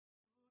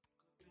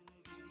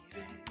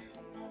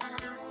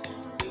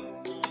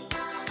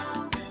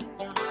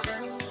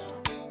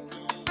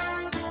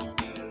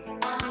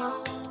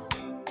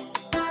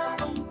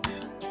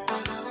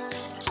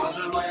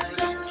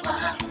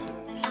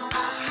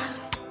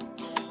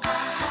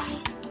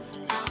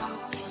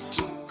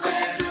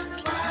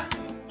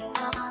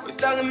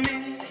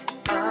T'arrimer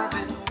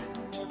avec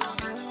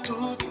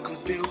tout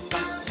côté au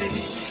passé.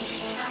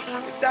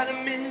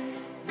 T'arrimer,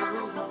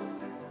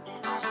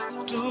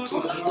 tout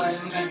loin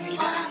de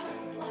toi.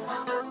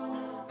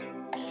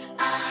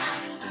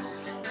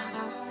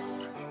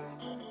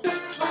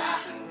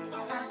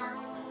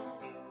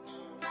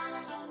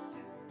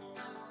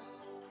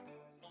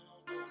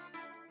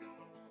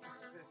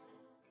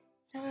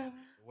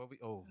 What we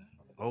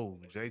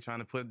Jay trying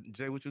to put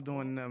Jay, what you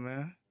doing in there,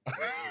 man?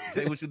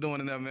 Jay, what you doing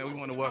in there, man? We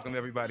want to welcome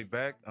everybody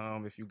back.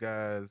 If you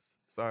guys,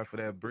 sorry for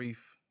that brief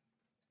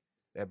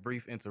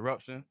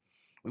interruption.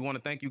 We want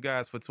to thank you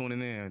guys for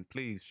tuning in.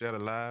 Please share the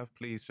live.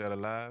 Please share the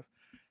live.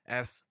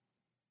 As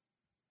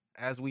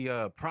we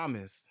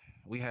promised,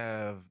 we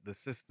have the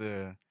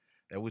sister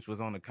that which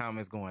was on the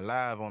comments going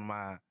live on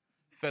my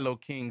fellow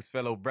kings,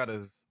 fellow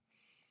brothers,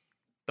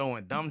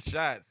 throwing dumb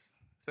shots.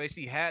 Say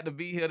she had to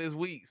be here this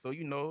week. So,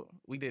 you know,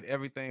 we did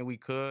everything we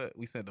could.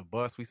 We sent the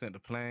bus, we sent the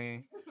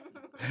plane.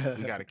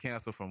 We got to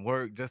cancel from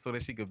work just so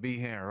that she could be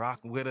here and rock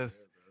with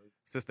us.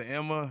 Sister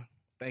Emma,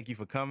 thank you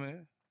for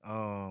coming.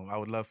 I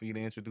would love for you to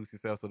introduce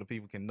yourself so the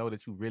people can know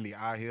that you really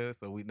are here,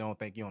 so we don't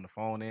think you on the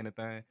phone or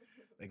anything.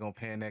 They're going to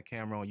pan that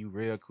camera on you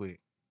real quick.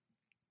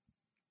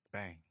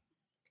 Bang.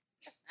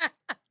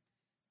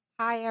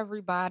 Hi,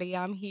 everybody.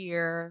 I'm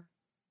here.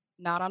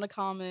 Not on the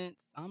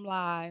comments. I'm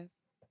live.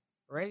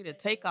 Ready to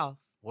take off.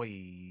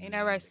 Wait. Ain't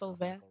that right,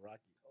 Sylvan?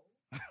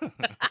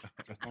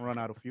 Just don't run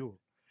out of fuel.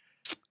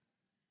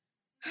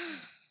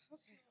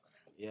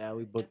 Yeah,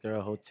 we booked her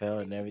a hotel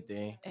and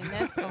everything. And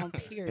that's on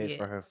period. Paid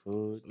for her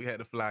food. We had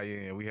to fly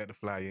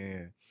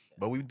in.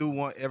 But we do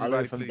want All everybody the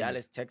way from please,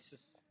 Dallas,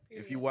 Texas.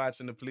 if you're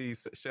watching the,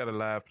 please share the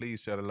live.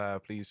 Please share the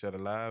live. Please share the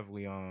live.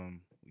 We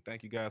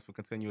thank you guys for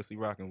continuously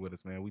rocking with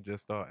us, man. We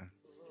just starting.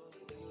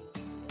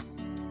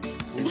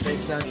 On fait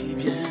ça qui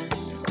vient.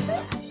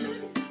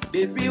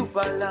 Depuis ou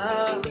pas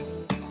là,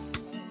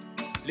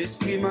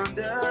 l'esprit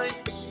m'endeuille.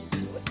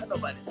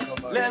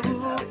 Les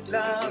routes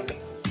là,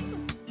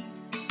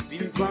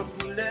 ville prend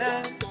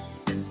couleur.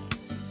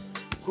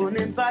 Qu'on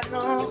n'aime pas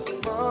non,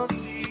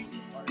 menti,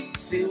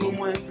 c'est au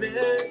moins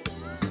vrai.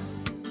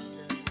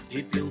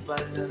 Depuis ou pas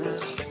là,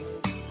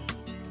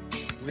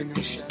 ouais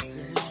non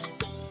chapelet.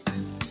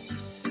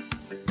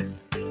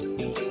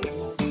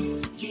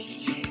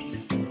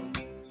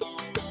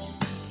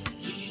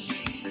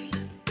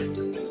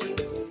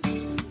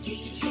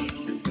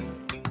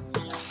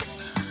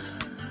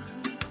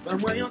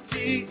 Moi yon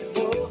ti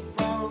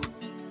moment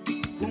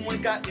pour moi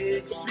qu'à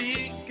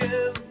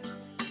expliquer.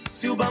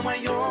 Si ou ba moi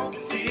yon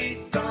ti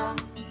temps,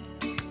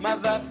 ma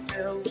va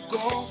faire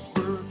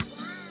comprendre.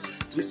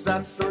 Tout ça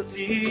me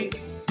senti,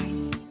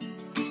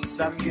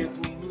 ça me vient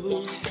pour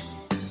vous.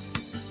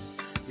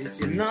 Mais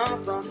tu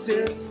n'en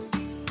pensez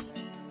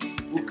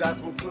pour qu'à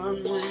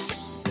comprendre moi.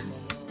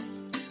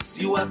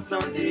 Si ou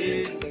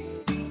attendez,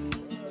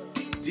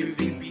 tu me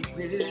viens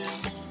piper.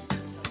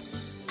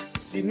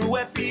 Si nous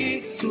est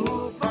plus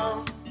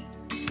souvent,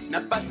 n'a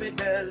passé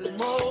bel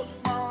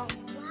moment.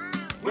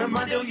 Moi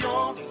m'en dire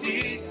yon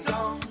petit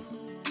temps,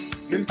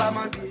 même pas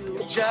m'en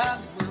dire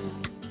jamais.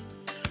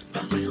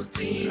 Pas moi yon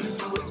petit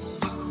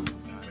moment,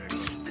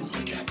 pour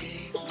moi qu'à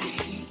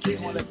expliquer.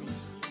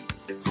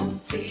 Yon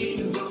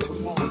petit moment,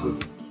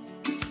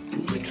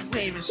 pour moi qu'à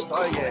expliquer.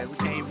 Oh yeah, we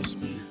can't even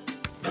speak.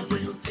 Pas moi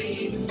yon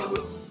petit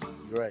moment.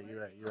 You're right.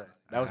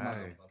 That was my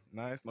Hey,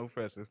 nice, no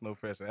pressure. It's no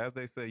pressure. As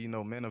they say, you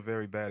know, men are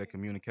very bad at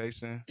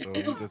communication. So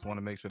we just want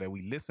to make sure that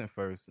we listen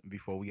first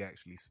before we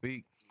actually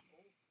speak.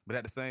 But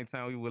at the same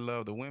time, we would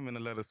love the women to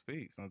let us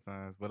speak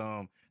sometimes. But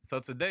so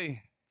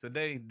today,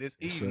 this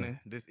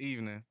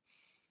evening,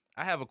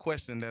 I have a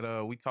question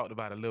that we talked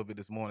about a little bit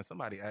this morning.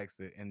 Somebody asked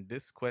it, and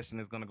this question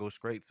is gonna go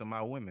straight to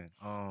my women.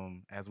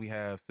 As we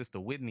have Sister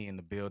Whitney in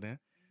the building,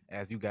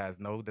 as you guys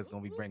know, that's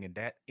gonna be bringing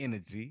that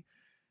energy.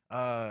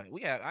 I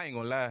ain't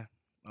gonna lie.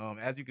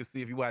 As you can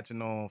see, if you're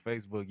watching on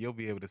Facebook, you'll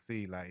be able to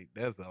see, like,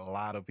 there's a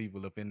lot of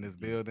people up in this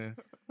building.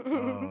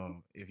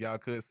 If y'all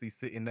could see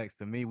sitting next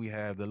to me, we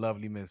have the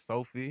lovely Miss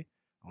Sophie.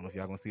 I don't know if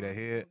y'all gonna see that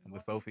head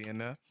with Sophie in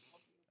there.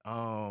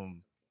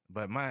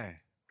 But man,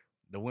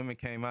 the women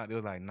came out, they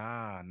was like,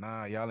 nah,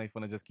 y'all ain't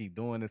finna just keep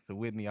doing this to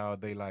Whitney all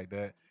day like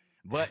that.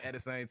 But at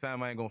the same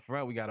time, I ain't gonna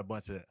front, we got a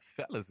bunch of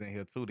fellas in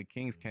here too. The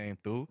Kings came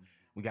through.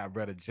 We got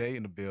brother Jay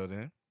in the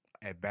building,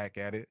 back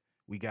at it.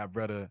 We got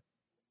brother,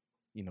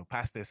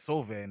 Pastor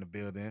Sova in the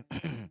building,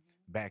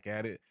 back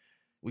at it.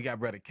 We got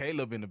brother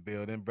Caleb in the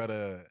building,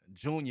 brother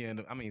Junior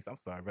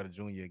brother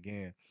Junior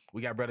again.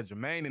 We got brother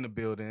Jermaine in the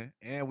building,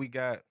 and we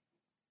got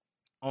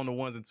on the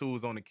ones and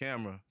twos on the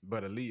camera,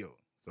 brother Leo.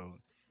 So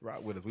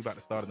rock with us. We about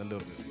to start in a little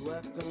bit.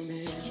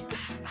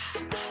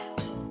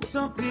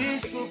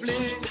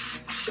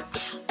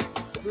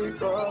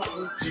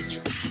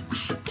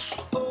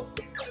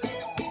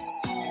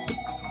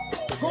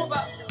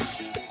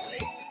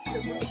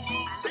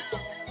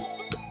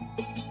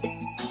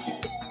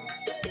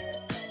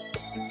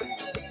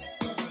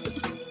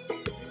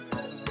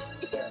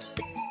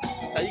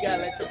 You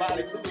gotta let your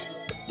body move.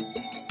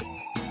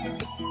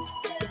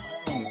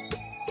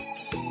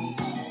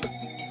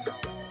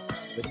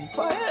 Let me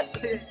fight.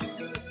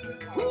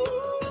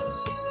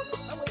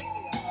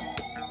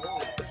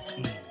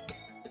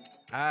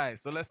 All right,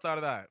 so let's start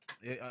it out.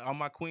 Are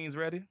my queens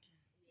ready?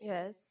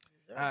 Yes.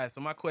 All right,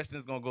 so my question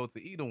is gonna go to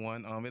either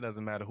one. It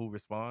doesn't matter who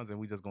responds, and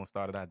we just gonna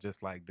start it out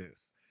just like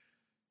this.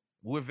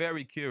 We're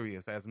very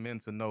curious as men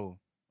to know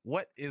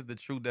what is the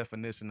true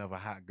definition of a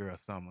hot girl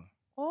summer.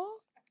 Oh,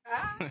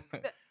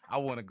 I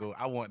want to go.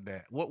 I want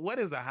that. What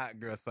is a hot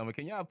girl summer?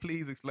 Can y'all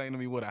please explain to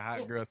me what a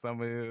hot girl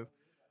summer is?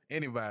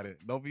 Anybody?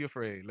 Don't be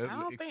afraid. Let's I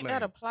don't think explain.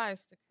 that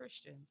applies to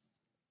Christians.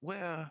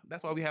 Well,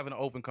 that's why we having an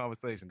open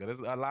conversation because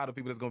there's a lot of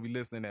people that's gonna be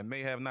listening that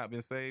may have not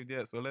been saved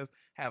yet. So let's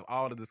have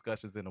all the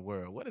discussions in the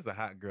world. What is a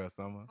hot girl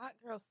summer? Hot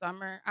girl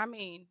summer. I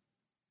mean,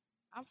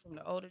 I'm from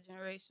the older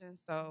generation,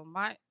 so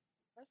my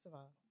first of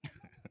all, you're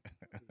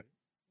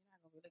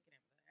not gonna be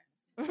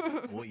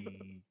looking at me. Boy.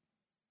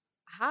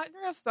 Hot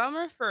girl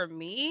summer for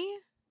me.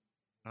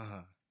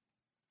 Uh-huh.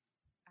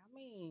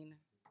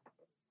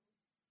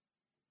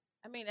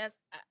 I mean that's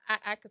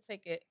I could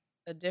take it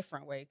a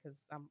different way because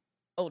I'm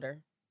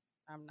older.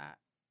 I'm not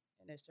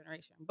in this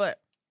generation, but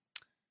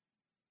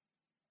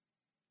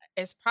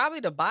it's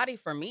probably the body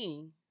for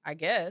me. I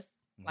guess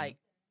like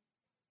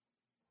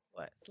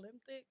what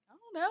slim thick. I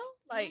don't know,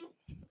 like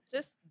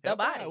just the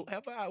body.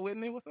 Help out,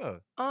 Whitney. What's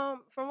up?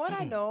 from what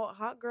I know,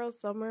 hot girl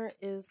summer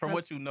is From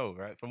what you know,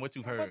 right? From what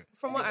you've heard.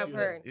 From what I've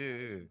heard.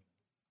 Yeah.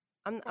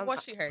 From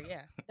what she heard,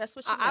 yeah, that's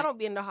what she. I don't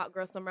be in the hot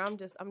girl summer. I'm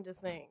just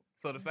saying.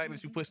 So the fact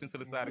that you pushed into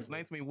the side,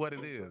 explain to me what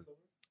it is.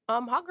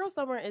 Hot girl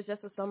summer is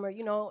just a summer,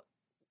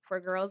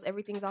 for girls.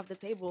 Everything's off the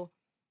table.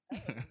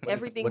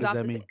 Everything's What does off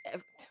that the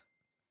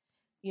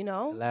mean?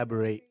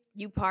 Elaborate.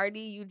 You party,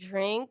 you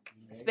drink,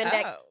 spend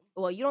that.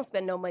 Well, you don't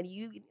spend no money.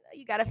 You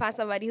gotta find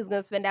somebody who's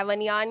gonna spend that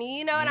money on you.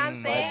 You know what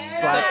I'm saying?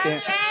 So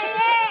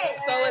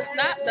it's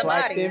not the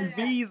body. Them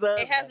visa.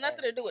 It has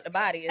nothing to do with the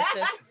body. It's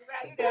just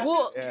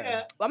Well,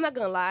 I'm not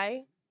gonna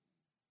lie.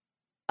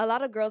 A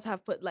lot of girls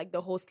have put like the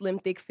whole slim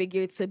thick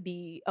figure to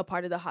be a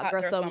part of the hot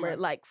girl summer.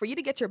 Like for you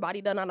to get your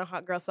body done on a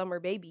hot girl summer,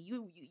 baby,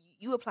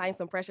 you applying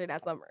some pressure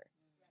that summer.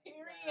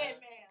 period,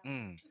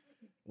 man.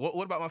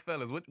 What about my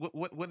fellas?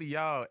 What do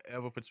y'all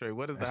ever portray?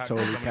 What is That's the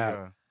hot girl totally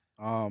summer?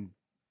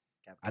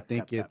 cap. I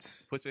think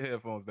it's. Put your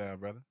headphones down,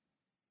 brother.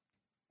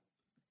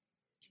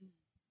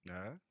 Nah.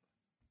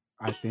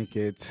 I think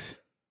it's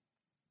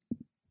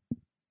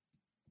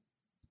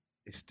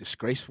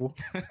disgraceful.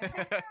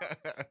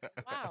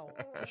 Wow.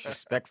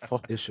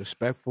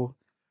 Disrespectful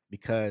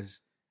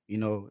because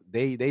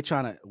they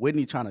trying to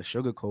Whitney trying to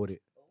sugarcoat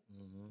it.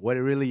 Mm-hmm. What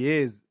it really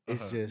is,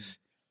 it's just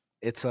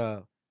it's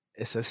a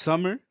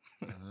summer.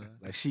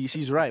 Like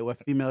she's right. What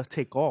females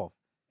take off,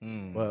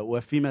 but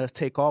what females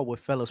take off with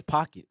fellas'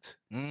 pockets.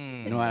 You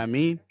know what I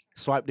mean?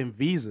 Swipe them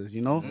visas.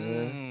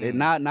 They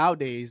not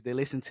nowadays. They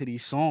listen to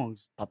these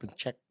songs, popping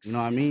checks. You know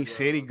what I mean?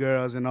 City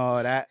girls and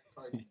all that.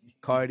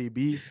 Cardi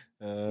B.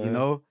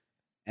 And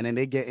then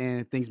they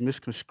getting things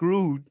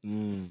misconstrued.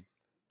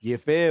 You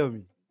feel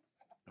me?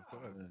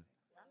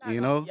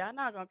 Y'all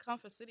not gonna come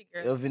for city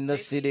girls. Even the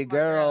city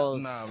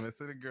girls. Nah, man,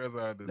 city girls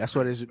are. That's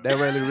what that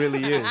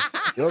really is.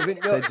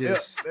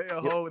 They a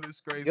whole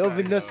disgrace.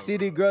 Even the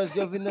city girls.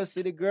 Even the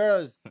city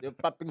girls. They're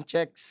popping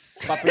checks,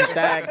 popping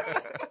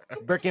tags,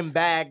 Birkin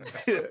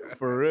bags.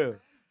 For real.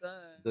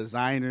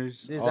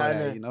 Designers. All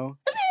that,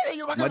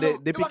 But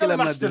they pick them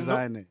as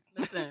designer.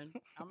 Listen,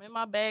 I'm in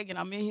my bag and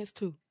I'm in his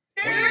too.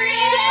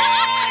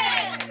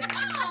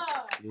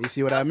 You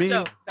see what I mean?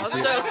 That was a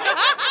joke.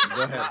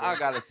 Go ahead. I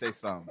gotta say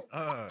something.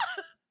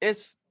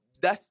 That's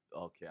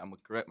okay. I'm gonna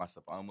correct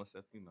myself. I almost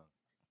said female.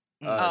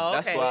 Okay.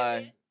 That's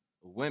why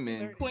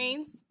women,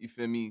 Queens, you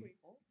feel me?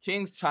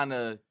 Kings trying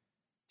to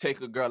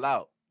take a girl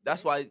out.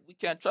 That's why we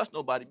can't trust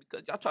nobody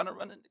because y'all trying to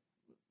run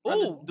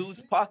the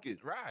dude's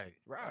pockets. Right.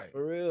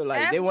 For real,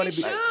 like as they want we to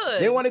be.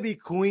 should. They want to be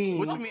queens.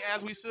 What you mean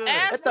as we should?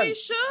 As we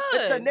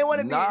should. They want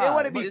to be. They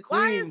want to be Nah,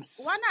 queens.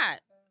 Why not?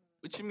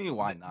 What you mean?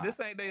 Why not? This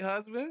ain't their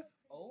husbands.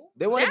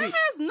 They want to That be.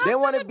 has nothing They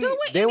want to do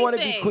with They want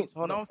to be anything. queens.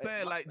 You know what I'm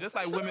saying? Like just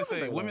like women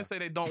say. Women say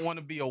they don't want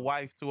to be a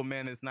wife to a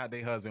man that's not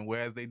their husband,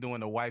 whereas they doing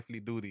the wifely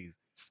duties.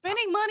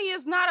 Spending money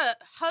is not a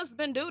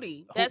husband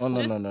duty. That's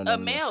just a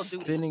male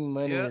duty. Spending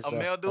money is a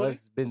male duty?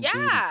 husband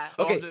Yeah.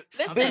 So Okay, I'm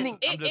just spending.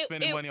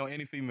 spending money on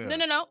any female.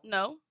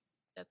 No.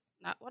 That's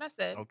not what I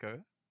said. Okay.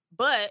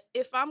 But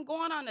if I'm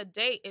going on a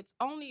date, it's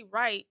only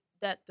right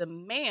that the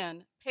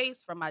man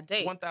pays for my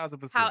date.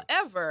 1,000%.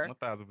 However,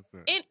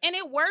 1,000%. and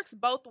it works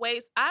both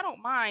ways. I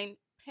don't mind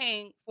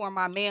paying for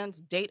my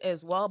man's date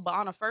as well, but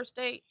on a first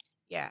date,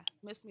 yeah,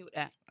 miss me with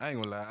that. I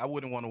ain't gonna lie. I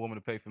wouldn't want a woman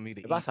to pay for me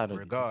to That's how eat they do.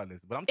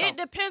 regardless. But I'm It talking.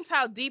 depends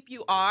how deep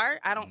you are.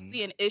 I don't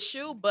see an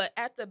issue, but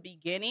at the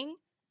beginning,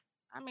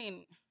 I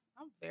mean,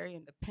 I'm very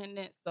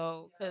independent,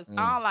 so because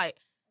I don't like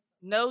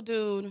no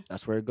dude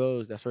That's where it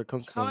goes. That's where it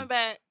comes coming from.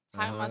 back,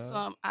 tying my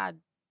son. I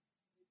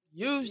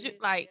use you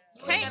like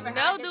can't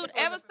no dude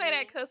ever say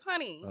that because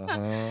honey,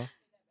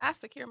 I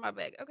secure my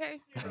bag. Okay.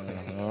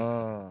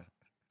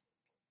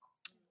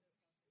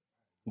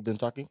 You done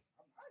talking?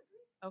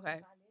 Okay.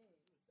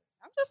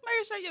 I'm just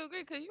making sure you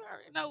agree because you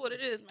already know what it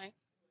is, man.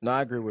 No,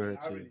 I agree with her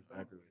too.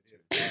 I agree with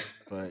her too.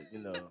 But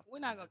We're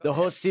not gonna go the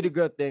whole there. city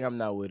girl thing, I'm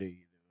not with it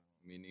either.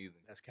 Me neither.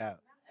 That's cap.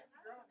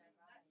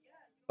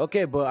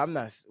 Okay, but I'm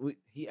not.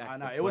 He asked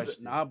Nah, the it was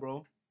question.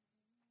 bro.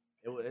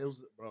 It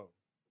was, bro.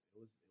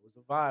 It was a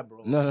vibe,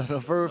 bro. No.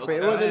 For Okay.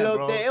 it was a little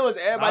Bro. thing. It was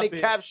everybody Stop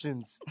it.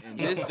 captions. In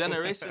this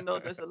generation, though,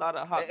 there's a lot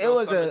of hot. It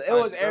was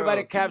summer-type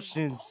everybody girls.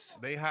 captions.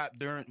 They hot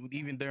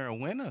even during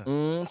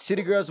winter.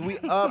 City girls, we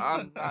up.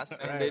 I'm not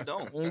saying they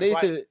don't. They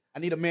used to. I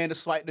need a man to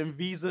swipe them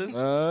visas.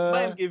 Uh,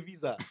 Let him get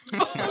visa.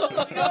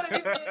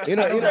 you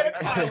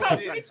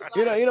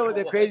know what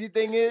the crazy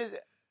thing is?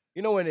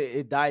 You know when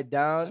it died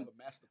down,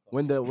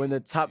 when the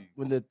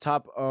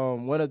top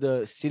one of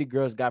the city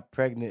girls got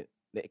pregnant,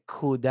 they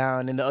cooled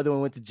down, and the other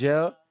one went to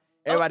jail.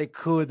 Everybody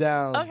cooled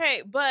down.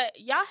 Okay, but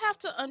y'all have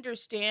to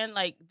understand,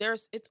 like,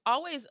 it's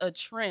always a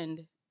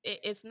trend.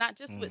 It's not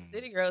just with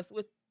city girls,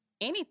 with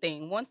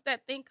anything. Once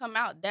that thing come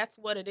out, that's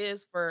what it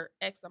is for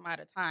X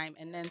amount of time,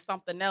 and then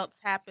something else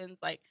happens.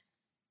 Like,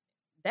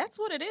 that's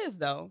what it is,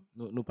 though.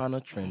 No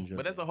trend.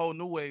 But that's a whole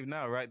new wave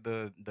now, right?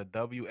 The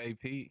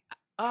WAP.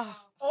 What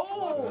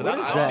is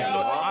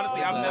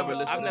Honestly,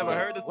 that? I've never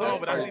heard the song,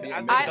 but I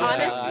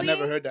honestly-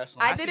 never heard that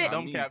song. I see didn't-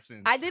 dumb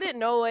captions. I didn't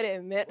know what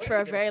it meant for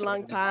a very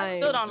long time.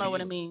 Still don't know what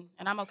it means,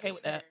 and I'm okay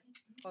with that.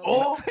 They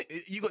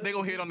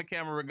gonna hear it on the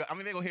camera.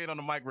 They gonna hear it on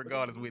the mic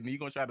regardless. Whitney, you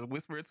gonna try to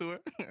whisper it to her?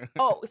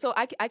 Oh, so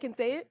I can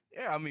say it.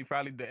 Yeah, I mean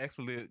probably the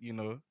expletive.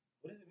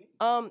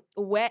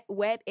 Wet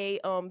a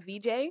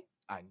VJ.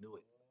 I knew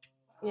it.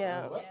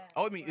 Yeah.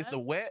 Oh, I mean it's the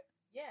wet.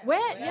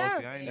 Wet. Oh, see, Yeah.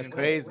 I ain't That's even-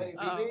 crazy.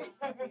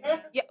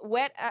 Yeah.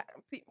 Wet. That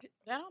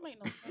don't make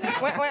no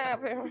sense.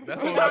 Wet.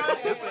 That's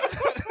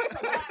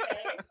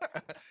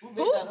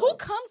Who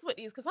comes with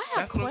these? Because I have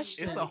That's what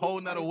questions. it's a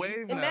whole nother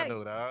wave And now, that-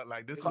 though, dog.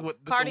 Like this is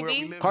what this Cardi the world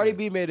B? we live Cardi in.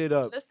 B made it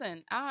up.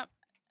 Listen,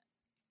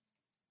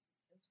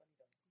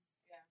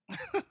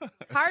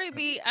 Cardi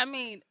B. I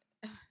mean,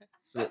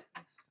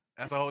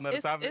 That's a whole nother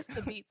topic. it's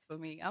the beats for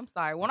me. I'm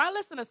sorry. When I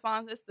listen to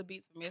songs, it's the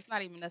beats for me. It's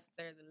not even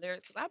necessarily the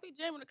lyrics. Because I be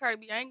jamming to Cardi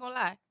B. I ain't gonna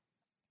lie.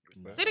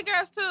 Respect. City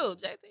girls too.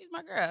 JT's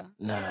my girl.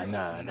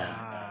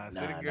 Nah.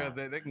 City girls,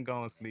 they can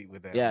go and sleep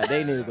with that. Yeah,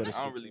 they need to go to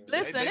I don't sleep. really.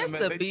 Listen, it's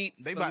the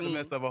beats They for about to me.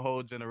 mess up a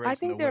whole generation. I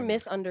think of they're women.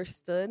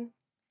 misunderstood.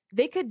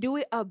 They could do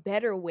it a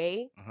better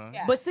way. Uh-huh.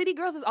 Yeah. But City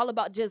Girls is all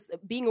about just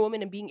being a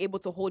woman and being able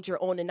to hold your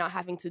own and not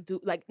having to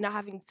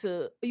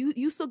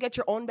you still get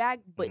your own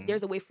bag, but Mhm.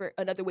 there's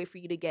another way for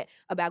you to get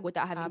a bag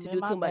without having I'm to in do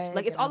my too much. bag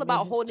Like it's and all I'm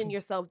about in his holding too.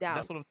 yourself down.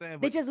 That's what I'm saying.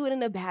 They But just do it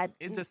in a bad.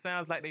 it just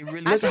sounds like they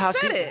really. I Look just how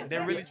said she- it.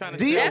 They're really trying to.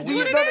 Do you, sell do, you,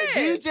 women. what no, it do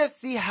you is. just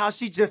see how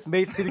she just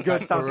made City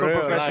Girls sound so For real,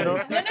 professional?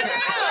 like-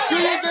 Do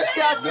you just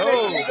see how she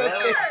made City Girls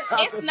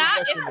sound It's so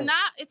not. professional?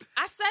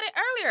 I said it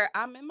earlier.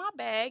 I'm in my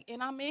bag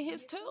and I'm in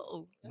his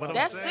too. But I'm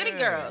That's saying, City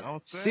Girls. I'm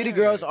saying. City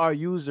Girls are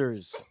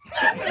users.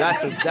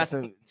 That's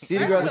a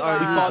City Girls First of are all-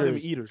 We call them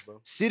users. eaters, bro.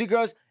 City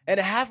Girls, and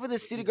half of the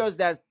City Girls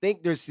that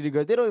think they're City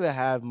Girls, they don't even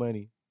have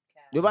money.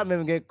 Yo ba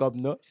même gen kob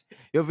no?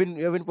 Yo vin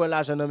pou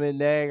l'argent nan men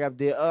neg,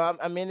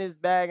 I'm in his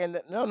bag and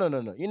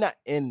no. You're not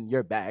in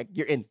your bag.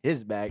 You're in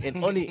his bag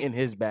and only in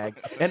his bag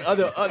and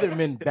other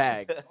men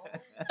bag.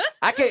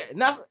 I can't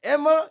now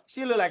Emma,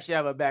 she look like she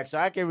have a bag, so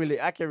I can't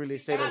really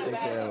say anything to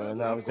Emma. You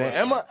know what I'm saying?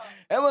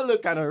 Emma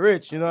look kind of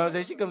rich, you know what I'm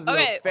saying? She comes a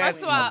little Okay,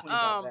 fancy. first of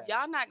all,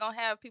 y'all not gonna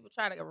have people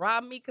try to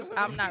rob me because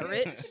I'm not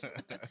rich.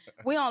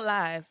 We on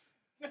live.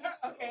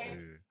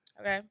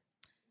 Okay.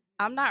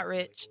 I'm not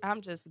rich.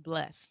 I'm just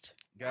blessed.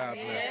 God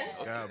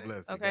bless. God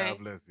bless you. Okay. God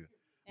bless you.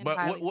 And But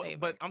highly what? favored.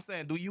 But I'm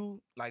saying, do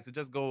you like to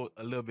just go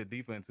a little bit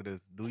deeper into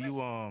this? Do you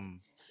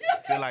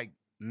feel like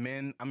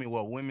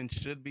women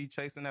should be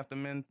chasing after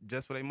men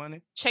just for their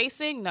money?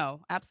 Chasing?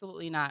 No,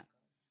 absolutely not.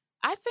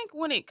 I think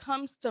when it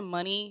comes to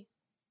money,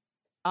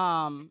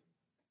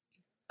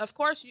 of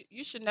course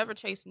you should never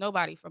chase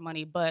nobody for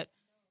money, but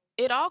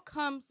it all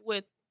comes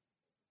with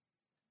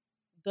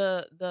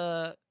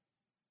the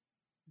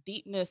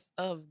deepness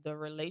of the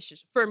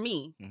relationship. For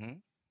me,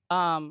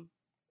 Mm-hmm.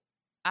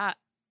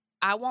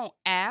 I won't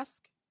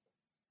ask.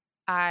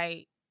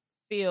 I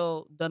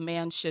feel the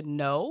man should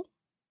know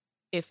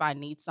if I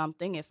need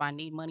something, if I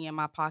need money in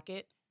my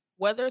pocket,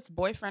 whether it's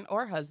boyfriend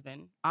or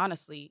husband.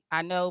 Honestly,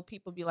 I know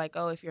people be like,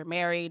 "Oh, if you're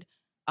married,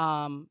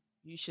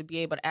 you should be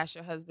able to ask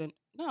your husband."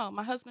 No,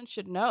 my husband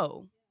should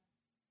know.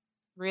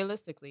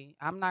 Realistically,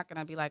 I'm not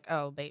gonna be like,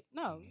 "Oh, babe."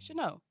 No, you should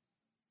know,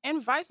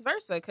 and vice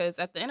versa. Because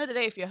at the end of the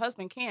day, if your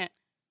husband can't,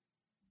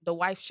 the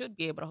wife should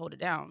be able to hold it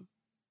down.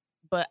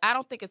 But I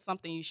don't think it's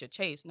something you should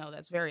chase. No,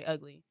 that's very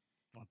ugly.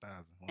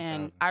 1,000.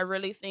 And I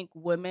really think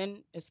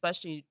women,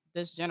 especially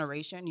this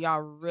generation,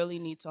 y'all really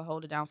need to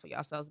hold it down for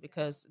yourselves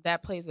because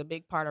that plays a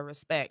big part of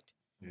respect.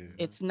 Yeah.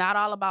 It's not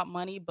all about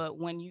money, but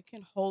when you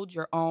can hold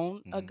your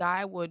own, a Mhm.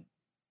 guy would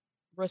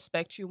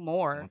respect you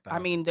more. I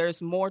 1,000. mean,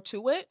 there's more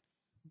to it,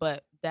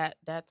 but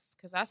that's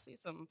because I see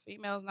some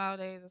females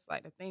nowadays. It's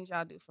like the things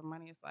y'all do for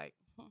money. It's like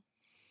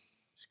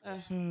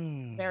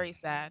very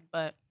sad,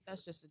 but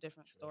that's just a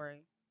different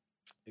story.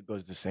 It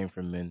goes the same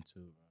for men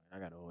too. I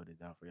gotta hold it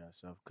down for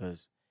yourself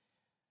because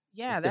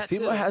Yeah, The that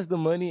female too. has the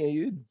money and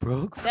you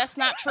broke. That's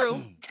not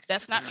true.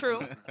 That's not true.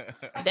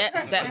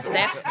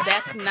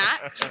 That's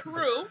not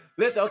true.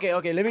 Listen, okay.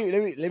 Let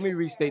me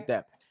restate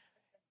that.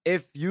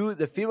 If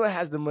the female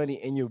has the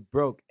money and you're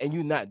broke and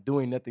you're not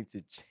doing nothing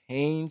to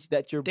change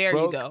that you're There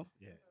broke, you go.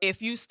 Yeah.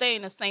 If you stay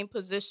in the same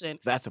position,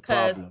 that's a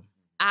 'cause problem.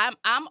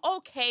 I'm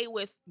okay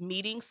with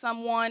meeting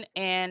someone,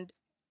 and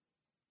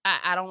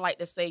I don't like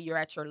to say you're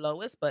at your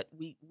lowest, but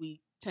we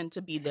tend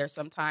to be there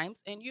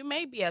sometimes, and you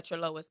may be at your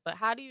lowest. But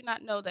how do you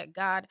not know that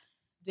God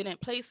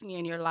didn't place me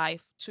in your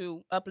life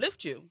to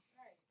uplift you?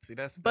 See,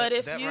 that's But that,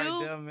 if that you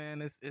right there,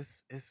 man.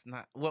 It's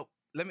not. Well,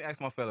 let me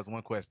ask my fellas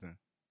one question.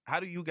 How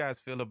do you guys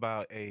feel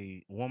about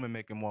a woman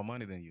making more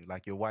money than you,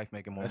 like your wife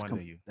making more money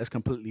than you? That's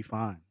completely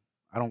fine.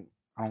 I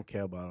don't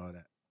care about all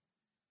that.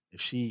 If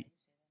she,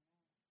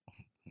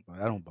 well,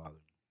 that don't bother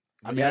me.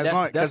 I mean, Yeah, as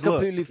long that's look,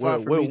 completely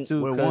fine for me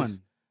too. We're one.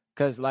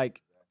 Cause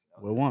like,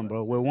 We're one,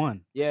 bro. We're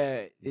one.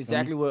 yeah,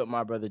 exactly what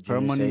my brother Her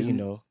Junior said. money's You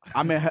know,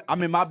 I'm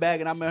in my bag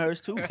and I'm in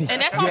hers too. and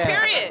that's on Yeah.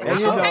 period. And I'm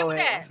you okay know with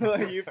that.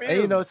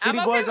 and you know, City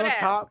I'm okay Boys with on that.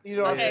 top. You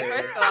know what Okay, I'm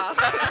saying? first of all,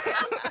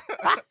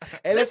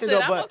 Hey, listen though,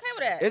 I'm but okay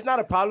with that. it's not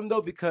a problem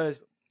though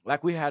because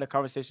like we had a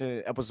conversation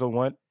in episode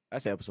 1. I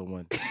said episode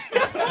 1.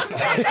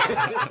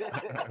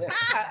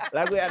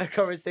 Like we had a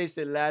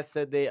conversation last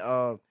Sunday.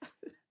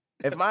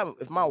 If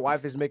my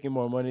wife is making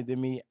more money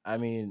than me, I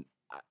mean,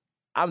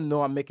 I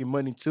know I'm making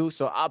money too,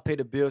 so I'll pay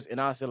the bills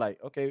and I'll say like,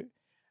 okay,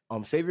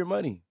 save your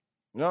money.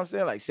 You know what I'm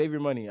saying? Like save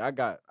your money. I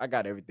got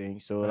everything.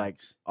 So like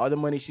all the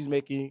money she's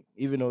making,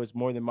 even though it's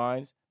more than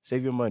mine,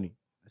 save your money.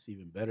 That's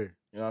even better.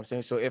 You know what I'm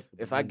saying? So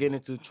if I get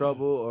into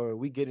trouble or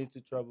we get into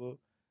trouble,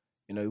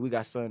 you know, we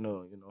got something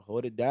to, you know,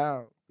 hold it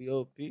down.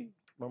 P.O.P.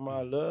 Mama,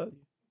 I love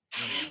you.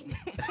 All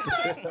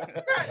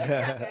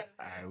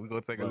right, we're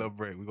gonna take a little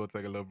break.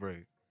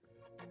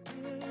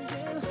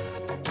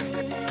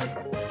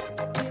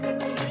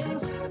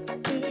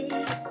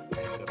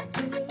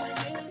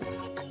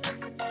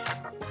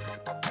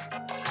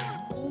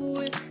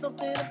 Ooh, it's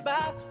something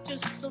about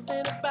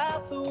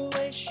the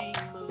way she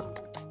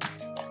moves.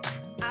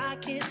 I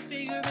can't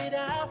figure it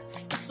out.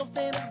 It's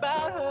something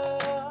about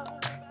her.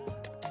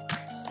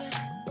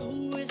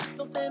 Ooh, it's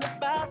something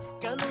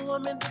about kind of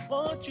woman that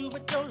wants you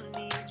but don't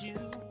need you.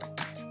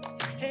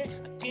 Hey,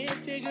 I can't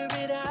figure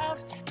it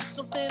out. It's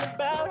something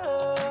about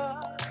her.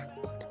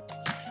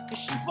 Cause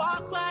she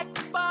walk like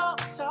a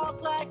boss,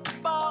 talk like a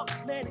boss,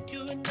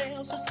 manicure and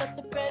nails, so set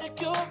the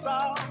pedicure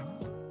off.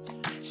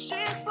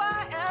 She's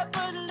fly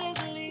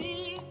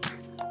effortlessly,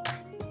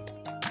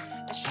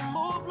 and she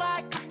move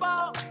like a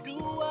boss, do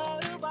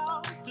what a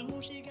boss do.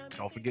 She got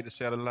Don't forget to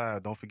share the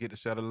live.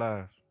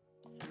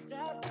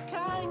 That's the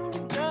kind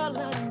of girl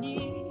I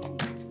need.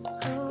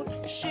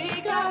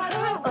 She got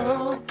her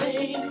own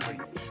thing.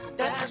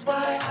 That's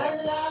why I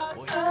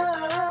love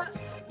her.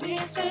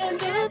 Miss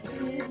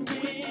Independent.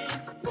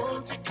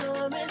 Won't you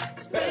come and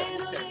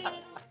spend a little time?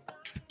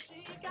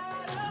 She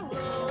got her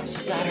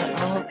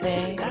own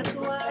thing. That's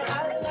why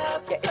I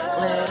love her. It's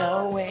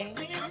little way.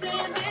 Miss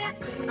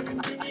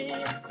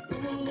Independent.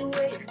 Ooh,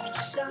 wait,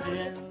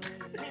 shine.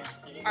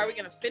 Are we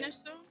gonna finish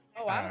soon?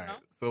 Oh, I don't know.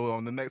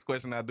 So the next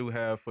question I do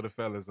have for the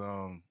fellas,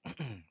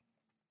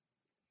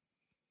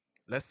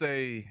 let's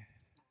say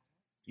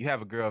you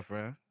have a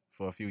girlfriend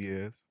for a few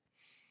years.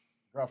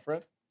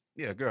 Girlfriend?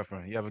 Yeah,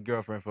 girlfriend. You have a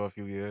girlfriend for a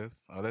few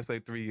years. Let's say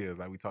 3 years,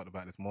 like we talked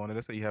about this morning.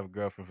 Let's say you have a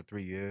girlfriend for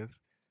 3 years,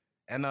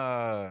 and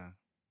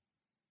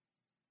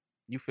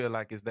you feel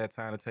like it's that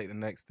time to take the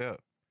next step.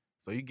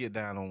 So you get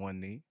down on one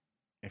knee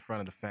in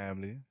front of the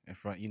family, in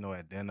front, you know,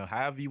 at dinner,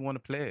 however you want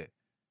to play it.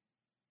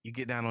 You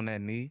get down on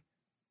that knee,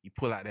 you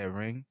pull out that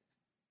ring,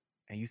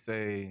 and you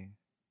say,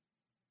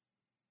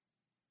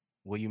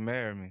 "Will you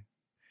marry me?"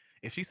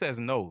 If she says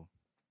no,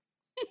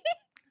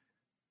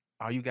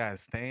 are you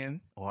guys staying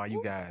or are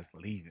you guys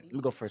leaving? Let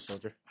me go first,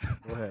 soldier.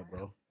 Go ahead,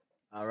 bro.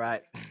 All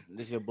right.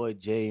 This is your boy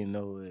Jay, you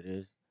know who it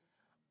is.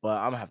 But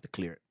I'm gonna have to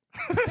clear it.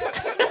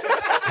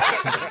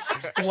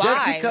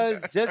 Why?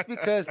 Just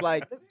because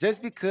like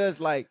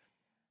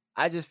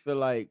I just feel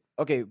like,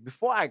 okay,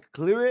 before I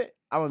clear it,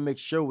 I'm gonna make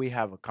sure we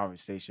have a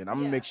conversation. I'm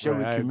gonna make sure Right,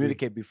 I we agree.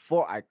 communicate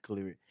before I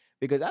clear it.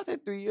 Because after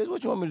 3 years,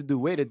 what you want me to do?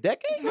 Wait a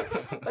decade?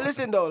 But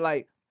listen though,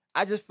 like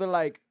I just feel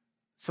like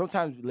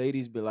sometimes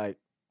ladies be like,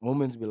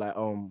 women's be like,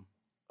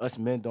 us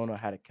men don't know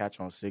how to catch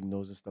on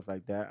signals and stuff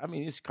like that. I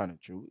mean, it's kind of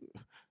true.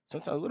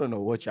 Sometimes we don't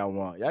know what y'all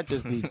want. Y'all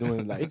just be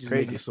doing It like just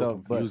make crazy it so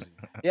stuff. But confusing.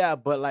 yeah,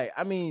 but like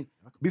I mean,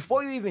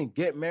 before you even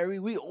get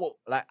married,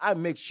 I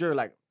make sure,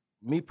 like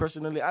me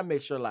personally, I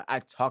make sure like I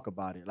talk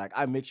about it. Like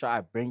I make sure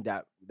I bring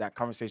that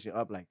conversation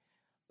up, like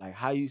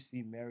how you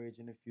see marriage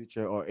in the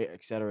future, or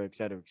et cetera, et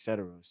cetera, et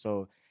cetera.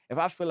 So if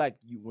I feel like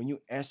when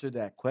you answer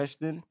that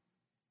question,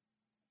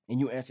 and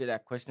you answer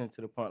that question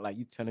to the point like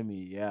you telling me,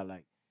 yeah,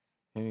 like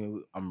hey,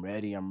 I'm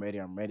ready,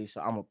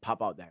 so I'm gonna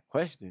pop out that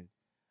question.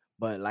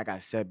 But like I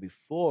said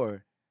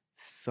before,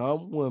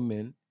 some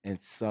women and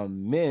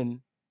some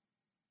men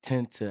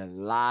tend to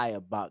lie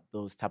about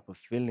those type of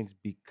feelings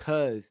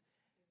because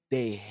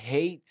they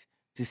hate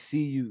to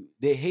see you.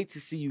 They hate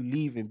to see you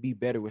leave and be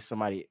better with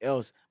somebody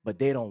else, but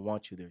they don't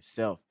want you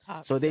themselves.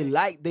 So they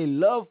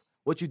love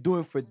what you're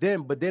doing for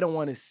them, but they don't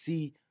want to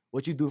see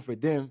what you do for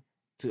them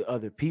to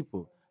other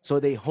people. So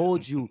they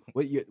hold you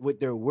with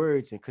their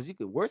words, and because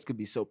words could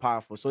be so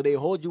powerful. So they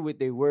hold you with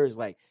their words,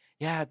 like,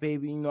 yeah,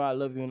 baby, you know I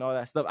love you and all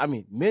that stuff. I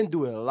mean, men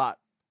do it a lot.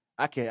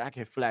 I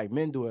can flag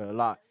men do it a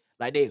lot.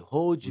 Like they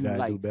hold you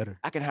like do better.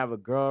 I can have a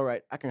girl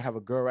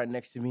right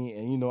next to me,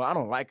 and you know I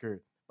don't like her,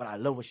 but I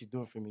love what she's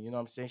doing for me. You know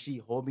what I'm saying? She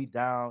hold me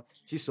down,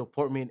 she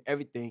support me in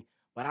everything,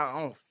 but I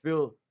don't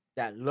feel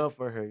that love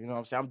for her. You know what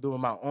I'm saying? I'm doing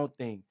my own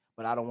thing,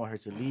 but I don't want her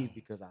to leave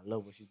because I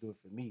love what she's doing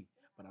for me.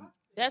 But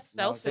that's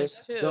selfish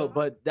too. So,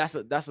 but that's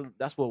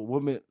what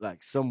women,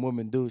 like some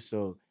women do.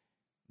 So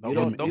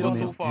don't go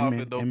too far off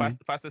it though.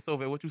 If I said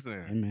Sylvia, what you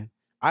saying? Amen.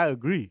 I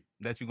agree.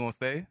 That you gonna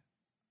stay?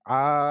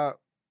 I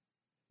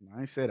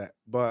ain't say that,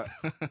 but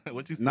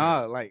what you saying?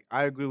 Nah, like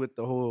I agree with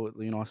the whole.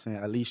 You know what I'm saying?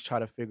 At least try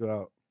to figure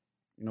out.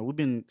 You know, we've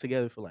been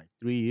together for like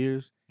 3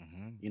 years.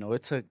 Mm-hmm. You know,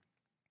 it took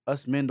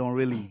us men don't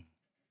really.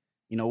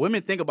 You know,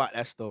 women think about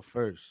that stuff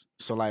first.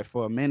 So, like,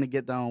 for a man to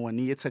get down on one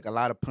knee, it took a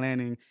lot of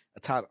planning,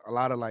 a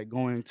lot of, like,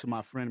 going to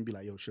my friend and be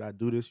like, yo, should I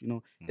do this? You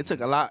know, it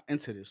took a lot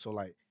into this. So,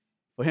 like,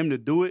 for him to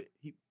do it,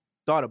 he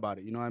thought about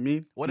it. You know what I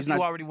mean? What if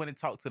you already went and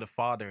talked to the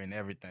father and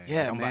everything?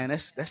 Yeah, man,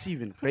 that's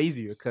even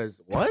crazier because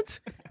what?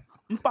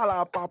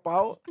 Pop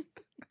out.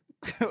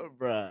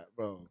 Bruh,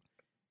 bro.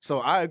 So,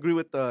 I agree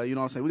with you know what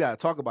I'm saying? We got to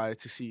talk about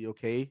it to see,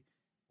 okay,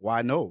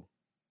 why no?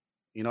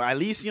 You know, at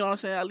least, you know what I'm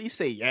saying? At least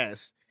say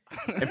yes.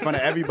 In front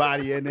of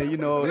everybody, and then you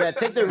know,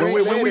 take the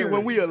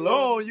when we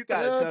alone, you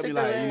gotta tell me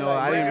like, you know,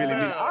 I didn't really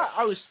mean it.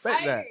 I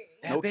respect that.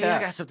 No babe, I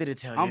got something to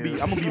tell you.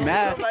 I'm gonna be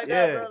mad. Like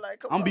that, bro.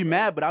 Like, I'm gonna be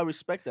mad, but I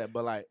respect that.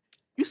 But like,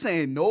 you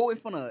saying no in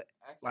front of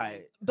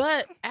like.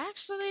 But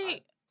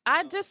actually,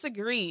 I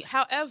disagree.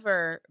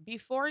 However,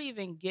 before it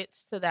even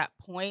gets to that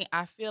point,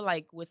 I feel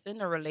like within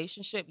the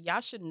relationship, y'all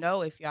should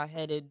know if y'all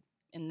headed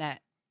in that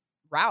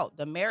route,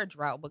 the marriage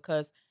route,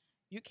 because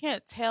you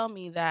can't tell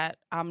me that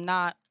I'm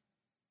not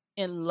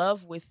in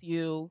love with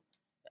you.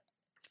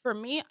 For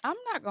me, I'm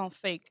not gonna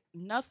fake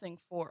nothing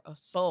for a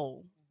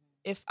soul.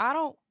 If I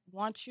don't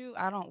want you,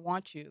 I don't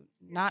want you.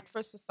 Not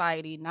for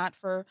society, not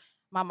for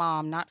my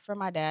mom, not for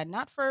my dad,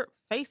 not for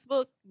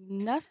Facebook,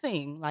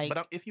 nothing. Like,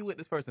 but if you with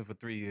this person for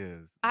 3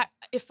 years,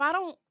 if I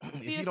don't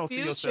see a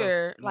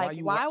future,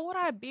 why would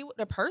I be with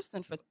the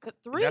person for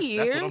 3 years?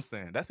 That's what I'm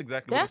saying. That's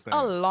exactly what I'm saying.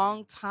 That's a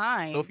long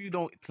time. So if you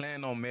don't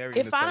plan on marrying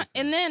this person,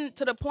 and then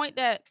to the point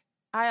that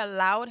I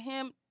allowed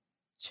him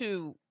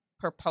to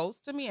propose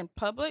to me in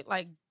public,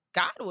 like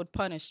God would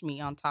punish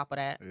me on top of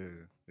that.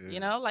 Yeah, you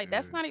know, like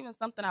that's not even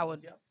something I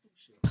would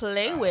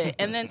play with.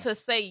 And then to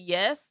say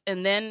yes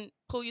and then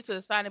pull you to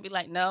the side and be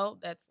like, no,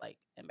 that's like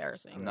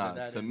embarrassing.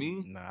 Nah, to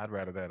me, I'd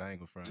rather that. I ain't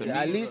gonna front. To me,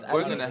 at least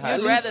we're gonna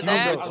have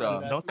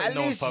don't say at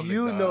no in least public,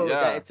 you dog. know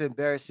that it's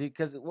embarrassing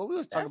because when we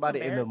was talking That's about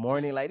it in the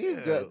morning, like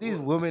these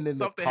women in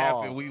the something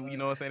car, happened. You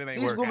know what I'm saying? It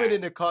ain't these work women out.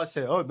 in the car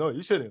say, "Oh no,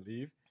 you shouldn't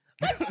leave."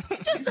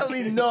 Just tell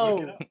me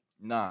no.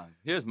 Nah,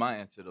 here's my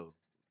answer though.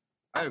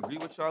 I agree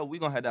with y'all. We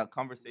gonna have that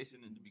conversation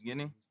in the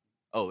beginning.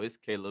 Oh, it's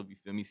Caleb, you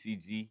feel me?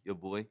 CG, your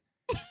boy.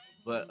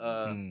 But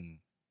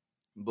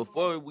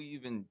before we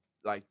even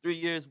like 3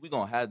 years, we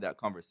gonna have that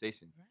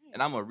conversation. Right.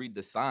 And I'm gonna read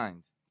the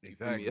signs.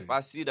 Exactly. If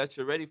I see that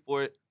you're ready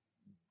for it,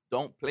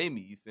 don't play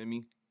me, you feel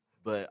me?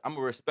 But I'm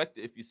gonna respect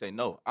it if you say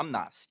no. I'm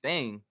not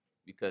staying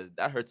because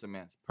that hurts a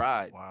man's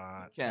pride.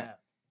 Wow.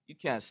 You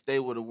can't stay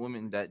with a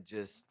woman that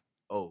just,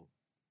 oh,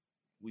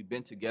 we've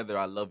been together,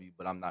 I love you,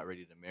 but I'm not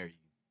ready to marry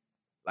you.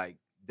 Like,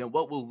 then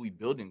what were we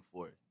building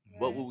for? Right.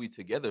 What were we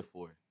together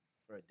for?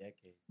 For a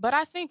decade. But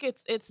I think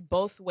it's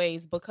both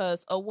ways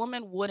because a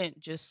woman wouldn't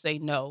just say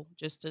no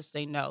just to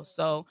say no.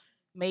 So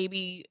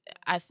maybe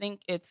I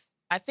think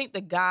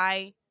the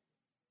guy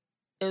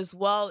as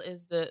well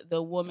as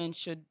the woman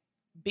should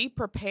be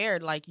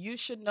prepared. Like you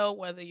should know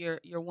whether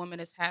your woman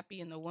is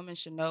happy and the woman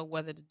should know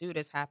whether the dude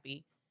is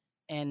happy.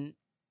 And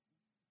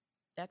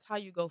that's how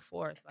you go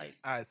forth. Like,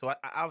 all right, so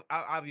I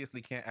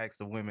obviously can't ask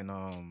the women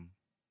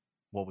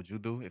what would you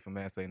do if a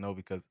man say no?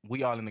 Because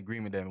we all in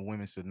agreement that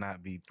women should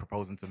not be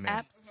proposing to men.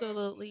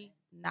 Absolutely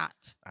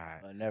not. All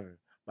right, never.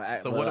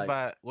 So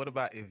what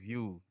about if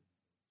you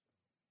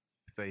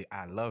say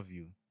I love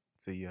you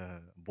to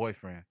your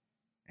boyfriend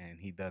and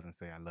he doesn't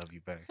say I love you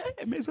back?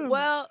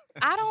 Well,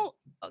 I don't.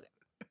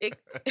 Okay.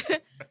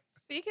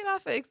 Speaking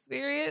of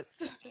experience,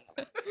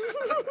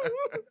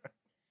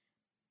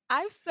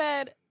 I've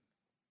said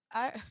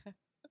I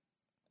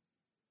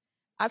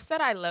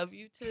love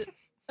you to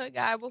a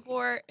guy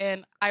before,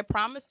 and I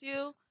promise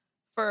you,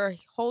 for a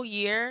whole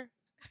year,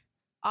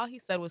 all he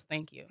said was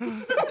thank you. Bro,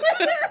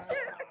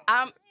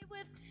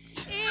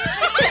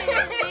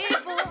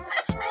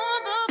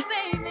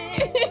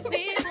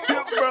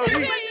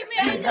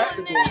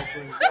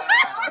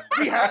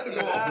 we had to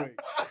go on break.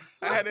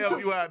 I had to help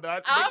you out, though.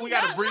 I think we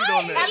got to breathe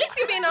on that. At least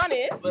you're being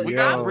honest.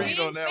 I'm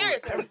being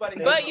serious.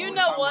 But you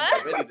know what?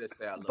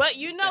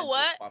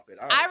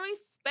 I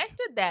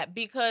respected that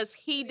because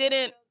he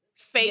didn't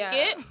fake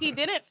it. He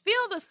didn't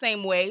feel the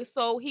same way,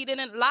 so he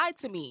didn't lie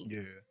to me.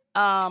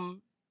 Yeah.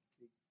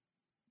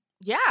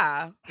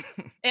 Yeah.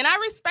 And I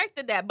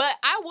respected that. But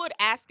I would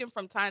ask him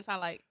from time to time,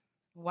 like,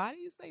 why do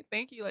you say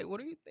thank you? Like, what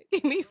are you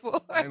thanking me for?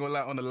 I ain't gonna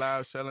lie, on the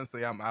live, Shellen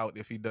say I'm out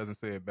if he doesn't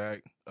say it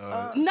back.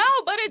 No,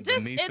 but it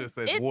just Denisha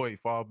says, boy,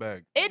 fall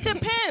back. It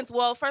depends.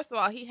 Well, first of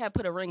all, he had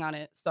put a ring on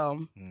it,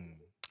 so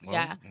Well,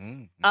 yeah.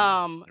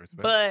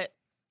 Respect. But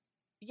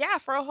yeah,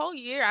 for a whole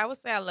year, I would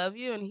say I love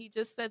you, and he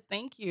just said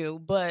thank you.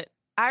 But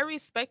I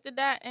respected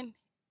that, and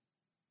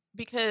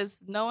because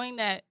knowing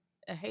that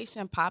a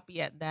Haitian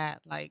poppy at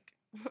that, like,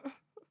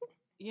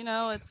 you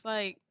know, it's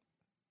like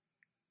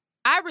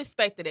I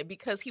respected it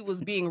because he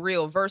was being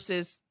real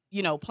versus,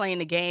 you know, playing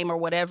the game or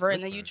whatever.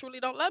 And then you truly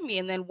don't love me.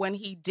 And then when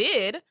he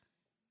did,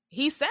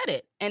 he said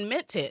it and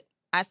meant it.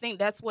 I think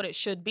that's what it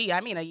should be.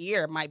 I mean, a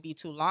year might be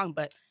too long,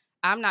 but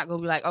I'm not going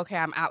to be like, okay,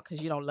 I'm out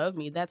because you don't love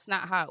me. That's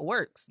not how it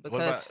works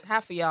because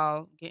half of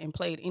y'all getting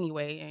played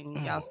anyway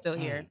and y'all still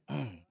here.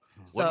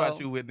 What about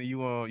you, Whitney?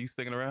 You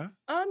sticking around?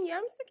 Yeah,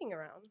 I'm sticking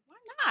around. Why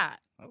not?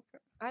 Okay.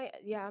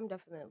 I'm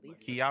definitely.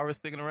 Kiara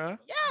sticking around?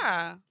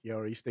 Yeah.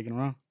 Kiara, you sticking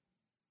around?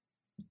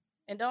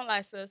 And don't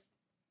lie, sis.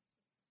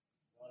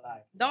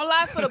 Don't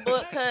lie for the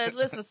book, because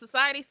listen,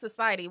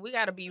 society, we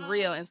got to be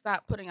real and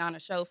stop putting on a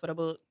show for the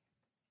book.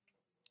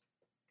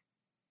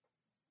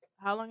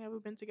 How long have we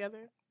been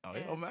together? Oh,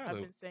 it don't matter. I've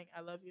been saying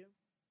I love you,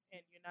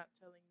 and you're not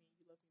telling me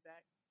you love me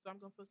back. So I'm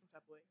gonna feel some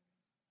type of way.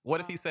 What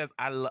if he says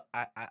what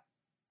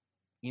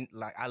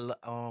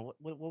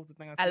was the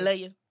thing I said? I love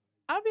you.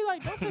 I'll be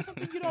like, don't say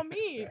something you don't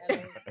mean.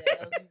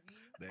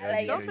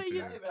 Don't say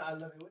you. I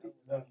love you.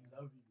 Love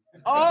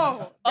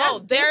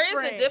you.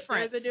 There is a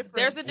difference.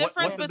 There's a difference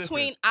What's the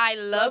between difference? I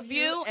love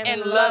you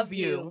and love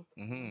you.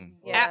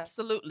 Mm-hmm. Yeah.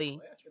 Absolutely.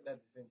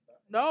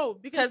 No,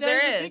 because there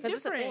there's a is. big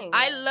It's a difference. thing.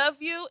 I love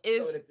you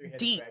is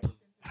deep,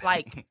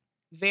 like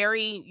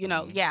very,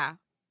 yeah.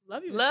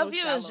 Love you. Love is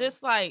you so is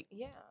just like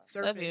love you.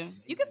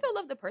 surface. You can still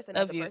love the person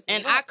as Love a you. person. And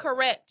You don't I have to-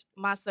 correct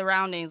my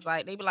surroundings.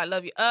 Like they be like,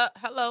 love you.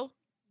 Hello.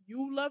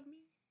 You love me.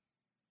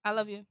 I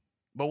love you.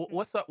 But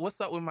what's up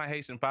with my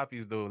Haitian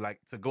poppies though? Like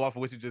to go off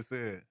of what you just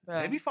said,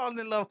 Right. they be falling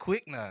in love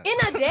quick now.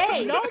 in a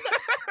day. No,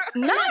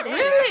 Not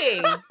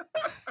really.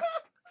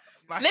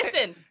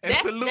 Listen, And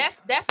that's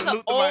the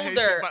salute to my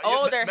Haitian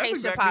older that's Haitian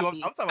exactly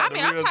poppies. I'm talking about I'm the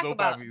real talking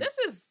about poppies. this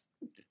is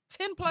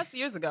 10 plus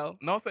years ago.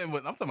 No, I'm saying, but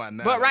I'm talking about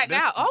now. But right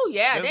There's- now,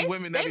 there's they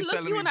women that be look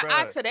telling you me, in the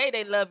eye bruh, today.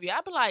 They love you.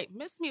 I be like,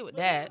 miss me with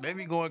that. They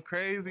be going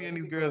crazy, and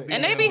these girls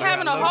And they be like,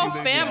 having I a love whole you, they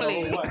be-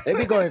 family. They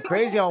be going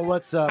crazy on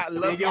WhatsApp. I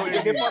love you.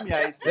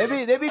 They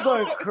be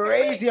going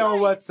crazy on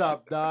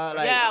WhatsApp, dog.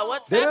 Like, Yeah,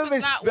 WhatsApp they don't is even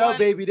not spell one-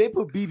 baby. They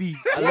put BB.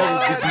 I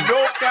love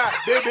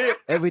you, BB. baby.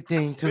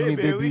 Everything to me,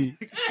 baby.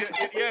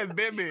 Yes,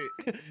 baby.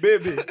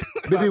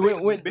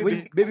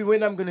 Baby,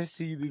 when I'm gonna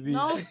see you, baby.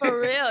 No, for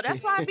real.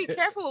 That's why I be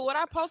careful with what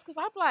I post because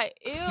I'm like,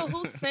 ew,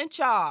 who sent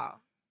y'all?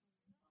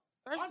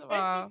 First of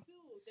all,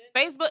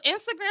 Facebook,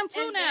 Instagram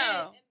too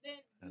now.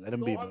 Let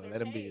them be, bro. Let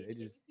them be. They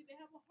just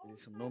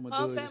some normal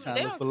Whole dudes just family, trying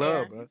to they look for don't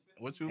love, care. bro.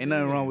 What you Ain't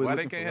nothing mean? wrong with Why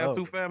they looking can't for have love,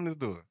 two though. families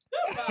do it?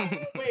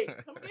 Wait,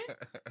 come again?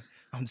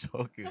 I'm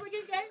joking. Come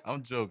again, Gabe?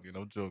 I'm joking.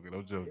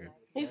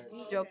 He's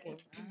joking.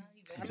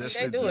 Just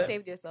they a do You it. joke.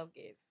 saved yourself,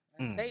 Gabe.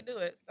 They do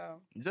it, so.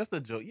 Just a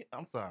joke. Yeah,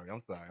 I'm sorry. I'm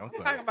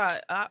talking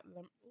about,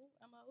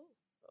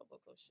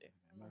 shit.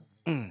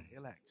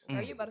 Relax.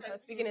 Are you about to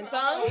start speaking in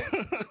tongues?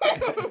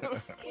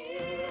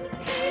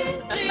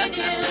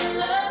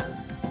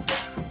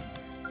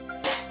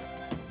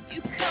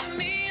 You cut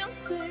me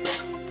open.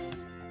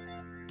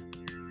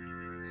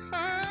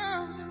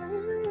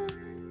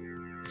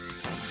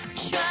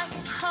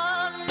 Trying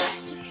hard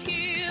not to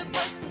hear,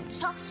 but they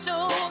talk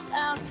so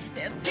loud.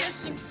 Their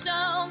piercing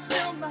sounds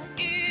fill my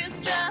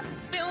ears, trying to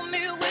fill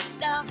me with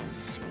doubt.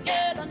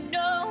 Yet I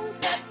know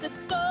that the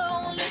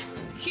goal is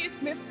to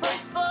keep me from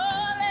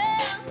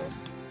falling.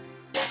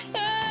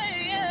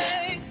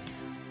 Hey,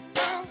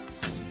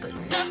 but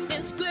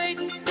nothing's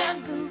greater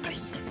than the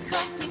risk that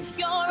comes with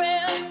your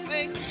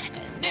embrace.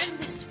 And in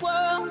this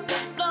world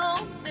of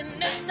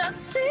loneliness, I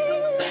see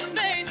your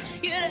face.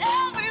 Yet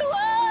every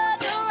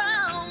word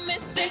around me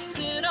thinks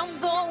that I'm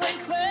going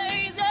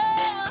crazy.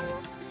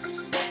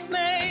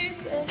 Maybe,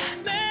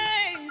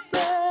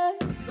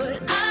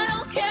 but I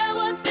don't care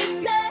what they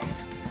say.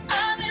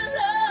 I'm in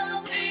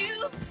love with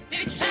you.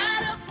 They try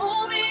to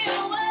pull me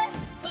away,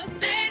 but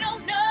they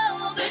don't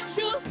know the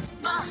truth.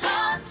 My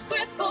heart's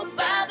crippled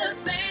by the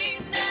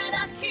pain that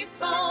I keep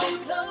on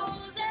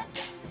closing.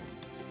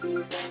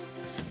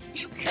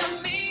 You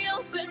cut me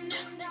open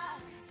and I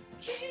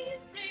keep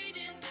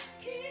bleeding,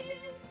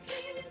 keep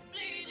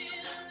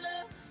bleeding.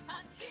 Love, I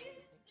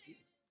keep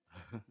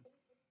bleeding.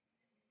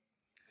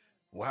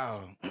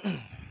 Wow.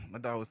 My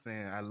dog was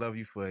saying, I love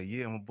you for a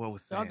year. My boy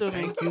was saying, Don't do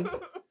me. thank you.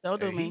 Don't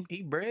do Hey, me.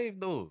 He brave,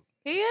 though.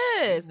 He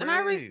is, and I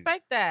Really?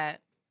 respect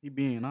that. He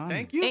being honest.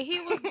 Thank you. And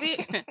he was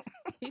being,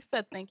 he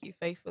said thank you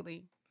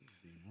faithfully.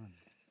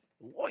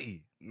 Boy.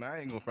 Nah, I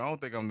ain't gonna. I don't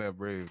think I'm that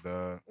brave,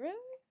 dog. Really?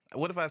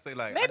 What if I say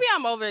like maybe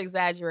I'm over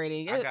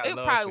exaggerating. I It got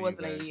love probably for you,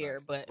 wasn't a babe. year,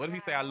 Like, but what if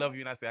you say I love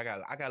you and I say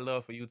I got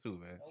love for you too,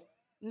 man?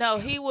 no,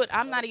 he would.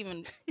 I'm not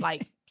even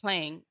like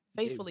playing.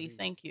 Faithfully,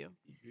 thank you.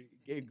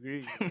 Get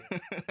green.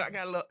 I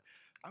got love.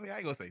 I mean, I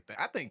ain't gonna say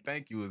I think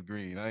thank you is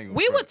green. I ain't gonna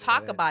We front. would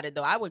talk about it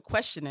though. I would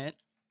question it.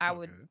 I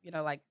would,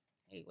 like,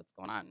 hey, what's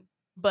going on?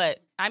 But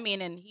I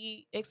mean, and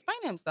he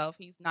explained himself.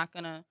 He's not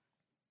gonna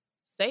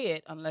say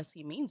it unless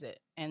he means it,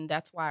 and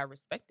that's why I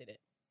respected it.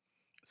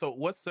 So,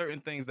 what's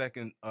certain things that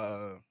can,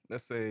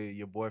 let's say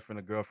your boyfriend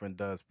or girlfriend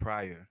does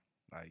prior,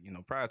 like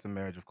prior to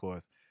marriage, of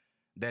course,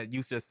 that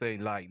you just say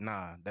like,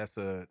 nah, that's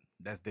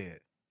dead,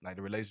 like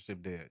the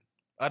relationship dead,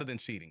 other than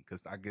cheating,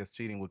 because I guess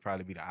cheating would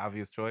probably be the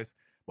obvious choice.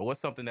 But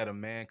what's something that a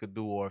man could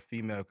do or a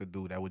female could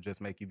do that would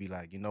just make you be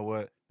like, you know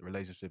what, the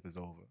relationship is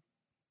over?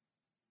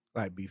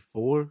 Like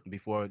before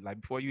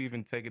you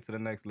even take it to the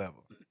next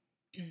level.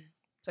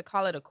 To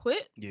call it a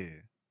quit?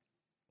 Yeah.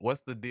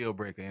 What's the deal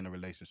breaker in a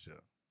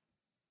relationship?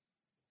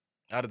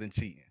 Other than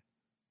cheating.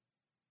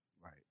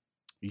 Like,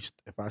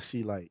 if I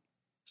see like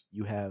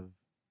you have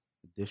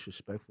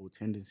disrespectful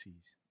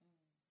tendencies,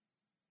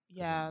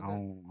 yeah, I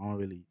don't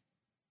really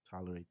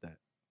tolerate that.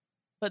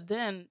 But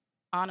then,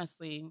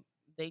 honestly,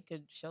 they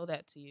could show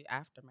that to you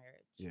after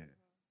marriage. Yeah.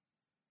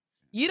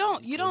 You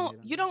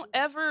don't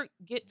ever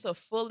get to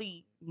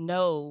fully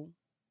know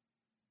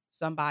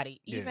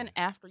somebody. Even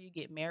after you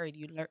get married,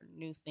 you learn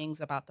new things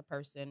about the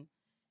person,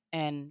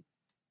 and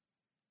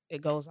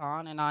it goes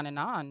on and on and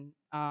on.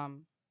 I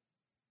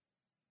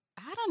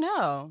don't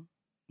know.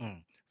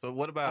 So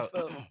what about?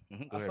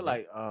 I feel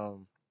like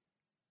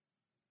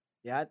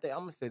yeah, I think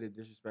I'm gonna say the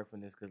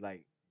disrespectfulness because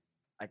like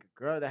a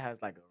girl that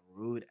has like a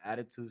rude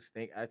attitude,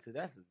 stink attitude,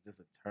 that's just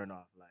a turn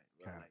off. Like,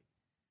 bro, like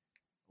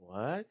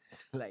what?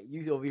 Like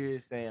you over here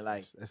saying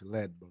like that's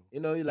lead, bro. You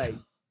know,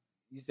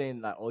 you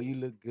saying like, oh, you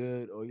look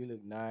good, or you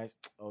look nice.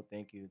 Oh,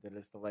 thank you.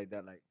 That stuff like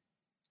that. Like,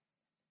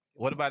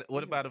 what about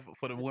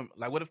for the women?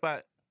 Like, what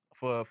about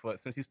for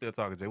since you still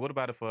talking, Jay? What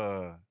about if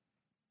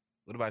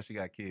she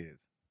got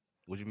kids?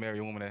 Would you marry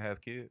a woman that has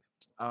kids?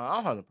 I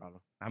don't have no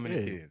problem. How many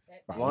kids?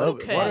 One or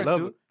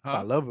two. Huh?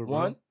 I love her.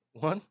 One.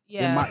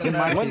 Yeah. In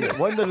my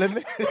one the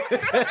limit.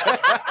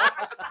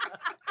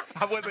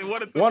 I wasn't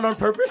one or two. One on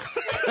purpose.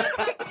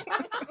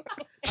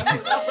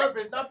 I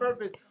mean, not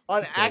purpose.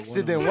 On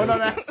accident. One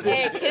on accident.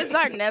 Hey, kids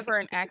are never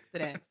an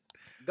accident.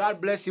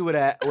 God bless you with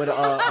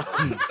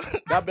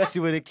God bless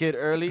you with a kid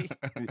early.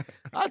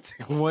 I'll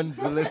take one's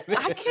the limit.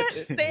 I can't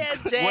stand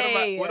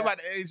Jay. What about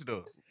the age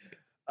though?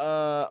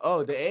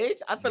 The age?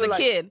 I feel for the like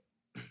kid.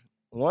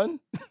 One.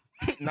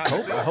 I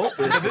hope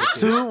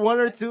two, one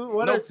or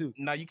two.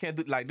 No, you can't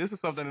do like this is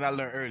something that I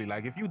learned early.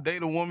 Like if you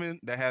date a woman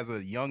that has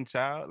a young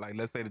child, like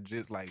let's say the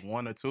jit's like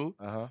 1 or 2,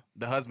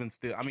 the husband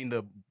still. I mean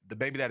the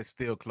baby that is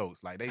still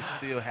close. Like they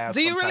still have.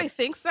 Do you really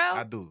think so?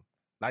 I do.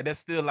 Like there's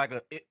still like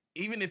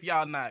even if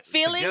y'all not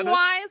feeling together,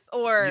 wise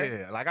or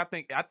yeah. Like I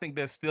think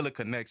there's still a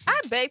connection. I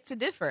beg to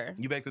differ.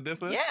 You beg to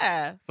differ?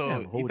 Yeah.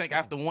 So you think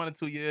after 1 or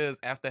 2 years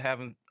after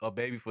having a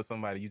baby for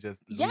somebody, you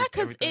just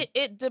because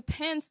it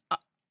depends.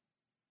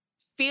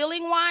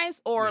 Feeling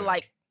wise or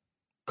like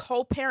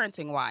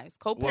co-parenting wise.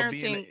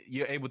 Co-parenting,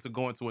 you're able to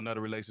go into another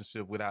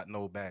relationship without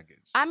no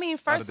baggage. I mean,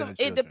 first of all,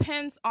 it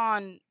depends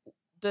on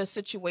the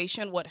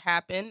situation, what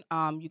happened.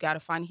 You got to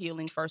find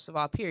healing first of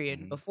all,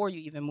 period, before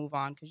you even move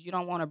on, because you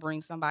don't want to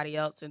bring somebody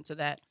else into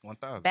that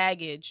 1,000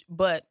 baggage.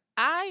 But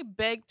I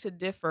beg to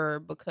differ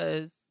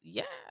because,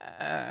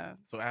 yeah.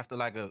 So after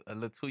like a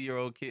little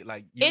 2-year-old kid,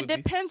 like it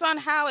depends on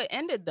how it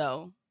ended,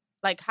 though.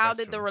 Like, how That's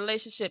did true. the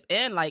relationship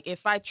end? Like,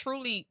 if I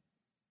truly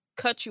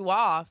cut you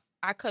off,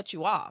 I cut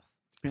you off.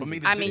 For me,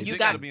 you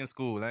got to be in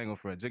school. I ain't gonna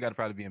front. You got to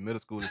probably be in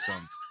middle school or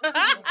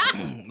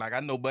something. Like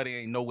I know Buddy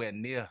ain't nowhere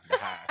near the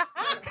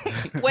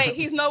house. Wait,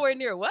 he's nowhere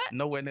near what?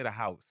 Nowhere near the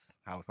house.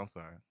 I'm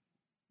sorry.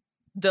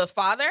 The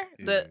father?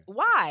 Yeah.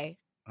 Why?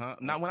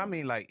 Not when I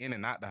mean like in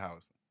and out the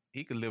house.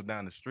 He could live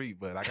down the street,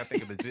 but like I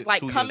think it's legit.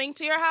 Like coming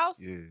to your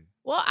house? Yeah.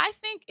 Well, I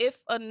think if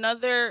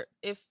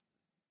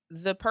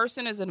the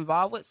person is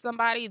involved with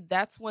somebody,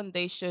 that's when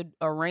they should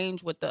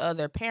arrange with the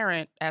other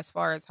parent as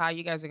far as how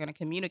you guys are going to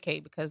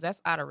communicate, because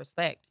that's out of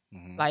respect.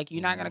 Like,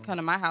 you're not going to come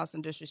to my house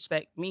and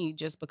disrespect me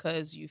just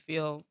because you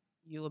feel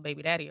you a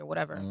baby daddy or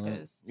whatever.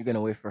 Because you're going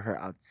to wait for her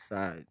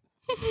outside.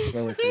 You're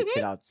going to wait for your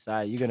kid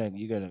outside. You're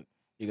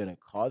gonna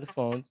call the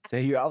phone,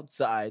 say you're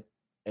outside,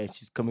 and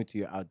she's coming to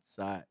your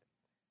outside.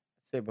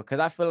 Say, because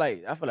I feel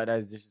like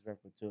that's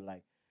disrespectful too.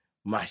 Like,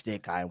 mas de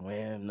kai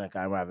when, like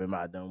I'm having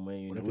my dumb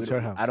way. What if it's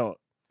her house? I don't.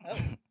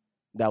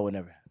 That would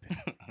never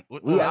happen.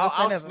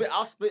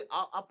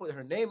 I'll put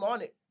her name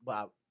on it,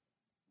 but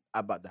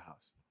I bought the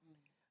house.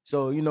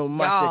 So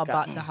y'all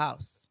bought the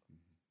house.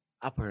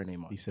 I put her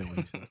name on it. He said what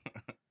he said.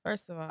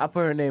 First of all, I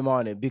put her name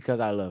on it because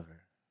I love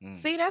her.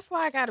 See, that's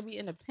why I gotta be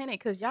independent,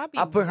 because y'all be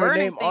I put her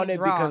name on it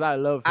wrong. because I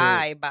love her.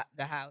 I bought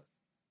the house.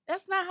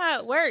 That's not how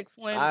it works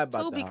when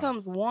two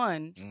becomes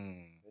one.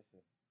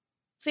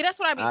 See, that's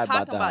what I be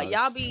talking about.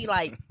 Y'all be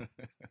like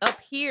up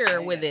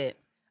here with it.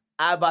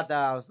 I bought the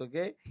house,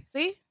 okay?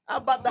 See? I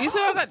bought the You house. see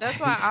what I'm saying? That's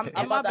why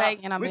I'm in my bank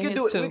and I'm in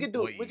his too.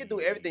 We could do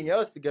everything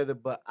else together,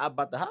 but I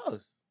bought the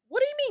house.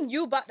 What do you mean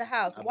you bought the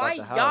house? I Why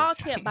bought the y'all house.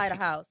 can't buy the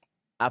house?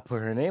 I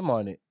put her name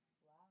on it.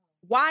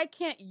 Why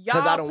can't y'all?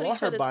 Because I don't put want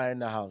each her other's- buying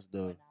the house,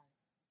 though.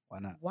 Why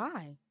not?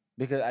 Why?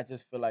 Because I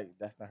just feel like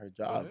that's not her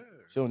job. yeah.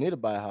 She don't need to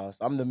buy a house.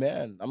 I'm the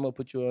man. I'm gonna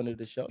put you under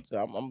the shelter.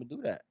 I'm gonna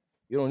do that.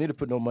 You don't need to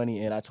put no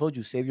money in. I told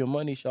you, save your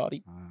money,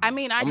 shawty. I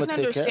mean, I I'ma can take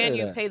care understand of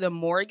you that. pay the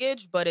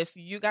mortgage, but if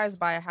you guys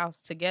buy a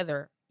house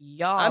together,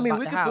 y'all I mean, bought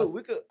we the could house. do.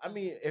 We could. I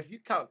mean, if you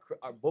count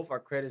both our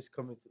credits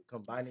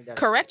combining that.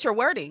 Correct your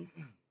wording.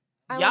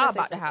 I wanna Y'all say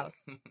bought the something. house.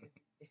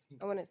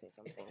 I want to say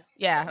something.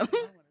 Yeah.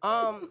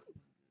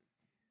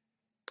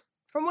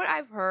 From what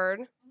I've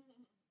heard,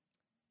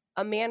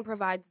 a man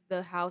provides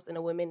the house and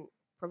a woman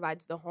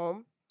provides the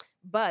home.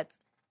 But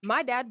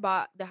my dad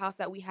bought the house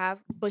that we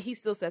have, but he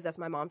still says that's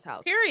my mom's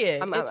house.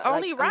 Period. It's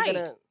only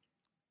right.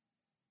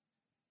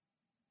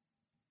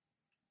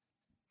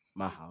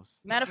 My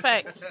house. Matter of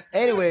fact.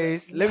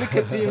 Anyways, let me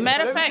continue.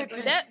 Matter of Let me fact,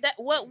 continue. that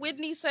what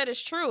Whitney said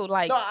is true.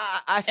 Like, No,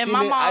 I seen and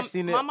my it. mom, I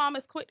seen it. my mom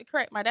is quick to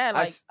correct my dad.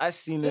 Like, I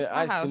seen this it.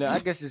 my I seen it. house. I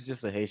guess it's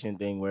just a Haitian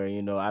thing where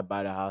I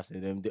buy the house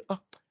and them.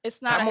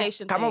 it's not a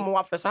Haitian Come thing.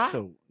 on, Mwafasa.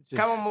 So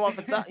Come on,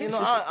 Mwafasa. You know,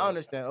 I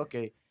understand.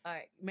 Okay. All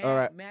right, All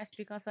right. may I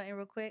speak on something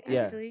real quick?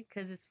 Yeah. Actually,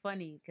 because it's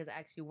funny. Because I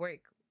actually work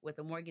with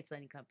a mortgage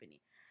lending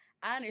company.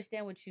 I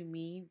understand what you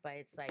mean, but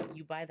it's like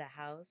you buy the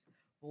house,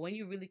 but when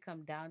you really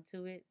come down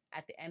to it,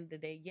 at the end of the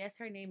day, yes,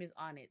 her name is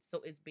on it,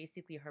 so it's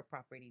basically her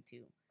property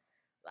too.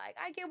 Like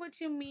I get what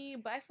you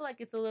mean, but I feel like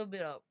it's a little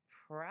bit of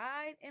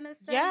pride in a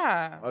sense.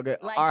 Yeah. Okay.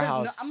 Like Our 'cause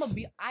house. no, I'm gonna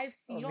be. I've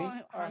seen. Oh, You me? know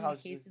Our how many house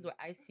is- cases where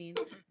I've seen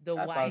the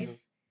I wife found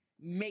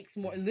makes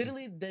more.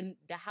 Literally,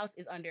 the house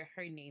is under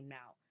her name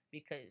now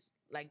because,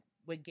 like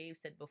what Gabe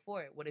said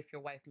before, what if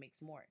your wife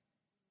makes more?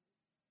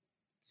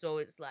 So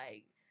it's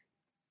like,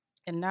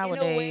 And in a way,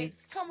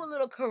 nowadays, come a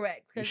little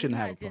correct. You 'Cause shouldn't it's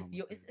have not a just problem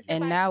yo. with It's that. a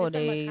and Mackay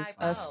nowadays,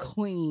 us Powell.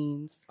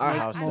 queens Our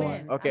make house, more.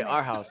 meant- I Okay, meant-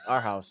 our house.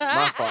 Our house.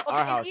 My fault. Okay, Our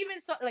and house. even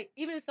so, like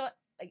you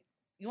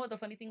know what the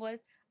funny thing was?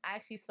 I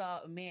actually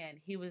saw a man.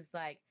 He was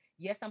like,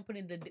 "Yes, I'm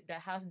putting the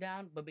house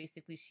down, but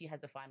basically she has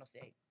the final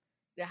say.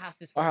 The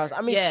house is for Our house. her."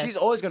 I mean, Yes. she's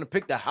always gonna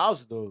pick the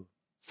house though.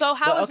 So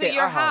how But, is okay, it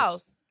your our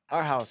house. house?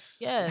 Our house.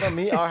 Yes. For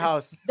me, our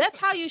house. That's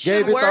how you Gabe,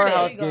 should it's word our it.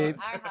 house, There you Gabe.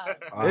 go, our house.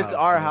 It's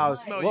our bro.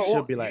 house. No, It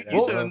should be like that, You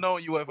should bro. have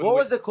known you were. What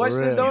was the For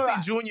question real. though? You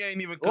see, Junior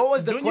ain't even. What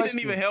was the Junior question?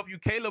 didn't even help you.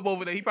 Caleb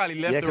over there, he probably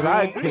left Yeah, the because room.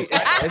 I agree.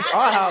 It's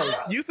our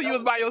house. You see, you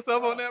was by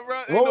yourself on that, bro.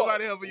 Ain't What-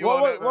 nobody helping you what,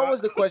 on was, that. what bro.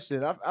 was the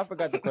question? I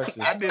forgot the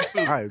question. I did too.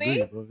 I agree,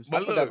 See? bro. It's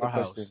But I forgot the our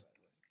house. question.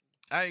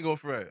 I ain't gonna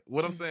fret.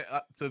 What I'm saying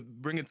to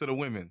bring it to the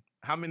women.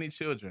 How many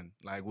children?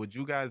 Like, would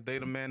you guys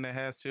date a man that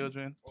has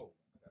children?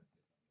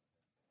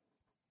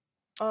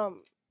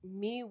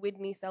 Me,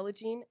 Whitney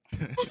Thelogene.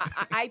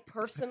 I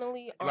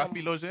personally La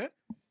Philogene?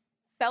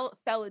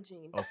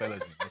 Thelogene. Oh,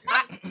 Philogene.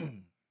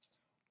 Okay.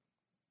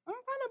 I'm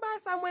trying to buy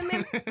some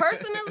women.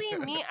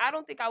 Personally, me, I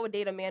don't think I would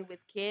date a man with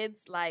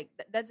kids. Like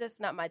that's just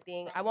not my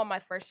thing. I want my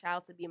first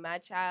child to be my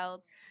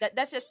child.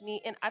 That's just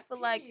me, and I feel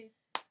like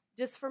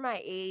just for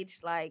my age,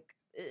 like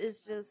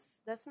it's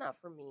just that's not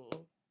for me.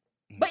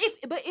 But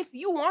if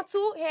you want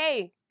to,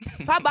 hey,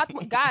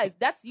 guys,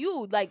 that's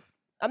you. Like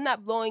I'm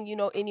not blowing,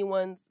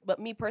 anyone's. But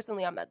me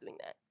personally, I'm not doing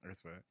that.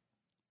 Respect.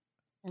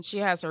 And she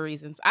has her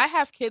reasons. I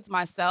have kids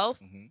myself.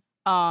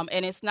 Mm-hmm.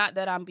 And it's not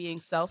that I'm being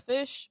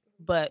selfish,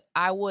 but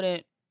I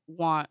wouldn't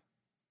want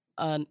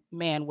a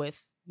man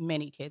with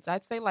many kids.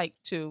 I'd say like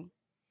 2,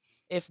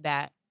 if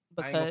that.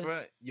 I ain't gonna Because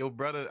front. Your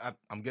brother,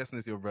 I'm guessing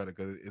it's your brother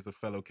because it's a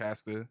fellow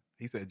caster.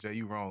 He said, Jay,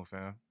 you wrong,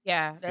 fam.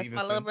 yeah, that's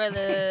my little Stevenson.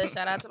 brother.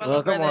 Shout out to my Well,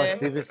 little come on, brother.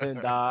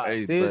 Stevenson, dog.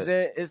 Hey,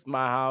 Stevenson, it's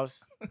my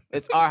house.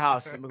 It's our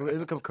house. Let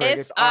me come correct.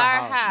 It's our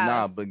house.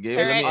 Nah, but Gabe,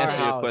 let me Correct. answer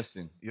your House.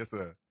 question. Yes,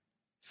 sir.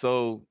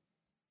 So,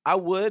 I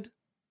would,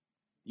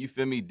 you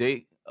feel me,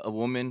 date a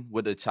woman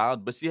with a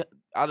child, but she,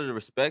 out of the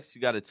respect, she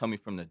got to tell me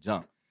from the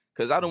jump.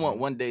 Because I don't want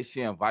one day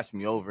she invites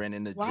me over and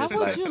then it's Why just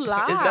would like, you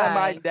lie? is that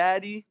my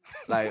daddy?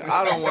 Like,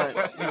 I don't want,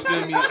 you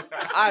feel me?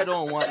 I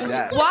don't want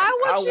that. Why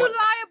would I you want-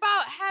 lie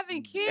about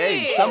having kids?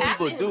 Hey, some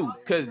people do.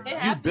 Because It you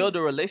happens. build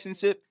a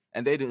relationship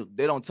and they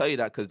don't tell you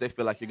that because they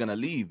feel like you're going to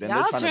leave. And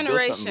Y'all they're trying to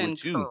build something generation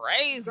with you.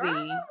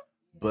 crazy.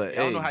 But I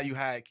don't hey, know how you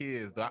hide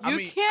kids, though. You I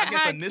mean, can't I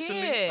guess hide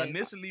initially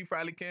kids. you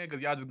probably can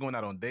because y'all just going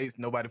out on dates.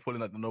 Nobody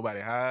pulling up to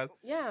nobody hides.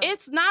 Yeah.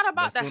 It's not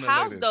about But the sooner or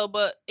house later- though,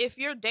 but if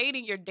you're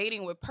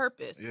dating with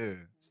purpose. Yeah.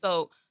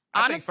 So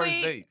I honestly,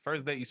 think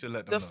first date, you should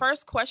let them the know.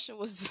 first question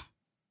was,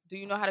 do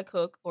you know how to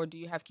cook or do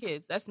you have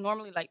kids? That's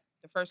normally like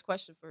the first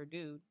question for a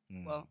dude.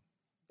 Mm. Well,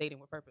 dating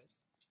with purpose.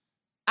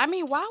 I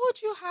mean, why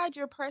would you hide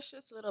your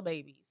precious little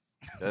babies?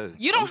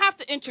 You don't have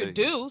to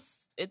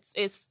introduce.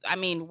 It's. I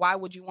mean, why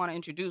would you want to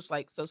introduce?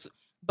 Like so,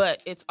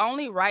 but it's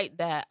only right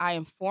that I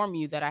inform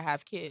you that I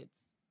have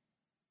kids,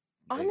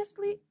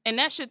 Honestly, and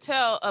that should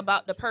tell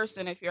about the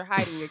person if you're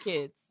hiding your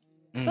kids.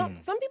 some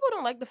people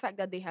don't like the fact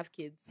that they have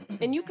kids,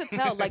 and you could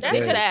tell. Like That's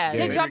they, sad.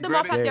 they They drop them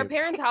off regret at it. their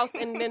parents' house,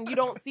 and then you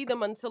don't see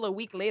them until a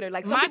week later.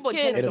 Like some My people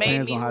kids It made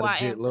depends me on who how the I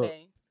jit am look.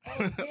 today.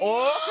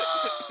 Or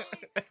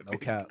No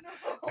cap.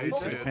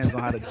 It depends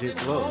on how the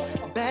jits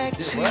look. Back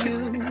to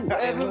you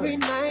every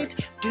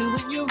night,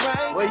 doing you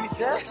right. What you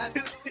said?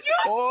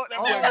 Oh, that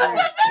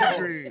boy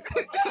agreed.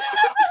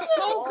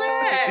 So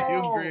bad.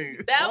 You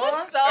agreed. That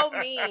was so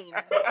mean.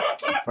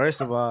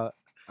 First of all,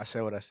 I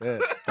said what I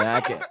said. Yeah,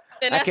 I can't.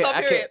 And that's so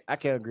period. I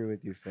can't agree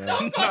with you, fam. No,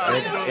 It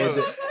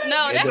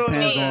that's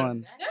depends mean.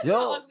 on.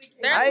 Yo,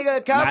 There's- I ain't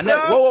gonna count.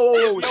 Nah, whoa.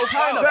 Your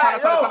Time fault. out.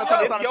 It's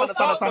Time your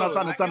fault.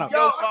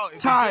 If you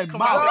Time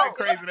come out out. that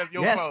crazy, that's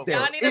your Yes, fault. there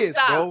Y'all need to is,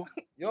 stop. bro.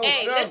 Yo,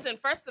 Hey, fam, listen,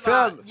 first of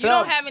all, you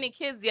don't have any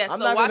kids yet, I'm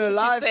so not watch gonna what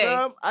lie, you say.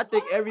 fam. I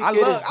think every I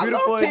kid love- is I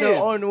beautiful love in their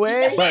kids. own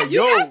way. But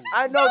yo,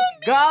 I know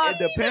God.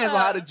 it depends on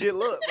how the jit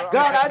look, bro.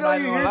 God, I I'm know not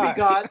you gonna hear me, lie.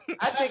 God.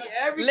 I think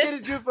every kid Listen.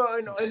 is beautiful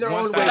in their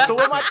own way. 1,000. So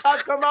when my child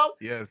come out,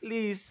 Yes.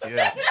 please.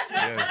 Yes.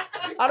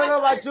 I don't know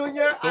about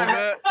Junior. So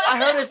bad. I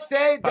heard it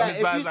say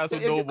Papi that Blas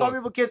if you call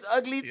people kids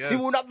ugly, Yes. he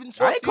will not be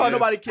I ain't call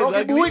nobody kids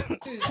ugly.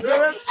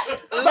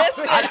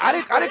 Listen,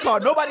 I didn't call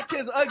nobody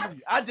kids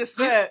ugly. I just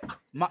said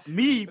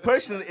me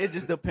personally. It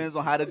just depends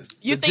on how the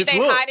you the think jits they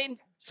look. hiding?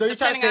 So you're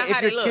trying to Depending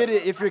say on how they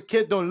if your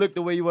kid don't look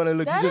the way you want to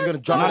look, That you're just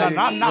is gonna so drop it.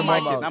 Not my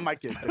your kid. mouth. Not my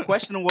kid. The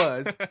question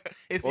was,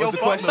 It's What your was the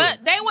fault. question?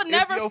 But they would It's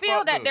never your feel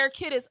fault, that though. their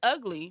kid is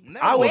ugly.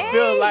 I would Wait.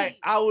 feel like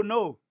I would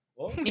know.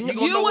 You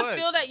gonna know would what?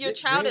 feel that your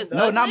child is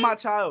No, ugly. not my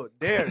child.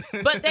 Theirs.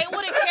 But they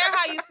wouldn't care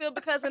how you feel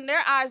because in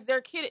their eyes,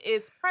 their kid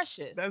is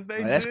precious.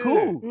 That's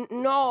cool.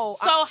 No.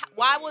 So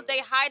why would they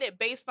hide it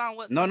based on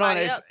what No,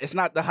 somebody else? it's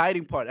not the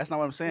hiding part. That's not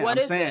what I'm saying. What I'm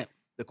is saying it?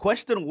 the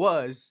question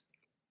was,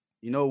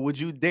 would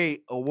you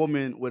date a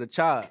woman with a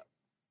child?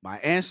 My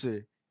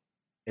answer,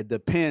 it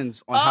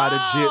depends on how the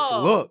jits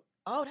Oh. look.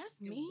 Oh, that's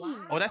mean.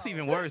 Oh, that's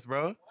even worse,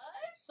 bro.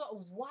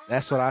 So why?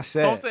 That's what I So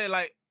said. I'm saying,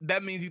 like,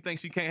 that means you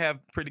think she can't have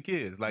pretty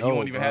kids. Like, No, you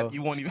won't even bro. have.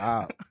 You won't even.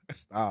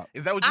 Stop.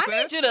 Is that what you I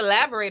said? need you to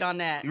elaborate on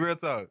that. Real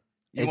talk.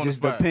 You It on the just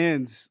spot.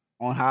 depends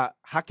on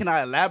how can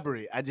I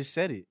elaborate? I just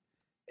said it.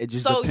 It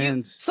just So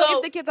depends. So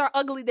if the kids are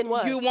ugly, then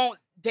what? You won't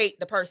date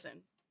the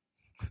person.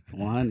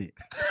 100.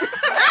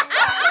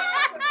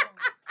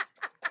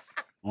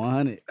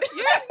 100.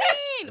 You're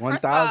mean.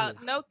 First of all,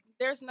 1,000. no,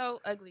 there's no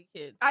ugly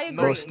kids. I agree.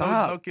 Bro,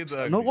 stop. No kids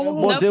are No, ugly. whoa, No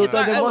whoa, kids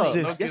are hold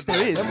ugly. up. No Yes, kids there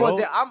are is, ugly. bro.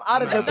 I'm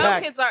out of the No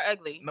pack. kids are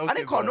ugly. No I didn't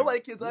kids call are nobody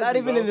ugly. kids ugly. Not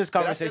even bro. in this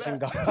conversation,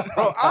 God.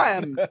 Bro, I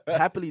am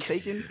happily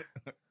taken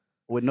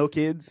with no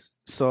kids.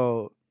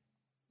 So,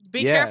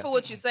 Be Yeah. careful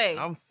what you say.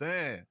 I'm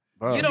saying.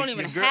 bro. You don't Your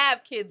even girl-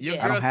 have kids Your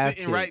yet. I don't girl have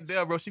sitting right kids.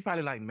 there, bro. She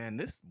probably like, man,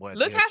 this boy.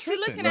 Look they're how she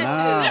tripping, looking at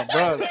man.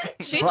 Nah, bro.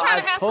 She Bro, trying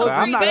I to have told some you.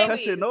 I'm three not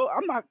babies. cursing.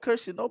 I'm not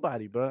cursing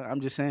nobody, bro.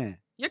 I'm just saying.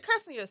 You're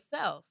cursing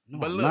yourself. No,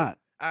 But I'm look, not.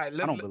 all right,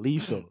 I don't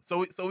believe so. So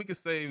we could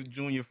save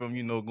Junior from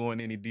going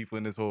any deeper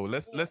in this hole.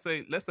 Let's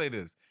say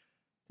this.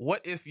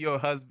 What if your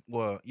husband?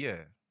 Well, yeah,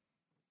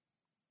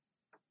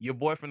 your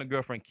boyfriend or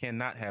girlfriend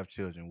cannot have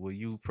children. Will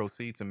you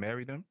proceed to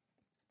marry them?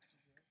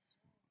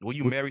 Will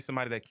you We- marry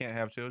somebody that can't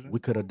have children? We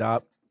could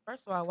adopt.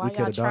 First of all, why We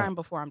y'all could trying adopt.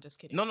 before? I'm just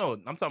kidding. No.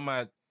 I'm talking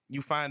about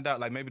you find out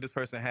like maybe this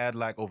person had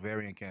like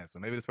ovarian cancer.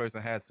 Maybe this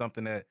person had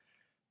something that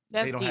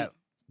That's they don't deep. have.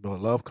 Bro,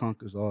 love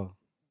conquers all.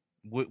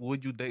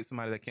 Would you date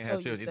somebody that can't So have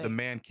you children? If say- the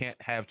man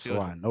can't have So I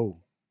children,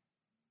 know.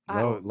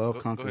 I- Love Go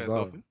conquers ahead,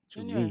 all. Sophie. To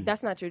Junior, me.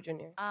 That's not true,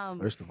 Junior.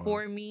 First of all.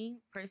 For me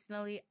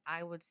personally,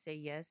 I would say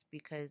yes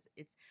because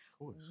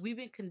course. we've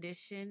been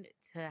conditioned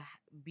to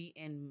be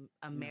in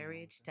a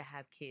marriage to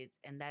have kids,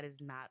 and that is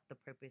not the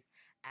purpose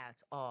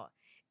at all.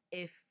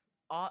 If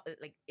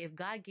if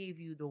God gave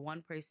you the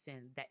one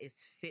person that is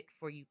fit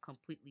for you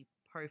completely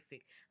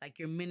perfect, like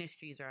your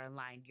ministries are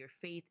aligned, your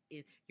faith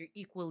is you're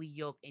equally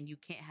yoked, and you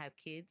can't have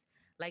kids.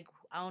 Like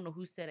I don't know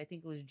who said, I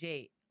think it was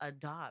Jay,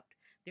 adopt.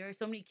 There are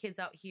so many kids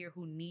out here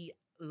who need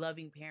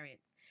loving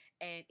parents.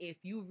 And if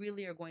you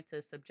really are going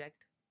to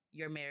subject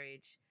your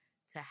marriage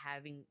to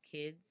having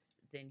kids,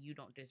 then you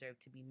don't deserve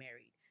to be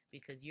married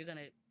because you're going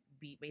to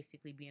be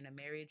in a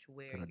marriage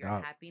where Could your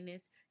adopt.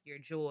 happiness, your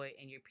joy,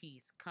 and your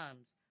peace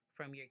comes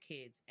from your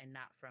kids and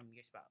not from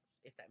your spouse,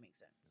 if that makes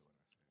sense.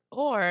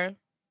 Or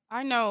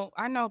I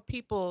know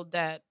people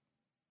that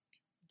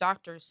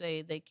doctors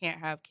say they can't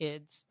have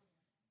kids,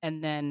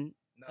 and then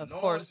of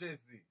course,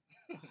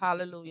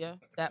 hallelujah,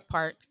 that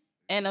part.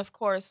 And of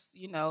course,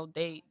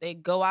 they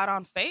go out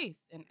on faith,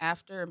 and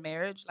after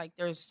marriage, like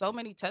there's so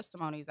many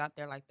testimonies out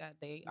there like that.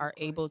 They are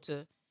able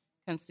to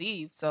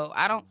conceive. So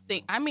I don't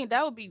think. I mean,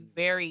 that would be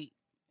very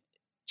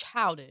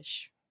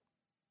childish.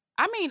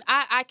 I mean,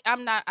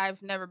 I'm not.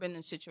 I've never been in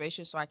a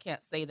situation, so I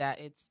can't say that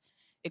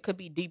it could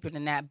be deeper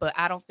than that. But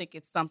I don't think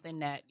it's something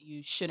that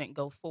you shouldn't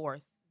go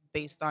forth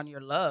based on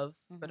your love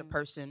for the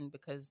person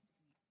because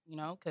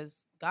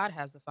God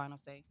has the final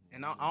say.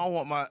 And I don't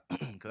want my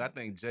because I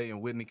think Jay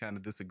and Whitney kind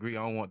of disagree.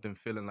 I don't want them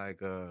feeling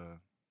like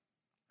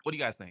what do you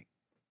guys think?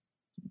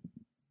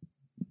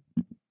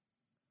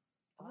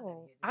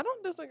 Oh, I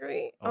don't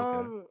disagree.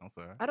 Okay, I'm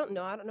sorry. I don't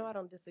know. I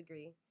don't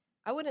disagree.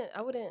 I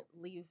wouldn't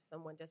leave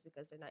someone just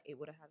because they're not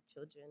able to have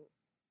children.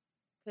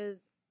 Cause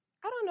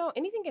I don't know,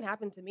 anything can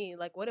happen to me.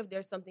 Like, what if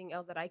there's something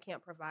else that I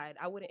can't provide?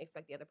 I wouldn't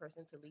expect the other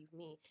person to leave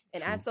me.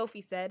 And as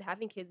Sophie said,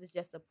 having kids is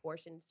just a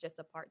portion, it's just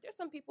a part. There's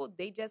some people,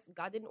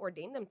 God didn't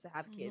ordain them to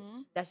have kids.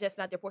 That's just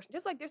not their portion.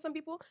 Just like there's some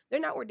people, they're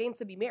not ordained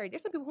to be married.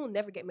 There's some people who will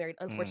never get married,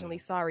 unfortunately.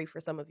 Sorry for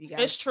some of you guys.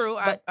 It's true.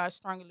 But I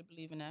strongly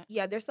believe in that.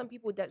 Yeah, there's some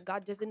people that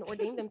God just didn't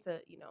ordain them to,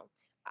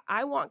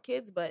 I want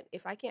kids, but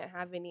if I can't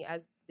have any,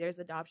 as there's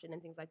adoption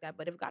and things like that.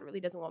 But if God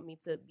really doesn't want me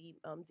to be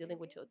dealing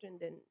with children,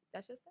 then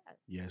that's just that.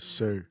 Yes,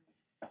 sir.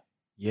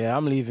 Yeah,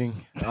 I'm leaving.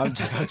 I'm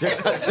joking.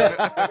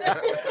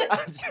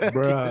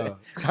 Bro.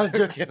 I'm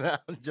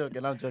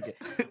joking.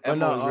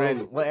 Emma was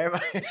ready. Well,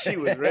 everybody, she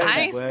was ready. I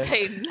ain't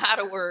say not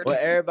a word. Well,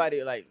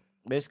 everybody,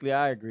 basically,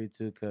 I agree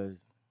too,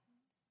 because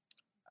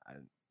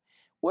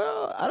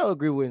I don't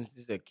agree when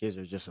she said kids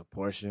are just a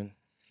portion.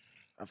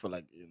 I feel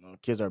like,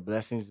 kids are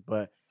blessings,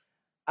 but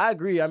I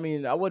agree. I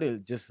mean, I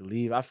wouldn't just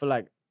leave. I feel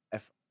like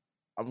if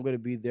I'm going to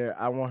be there,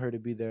 I want her to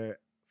be there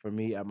for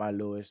me at my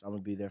lowest. I'm going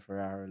to be there for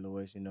her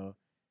lowest,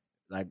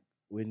 Like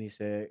Whitney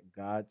said,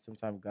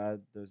 sometimes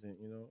God doesn't,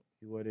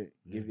 he wouldn't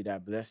give you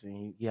that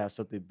blessing. He has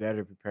something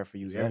better prepared for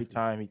you. Exactly. Every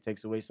time he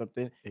takes away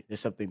something, there's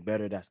something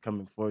better that's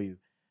coming for you.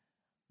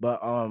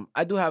 But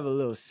I do have a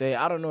little say.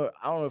 I don't know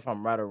if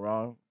I'm right or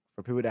wrong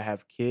for people that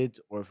have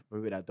kids or for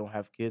people that don't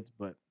have kids,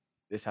 but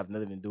this have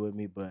nothing to do with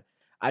me. But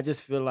I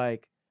just feel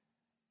like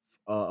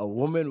a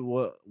woman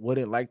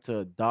wouldn't like to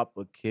adopt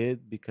a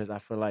kid because I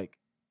feel like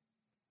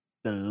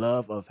the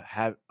love of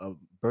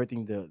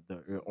birthing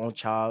your own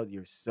child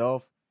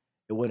yourself,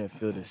 it wouldn't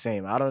feel the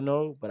same. I don't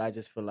know, but I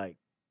just feel like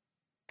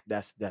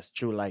that's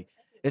true. Like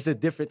it's a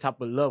different type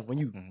of love when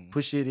you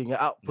push it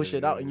out,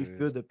 and you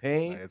feel the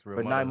pain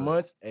for 9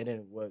 months, and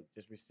then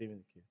just receiving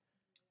the kid.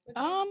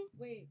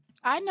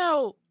 I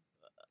know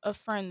a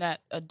friend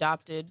that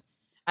adopted.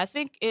 I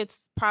think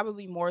it's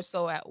probably more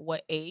so at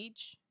what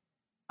age,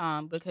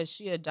 because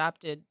she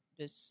adopted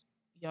this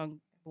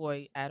young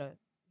boy at a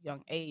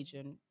young age,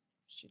 and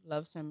she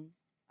loves him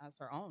as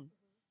her own.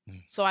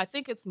 So I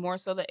think it's more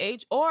so the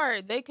age,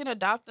 or they can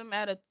adopt them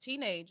at a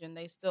teenage and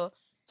they still.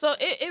 So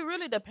it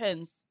really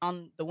depends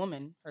on the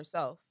woman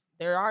herself.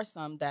 There are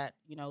some that,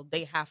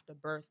 they have to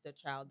birth the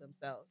child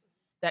themselves.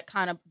 That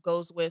kind of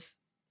goes with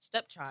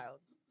stepchild.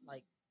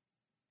 Like,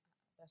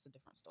 that's a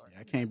different story.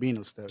 Yeah, I can't be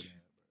no stepdad.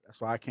 That's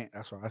why I can't.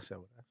 That's why I said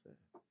what I said.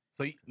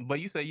 So, but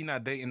you say you're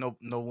not dating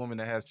no woman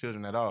that has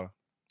children at all.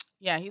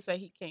 Yeah, he said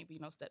he can't be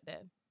no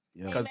stepdad.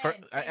 Yeah, because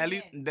at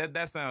least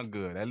that sounds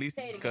good. At least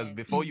because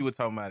before you were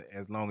talking about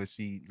as long as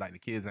the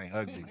kids ain't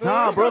ugly.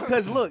 Nah, bro.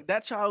 Because look,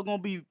 that child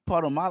gonna be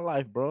part of my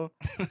life, bro.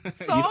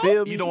 So? You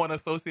feel me? You don't want to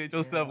associate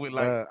yourself with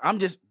like. I'm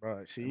just,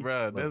 bro. See,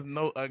 bro. There's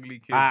no ugly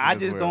kids. I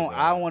just don't.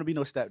 I don't want to be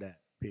no stepdad.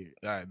 Period.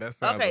 All right, that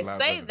sounds okay. A lot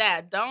Say better.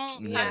 that.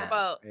 Don't talk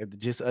about. If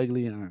just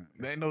ugly.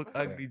 There ain't no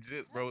ugly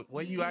jits, bro.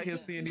 What you out here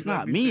seeing? It's These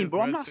not ugly me, jits,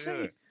 bro. I'm not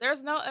saying.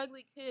 There's no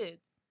ugly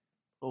kids.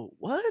 Oh,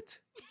 what?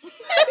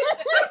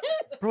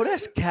 Bro,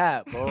 that's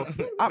cap, bro.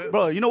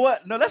 Bro, you know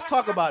what? No, let's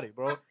talk about it,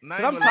 bro.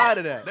 Cause I'm tired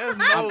of that. There's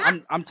no.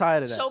 I'm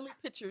tired of that. Show me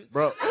pictures,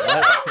 bro.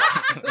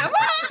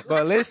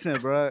 But listen,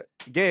 bro.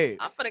 Gabe.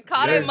 I'm finna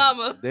call their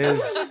mama. You know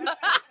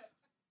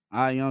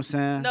what I'm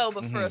saying? No,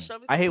 but for real, show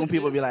me. I hate when pictures.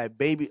 people be like,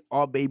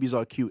 all babies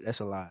are cute.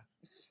 That's a lie.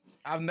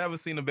 I've never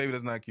seen a baby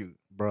that's not cute,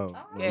 bro.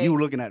 You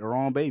looking at the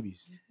wrong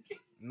babies.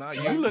 Nah,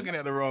 you looking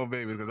at the wrong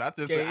babies because I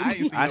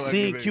ain't seen. I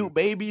seen cute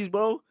babies,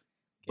 bro.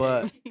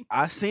 But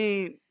I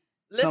seen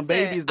some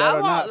babies that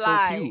are not so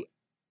cute.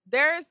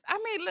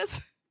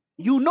 Listen.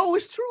 You know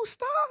it's true.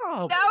 Stop.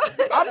 No.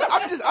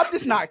 I'm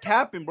just not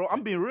capping, bro.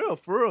 I'm being real,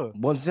 for real.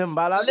 Listen,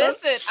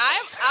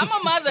 I'm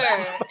a mother,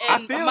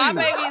 and my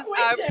babies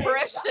are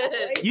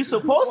precious. You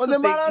supposed to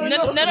think.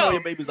 No.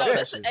 Your babies are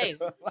precious. Listen, hey,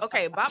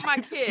 okay, about my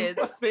kids,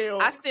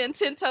 I stand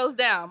 10 toes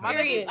down. My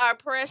babies are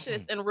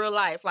precious in real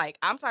life. Like,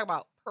 I'm talking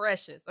about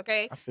precious,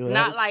 okay? I feel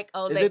not that. like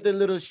Is it the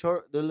little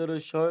short?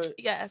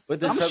 Yes.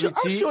 With the I'm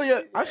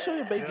sure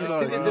your babies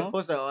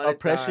are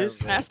precious.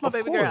 That's my Of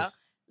baby course. girl.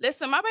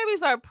 Listen, my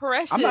babies are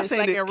precious. I'm not saying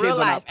like that in kids real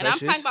are not life, and I'm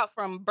talking precious. about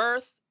from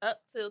birth up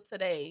till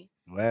today.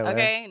 Well,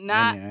 okay,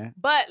 not. yeah.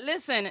 But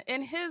listen,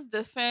 in his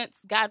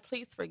defense, God,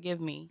 please forgive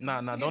me.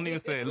 Nah, don't even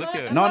say it. Look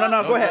here. No.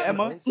 Go ahead,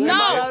 Emma. No,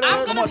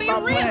 I'm Come gonna on, be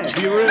stop real. playing.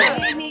 Be real.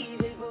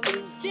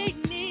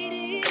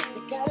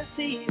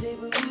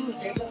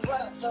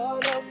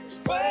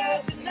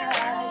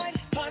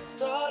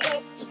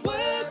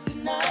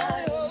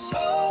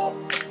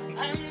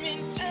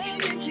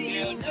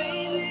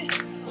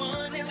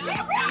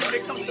 When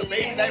it comes to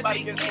babies,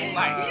 everybody gets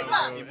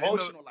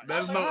emotional.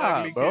 There's no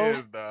ugly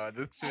kids, dog.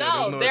 Just chill.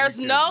 No, there's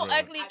no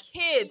ugly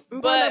kids.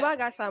 But I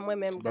got some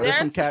women. There's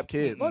some cap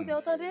kids.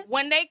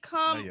 when they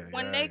come,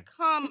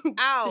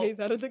 out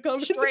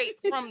straight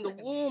from the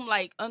womb,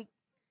 like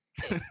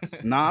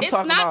Nah, I'm It's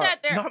talking not about. that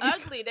they're No, I'm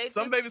just- ugly. They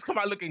Some just babies come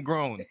out looking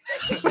grown.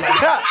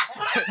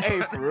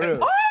 Hey, for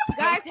real.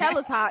 Guys, hell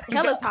is hot.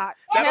 Hell is hot.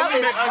 That Hell don't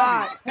mean is they ugly.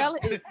 hot. Hell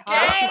is Gang,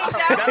 hot.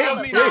 That don't that mean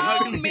was they so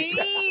ugly.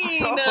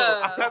 mean.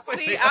 No, I'm not saying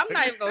See, they I'm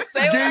not even gonna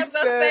say what I was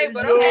gonna say,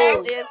 but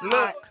hell is Look,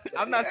 hot.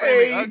 I'm not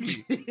saying they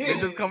ugly. They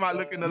just come out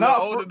looking a Nah,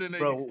 little older than they.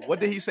 bro. What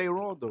did he say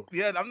wrong though?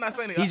 Yeah, I'm not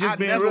saying they. He just I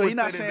being never real. would He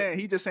not say saying.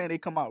 He just saying they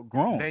come out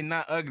grown. they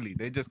not ugly.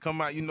 They just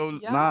come out, Y'all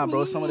Nah,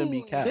 bro. Some of them be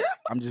mean. cat.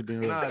 I'm just being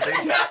real. Nah,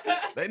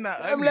 they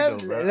not ugly though,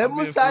 bro. Let I'm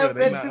me being say for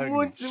real, they not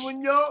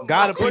ugly.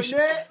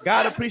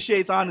 God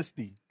appreciates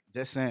honesty.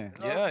 Just saying.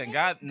 Yeah, and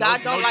God Don't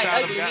like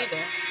child of ugly God. either.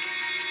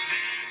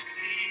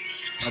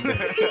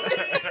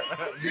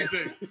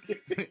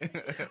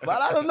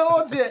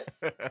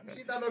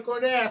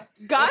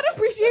 God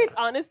appreciates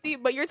honesty,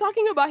 but you're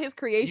talking about his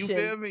creation. You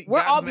feel me? We're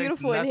God all makes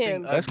beautiful in nothing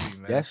him. ugly,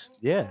 man. That's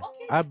yeah.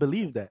 I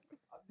believe that.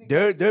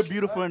 They're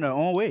beautiful in their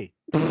own way.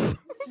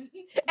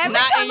 Every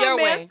Not time in your a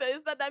man way.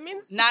 says that, that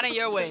means Not in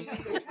your way.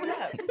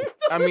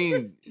 I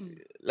mean,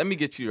 let me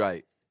get you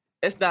right.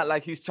 It's not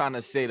like he's trying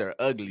to say they're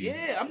ugly.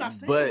 Yeah, I'm not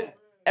saying But that.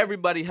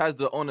 everybody has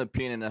their own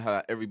opinion of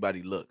how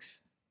everybody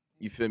looks.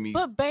 You feel me?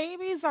 But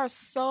babies are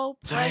so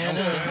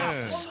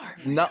precious.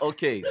 No,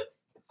 okay.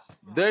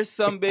 There's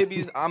some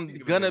babies, I'm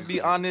gonna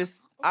be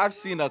honest. I've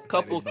seen a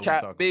couple don't talk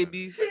cat about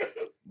babies,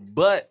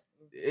 but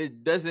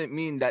it doesn't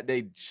mean that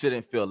they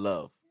shouldn't feel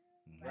love.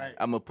 Right.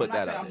 I'm gonna put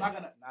that out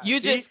there. You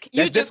See? just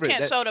That's different.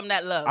 can't That- show them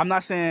that love. I'm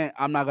not saying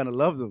I'm not gonna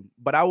love them,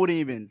 but I wouldn't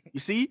even. You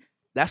see,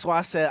 that's why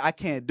I said I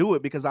can't do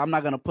it because I'm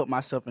not gonna put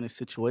myself in a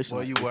situation.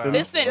 Well, like you that. wild. feel me?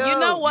 Listen, Yo, you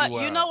know what?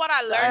 you You know what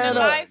I learned Turn in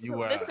up. life? You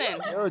wild. Listen.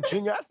 Yo,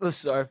 Junior, I feel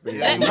sorry for you.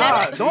 Let- Nah,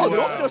 let- don't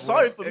Wow, feel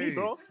sorry for hey. me,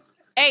 bro.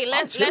 Hey, I'm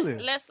let's chilling.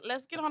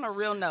 get on a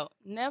real note.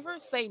 Never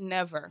say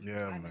never.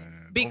 Yeah, man.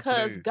 Don't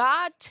Because play.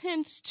 God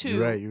tends to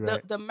You're right, you're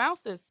right. the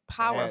mouth is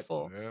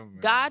powerful. Yeah, man.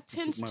 God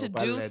tends my to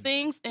body do head.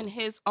 things in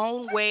his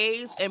own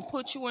ways and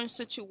put you in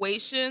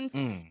situations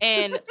Mm.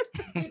 and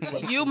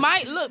you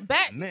might look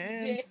back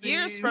Nancy.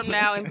 years from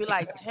now and be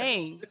like,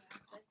 dang,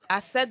 I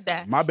said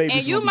that. My baby's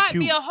And you gonna be might be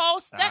cute. a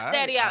whole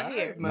stepdaddy out Alright,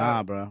 here.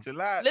 Nah, bro. Chill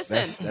out. Listen,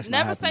 That's not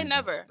never say happening,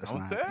 bro. never. That's Don't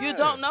not say happening. You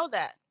don't know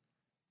that.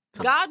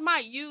 God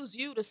might use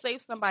you to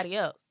save somebody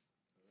else.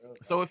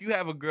 So if you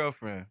have a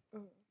girlfriend,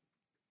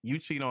 you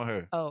cheat on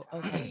her, Oh,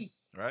 okay.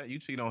 right? You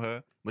cheat on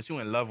her, but you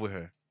in love with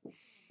her,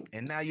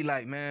 and now you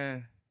like,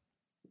 man,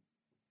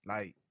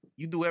 like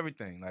you do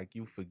everything, like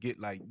you forget,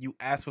 like you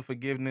ask for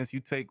forgiveness, you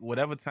take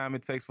whatever time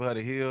it takes for her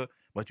to heal,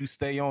 but you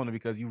stay on her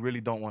because you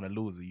really don't want to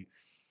lose her.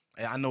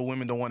 And I know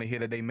women don't want to hear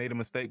that they made a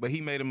mistake, but he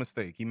made a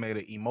mistake. He made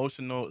an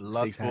emotional, Mistakes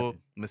lustful happen.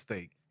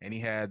 mistake, and he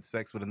had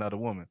sex with another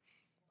woman.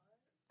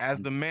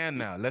 As the man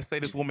now, let's say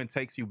this woman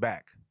takes you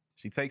back.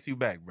 She takes you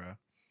back, bro.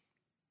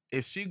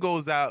 If she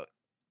goes out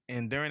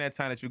and during that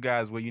time that you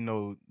guys were,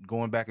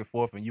 going back and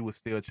forth and you were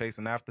still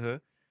chasing after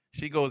her,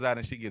 she goes out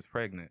and she gets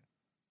pregnant.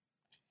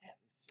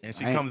 And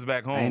she comes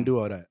back home. I ain't do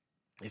all that.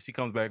 And she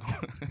comes back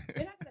home.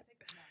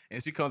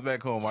 And she comes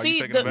back home. Are See,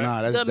 you taking her back?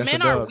 Nah, the that's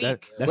men a are dub.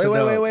 weak. That's a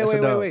dub. That's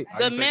a dub. wait. Are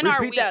The you men taking- are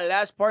Repeat weak. that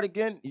last part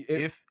again.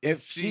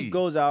 If she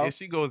goes out, if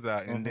she goes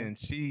out and Mhm. then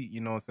she,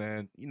 you know what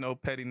I'm saying,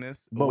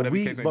 pettiness, or but whatever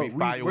the case may be,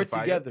 fire we're with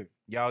fire. together.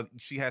 Y'all,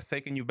 she has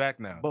taken you back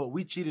now. But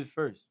we cheated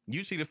first.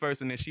 You cheated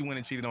first, and then she went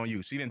and cheated on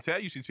you. She didn't tell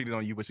you she cheated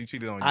on you, but she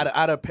cheated on you.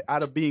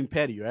 Out of being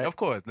petty, right? Of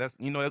course, that's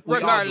we all do it.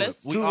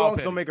 Regardless. We Two all wrongs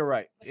petty. don't make it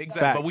right. Exactly,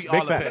 Facts, but we big all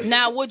are facts. petty.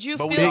 Now, would you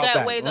But we feel big that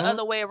facts. way the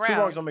other way Two wrongs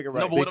around? don't make it No,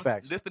 right. but Big what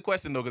facts. this is the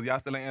question though, because y'all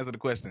still ain't answered the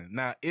question.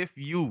 Now, if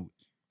you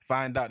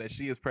find out that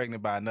she is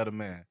pregnant by another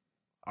man,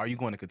 are you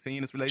going to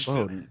continue this Bro,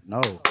 relationship?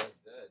 no.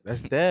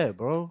 That's dead,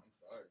 bro.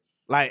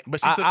 Like,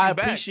 But she took I you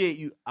back. appreciate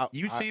you.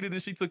 You cheated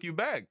and she took you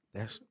back.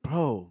 That's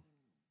bro.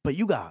 But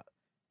you got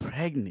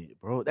pregnant,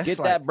 bro. That's Get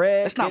like that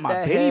bread. that's not get my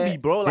that baby,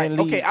 head, bro. Like, then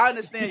okay, leave. I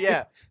understand.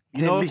 Yeah, you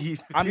Then know,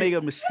 leave. I make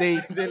a mistake.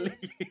 Then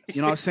leave.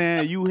 You know what I'm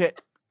saying? You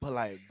hit, but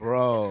like,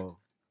 bro,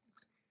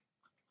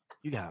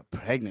 you got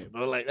pregnant,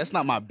 bro. Like, that's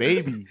not my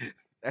baby.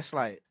 That's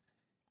like,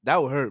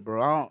 that would hurt,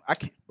 bro. I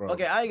can't, bro.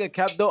 Okay, I ain't gonna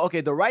cap though.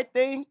 Okay, the right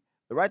thing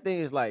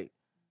is like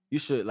you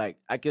should like.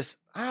 I guess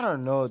I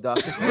don't know,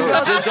 dog. 'Cause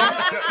No, just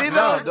don't.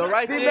 females, No,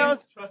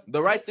 females.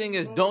 the right thing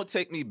is don't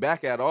take me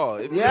back at all.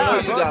 If you know Yeah,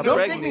 you bro, got don't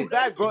pregnant, take me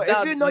back, bro.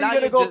 now- If you know now you're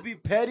gonna you go just- be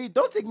petty,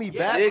 don't take me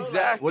back.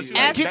 exactly. What you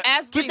As, like,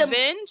 as get them-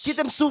 revenge? Get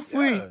them so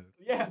free. Yeah.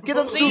 Yeah, Get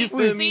them See, so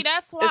free. see,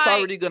 that's why It's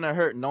already gonna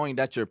hurt knowing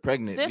that you're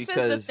pregnant This is the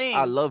because thing.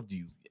 I loved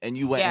you and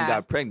you went and Yeah,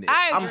 got pregnant.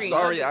 I I'm agree.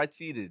 sorry I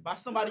cheated. by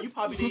somebody you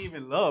probably didn't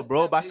even love,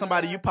 bro. By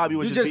somebody you probably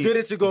was You just being- did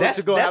it to go That's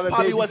have a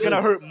probably baby what's too.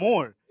 gonna hurt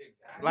more.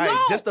 Like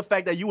No. just the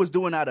fact that you was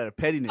doing out of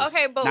pettiness.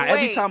 Okay, but now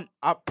every wait. time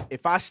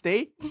if I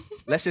stay,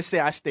 let's just say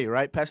I stay,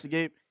 right, Pastor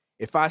Gabe?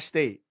 If I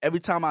stay, every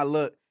time I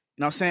look,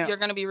 you know what I'm saying? you're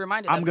gonna be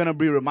reminded. I'm of gonna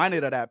be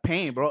reminded of that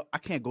pain, bro. I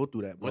can't go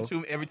through that, bro. What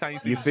you every time you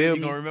see You her, feel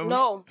you me? gonna remember?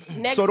 no.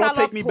 Next So don't time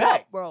take I me pull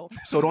back. up, bro.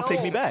 So don't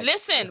take me back.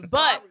 Listen,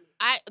 but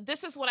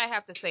this is what I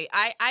have to say.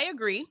 I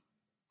agree.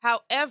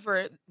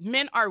 However,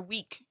 men are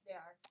weak.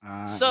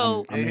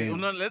 So- I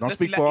mean, no, don't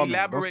speak for all men. Don't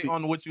elaborate speak-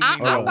 on what you I'm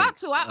mean. Hold on. about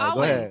to. I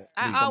Go ahead. always,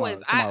 Come on,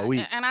 come on,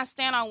 weak. and I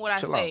stand on what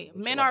Chill I say. out.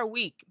 Men Chill are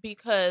weak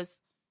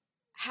because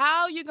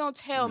how you gonna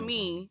tell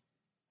me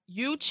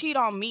you cheat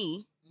on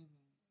me,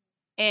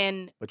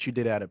 and But you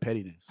did it out of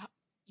pettiness.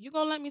 you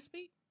gonna let me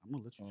speak? I'm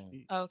gonna let you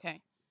speak.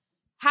 Okay.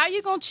 How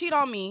you gonna cheat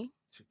on me?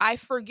 I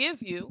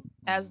forgive you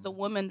as the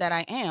woman that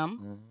I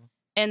am,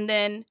 and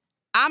then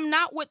I'm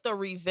not with the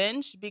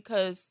revenge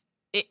because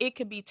it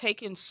could be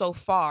taken so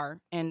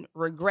far, and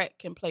regret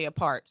can play a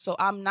part. So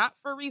I'm not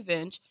for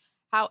revenge.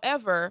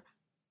 However,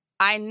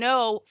 I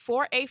know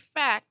for a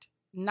fact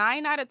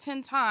 9 out of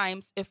 10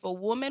 times, if a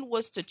woman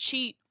was to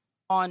cheat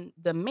on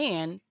the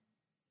man,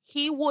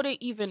 he wouldn't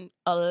even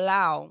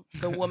allow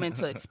the woman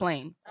to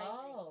explain.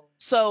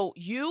 So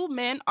you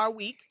men are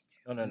weak.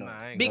 No.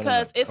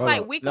 Because it's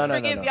like we can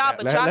forgive y'all,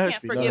 but y'all can't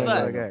forgive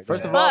us.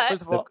 First of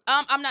all,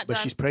 I'm not done. But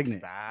she's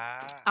pregnant.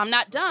 I'm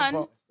not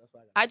done.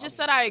 I just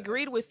said I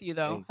agreed with you,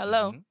 though.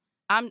 Hello.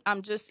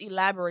 I'm just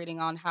elaborating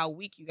on how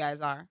weak you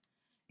guys are.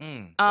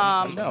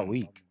 I'm not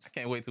weak. I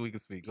can't wait till we can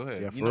speak. Go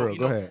ahead. Yeah, for real.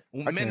 Go ahead.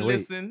 Men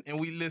listen and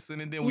we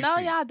listen and then we No,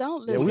 speak. y'all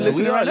don't listen. Yeah, we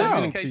listening right now.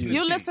 listening to you.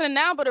 You listening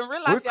now, but in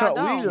real life, y'all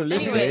don't. We're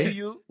listening Anyways. to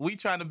you. We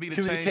trying to be the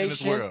change in this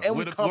Communication world. and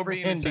We're being the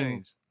comprehending.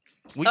 change.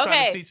 We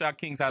trying to teach our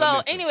kings how to So,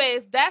 listen.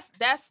 anyways, that's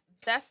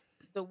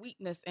the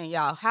weakness in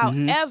y'all.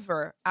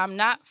 However, I'm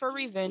not for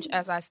revenge,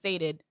 as I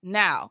stated.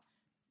 Now,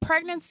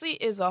 pregnancy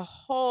is a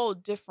whole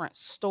different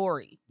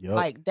story. Yep.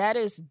 Like that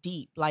is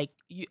deep. Like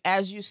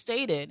as you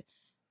stated,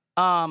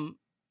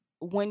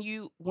 when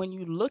you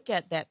look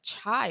at that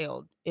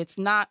child, it's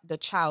not the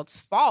child's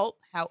fault.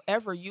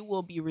 However, you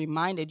will be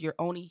reminded you're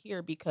only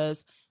here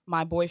because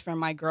my boyfriend,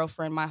 my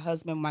girlfriend, my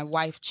husband, my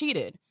wife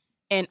cheated.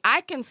 And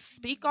I can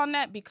speak on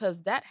that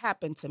because that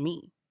happened to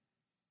me.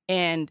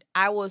 And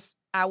I was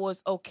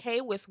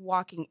okay with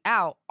walking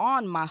out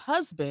on my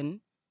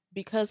husband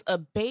because a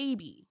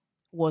baby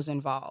was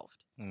involved.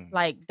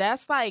 Like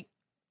that's like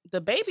the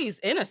baby's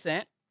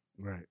innocent.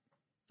 Right.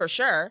 For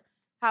sure.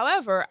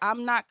 However,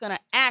 I'm not going to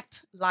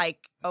act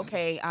like,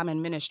 okay, I'm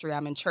in ministry,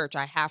 I'm in church.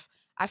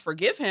 I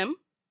forgive him,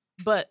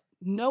 but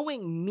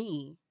knowing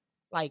me,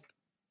 like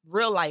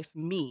real life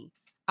me,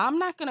 I'm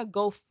not going to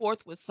go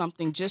forth with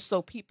something just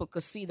so people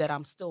could see that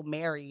I'm still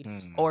married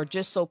or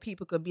just so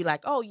people could be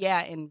like, oh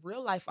yeah, in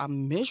real life,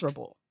 I'm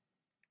miserable,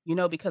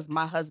 because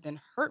my husband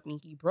hurt me.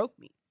 He broke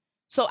me.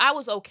 So I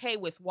was okay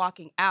with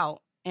walking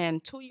out.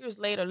 And 2 years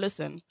later,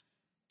 listen,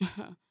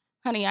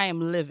 honey, I am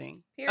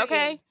living. Period.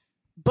 Okay.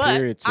 But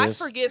Period, I sis.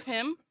 forgive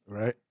him.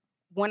 Right.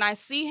 When I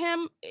see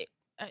him,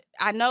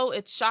 I know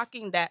it's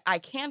shocking that I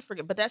can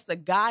forget, but that's the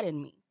God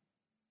in me.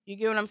 You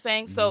get what I'm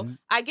saying? So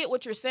I get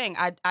what you're saying.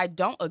 I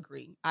don't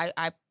agree.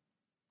 I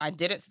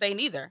didn't stay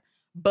neither.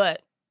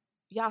 But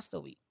y'all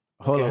still weak.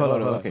 Hold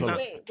on.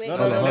 Wait.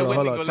 Hold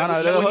on.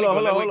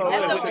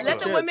 Let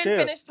the women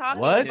finish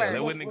talking. What? first.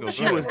 Let Whitney go.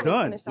 She was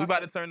done. We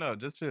about to turn up.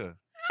 Just chill.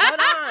 Hold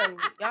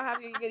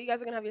on. You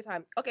guys are gonna have your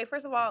time. Okay,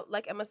 first of all,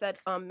 like Emma said,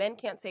 men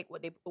can't take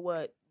what they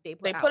put They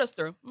out. put us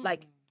through.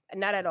 Like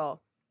not at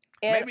all.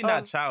 And, Maybe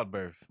not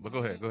childbirth, but go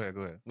ahead.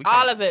 We All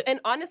can't- of it. And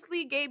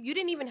honestly, Gabe, you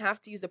didn't even have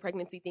to use the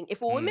pregnancy thing.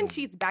 If a woman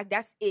cheats back,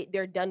 that's it.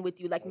 They're done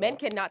with you. Like men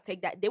cannot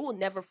take that. They will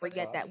never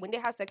forget that. When they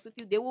have sex with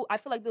you, they will. I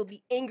feel like they'll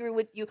be angry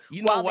with you,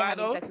 You know while they're why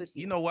having though? sex with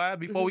you. You know why?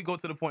 Before we go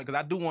to the point, because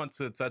I do want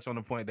to touch on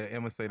the point that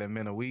Emma say that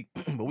men are weak,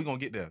 but we're gonna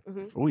get there.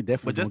 We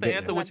definitely. But just to gonna get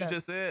answer there. what you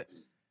just said,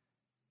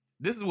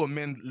 this is how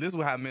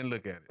men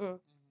look at it.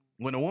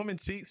 When a woman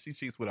cheats, she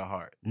cheats with her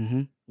heart.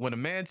 When a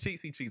man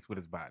cheats, he cheats with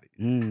his body.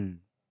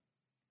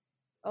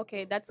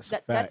 Okay, that's a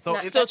fact. So not,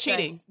 it's still that's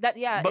cheating. nice. That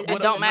yeah, But it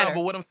what don't I'm- matter. No,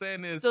 but what I'm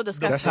saying is, Still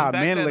disgusting. That's how the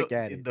fact men that look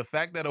at it. The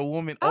fact that a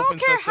woman I don't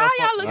opens care herself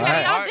how up y'all look with at her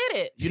it. Y'all heart, did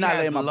it. she You're not has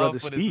letting my love brother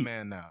for this speak.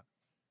 man now.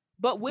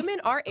 But women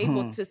are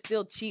able to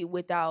still cheat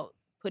without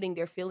putting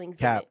their feelings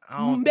Cap. in it. I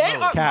don't Men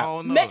know. are Cap. I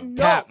don't know. men.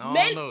 No, Cap.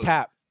 men.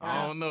 Cap.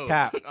 I don't know.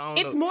 Cap. I don't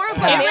It's know. more of a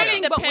Cap. man It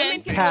thing, but women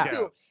depends. can Cap. do it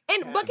too.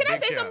 But can I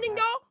Big say cap. something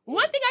though?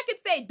 One thing I could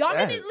say,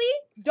 dominantly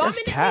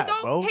cap,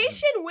 though, bro.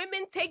 Haitian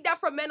women take that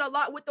from men a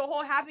lot with the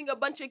whole having a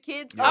bunch of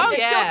kids Yeah. and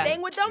yeah. still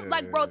staying with them. Yeah,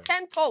 Like, bro, yeah.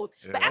 10 toes.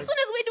 Yeah. But as soon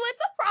as we do,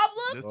 it's a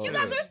problem. That's You true.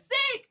 guys are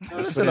sick.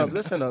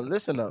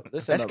 Listen up.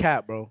 That's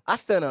cap, bro. I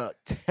stand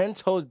 10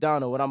 toes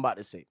down on what I'm about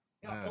to say.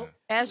 Yeah.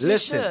 As you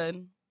Listen.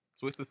 should.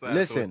 Twist the sides.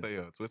 Listen. So it stay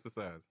up. Twist the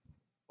sides.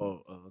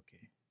 Oh,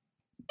 okay.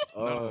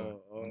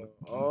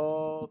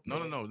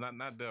 No.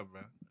 Not there,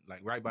 bro. Like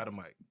right by the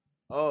mic.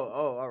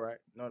 All right.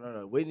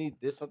 No. Whitney,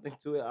 there's something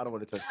to it. I don't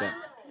want to touch that.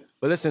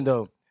 But listen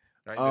though.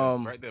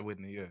 Right there,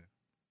 Whitney. Yeah.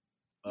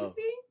 You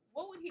see?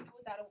 What would he do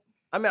without a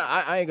I mean,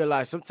 I ain't gonna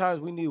lie. Sometimes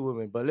we need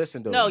women, but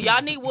listen though. No,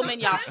 y'all need women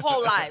your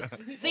whole lives.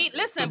 See,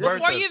 listen, To birth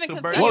before us, you even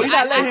to birth continue, us. Whoa, you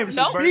not letting him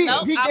nope, speak.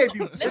 nope, He I'm- gave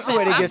you- listen, this is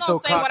where they I'm get gonna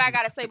so say what cocky. I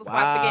gotta say before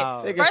Wow.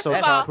 I They forget. get First so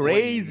of all,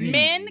 crazy.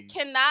 men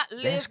cannot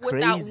live That's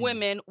without crazy.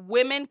 women.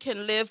 Women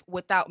can live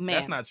without men.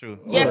 That's not true.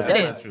 Yes, That's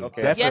it not is. true.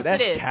 Okay. Yes,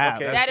 That's it is. cap.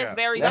 Okay. That That's is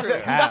very cap. true.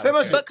 That's cap.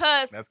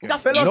 Because That's You cap.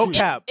 got fellowship. No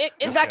cap. it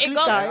Exactly.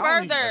 goes That's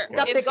further.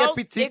 cap.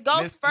 It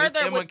goes Miss further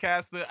Emma with.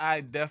 Caster,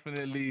 I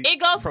definitely. It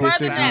goes further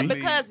than that Disagree.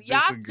 because y'all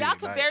Disagree.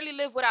 could Like, barely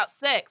live without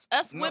sex.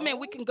 Us women,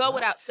 we can go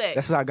without sex.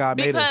 That's how God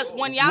made us. Because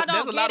when y'all There's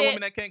don't a get lot of it,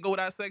 women that can't go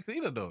without sex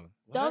either, though.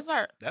 those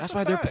are That's a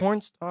why they're fact.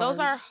 porn stars. those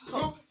are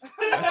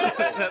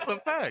That's a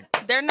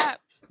fact. they're not.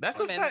 That's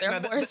a women, fact. they're Now,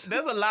 more-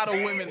 there's a lot of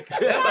women.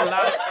 There's a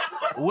lot.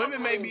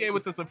 Women may be able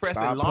to suppress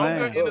Stop it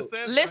longer playing. in a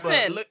sense.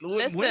 Listen, but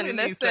listen, women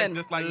need sex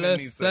just like men need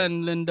sex.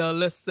 listen, Linda,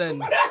 listen.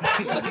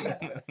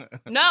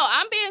 No,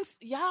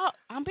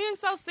 I'm being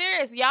so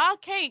serious. Y'all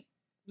can't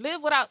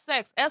live without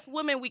sex. Us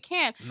women, we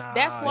can. Nah,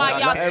 That's why y'all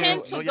not tend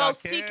every- to no, go y'all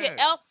seek can't. it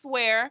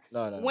elsewhere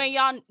No. when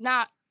y'all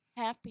not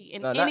happy,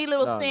 and No, any not-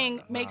 little no,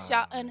 thing makes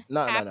y'all unhappy.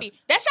 No.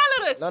 That's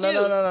y'all little excuse.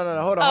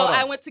 No. Hold on. Oh,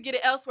 I went to get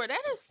it elsewhere.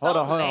 That is so Hold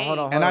on.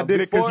 lame. And I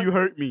did it because Before- you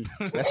hurt me.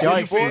 That's your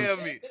You feel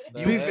excuse.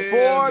 me?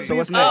 Before, So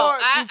what's before, Oh,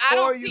 I before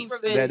don't you seek say-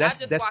 revenge. That's- I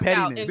just that's walk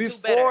out pettiness. and do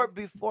better.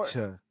 Before,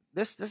 Tuh.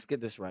 let's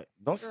get this right.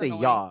 Don't You're say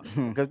annoying. y'all,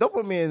 because don't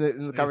put me in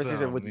the It's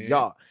conversation all with me.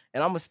 y'all.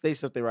 And I'm gonna say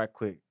something right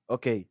quick.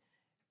 Okay,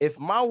 if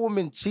my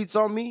woman cheats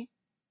on me,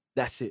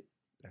 that's it.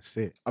 That's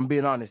it. I'm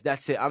being honest.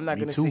 That's it. I'm not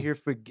Me gonna too. sit here.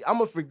 I'm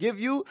gonna forgive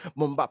you,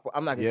 but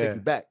I'm not gonna Yeah. take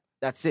you back.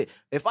 That's it.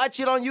 If I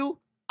cheat on you,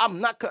 I'm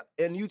not,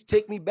 and you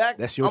take me back.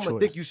 That's your I'm gonna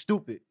choice. think you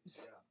stupid.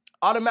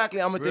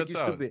 Automatically, I'm gonna Real think you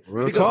talk. stupid.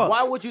 Real because talk.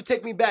 why would you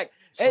take me back?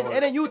 And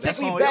then you take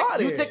that's me on back.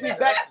 y'all You then. take me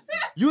back.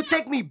 You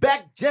take me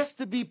back just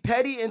to be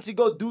petty and to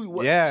go do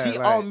what? Yeah, cheat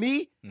like- on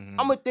me. Mhm.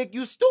 I'm gonna think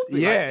you stupid.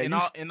 Yeah. in you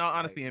all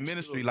honesty, in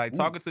ministry, like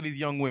talking to these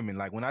young women,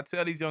 like when I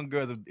tell these young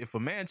girls, if a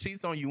man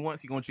cheats on you once,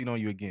 he gonna cheat on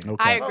you again. No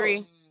I cap.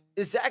 agree.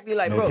 Exactly.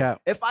 Like, No bro,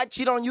 cap. if I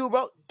cheat on you,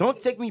 bro, don't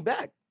take me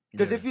back.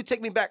 Because Yeah. if you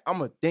take me back, I'm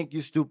gonna think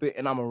you stupid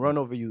and I'm gonna run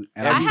over you.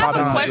 And I I'm have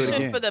probably a gonna do it question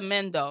again. for the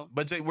men though.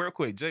 But Jay, real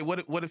quick, Jay,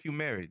 what if you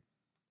married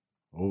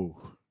Oh.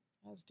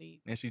 That's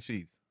deep. and she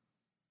cheats?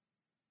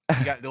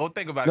 Don't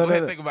think about it. No, Go no,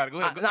 ahead, no. think about it. Go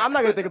ahead. No, I'm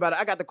not gonna think about it.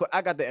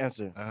 I got the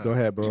answer. Uh-huh. Go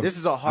ahead, bro. This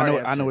is a hard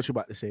answer. I know what you're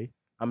about to say.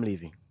 I'm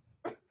leaving.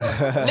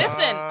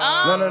 Listen,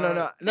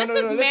 No. This is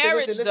listen,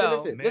 marriage, listen,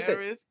 though. Listen.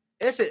 Marriage?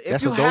 If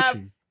That's you have,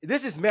 adultery.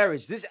 this is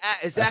marriage. This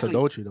exactly. That's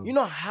adultery, though. You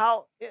know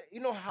how.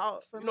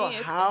 For you know me,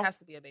 it how. has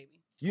to be a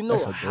baby. You know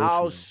That's how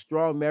adultery.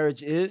 strong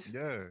marriage is.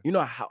 Yeah. You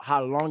know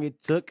how long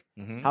it took,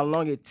 Mhm. how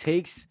long it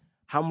takes,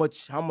 how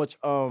much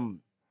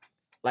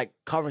like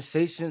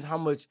conversations, how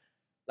much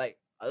like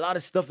a lot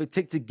of stuff it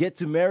takes to get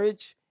to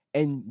marriage,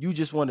 and you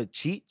just want to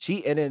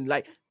cheat, and then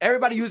like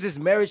everybody uses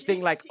marriage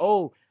thing like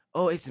oh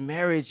it's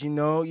marriage, you're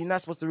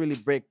not supposed to really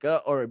break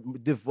up or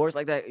divorce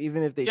like that,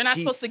 even if they You're not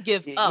cheat. supposed to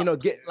give up.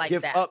 Like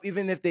give that. up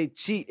even if they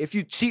cheat. If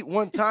you cheat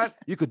one time,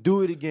 you could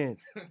do it again.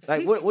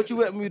 Like what you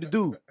want me to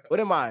do? What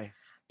am I?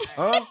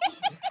 Huh?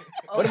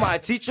 What am I, a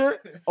teacher?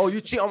 Oh,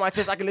 you cheat on my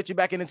test, I can let you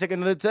back in and take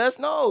another test?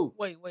 No.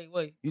 Wait.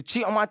 You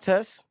cheat on my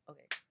test,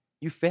 Okay.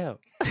 you fail.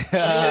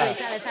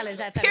 Tell it.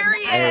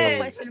 Period. I have a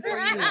question for you.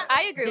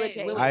 I agree with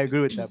Jay, Jay. wait, I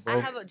agree with that, bro.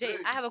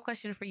 I have a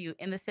question for you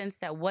in the sense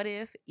that what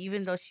if,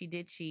 even though she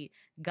did cheat,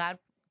 God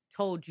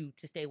told you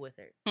to stay with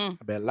her? I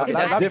bet Okay,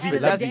 that's that's different.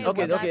 different.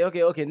 That's different.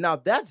 Okay. Now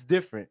that's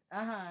different.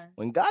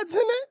 When God's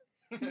in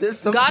it, there's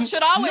something. God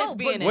should always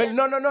be in it. When,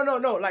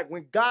 no. Like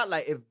when God,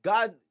 like if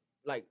God,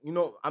 like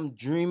I'm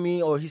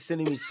dreaming or He's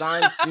sending me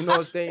signs. You know what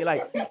I'm saying?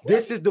 Like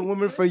this is the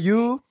woman for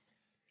you.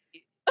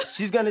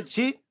 She's gonna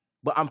cheat,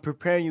 but I'm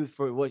preparing you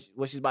for what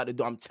she's about to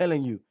do. I'm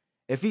telling you,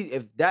 if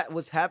that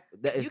was happened,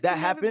 You if can that never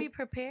happened, be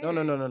prepared.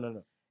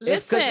 no.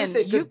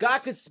 Listen, Because God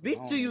could speak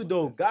to you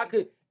though. God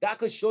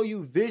could show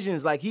you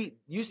visions. Like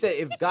you said,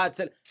 if God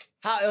tell,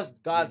 how else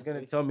God's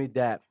gonna tell me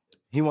that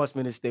He wants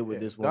me to stay with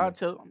this woman? God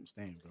tell I'm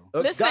staying, bro.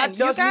 If Listen, God you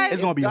tells me, guys-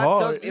 It's gonna be God hard.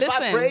 tells me- If I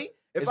Listen. pray,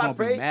 It's gonna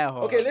be mad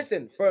hard. Okay,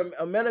 listen. For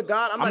a man of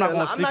God, I'm not gonna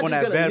gonna sleep I'm on not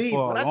that just gonna bed leave.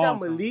 for a When I say long I'm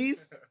gonna time.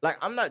 leave, like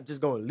I'm not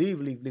just gonna leave,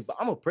 but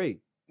I'm gonna pray.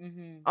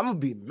 Mm-hmm. I'm gonna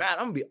be mad.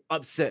 I'm gonna be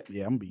upset.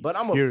 Yeah, I'm gonna be But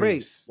I'm gonna pray.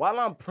 furious. While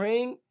I'm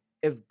praying,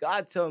 if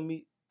God tell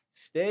me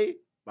stay,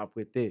 I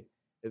put there.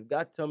 If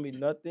God tell me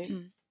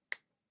nothing,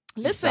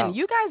 Listen, out.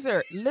 you guys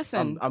are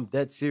listen. I'm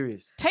dead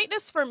serious. Take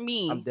this from I'm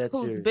me, dead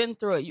who's serious. been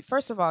through it.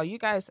 First of all, you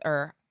guys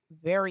are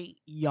very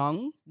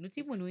young.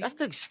 That's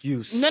the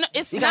excuse. No,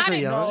 it's You guys not. are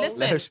young. Listen,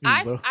 Let her speak,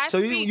 bro. I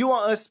So speak.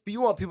 you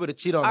want people to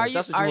cheat on Are us? you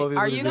That's what you want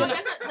people are to you do. gonna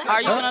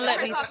are you gonna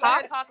let me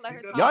talk? Let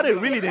her talk. Y'all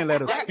didn't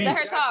let us speak. Let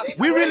her talk.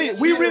 We really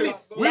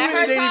Let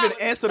her didn't even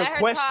talk. answer the Let her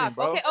question, talk.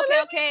 bro.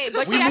 Okay.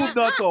 But We she moved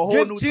on to a whole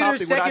Give new cheaters topic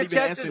without second even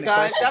chances, answering the guys.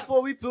 question. That's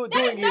what we doing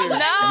here. No,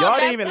 Y'all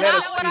didn't even let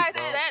that's us not what I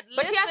speak, bro. said.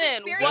 But she has Listen,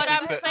 experience. what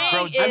I'm Bro,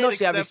 saying just I know is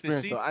she have accept it.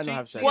 experience, though. I know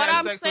how to say What had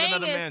I'm sex with saying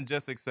another is- man,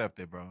 just accept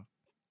it, bro.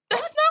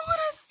 that's not what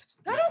I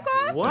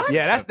said. What?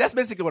 Yeah, that's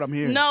basically what I'm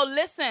hearing. No,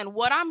 listen,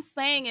 what I'm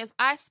saying is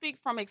I speak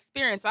from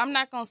experience. I'm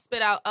not gonna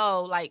spit out,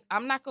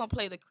 I'm not gonna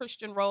play the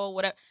Christian role,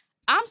 whatever.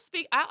 I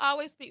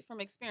always speak from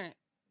experience.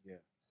 Yeah.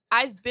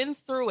 I've been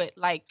through it.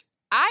 Like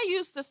I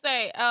used to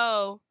say,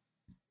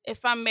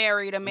 if I'm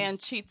married, a man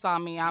cheats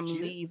on me, I'm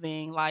cheated?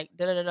 leaving, like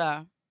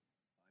da.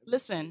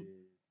 Listen,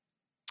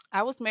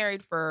 I was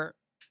married for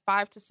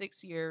 5 to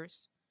 6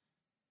 years,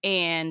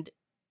 and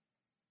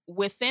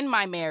within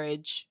my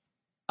marriage,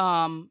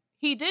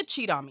 he did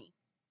cheat on me.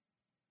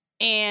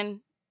 And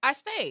I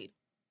stayed.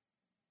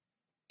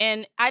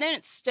 And I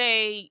didn't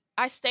stay.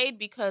 I stayed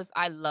because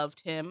I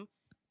loved him.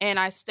 And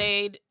I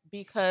stayed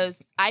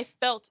because I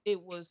felt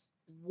it was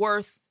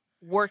worth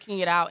working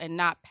it out and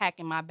not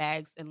packing my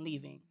bags and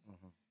leaving.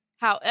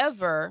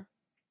 However,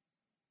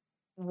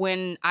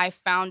 when I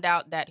found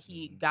out that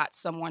he got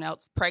someone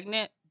else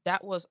pregnant,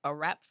 that was a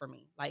wrap for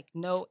me. Like,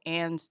 no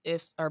ands,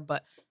 ifs, or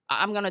but.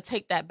 I'm going to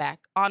take that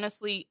back.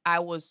 Honestly, I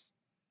was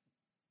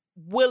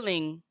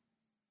willing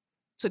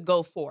to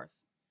go forth.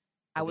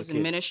 I was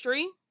in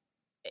ministry.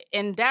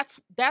 And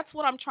that's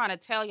what I'm trying to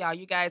tell y'all.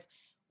 You guys,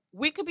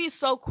 we could be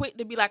so quick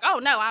to be like,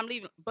 oh, no, I'm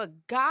leaving.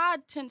 But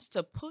God tends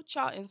to put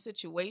y'all in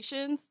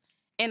situations.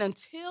 And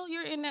until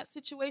you're in that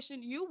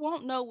situation, you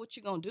won't know what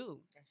you're going to do.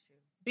 That's true.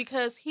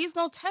 Because he's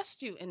going to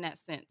test you in that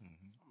sense.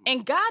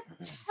 And God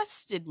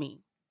tested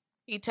me.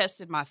 He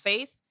tested my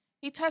faith.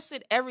 He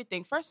tested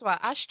everything. First of all,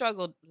 I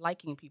struggled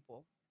liking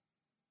people.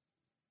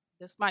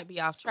 This might be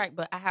off track,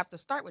 but I have to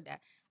start with that.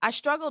 I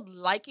struggled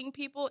liking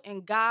people,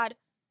 and God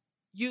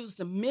used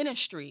the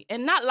ministry.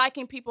 And not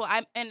liking people,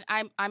 I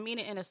mean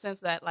it in a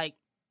sense that, like,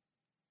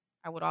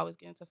 I would always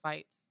get into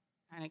fights.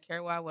 I didn't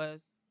care where I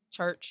was.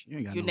 Church,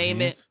 you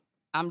name it,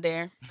 I'm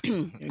there. I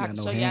can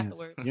show you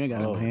afterwards. You ain't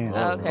got no hands.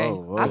 Okay.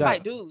 I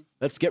fight dudes.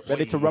 Let's get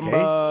ready to rumble.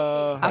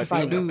 I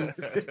fight dudes.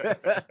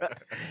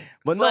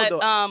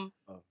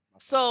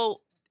 So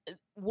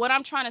what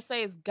I'm trying to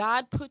say is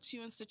God puts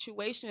you in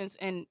situations,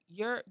 and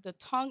the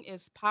tongue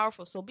is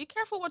powerful. So be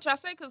careful what y'all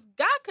say, because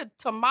God could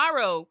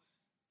tomorrow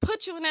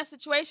put you in that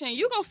situation, and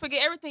you're gonna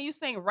forget everything you're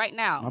saying right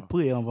now.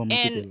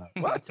 And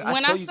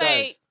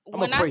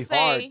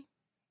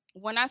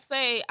when I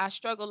say I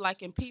struggle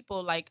liking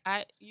people, like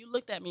you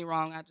looked at me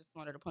wrong. I just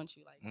wanted to punch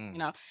you, like you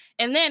know.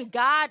 And then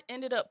God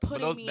ended up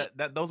putting me.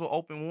 Those were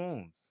open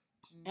wounds.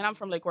 And I'm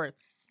from Lake Worth.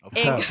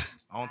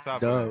 On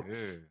top of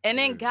it. And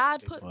then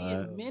God put me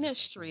in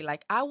ministry.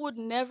 Like, I would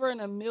never in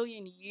a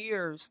million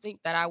years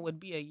think that I would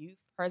be a youth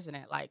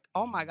president. Like,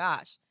 oh my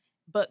gosh.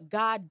 But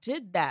God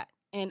did that.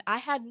 And I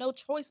had no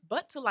choice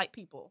but to like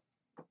people.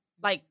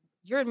 Like,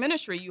 you're in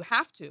ministry, you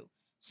have to.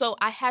 So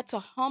I had to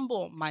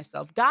humble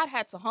myself. God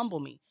had to humble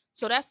me.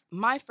 So that's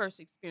my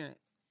first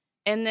experience.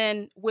 And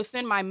then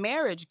within my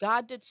marriage,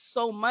 God did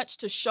so much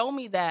to show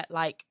me that,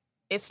 like,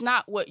 it's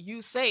not what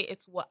you say,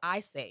 it's what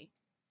I say.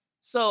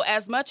 So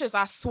as much as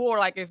I swore,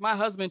 like, if my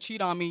husband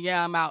cheat on me,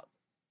 yeah, I'm out.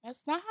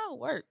 That's not how it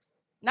works.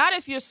 Not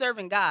if you're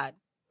serving God.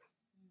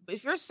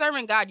 If you're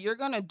serving God, you're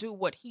going to do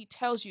what he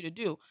tells you to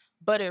do.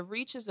 But it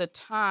reaches a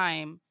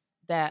time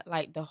that,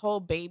 like, the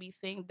whole baby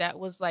thing, that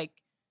was like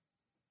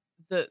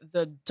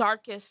the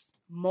darkest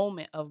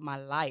moment of my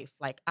life.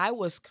 Like, I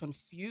was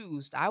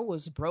confused. I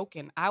was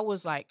broken. I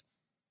was like,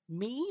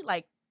 me?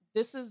 Like,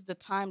 this is the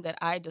time that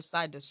I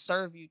decide to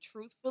serve you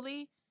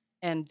truthfully.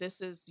 And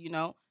this is, you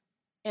know,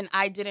 and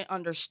I didn't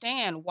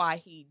understand why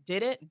he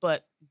did it,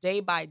 but day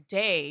by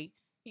day,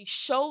 he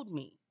showed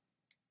me,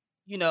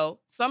 you know,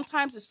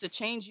 sometimes it's to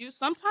change you.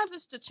 Sometimes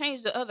it's to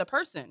change the other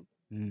person,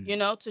 you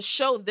know, to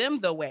show them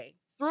the way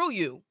through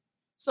you.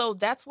 So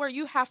that's where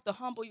you have to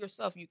humble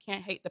yourself. You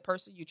can't hate the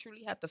person. You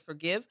truly have to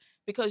forgive,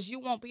 because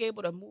you won't be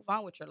able to move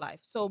on with your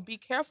life. So be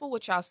careful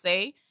what y'all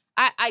say.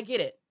 I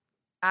get it.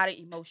 Out of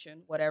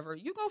emotion, whatever.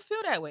 You're going to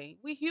feel that way.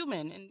 We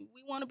human, and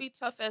we want to be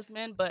tough as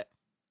men, but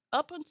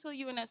up until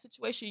you're in that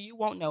situation, you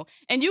won't know.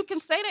 And you can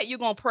say that you're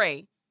going to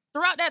pray.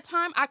 Throughout that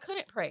time, I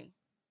couldn't pray.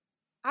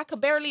 I could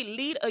barely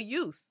lead a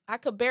youth. I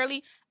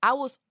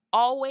was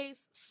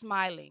always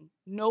smiling.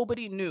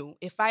 Nobody knew.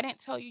 If I didn't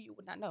tell you, you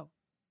would not know.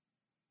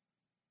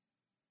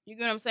 You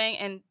get what I'm saying?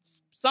 And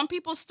some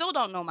people still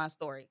don't know my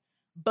story.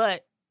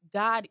 But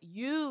God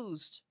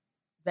used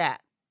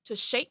that to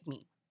shape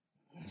me,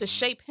 to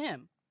shape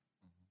him.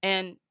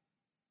 And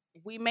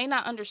we may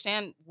not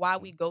understand why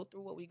we go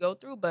through what we go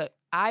through, but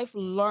I've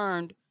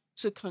learned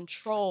to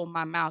control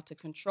my mouth, to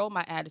control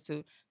my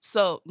attitude.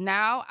 So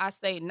now I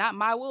say not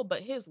my will,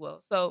 but his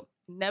will. So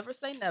never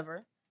say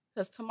never,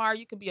 because tomorrow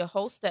you could be a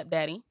whole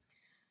stepdaddy.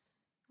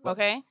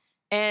 Okay?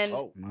 And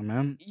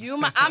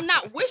I'm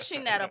not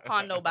wishing that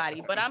upon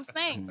nobody, but I'm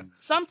saying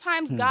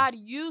sometimes God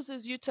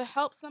uses you to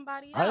help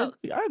somebody else.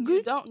 I agree.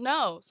 You don't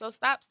know. So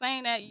stop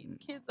saying that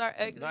kids are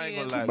ugly.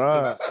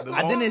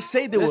 I didn't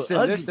say they were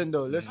ugly.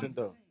 Listen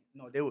though.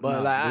 No, they were.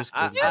 But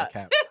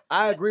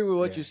I agree with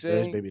what you're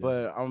saying,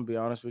 but I'm gonna be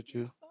honest with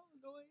you.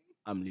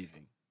 I'm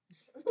leaving.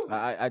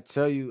 I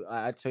tell you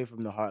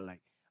from the heart,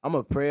 like, I'm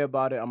gonna pray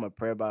about it. I'm gonna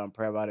pray about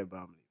it, but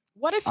I'm leaving.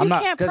 What if you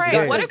can't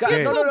pray? What if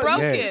you're too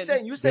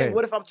broken? You saying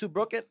what if I'm too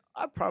broken?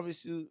 I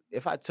promise you,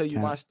 if I tell you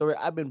my story,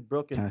 I've been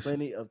broken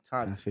plenty of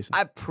times.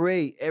 I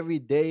pray every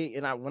day,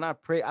 and when I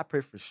pray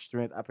for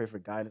strength. I pray for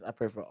guidance. I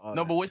pray for all.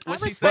 No, but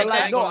what she said,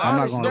 like, no, I'm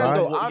not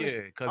gonna lie.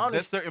 Yeah, because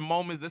there's certain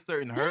moments, there's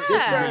certain hurt.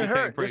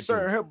 There's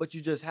certain hurt, but you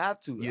just have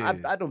to. Yeah.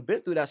 I don't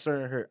been through that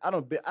certain hurt. I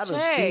don't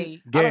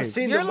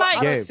seen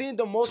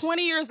the most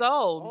 20 years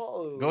old.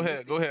 Oh, go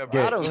ahead,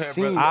 bro.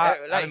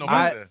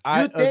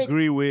 I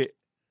agree with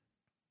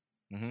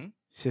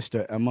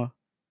Sister Emma,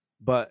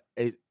 but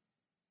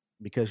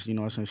because, you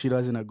know, so she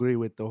doesn't agree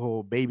with the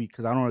whole baby,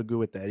 because I don't agree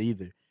with that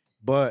either.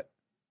 But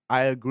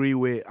I agree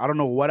with, I don't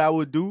know what I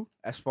would do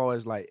as far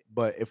as, like,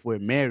 but if we're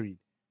married,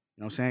 you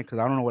what I'm saying? Because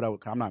I don't know what I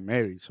would. I'm not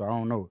married, so I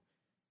don't know.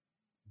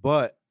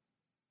 But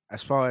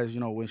as far as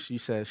when she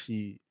says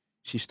she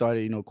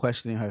started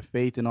questioning her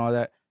faith and all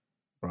that,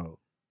 bro.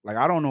 Like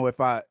I don't know if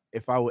I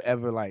would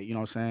ever like what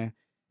I'm saying.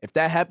 If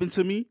that happened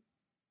to me,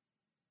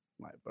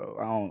 like bro,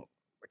 I don't.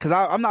 Because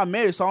I'm not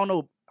married, so I don't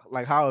know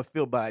like how I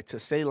feel. But like, to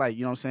say like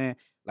what I'm saying,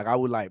 like I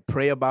would like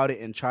pray about it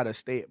and try to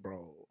stay it,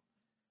 bro.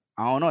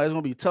 I don't know. It's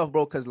gonna be tough,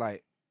 bro. Because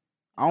like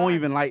I don't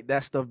even like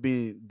that stuff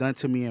being done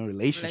to me in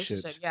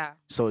relationships. Yeah.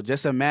 So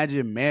just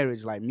imagine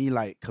marriage, like me,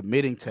 like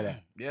committing to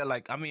that. Yeah,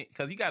 like I mean,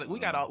 because we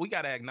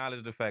gotta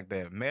acknowledge the fact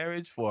that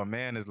marriage for a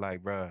man is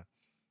like, bruh.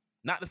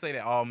 Not to say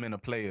that all men are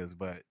players,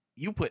 but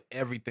you put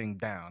everything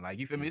down. Like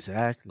you feel me?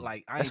 Exactly.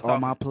 Like that's all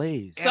my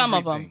plays. Some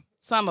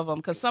of them,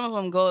 because some of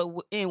them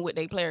go in with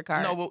their player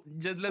card. No, but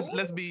just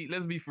let's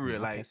be for real.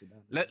 Like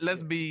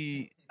let's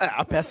be.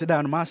 I'll pass it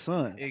down to my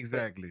son.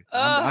 Exactly.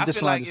 I'm I just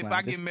feel like just if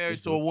lying. I get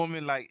married to a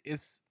woman, like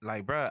it's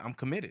like, bruh, I'm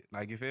committed.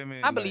 Like you feel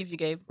me? I believe you,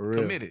 Gabe.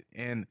 Committed,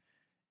 and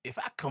if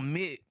I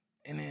commit,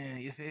 and then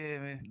you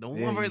feel me, the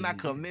woman not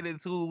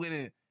committed to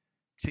it,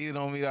 cheated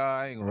on me,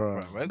 I ain't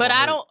gonna front, but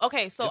I don't.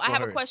 Okay, so I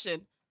have a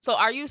question. So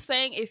are you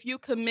saying if you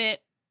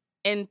commit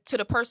and to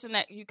the person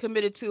that you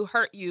committed to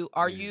hurt you,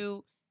 are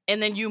you,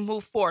 and then you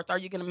move forth, are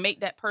you going to make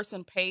that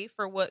person pay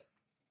for what?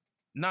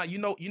 Nah, you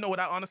know what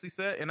I honestly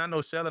said, and I know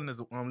Shellen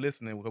is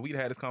listening because we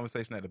had this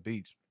conversation at the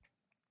beach.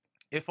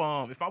 If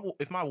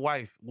my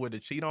wife were to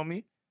cheat on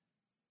me,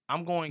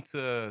 I'm going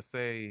to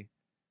say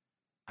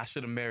I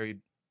should have married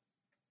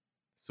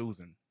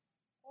Susan.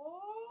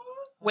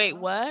 Wait,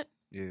 what?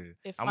 Yeah.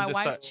 If my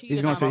wife cheated,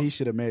 he's gonna say he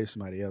should have married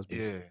somebody else.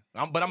 Basically.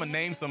 Yeah, but I'm gonna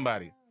name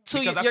somebody. So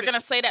you're gonna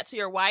say that to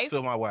your wife?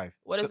 To my wife.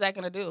 What is that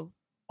gonna do?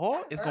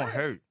 Or it's gonna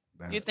hurt.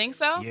 You think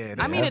so? Yeah.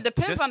 I mean, it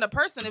depends on the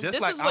person. If this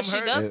is what she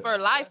does for a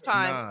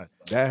lifetime,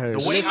 that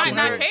hurts. She might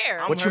not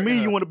care. What you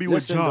mean you want to be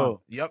with John?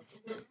 Yep.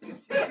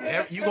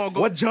 You gonna go?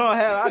 What John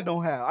have? I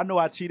don't have. I know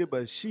I cheated,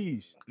 but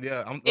sheesh.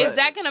 Yeah. Is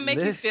that gonna make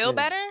you feel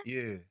better?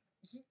 Yeah.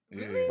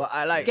 Yeah. But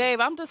I like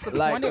Gabe. I'm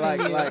disappointed in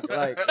you. That's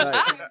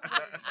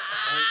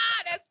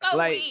so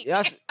weak.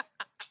 Yes.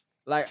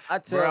 Like I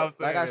tell,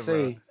 like I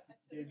say,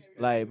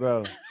 like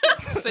bro.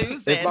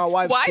 Susan. If my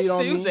wife Why cheat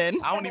on Susan?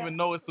 I don't even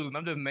know it's Susan.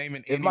 I'm just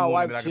naming. If any my woman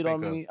wife that I cheat can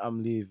on think me, of.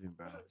 I'm leaving,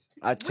 bro.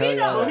 I tell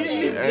you,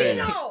 We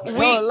know.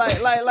 no,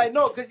 like,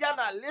 no, cause y'all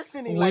not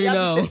listening. Like,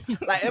 y'all be saying,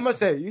 like Emma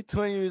said, you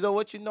 20 years old.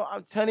 What you know?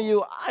 I'm telling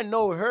you, I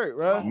know it hurt,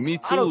 bro. Me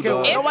too, I don't care.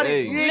 dog. Nobody,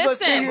 Hey. you ain't gonna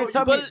sit here and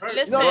tell me.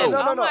 Listen,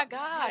 No. oh my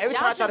God, Every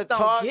time y'all I try to just don't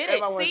talk, get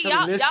everyone it. wanna See,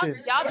 tell me,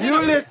 listen.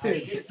 You listen.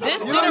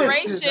 This You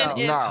generation listen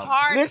is now.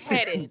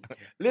 hard-headed.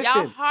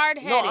 Listen. Y'all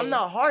hard-headed. No, I'm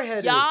not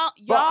hard-headed. Y'all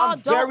I'm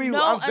don't very,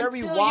 know I'm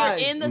very until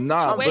wise. you're in the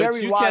Nah, situation.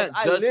 but you wise. can't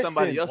I judge listen.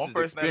 somebody else's One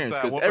person at a experience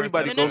time, because one person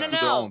everybody at a goes time. through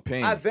their own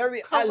pain. I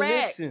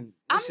Correct. listen.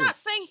 I'm Listen. not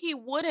saying he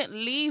wouldn't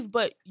leave,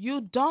 but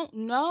you don't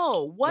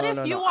know. What No, if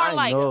no, you no, are I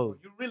like, know.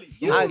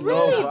 you I really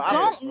know, bro.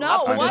 don't know.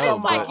 I What know,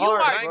 if bro. like you I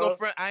are? ain't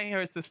gonna I ain't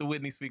heard Sister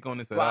Whitney speak on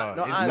this at Bro, all.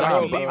 no, It's I not know,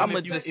 believing bro. if I'ma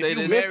you- just if say you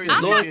this. married,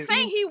 I'm you not get-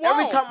 saying he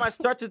Every won't. time I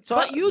start to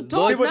talk, But you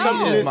don't people tell me,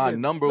 know. Loyalty is my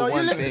listen. number No, you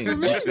one listen thing. to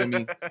me. You feel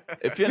me?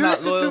 If you're You not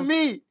listen loyal, to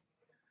me.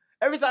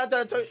 Every time I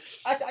try to talk,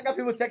 I got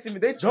people texting me.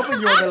 They jumping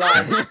you on the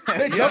line.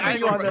 They jumping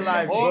you on the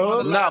line,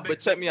 bro. nah, but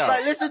check me out.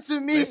 Like, listen to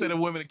me. They say the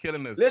women are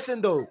killing us.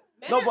 Listen though.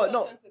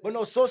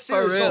 No, so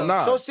serious. real. No,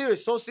 Nah. so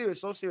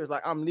serious.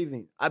 Like I'm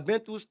leaving. I've been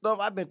through stuff.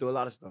 I've been through a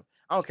lot of stuff.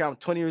 I don't care. I'm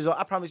 20 years old.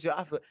 I promise you,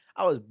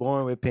 I was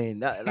born with pain.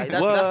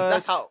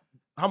 That's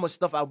how much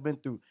stuff I've been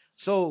through.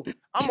 So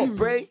I'm gonna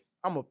pray.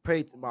 I'm gonna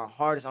pray to my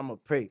hardest. I'm gonna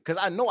pray because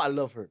I know I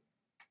love her.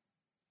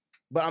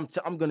 But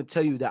I'm gonna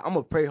tell you that I'm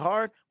gonna pray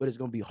hard, but it's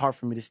gonna be hard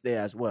for me to stay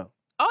as well.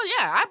 Oh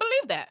yeah, I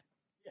believe that.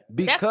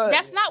 Because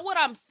That's not what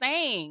I'm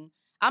saying.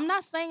 I'm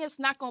not saying it's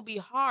not gonna be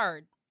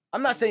hard.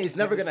 I'm not saying it's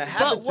never gonna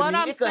happen But to what me.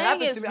 I'm It could saying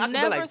happen is to me. I could be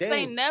never like, say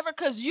dang. never,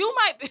 because you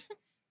might be,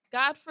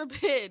 God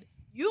forbid,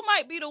 you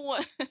might be the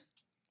one.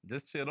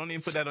 Just chill. Don't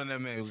even put that on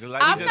that man.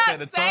 Like I'm you just not said,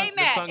 the saying tongue,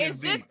 that. The tongue It's is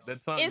just- deep. The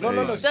tongue. It's, No,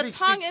 the speak,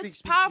 tongue speak, is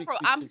speak, powerful.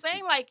 speak, I'm speak,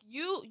 saying like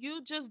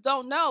you just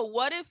don't know.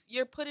 What if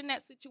you're put in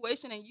that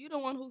situation and you the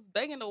one who's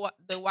begging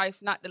the wife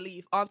not to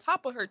leave on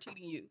top of her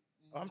cheating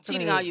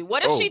telling on you?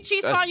 What if she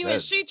cheats that's on you and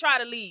bad. she try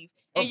to leave?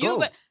 And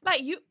go.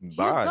 you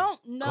Bye. don't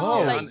know.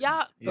 Go. Like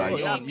y'all, Yeah, you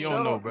believe me.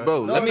 don't know, bro.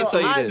 Bro, let me tell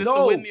you I this.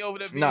 know. Whitney over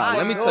there. Nah,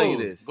 let me tell you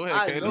know. this. Go I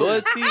ahead, Caleb. know.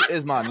 Loyalty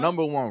is my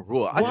number one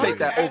rule. I What? take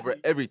that over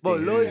everything. Bro,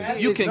 loyalty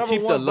You is can number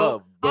keep the one, bro.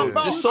 love, bro.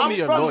 Bro, Just show me I'm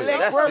you're from loyal. Lake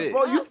That's Worth, it.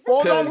 bro. You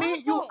fold on Cause-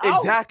 me, you out.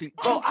 Exactly.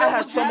 Bro, I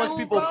had so much you,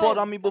 people bro. fall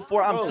on me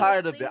before. I'm Bro.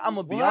 tired of it. I'm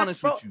going to be What,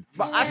 honest bro? with you.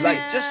 But I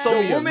Like, just show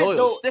me you're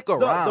loyal. Stick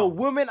around. The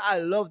woman I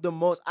love the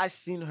most, I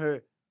seen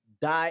her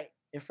die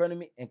in front of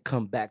me and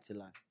come back to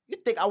life. You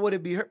think I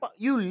wouldn't be hurt? But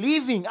you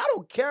leaving. I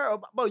don't care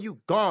about, bro.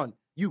 You gone.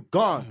 You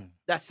gone.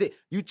 That's it.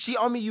 You cheat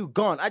on me, you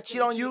gone. I cheat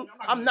on you,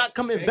 I'm not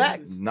coming back.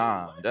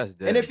 Nah, that's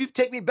dead. And if you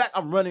take me back,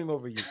 I'm running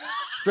over you.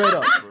 Straight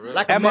up.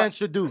 Like a Emma- man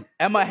should do.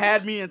 Emma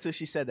had me until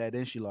she said that.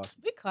 Then she lost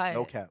me. Be quiet.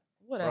 No cap.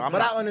 Whatever. I'm But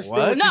not- I understand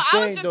what? what No, you're I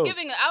saying, was just though.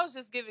 giving a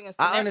I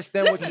scenario.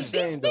 understand what Listen, you're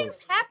saying, these things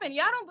happen.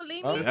 Y'all don't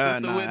believe me. Huh? Sister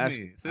nah,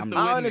 Whitney. Sister I'm- Whitney.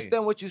 I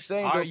understand what you're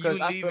saying, though, Are you because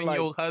I feel leaving like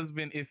your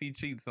husband if he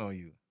cheats on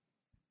you?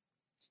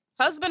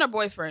 Husband or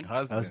boyfriend?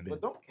 Husband.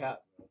 But don't cap.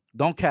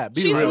 Don't cap.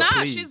 Be She's real, not.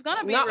 please. She's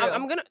gonna be No, real.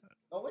 I'm gonna.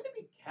 Oh, when did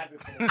we capping?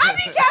 I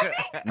be capping.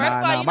 First Nah,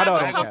 of all, you're my not dog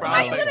gonna don't come cap. from My my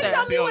dog You don't gonna sister.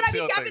 tell me what I be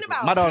She'll capping take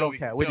about? My dog She'll don't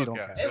cap. be- Whitney she'll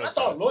don't cap. cap.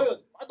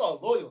 I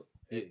thought loyal.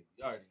 Hey,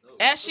 you already know.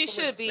 As she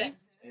should be.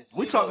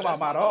 We talking about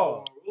my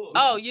dog.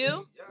 Oh,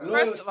 you?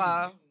 Loyalty. First of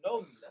all,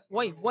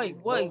 wait.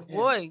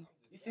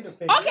 You see the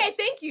face? Okay,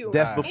 thank you.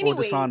 Death before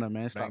Anyways, dishonor,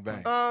 man. Stop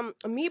Bang, playing.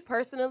 Me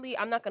personally,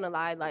 I'm not gonna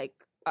lie. Like,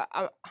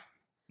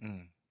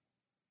 Mm.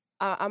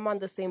 I'm on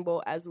the same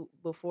boat as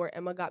before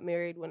Emma got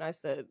married. When I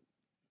said,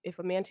 if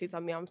a man cheats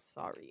on me, I'm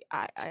sorry.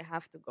 I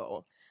have to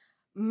go.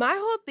 My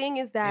whole thing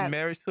is that In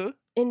marriage too?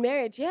 in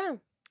marriage, yeah.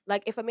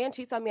 Like if a man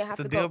cheats on me, I have It's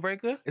a to deal go.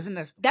 breaker? Isn't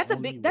that the That's a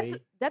only big. way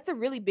That's a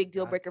really big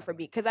deal God breaker for got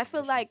me because I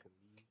feel permission like to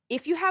leave?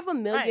 if you have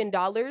 $1 million,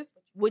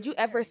 would you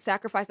ever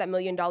sacrifice that $1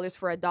 million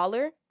for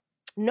 $1?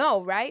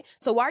 No, right?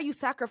 So why are you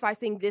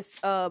sacrificing this?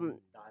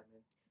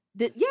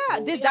 This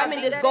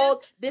diamond, this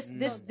gold,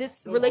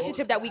 this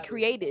relationship that we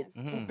created.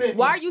 Mhm.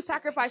 Why are you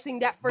sacrificing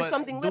that for But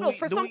something do little? we-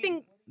 For do we-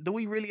 something. Do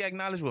we really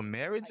acknowledge what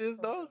marriage is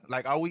though?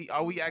 Like are we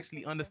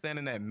actually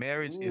understanding that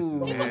marriage is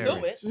Ooh. People marriage?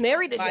 do it.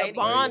 Married is your Fighting.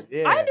 bond.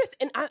 Yeah. I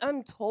understand.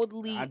 I'm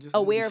totally I just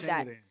aware wouldn't of be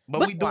that. saying it. But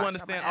But- we do Watch,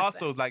 understand I'ma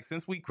ask also, like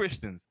since we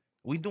Christians,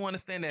 we do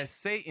understand that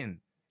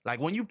Satan, like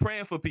when you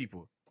praying for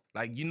people,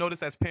 like you know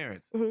this as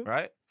parents, Mhm.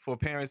 right? For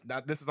parents,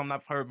 this is something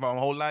I've heard my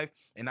whole life,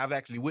 and I've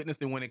actually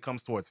witnessed it when it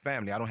comes towards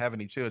family. I don't have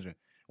any children.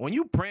 When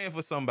you praying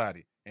for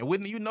somebody, and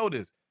Whitney, you know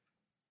this,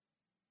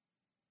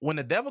 when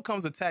the devil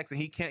comes attacks and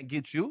he can't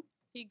get you,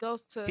 He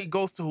goes to he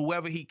goes to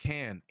whoever he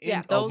can.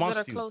 Yeah. those that are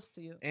amongst you. close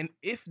to you. And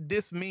if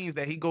this means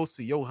that he goes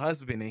to your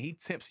husband and he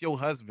tempts your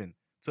husband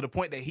to the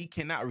point that he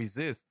cannot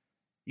resist,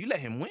 you let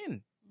him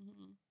win.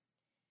 Mhm.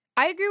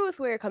 I agree with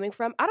where you're coming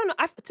from. I don't know.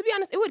 To be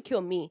honest, it would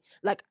kill me.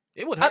 Like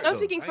It would hurt. I'm though.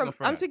 speaking I ain't from gonna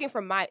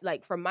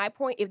front. from my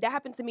point. If that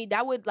happened to me,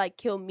 that would like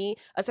kill me.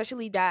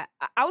 Especially that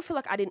I would feel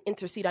like I didn't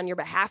intercede on your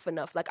behalf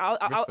enough. Like I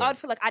would Respect.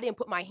 feel like I didn't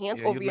put my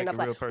hands Yeah, over you'd you make enough. it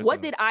Like real personal.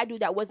 what did I do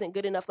that wasn't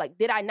good enough? Like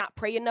did I not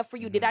pray enough for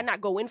you? Did I Mhm.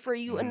 not go in for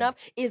you Mhm.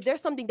 enough? Is there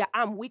something that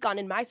I'm weak on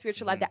in my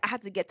spiritual life Mhm. that I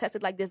had to get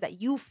tested like this?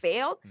 That you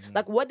failed? Mhm.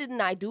 Like what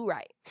didn't I do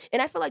right?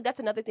 And I feel like that's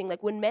another thing.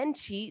 Like when men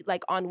cheat,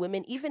 like on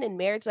women, even in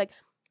marriage, like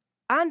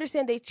I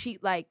understand they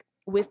cheat like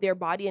with their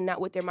body and not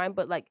with their mind,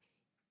 but like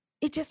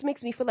it just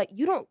makes me feel like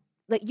you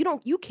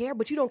care,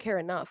 but you don't care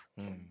enough.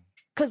 Mm.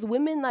 Cause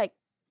women like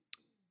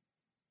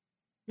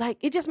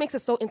it just makes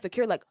us so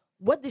insecure. Like,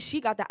 what does she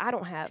got that I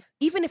don't have?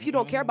 Even if you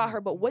don't care about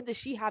her, but what does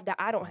she have that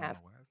I don't have?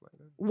 Oh, why it's like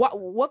that?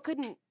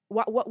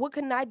 What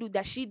couldn't I do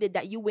that she did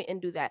that you went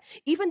and do that?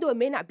 Even though it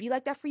may not be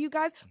like that for you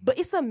guys, but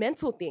it's a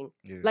mental thing.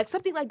 Yeah. Like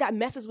something like that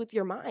messes with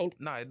your mind.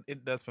 Nah,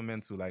 it does for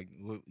men too. Like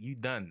you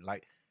done.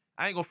 Like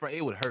I ain't gonna front.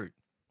 It would hurt.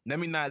 Let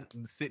me not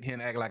sit here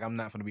and act like I'm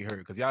not gonna be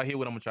hurt. Cause y'all hear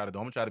what I'm gonna try to do.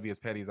 I'm gonna try to be as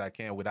petty as I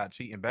can without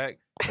cheating back.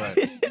 But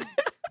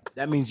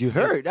That means you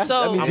heard. That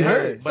So, means you I'm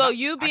heard. hurt. so But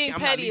you being I'm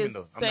not petty leaving, is though.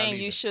 I'm not saying you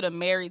leaving. should have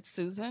married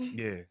Susan.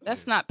 yeah,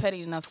 That's yeah. not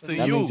petty enough for To me.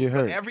 That you. means you But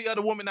hurt. every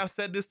other woman I've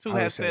said this to I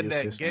would has say said your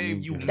that sister gave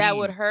means you you hurt. That mean.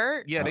 would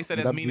hurt. Yeah, they said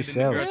that's Dabsy meaner than the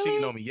Sarah. girl cheating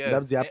Really? on me. Yes.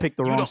 Dabsy, I picked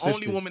the you wrong the only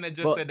sister. woman that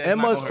just But said that.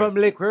 Emma's from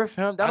Lake Worth,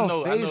 fam. That I don't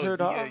know, phase her,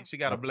 dog. Yeah, she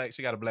got a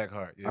black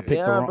heart. Yeah. I picked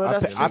Yeah, the wrong. bro, I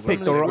that's picked- I just picked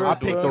the family wrong. I work,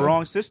 picked the bro.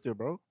 wrong sister,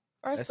 bro.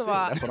 First That's of it.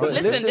 all, That's what But I'm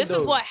listen, saying. this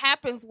is though. what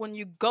happens when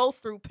you go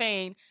through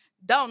pain.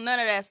 Don't none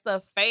of that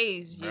stuff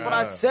phase you. That's what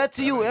I said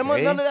to you, Bruh, Emma.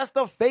 okay. None of that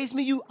stuff phase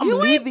me. I'm You ain't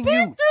leaving been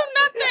you.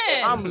 through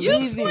nothing. I'm you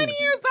leaving. 20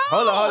 years old.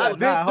 Hold on. I've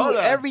been hold through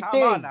on. everything.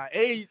 Come on now.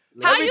 Hey,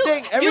 How you?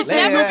 Everything- You've everything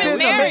never you've been been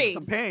through. married.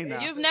 Some pain now.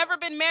 You've never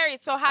been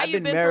married. So how I've you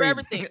been been married. through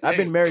everything? I've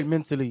been married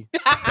mentally.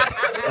 Okay.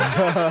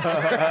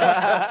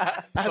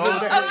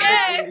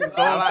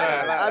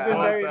 I've been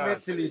married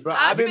mentally, bro. I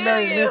I've been feel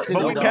married you. mentally.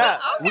 But we dog.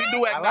 cap. we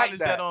do I acknowledge like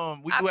that. that.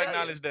 We I do feel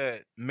acknowledge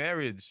that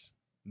marriage,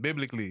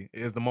 biblically,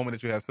 is the moment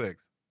that you have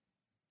sex.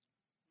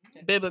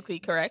 Biblically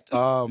correct.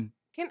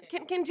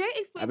 Can Jay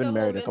explain? I've been the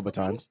married whole a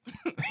couple mental times.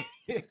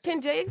 thing?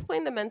 Can Jay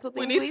explain the mental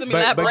We thing? need please? some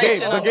But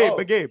elaboration.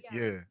 Gabe,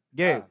 Yeah,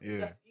 Gabe.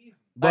 yeah.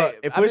 But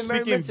if I've we're been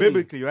married speaking mentally.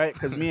 biblically, right?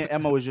 Because me and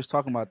Emma was just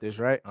talking about this,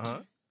 right? Uh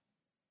huh.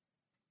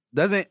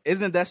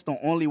 Isn't that's the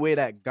only way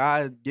that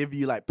God give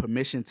you like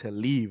permission to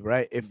leave,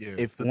 right? If Yeah,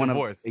 if to one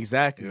divorce. of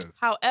exactly Yes.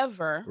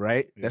 However,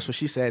 right, Yeah. that's what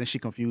she said, and she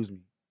confused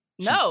me.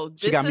 no,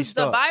 she this got me is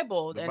the stuck.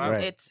 Bible, The and Bible.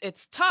 Right.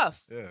 it's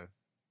tough. Yeah.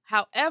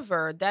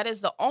 However, that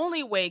is the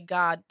only way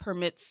God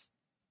permits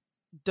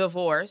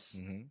divorce,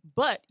 Mhm.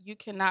 but you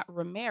cannot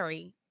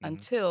remarry Mhm.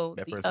 until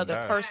That the person other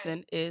dies.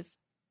 person is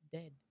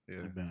dead.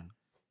 Yeah.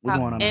 We're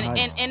going on a And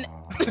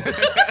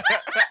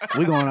heist.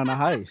 We're going on a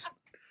heist.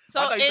 so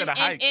I thought you said a and,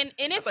 hike. and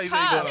I it's thought you said you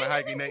going on a tough.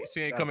 hike and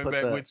she ain't Gotta coming put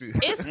back the- with you.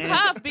 It's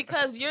tough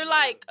because you're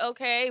like,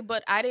 okay,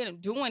 but I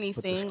didn't do Put the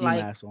anything. ski Like,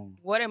 mask on.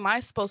 what am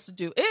I supposed to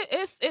do?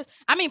 It's.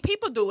 I mean,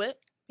 people do it.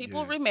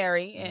 People Yeah.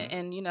 remarry, Mhm.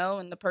 and you know,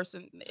 and the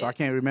person. So I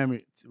can't remember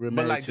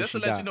But like, till just she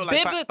to let you died. know,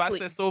 like Biblically.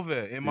 Pastor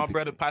Silver and my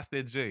brother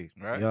Pastor J,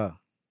 right? Yeah.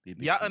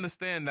 Y'all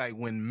understand, like,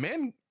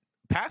 when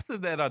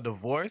pastors that are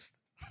divorced,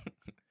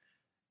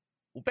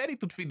 o pé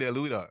tudo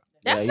fidel,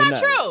 That's Yeah,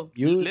 not you're true.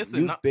 You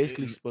Listen, you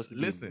basically supposed to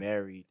be listen.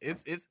 married.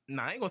 It's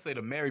nah, I ain't gonna say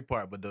the married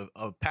part, but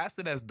a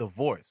pastor that's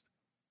divorced,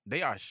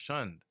 they are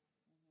shunned.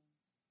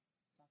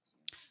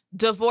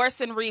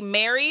 Divorce and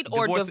remarried,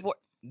 or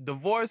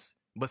divorce,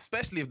 but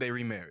especially if they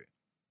remarried.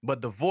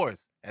 But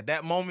divorce, at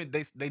that moment,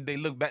 they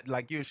look back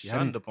like you're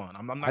shunned upon.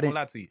 I'm not gonna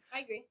lie to you. I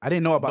agree. I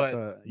didn't know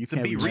about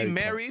to be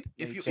remarried.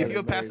 If you're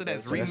a pastor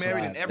that's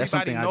remarried and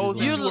everybody knows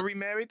that you were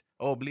remarried,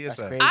 that's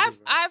crazy.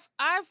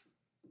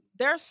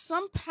 There's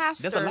some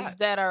pastors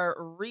that are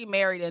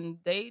remarried and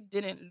they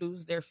didn't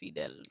lose their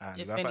fidelity.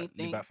 If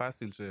anything,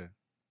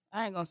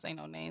 I ain't gonna say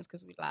no names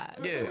because we lied.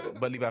 Yeah,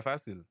 but liba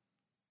fácil.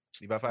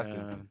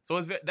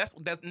 So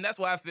that's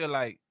why I feel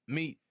like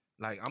me,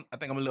 like I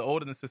think I'm a little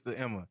older than Sister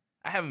Emma.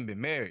 I haven't been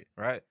married,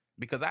 right?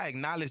 Because I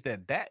acknowledge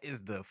that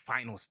is the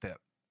final step.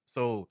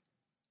 So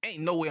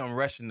ain't no way I'm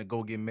rushing to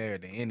go get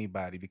married to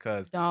anybody,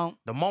 because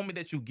the moment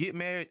that you get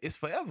married, it's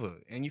forever.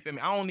 And you feel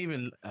me? I don't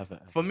even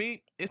for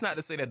me, it's not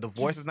to say that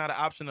divorce is not an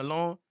option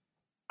alone.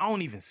 I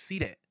don't even see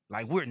that.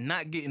 Like, we're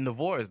not getting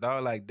divorced,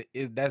 dog. Like,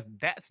 that's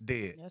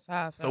dead. That's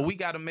how I feel. So we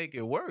got to make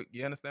it work.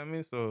 You understand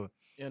me? So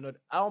no,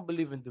 I don't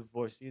believe in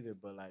divorce either.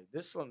 But like,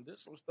 there's some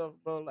stuff,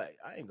 bro. Like,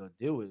 I ain't gonna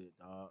deal with it,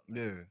 dog. Like,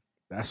 yeah,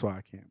 that's why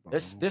I can't, bro.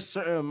 There's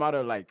certain amount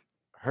of like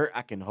hurt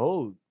I can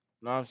hold.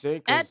 You know what I'm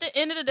saying? At the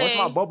end of the day,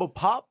 once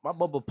my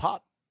bubble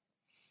pop.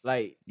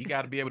 Like, you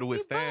got to be able to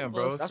withstand,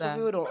 bro. That's what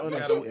people don't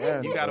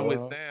understand. You got to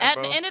withstand. At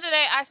the end of the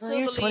day, I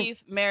still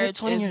believe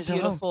marriage is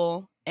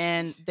beautiful,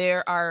 and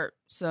there are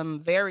some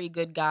very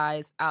good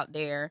guys out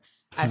there.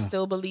 I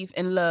still believe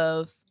in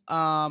love,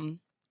 and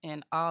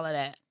all of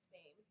that.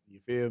 You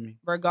feel me?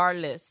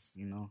 Regardless,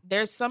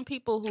 there's some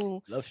people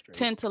who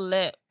tend to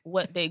let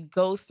what they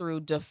go through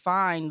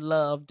define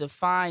love,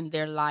 define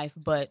their life,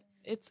 but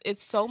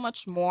it's so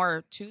much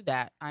more to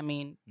that. I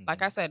mean,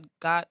 like I said,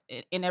 God,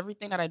 in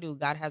everything that I do,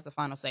 God has the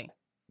final say.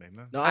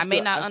 Amen. No, I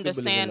may not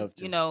understand,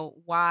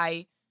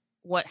 why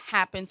what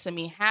happened to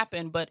me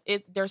happened, but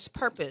there's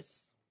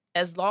purpose.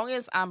 As long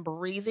as I'm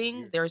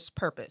breathing, there's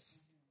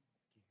purpose.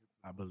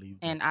 I believe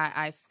that. And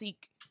I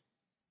seek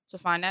to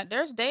find out.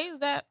 There's days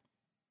that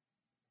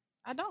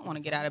I don't want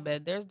to get out of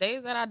bed. There's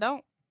days that I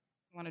don't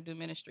want to do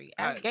ministry.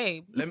 Ask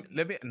Gabe.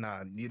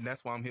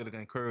 That's why I'm here to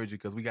encourage you,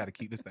 because we got to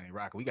keep this thing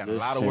rocking. We got a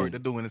lot of work to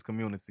do in this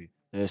community.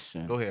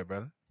 Listen. Go ahead,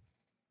 brother.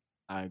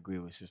 I agree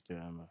with Sister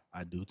Emma.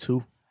 I do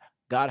too.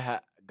 God,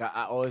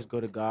 I always go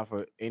to God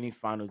for any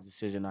final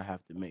decision I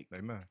have to make.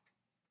 Amen.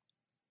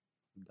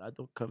 God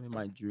don't come in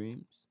my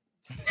dreams.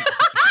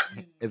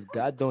 If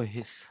God don't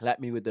slap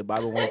me with the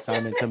Bible one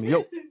time and tell me,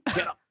 yo,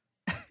 get up,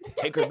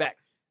 take her back,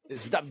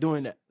 stop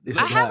doing that.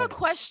 I have a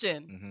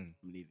question.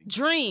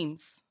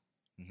 Dreams.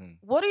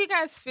 What do you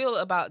guys feel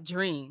about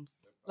dreams?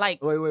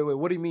 Like, wait.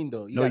 What do you mean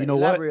though? You know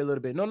elaborate what? A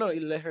little bit. No.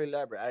 Let her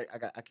elaborate.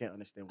 I can't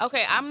understand.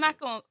 Okay, I'm not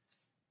gonna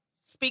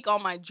speak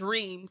on my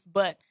dreams,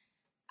 but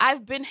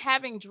I've been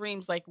having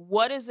dreams. Like,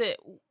 what is it?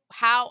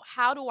 How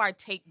do I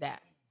take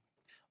that?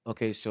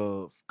 Okay,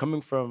 so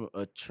coming from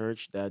a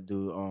church that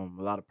do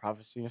a lot of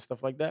prophecy and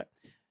stuff like that,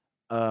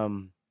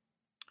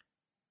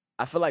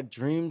 I feel like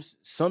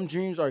some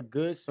dreams are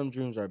good, some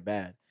dreams are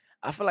bad.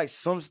 I feel like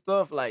some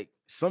stuff, like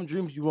some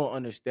dreams you won't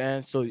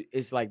understand. So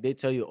it's like they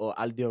tell you, oh,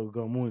 Al Dio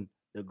Gamun,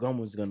 the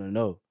Gamun's gonna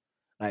know.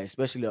 Like,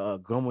 especially a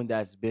Gamun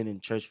that's been in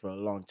church for a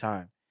long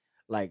time.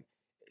 Like,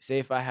 say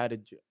if I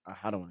had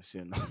I don't want to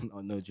say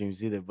no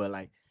dreams either, but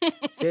like,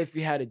 say if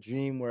you had a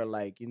dream where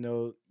like,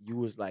 you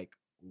was like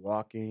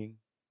walking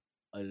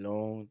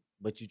alone,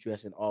 but you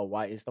dress in all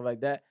white and stuff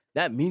like that,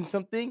 that means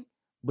something,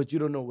 but you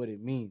don't know what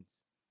it means.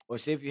 Or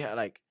say if you had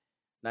like,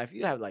 now if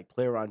you have like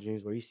play around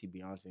dreams where you see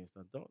Beyonce and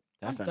stuff,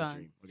 that's not a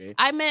dream. Okay.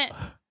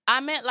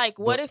 I meant like,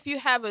 what if you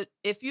have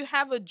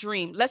a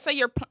dream? Let's say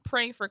you're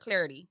praying for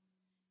clarity,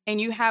 and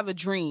you have a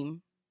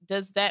dream.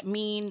 Does that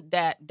mean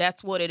that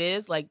that's what it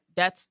is? Like,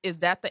 is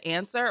that the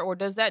answer, or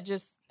does that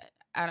just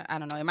I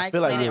don't know? Am I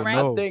explaining it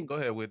right? Go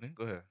ahead, Whitney.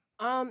 Go ahead.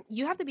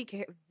 You have to be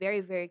very,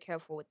 very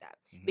careful with that,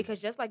 because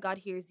just like God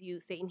hears you,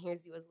 Satan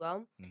hears you as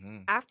well.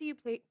 After you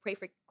pray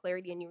for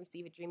clarity and you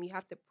receive a dream, you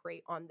have to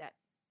pray on that.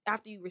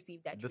 After you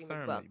receive that dream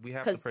as well, we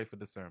have to pray for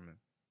discernment.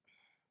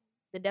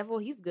 The devil,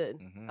 he's good.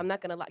 I'm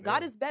not gonna lie. Yeah.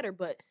 God is better,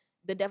 but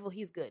the devil,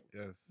 he's good.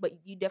 Yes. But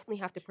you definitely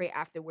have to pray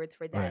afterwards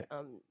for that.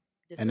 Right.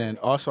 And then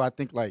also, I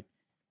think like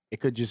it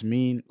could just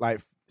mean,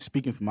 like,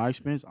 speaking from my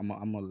experience, I'm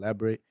gonna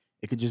elaborate.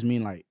 It could just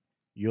mean like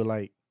you're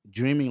like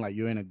dreaming like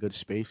you're in a good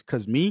space.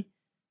 Cause me,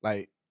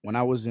 like, when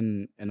I was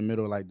in the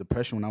middle of like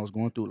depression, when I was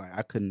going through, like,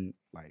 I couldn't,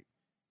 like,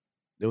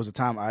 there was a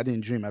time I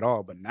didn't dream at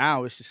all. But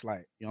now it's just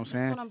like, you know what I'm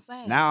saying? That's what I'm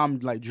saying. Now I'm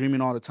like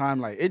dreaming all the time.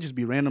 Like, it just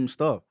be random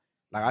stuff.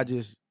 Like, I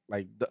just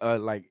like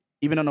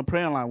even on the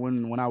prayer line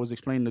when I was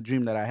explaining the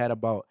dream that I had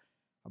about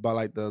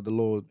like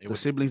the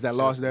siblings that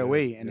lost their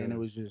way, and then it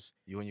was just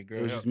you and your girl.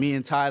 It was just me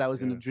and Ty that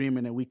was in the dream,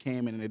 and then we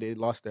came and they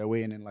lost their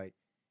way, and then like,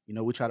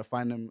 we tried to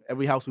find them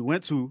every house we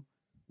went to,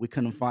 we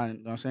couldn't find.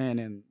 You know what I'm saying?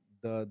 And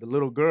the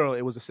little girl,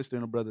 it was a sister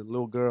and a brother. The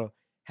little girl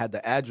had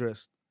the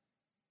address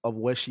of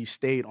where she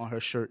stayed on her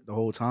shirt the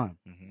whole time,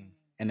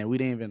 and then we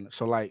didn't even.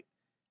 So like,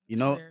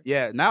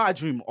 yeah. Now I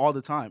dream all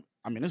the time.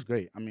 I mean, it's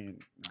great. I mean,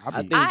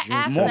 I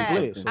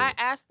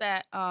asked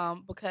that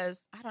because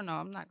I don't know.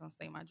 I'm not gonna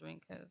say my dream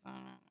because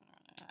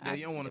Yeah,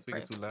 you don't want to speak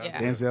it too loud. Yeah.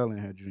 Denzel in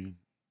her dream.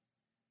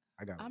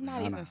 I'm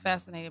not even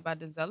fascinated by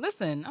Denzel.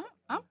 Listen,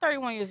 I'm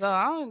 31 years old.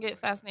 I don't get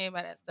fascinated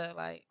by that stuff.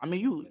 Like, I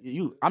mean,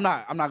 you. I'm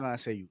not gonna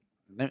say you.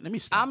 Let me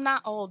stop. I'm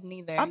not old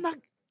neither. I'm not.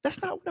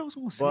 That's not what I was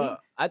gonna say.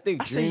 But I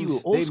think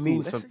dreams they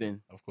mean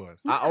something. Of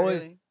course. I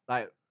always really.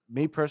 like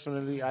me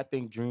personally. I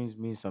think dreams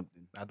mean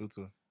something. I do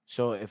too.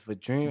 So if a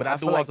dream, But I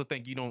do feel also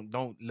think you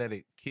don't let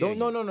it kill you.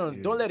 No.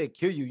 Yeah. Don't let it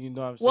kill you. You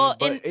know what I'm saying? Well,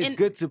 but it's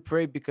good to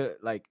pray because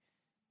like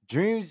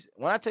dreams.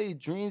 When I tell you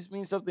dreams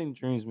mean something,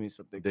 dreams mean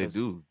something. They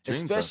do.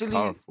 Dreams especially,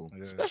 are powerful.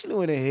 Yeah. Especially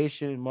when a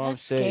Haitian mom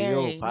That's say,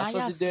 "Yo, scary. Now passo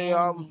y'all de day,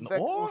 scaring me.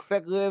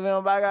 fek living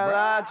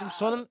bagala, tu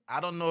son." I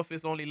don't know if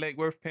it's only Lake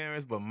Worth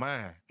parents, but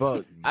mine.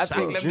 But I Shock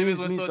think left dreams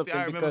niggas mean was so something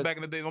I remember because back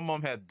in the day, my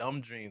mom had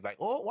dumb dreams. Like,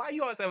 oh, why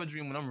you always have a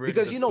dream when I'm ready?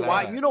 because to you know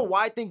why? slide? You know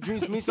why I think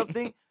dreams mean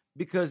something?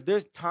 Because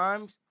there's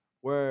times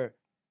where,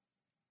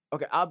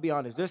 okay, I'll be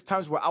honest. There's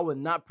times where I would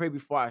not pray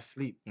before I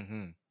sleep,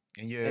 And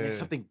and then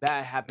something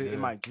bad happened in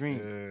my dream.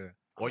 Yeah.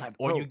 I'm like,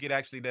 Or bro, you get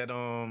actually that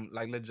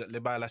like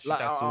le ba la like,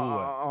 chita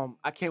sua.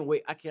 I can't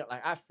wait. I can't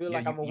like. I feel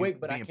like I'm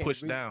awake, but I being can't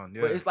pushed breathe. down.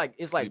 Yeah. But it's like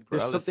Sleep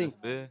there's paralysis, something.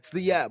 man.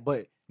 Yeah,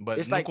 but But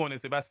it's no like corner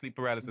say about sleep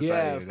paralysis.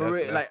 yeah, right for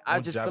here. real. Like I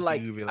just feel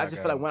like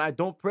when I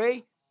don't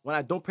pray,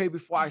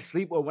 before I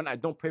sleep, or when I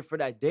don't pray for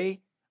that day,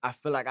 I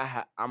feel like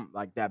I'm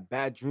like that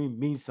bad dream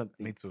means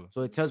something. Me too.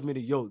 So it tells me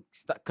to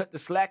cut the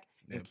slack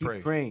and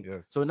keep praying.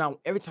 Yes. So now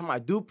every time I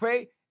do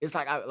pray, it's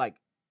like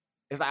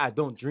I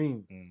don't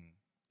dream.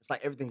 It's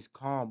like everything's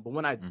calm. But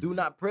when I do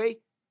not pray,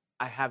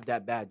 I have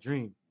that bad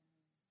dream.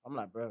 I'm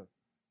like, bro,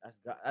 that's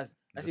God.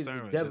 That's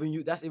either the devil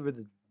you. That's either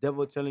the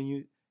devil telling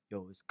you,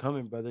 yo, it's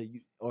coming, brother.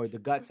 Or the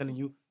God telling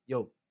you,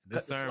 yo,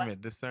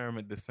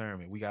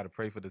 discernment. We got to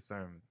pray for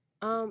discernment.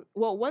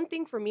 Well, one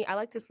thing for me, I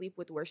like to sleep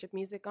with worship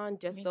music on,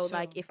 just Me so too.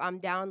 like if I'm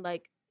down,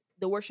 like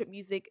the worship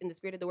music and the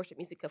spirit of the worship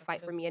music could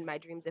fight for me in my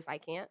dreams if I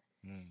can't.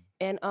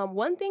 And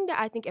one thing that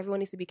I think everyone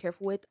needs to be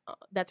careful with,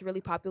 that's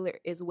really popular,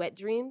 is wet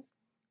dreams.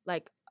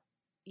 Like,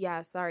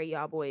 yeah, sorry,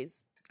 y'all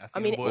boys. I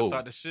mean, boys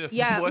start to shift.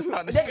 Yeah, Boys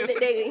start to shift.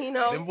 they, you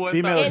know, Them boys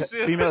start to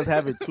shift. Females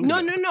have it too. No,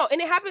 and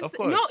it happens. Of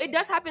course. No, it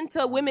does happen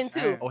to women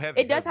too. Oh,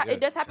 It does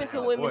happen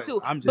to women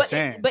too. I'm just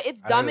saying. But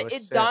it's I heard what you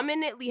it said.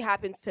 dominantly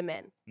happens to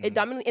men. It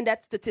dominantly, and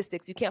that's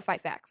statistics. You can't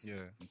fight facts.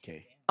 Yeah.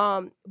 Okay.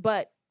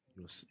 But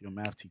You're a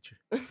math teacher.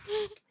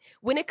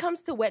 when it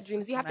comes to wet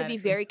dreams, you have to be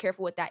very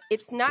careful with that.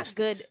 It's not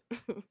good.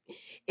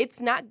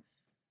 It's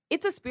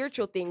a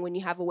spiritual thing when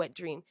you have a wet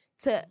dream.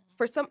 To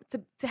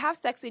have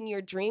sex in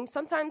your dream,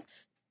 sometimes,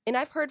 and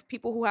I've heard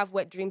people who have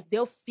wet dreams,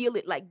 they'll feel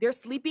it like they're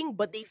sleeping,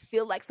 but they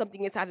feel like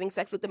something is having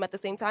sex with them at the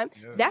same time.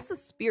 Yeah. That's a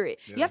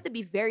spirit. Yeah. You have to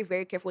be very,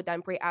 very careful with that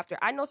and pray after.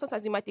 I know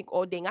sometimes you might think,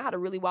 oh, dang, I had a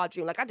really wild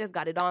dream. Like, I just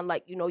got it on.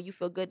 Like, you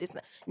feel good.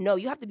 No,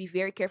 you have to be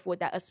very careful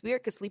with that. A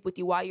spirit could sleep with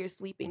you while you're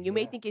sleeping. You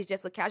may think it's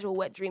just a casual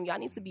wet dream. Y'all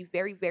need to be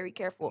very, very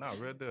careful. No,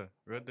 real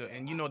deal.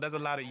 And there's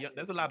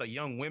a lot of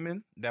young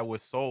women that were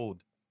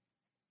sold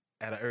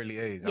at an early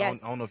age.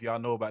 Yes. I don't know if y'all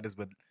know about this,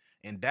 but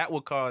and that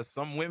would cause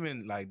some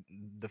women, like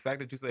the fact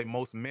that you say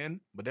most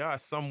men, but there are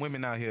some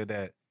women out here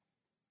that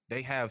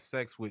they have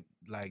sex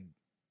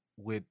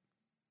with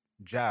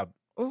job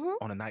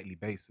on a nightly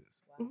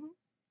basis.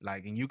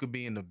 Like, and you could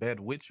be in the bed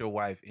with your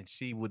wife and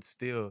she would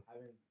still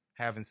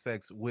having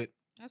sex with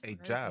a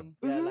job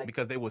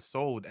because they were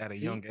sold at a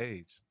young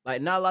age.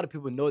 Like, not a lot of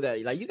people know that.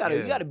 Like, you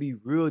gotta be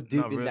real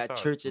deep in real that talk,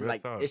 church, and real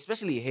like talk.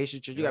 especially Haitian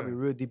church, you gotta be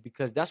real deep,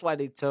 because that's why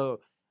they tell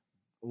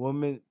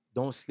women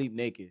don't sleep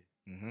naked.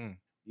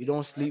 You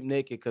don't sleep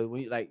naked, because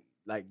when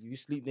you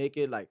sleep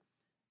naked, like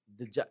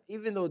the job,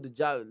 even though the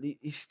job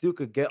he still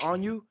could get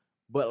on you,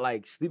 but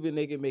like sleeping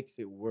naked makes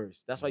it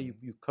worse. That's why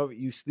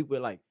you sleep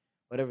with like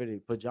whatever the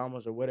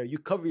pajamas or whatever. You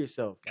cover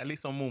yourself. At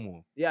least on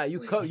mumu. Yeah,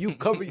 you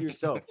cover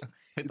yourself.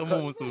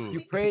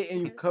 You pray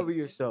and you cover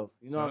yourself.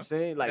 You know what I'm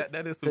saying? Like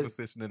that is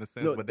superstition in a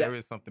sense, but there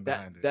is something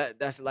behind it.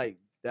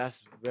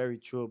 That's very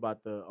true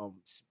about the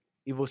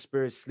evil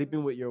spirits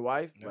sleeping with your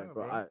wife. Yeah, like,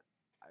 bro, bro.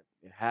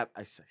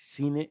 I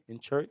seen it in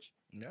church.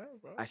 Yeah,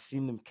 bro. I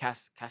seen them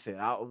cast it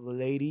out of a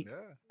lady. Yeah.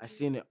 I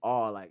seen it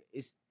all. Like,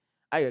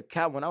 I a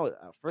cat when I was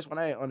first, when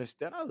I didn't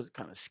understand, I was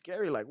kind of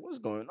scary. Like, what's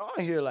going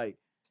on here? Like,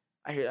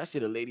 I see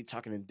the lady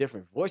talking in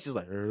different voices,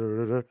 like,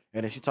 and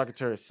then she talking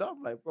to herself.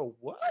 Like, bro,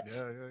 what?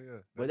 Yeah.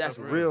 But that's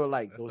stuff real.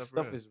 Like, That those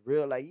stuff stuff is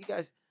real. Like, you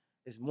guys,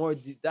 it's more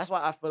deep. That's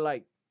why I feel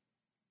like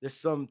there's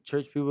some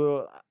church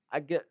people I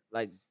get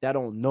like that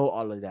don't know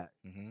all of that,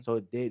 so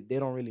they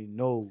don't really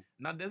know.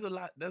 Now there's a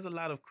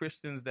lot of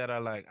Christians that are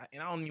like,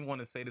 and I don't even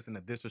want to say this in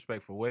a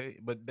disrespectful way,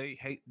 but they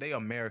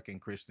American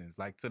Christians,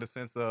 like, to the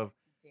sense of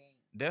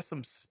there's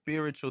some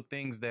spiritual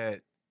things that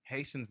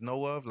Haitians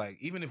know of. Like,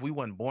 even if we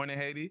weren't born in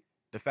Haiti,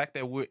 the fact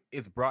that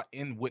it's brought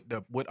in with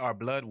our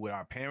blood, where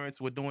our parents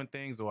were doing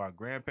things or our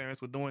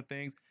grandparents were doing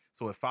things,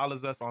 so it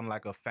follows us on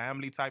like a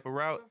family type of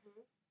route.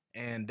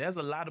 And there's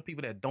a lot of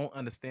people that don't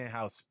understand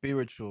how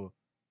spiritual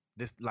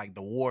this, like,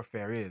 the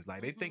warfare is.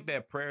 Like, they think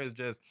that prayer is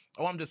just,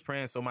 oh, I'm just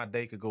praying so my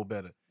day could go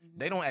better.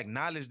 They don't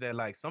acknowledge that,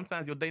 like,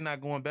 sometimes your day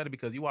not going better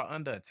because you are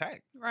under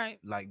attack. Right.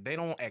 Like, they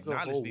don't There's a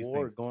acknowledge whole these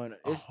war things. Going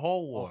on. A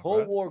whole war. A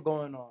whole war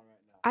going on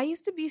right now. I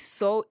used to be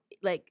so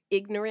like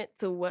ignorant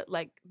to what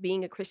like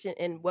being a Christian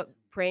and what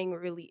praying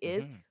really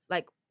is.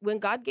 Like when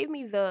God gave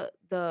me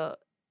the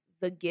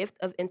gift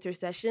of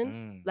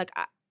intercession, like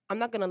I'm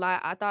not gonna lie,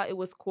 I thought it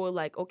was cool.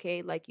 Like,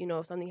 okay, like, you know,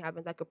 if something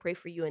happens, I could pray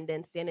for you and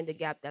then stand in the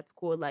gap. That's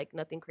cool. Like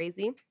nothing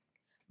crazy.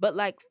 But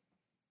like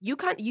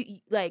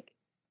like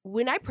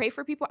when I pray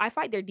for people, I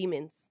fight their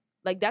demons.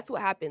 Like that's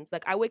what happens.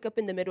 Like I wake up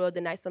in the middle of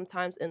the night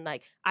sometimes and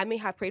like I may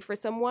have prayed for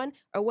someone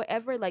or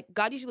whatever. Like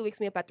God usually wakes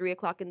me up at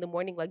 3:00 in the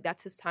morning. Like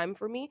that's his time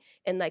for me.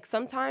 And like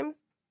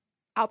sometimes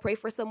I'll pray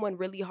for someone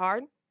really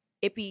hard.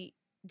 It be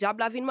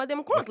job la vie de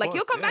me compte. Like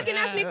he'll come back and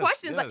ask me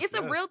questions. Like it's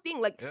a real thing.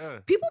 Like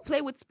people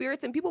play with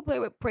spirits and people play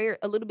with prayer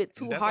a little bit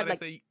too that's hard. Why like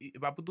they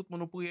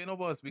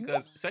say,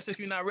 because especially if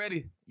you're not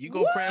ready, you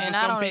go pray for some people. And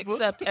I don't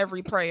accept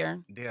every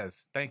prayer.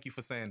 Yes, thank you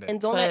for saying that. And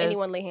don't let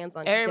anyone lay hands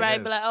on you.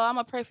 Everybody be like, oh, I'm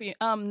gonna pray for you.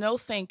 No,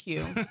 thank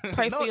you.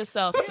 Pray for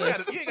yourself,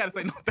 sis. You ain't gotta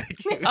say no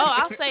thank you. Oh,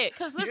 I'll say it.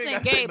 Because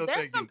listen, Gabe,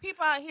 there's some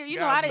people out here, you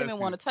know, I didn't even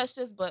want to touch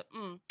this, but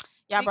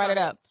y'all brought it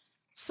up.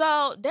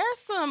 So there's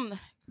some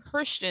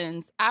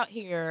Christians out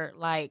here,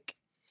 like,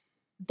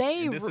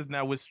 and this is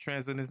now what's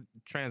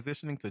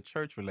transitioning to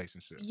church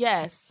relationships.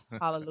 Yes.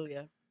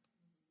 Hallelujah.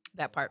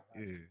 That part.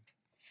 Yeah.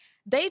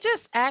 They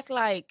just act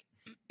like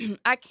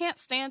I can't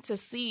stand to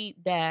see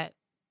that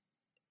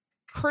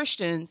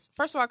Christians,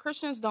 first of all,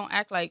 Christians don't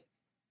act like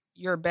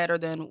you're better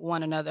than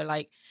one another.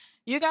 Like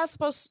you guys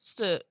supposed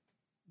to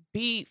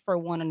be for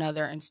one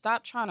another and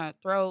stop trying to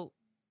throw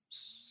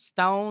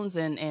stones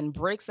and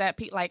bricks at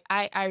people. Like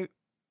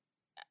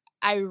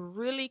I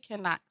really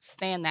cannot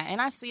stand that.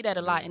 And I see that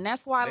a lot. And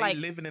that's why they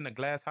living in a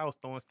glass house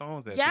throwing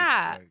stones at people.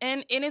 Like,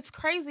 and it's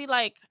crazy.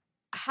 Like,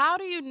 how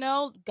do you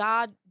know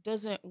God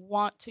doesn't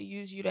want to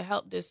use you to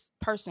help this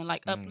person,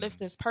 like uplift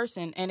this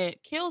person? And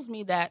it kills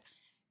me that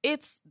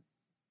it's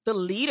the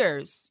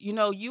leaders. You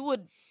know, you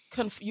would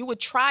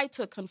try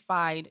to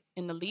confide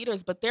in the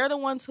leaders, but they're the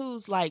ones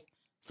who's like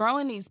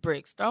throwing these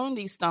bricks, throwing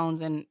these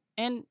stones, and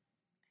 9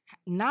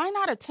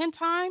 out of 10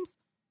 times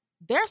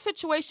their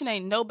situation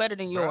ain't no better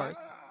than yours.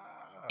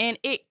 And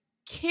it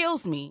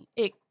kills me.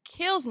 It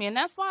kills me. And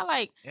that's why,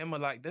 like, Emma,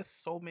 like, there's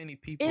so many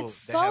people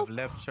that have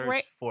left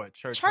church for a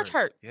church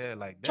hurt. Yeah,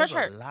 like, there's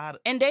a lot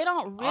of... And they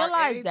don't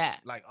realize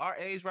that. Like, our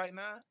age right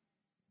now...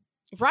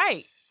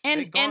 Right. And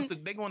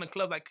they going to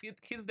clubs, like,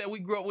 kids that we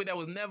grew up with that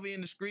was never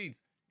in the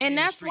streets. And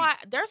that's why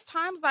there's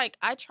times, like,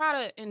 I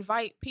try to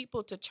invite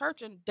people to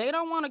church and they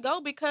don't want to go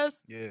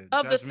because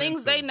of the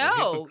things they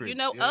know, you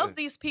know, of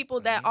these people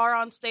that are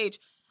on stage.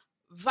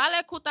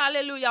 Vale kuta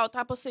aleluya,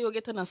 tapos you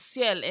get in a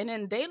ciel. And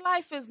in their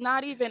life is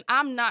not even,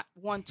 I'm not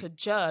one to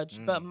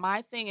judge, but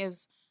my thing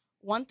is,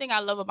 one thing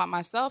I love about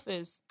myself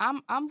is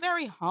I'm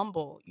very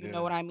humble. You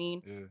know what I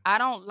mean? Yeah. I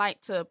don't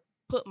like to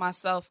put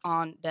myself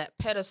on that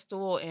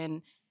pedestal.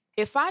 And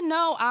if I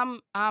know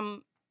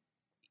I'm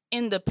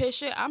in the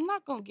picture, I'm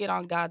not going to get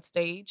on God's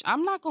stage.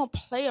 I'm not going to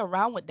play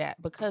around with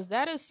that because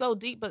that is so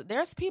deep. But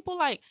there's people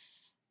like,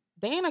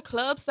 they in a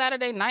club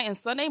Saturday night and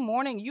Sunday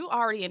morning, you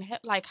already in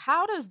like,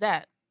 how does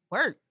that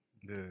work?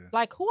 Yeah.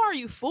 Like, who are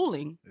you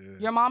fooling? Yeah.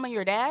 Your mom and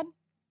your dad?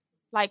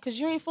 Like, because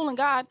you ain't fooling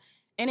God.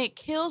 And it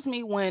kills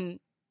me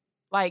when,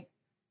 like,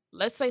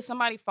 let's say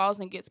somebody falls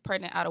and gets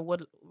pregnant out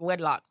of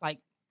wedlock. Like,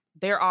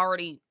 they're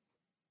already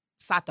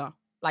Satan.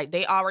 Like,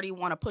 they already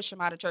want to push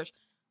them out of church.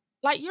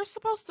 Like, you're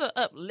supposed to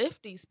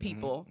uplift these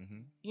people.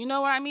 You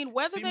know what I mean?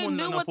 Whether they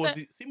knew what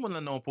the... Si mon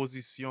en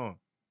opposition,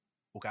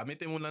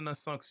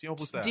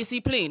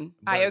 discipline.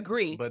 I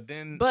agree. But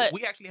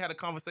we actually had a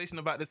conversation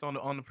about this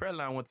on the prayer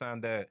line one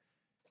time, that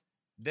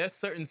there's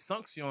certain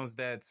sanctions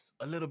that's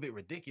a little bit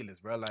ridiculous,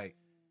 bro. Like,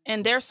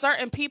 and there's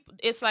certain people,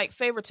 it's like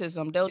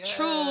favoritism. They'll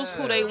choose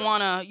who they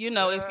wanna, you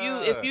know,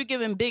 if you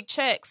giving big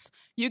checks,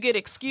 you get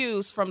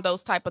excused from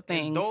those type of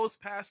things. And those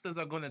pastors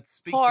are gonna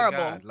speak to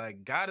God.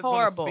 Like, God is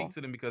gonna speak to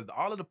them, because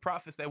all of the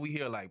prophets that we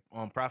hear, like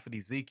Prophet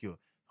Ezekiel,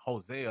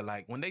 Hosea,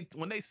 like when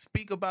they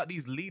speak about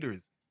these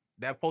leaders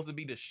that's supposed to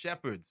be the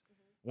shepherds.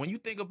 When you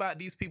think about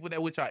these people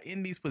that which are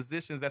in these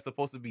positions that's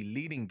supposed to be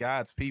leading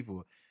God's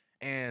people,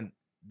 and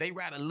they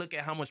rather look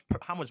at how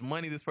much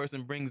money this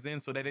person brings in,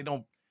 so that they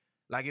don't,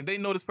 like, if they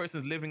know this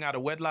person's living out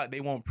of wedlock,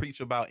 they won't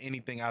preach about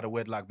anything out of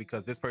wedlock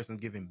because this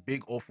person's giving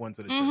big offering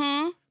to the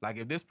church. Like,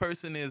 if this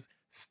person is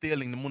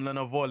stealing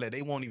the vole,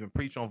 they won't even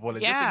preach on vole.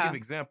 Just to give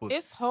examples,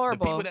 it's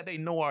horrible. The people that they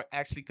know are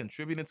actually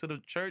contributing to the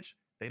church,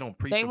 they don't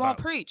preach. They won't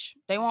preach.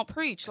 They won't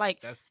preach.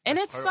 Like, and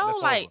it's so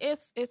like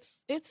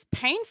it's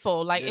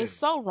painful. Like, it's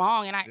so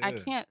wrong, and I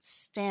can't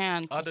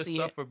stand to others see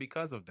suffer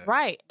because of that.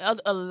 Right,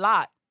 a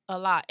lot,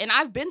 and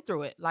I've been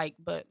through it. Like,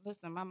 but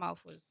listen, my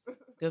mouth was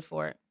good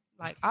for it.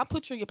 Like, I'll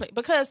put you in your place,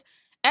 because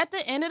at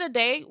the end of the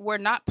day, we're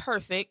not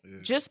perfect.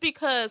 Just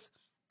because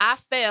I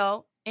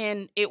fell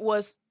and it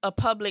was a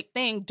public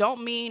thing,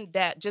 don't mean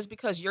that just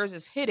because yours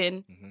is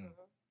hidden,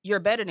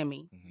 you're better than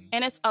me.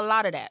 And it's a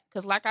lot of that,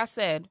 because like I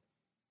said,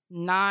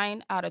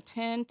 9 out of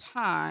 10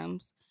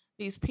 times,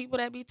 these people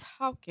that be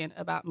talking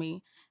about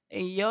me,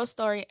 your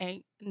story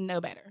ain't no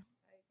better.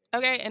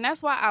 Okay? And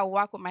that's why I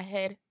walk with my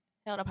head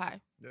held up high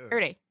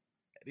every day.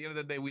 At the end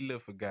of the day, we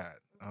live for God.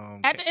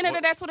 At the end of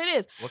the day, that's what it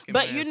is.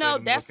 But you know,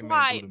 that's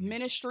why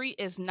ministry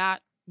is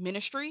not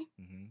ministry.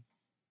 Mm-hmm.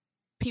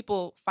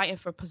 People fighting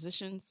for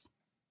positions.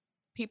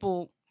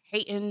 People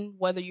hating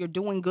whether you're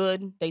doing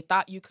good. They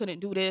thought you couldn't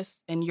do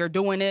this and you're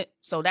doing it.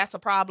 So that's a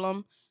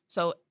problem.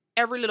 So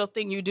every little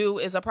thing you do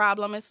is a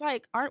problem. It's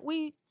like, aren't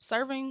we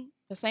serving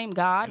the same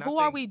God? Who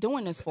are we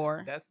doing this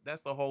for?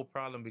 That's a whole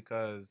problem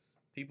because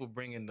people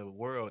bringing the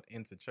world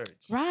into church.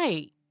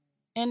 Right.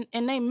 And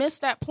they miss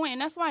that point.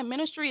 And that's why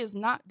ministry is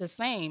not the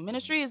same.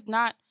 Ministry is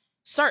not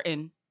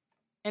certain.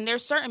 And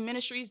there's certain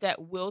ministries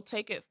that will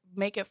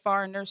make it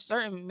far. And there's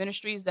certain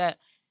ministries that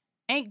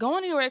ain't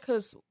going anywhere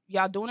because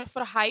y'all doing it for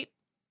the hype.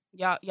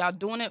 Y'all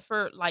doing it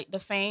for like the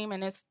fame.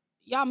 And it's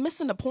y'all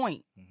missing the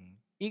point. Mm-hmm.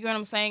 You get what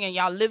I'm saying? And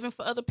y'all living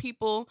for other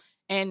people.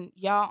 And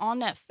y'all on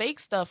that fake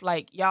stuff.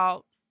 Like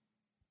y'all,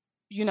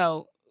 you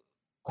know,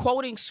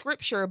 quoting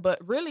scripture.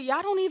 But really,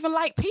 y'all don't even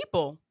like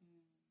people.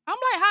 I'm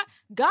like,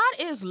 God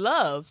is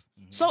love.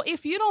 Mm-hmm. So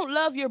if you don't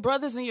love your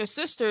brothers and your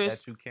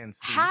sisters, that you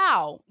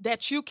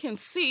can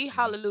see, mm-hmm.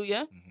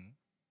 Hallelujah, mm-hmm.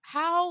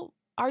 How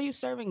are you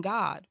serving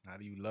God? How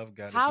do you love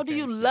God? How do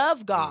you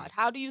love God?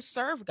 Yeah. How do you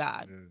serve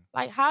God? Yeah.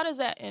 Like, how does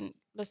that? And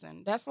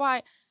listen, that's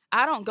why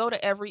I don't go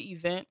to every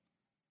event.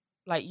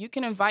 Like, you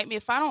can invite me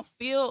if I don't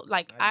feel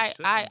like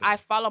I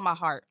follow my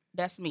heart.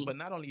 That's me. But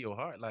not only your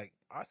heart, like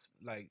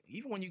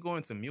even when you go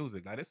into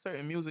music, like there's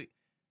certain music.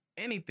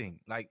 Anything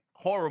like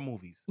horror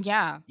movies.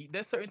 Yeah.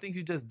 There's certain things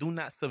you just do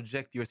not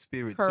subject your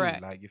spirit Correct.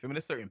 to. Like, you feel me?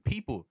 There's certain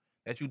people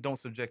that you don't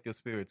subject your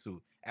spirit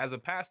to. As a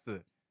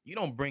pastor, you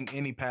don't bring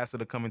any pastor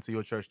to come into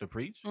your church to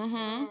preach.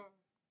 Mm-hmm. You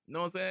know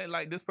what I'm saying?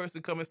 Like, this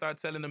person come and start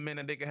telling the men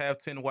that they can have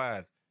 10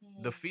 wives.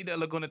 Mm-hmm. The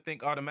female are going to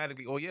think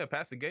automatically, oh yeah,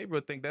 Pastor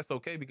Gabriel think that's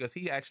okay because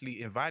he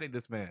actually invited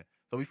this man.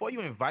 So before you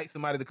invite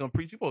somebody to come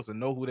preach, you're supposed to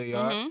know who they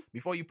mm-hmm. are.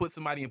 Before you put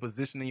somebody in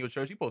position in your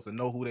church, you're supposed to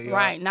know who they are.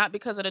 Right, not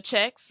because of the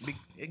checks.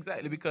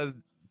 Exactly, because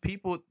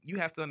people, you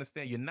have to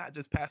understand, you're not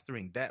just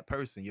pastoring that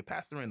person. You're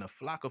pastoring a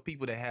flock of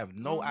people that have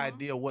no mm-hmm.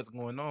 idea what's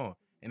going on.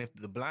 And if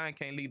the blind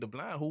can't lead the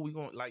blind, who we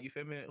going, like, you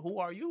feel me? Who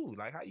are you?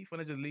 Like, how you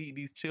finna just lead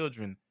these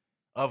children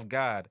of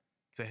God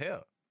to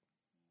hell?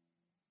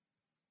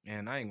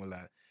 And I ain't gonna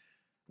lie.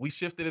 We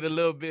shifted it a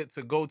little bit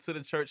to go to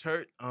the church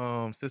hurt.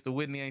 Sister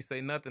Whitney ain't say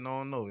nothing. I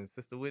don't know. And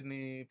Sister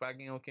Whitney, if I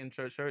get on Ken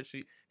Church hurt,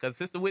 because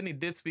Sister Whitney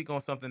did speak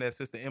on something that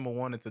Sister Emma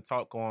wanted to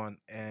talk on,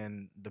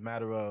 and the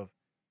matter of,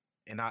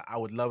 and I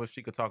would love if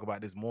she could talk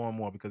about this more and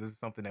more because this is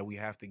something that we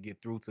have to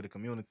get through to the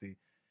community.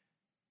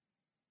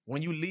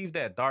 When you leave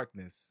that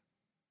darkness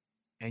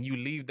and you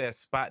leave that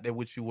spot that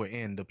which you were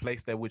in, the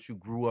place that which you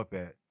grew up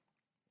at,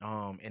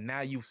 and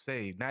now you've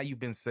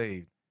been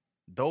saved,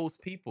 those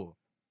people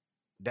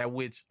that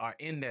which are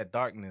in that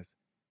darkness,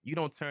 you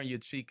don't turn your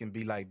cheek and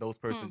be like, those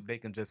persons, they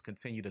can just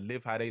continue to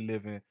live how they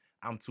live in.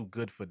 I'm too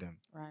good for them.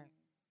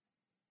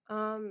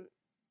 Right.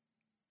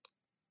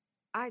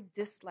 I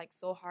dislike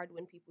so hard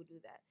when people do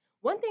that.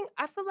 One thing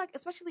I feel like,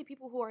 especially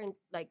people who are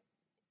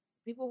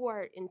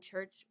in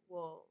church,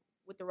 well,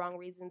 with the wrong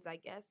reasons, I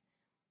guess.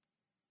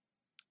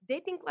 They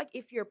think like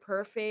if you're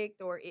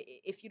perfect or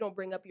if you don't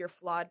bring up your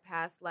flawed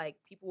past, like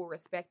people will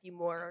respect you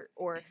more,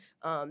 or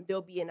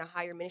they'll be in a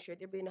higher ministry, or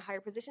they'll be in a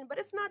higher position. But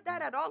it's not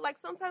that at all. Like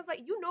sometimes,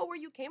 like, you know where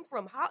you came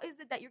from. How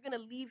is it that you're gonna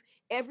leave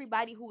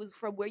everybody who is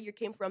from where you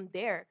came from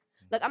there?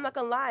 Like, I'm not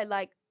gonna lie,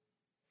 like,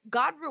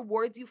 God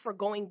rewards you for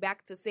going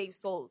back to save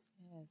souls.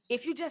 Yes.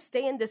 If you just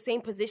stay in the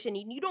same position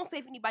and you don't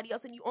save anybody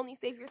else and you only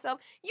save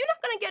yourself, you're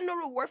not going to get no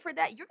reward for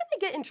that. You're going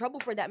to get in trouble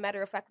for that,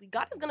 matter of factly.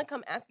 God is going to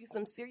come ask you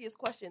some serious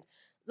questions.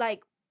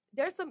 Like,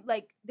 there's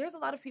a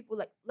lot of people,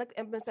 like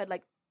Emma said,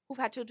 like, who've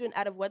had children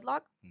out of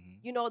wedlock.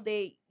 Mm-hmm.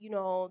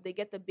 They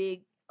get the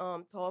big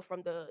toll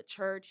from the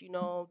church,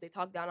 they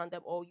talk down on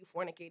them. Oh, you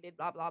fornicated,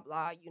 blah, blah,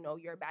 blah.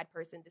 You're a bad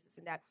person, this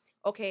and that.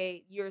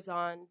 Okay, years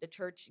on, the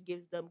church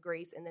gives them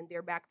grace, and then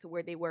they're back to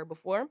where they were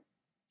before.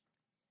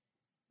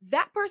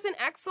 That person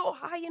acts so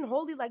high and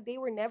holy, like they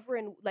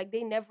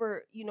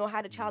never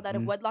had a child out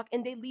of wedlock,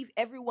 and they leave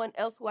everyone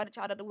else who had a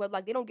child out of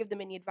wedlock. They don't give them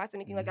any advice or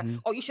anything like that.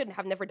 Oh, you shouldn't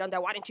have never done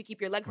that. Why didn't you keep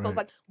your legs closed?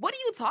 Like, what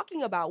are you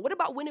talking about? What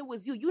about when it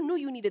was you? You knew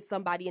you needed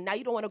somebody, and now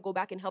you don't want to go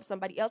back and help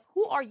somebody else.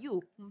 Who are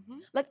you? Mm-hmm.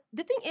 Like,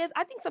 the thing is,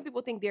 I think some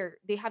people think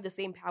they have the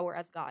same power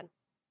as God.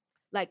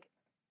 Like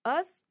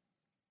us,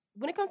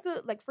 when it comes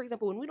to, like, for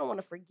example, when we don't want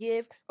to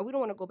forgive, or we don't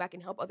want to go back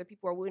and help other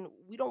people, or when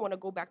we don't want to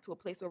go back to a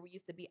place where we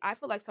used to be, I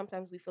feel like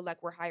sometimes we feel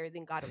like we're higher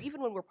than God, or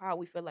even when we're proud,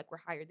 we feel like we're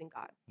higher than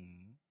God.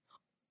 Mm-hmm.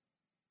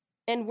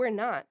 And we're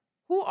not.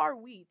 Who are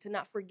we to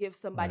not forgive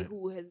somebody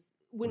who has,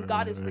 when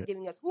God is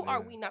forgiving us? Who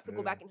are we not to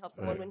go back and help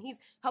someone when he's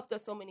helped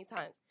us so many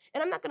times?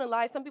 And I'm not going to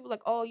lie. Some people are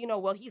like, oh,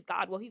 well, he's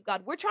God. Well, he's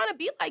God. We're trying to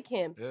be like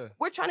him. Yeah.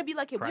 We're trying to be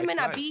like him. Christ, we may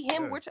not be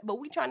him, but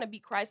we're trying to be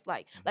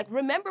Christ-like. Mm-hmm. Like,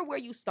 remember where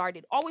you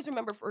started. Always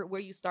remember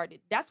where you started.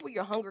 That's where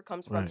your hunger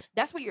comes from. Right.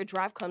 That's where your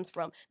drive comes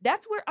from.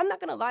 That's where, I'm not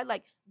going to lie,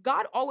 like,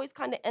 God always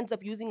kind of ends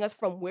up using us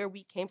from where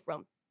we came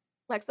from.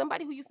 Like,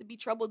 somebody who used to be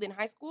troubled in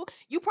high school,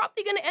 you're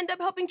probably going to end up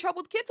helping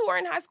troubled kids who are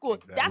in high school.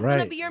 Exactly. That's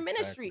going to be your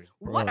ministry.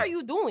 Exactly. What are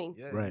you doing?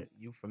 Yeah,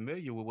 you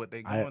familiar with what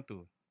they're going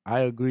through.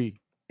 I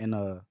agree. And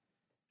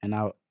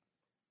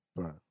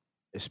bro.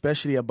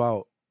 Especially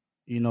about,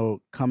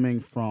 coming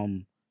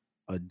from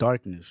a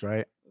darkness,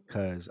 right?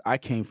 Because I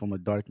came from a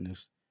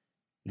darkness.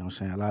 You know what I'm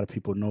saying? A lot of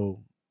people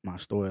know my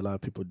story. A lot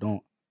of people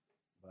don't.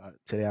 But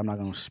today I'm not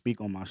going to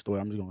speak on my story.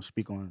 I'm just going to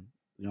speak on,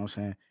 you know what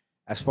I'm saying?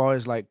 As far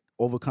as like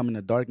overcoming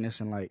the darkness,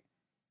 and like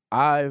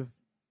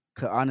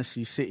could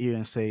honestly sit here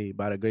and say,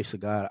 by the grace of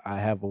God, I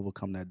have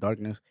overcome that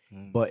darkness.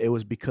 But it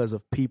was because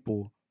of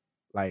people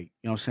like,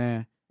 you know what I'm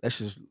saying? Let's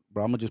just,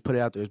 bro, I'm going to just put it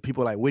out there. There's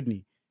people like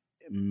Whitney,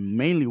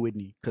 mainly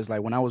Whitney. Because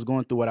like when I was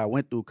going through what I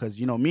went through, because,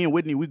 me and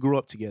Whitney, we grew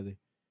up together.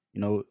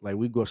 Like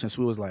we grew up since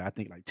we was like, I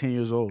think like 10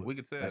 years old. We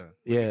could tell.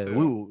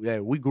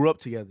 Like, we grew up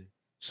together.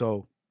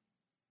 So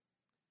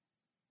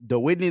the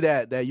Whitney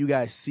that you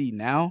guys see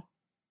now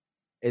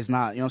is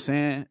not, you know what I'm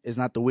saying? It's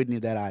not the Whitney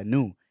that I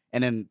knew.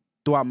 And then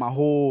throughout my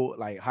whole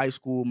like high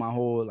school, my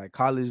whole like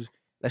college,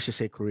 let's just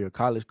say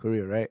college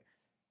career, right?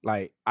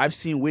 Like I've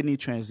seen Whitney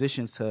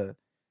transition to, you know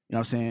what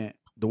I'm saying,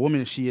 the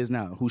woman she is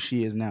now, who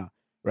she is now,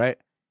 right?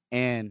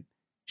 And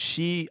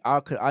I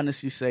could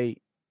honestly say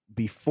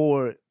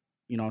before,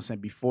 you know what I'm saying,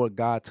 before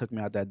God took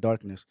me out that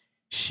darkness,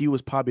 she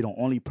was probably the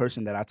only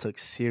person that I took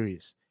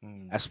serious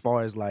as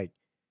far as like,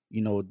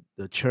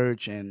 the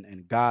church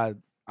and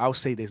God. I would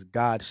say this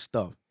God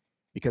stuff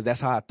because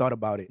that's how I thought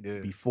about it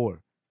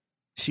before.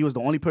 She was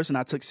the only person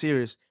I took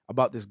serious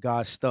about this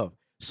God stuff.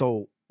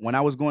 So when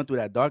I was going through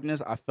that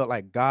darkness, I felt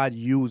like God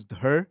used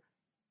her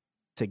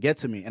to get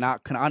to me. And I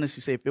can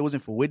honestly say if it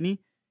wasn't for Whitney,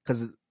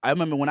 because I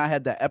remember when I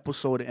had that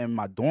episode in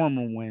my dorm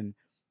room when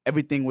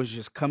everything was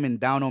just coming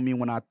down on me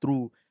when I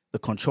threw the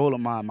controller,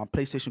 my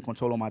PlayStation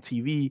controller on my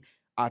TV.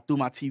 I threw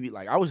my TV,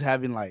 like I was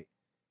having like,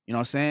 you know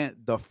what I'm saying?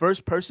 The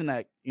first person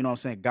that, you know what I'm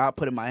saying, God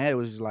put in my head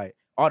was just like,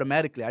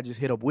 automatically, I just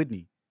hit up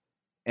Whitney.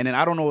 And then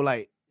I don't know,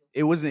 like,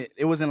 it wasn't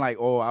like,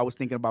 oh, I was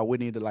thinking about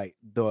Whitney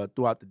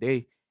throughout the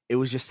day. It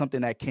was just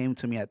something that came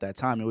to me at that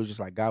time. It was just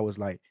like, God was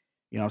like,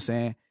 you know what I'm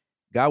saying?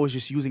 God was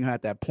just using her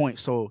at that point.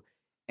 So,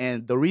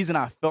 and the reason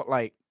I felt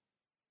like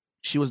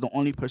she was the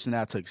only person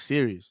that I took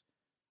serious,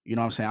 you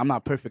know what I'm saying? I'm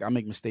not perfect. I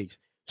make mistakes.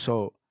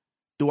 So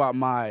throughout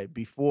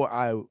before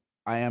I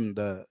am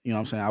the, you know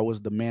what I'm saying, I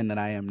was the man that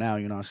I am now,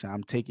 you know what I'm saying?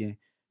 I'm taking,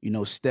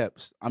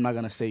 steps. I'm not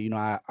going to say,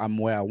 I'm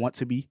where I want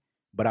to be,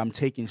 but I'm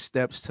taking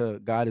steps to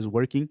God is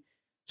working.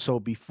 So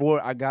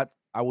before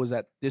I was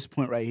at this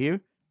point right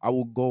here, I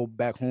will go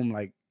back home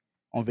like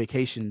on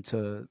vacation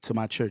to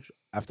my church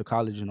after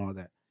college and all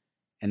that.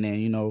 And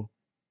then,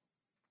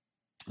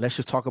 let's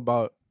just talk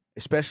about,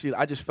 especially,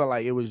 I just felt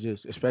like it was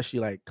just, especially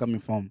like coming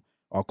from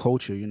our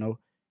culture,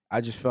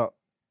 I just felt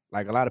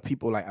like a lot of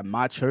people like at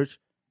my church,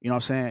 you know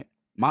what I'm saying?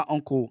 My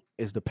uncle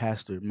is the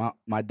pastor.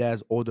 My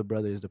dad's older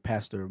brother is the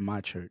pastor of my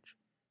church,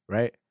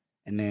 right?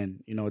 And then,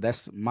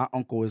 my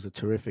uncle is a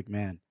terrific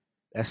man.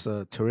 That's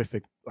a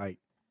terrific, like,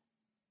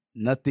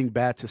 nothing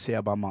bad to say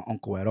about my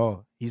uncle at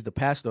all. He's the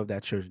pastor of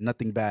that church,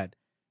 nothing bad.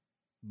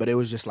 But it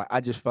was just like,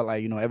 I just felt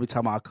like, every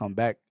time I come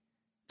back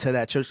to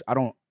that church, I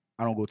don't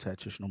go to that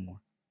church no more.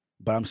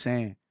 But I'm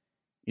saying,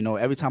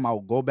 every time I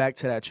would go back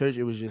to that church,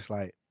 it was just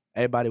like,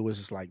 everybody was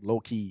just like low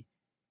key,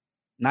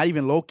 not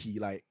even low key,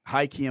 like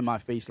high key in my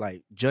face,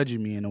 like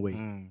judging me in a way,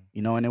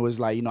 and it was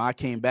like, I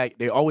came back,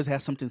 they always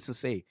had something to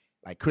say,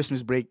 like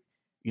Christmas break,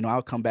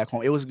 I'll come back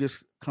home. It was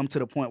just come to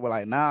the point where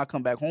like, now I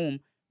come back home,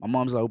 my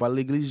mom's like, about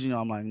legally,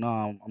 I'm like, no,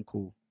 I'm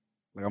cool.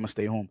 Like, I'm gonna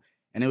stay home.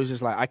 And it was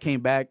just like, I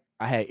came back,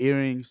 I had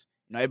earrings,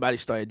 everybody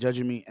started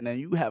judging me. And then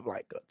you have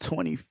like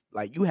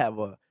you have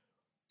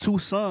 2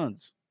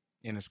 sons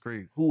in the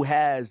streets who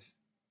has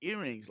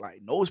earrings,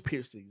 like nose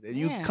piercings, and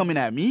you coming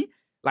at me,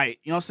 like,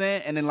 you know what I'm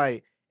saying? And then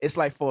like, it's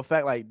like for a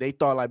fact, like they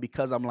thought like,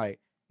 because I'm like,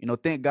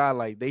 thank God,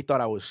 like they thought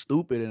I was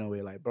stupid in a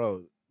way. Like,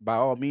 bro, by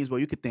all means, bro,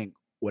 you could think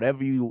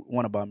whatever you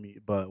want about me,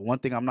 but one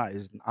thing I'm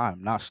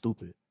not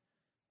stupid.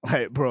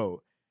 Like,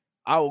 bro,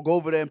 I would go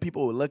over there and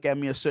people would look at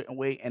me a certain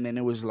way, and then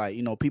it was like,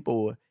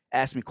 people would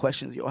ask me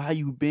questions, yo, how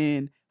you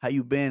been?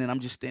 And I'm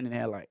just standing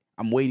there like,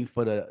 I'm waiting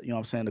for the, you know what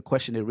I'm saying, the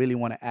question they really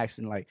want to ask,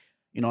 and like,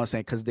 you know what I'm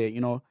saying, because they,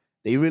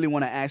 they really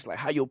want to ask like,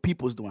 how your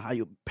people's doing, how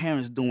your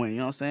parents doing, you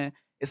know what I'm saying?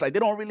 It's like, they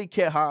don't really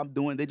care how I'm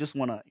doing, they just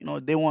want to,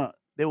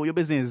 your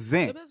business is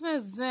zen. Your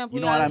business is zen. You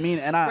know what I mean?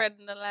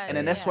 And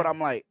then that's what I'm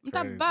like.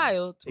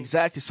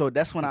 Exactly. So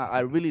that's when I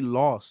really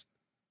lost,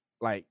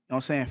 like, you know what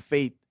I'm saying,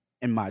 faith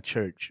in my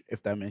church,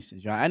 if that makes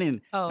sense. I didn't,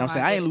 you know what I'm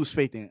saying? I didn't lose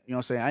faith in, you know what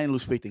I'm saying? I didn't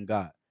lose faith in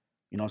God.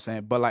 You know what I'm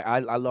saying? But like, I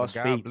lost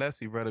faith. God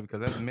bless you, brother, because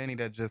there's many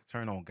that just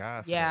turn on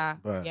God.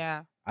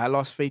 Yeah. I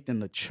lost faith in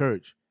the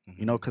church,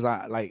 because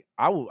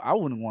I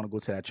wouldn't want to go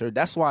to that church.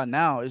 That's why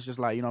now it's just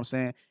like, you know what I'm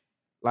saying?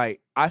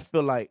 Like, I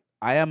feel like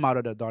I am out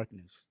of the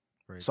darkness.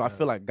 So I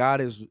feel like God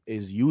is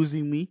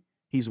using me.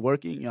 He's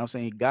working, you know what I'm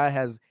saying? God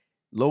has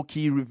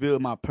low-key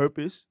revealed my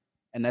purpose.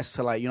 And that's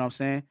to like, you know what I'm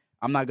saying?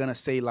 I'm not going to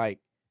say like,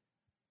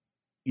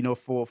 I'm going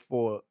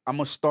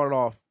to start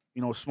off,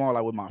 small,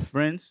 like with my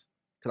friends.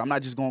 Because I'm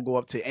not just going to go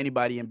up to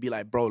anybody and be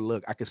like, bro,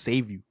 look, I could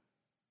save you.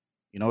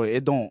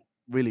 It don't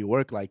really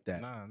work like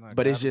that. Nah,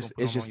 but it's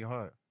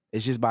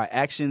just by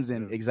actions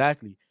and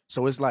exactly.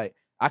 So it's like,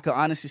 I could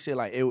honestly say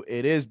like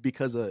it is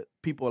because of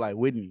people like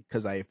Whitney.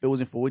 Because like if it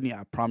wasn't for Whitney,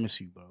 I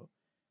promise you, bro,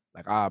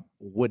 like I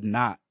would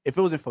not. If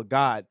it wasn't for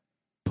God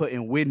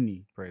putting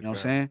Whitney, Praise you know God. what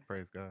I'm saying?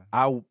 Praise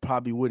God.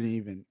 Probably wouldn't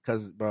even,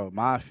 because bro,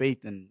 my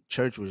faith in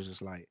church was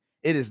just like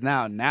it is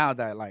now. Now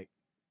that like,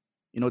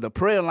 you know, the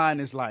prayer line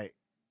is like,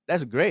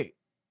 that's great.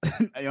 You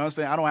know what I'm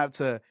saying? I don't have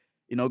to,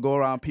 you know, go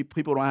around people.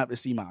 People don't have to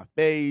see my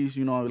face.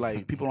 You know,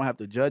 like people don't have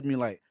to judge me.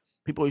 Like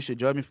people, you should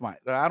judge me for my.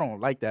 I don't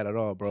like that at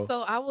all, bro.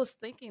 So I was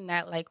thinking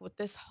that, like, with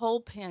this whole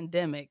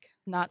pandemic,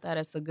 not that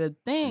it's a good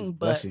thing,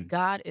 but blessing.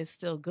 God is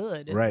still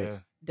good, Right. Yeah.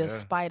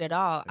 despite it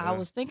all. I Yeah.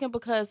 was thinking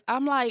because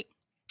I'm like,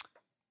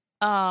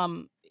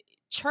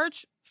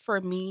 church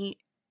for me.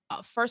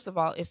 First of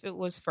all, if it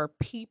was for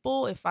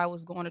people, if I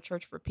was going to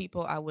church for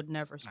people, I would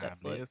never step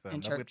foot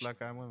in church.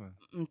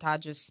 I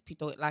just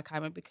pito like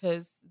Hyman,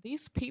 because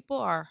these people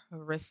are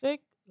horrific.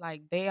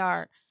 Like they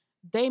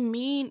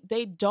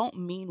don't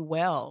mean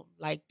well.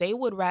 Like they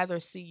would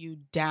rather see you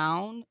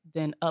down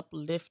than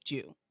uplift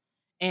you.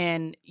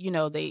 And you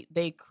know,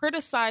 they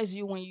criticize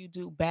you when you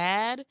do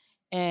bad,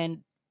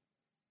 and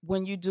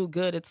when you do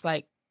good, it's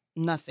like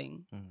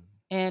nothing.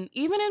 And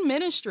even in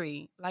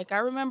ministry, like I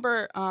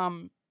remember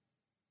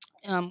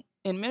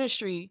in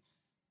ministry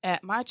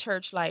at my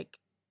church, like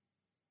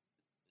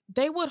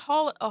they would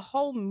hold a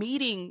whole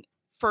meeting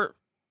for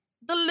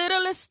the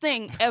littlest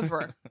thing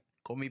ever.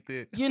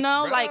 You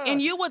know, like, and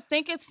you would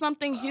think it's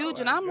something huge,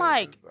 and I'm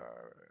like,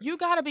 you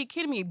gotta be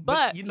kidding me.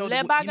 But you know,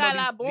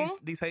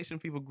 these Haitian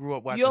people grew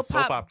up watching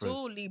soap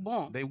operas.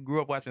 They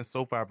grew up watching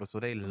soap operas, so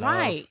they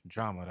love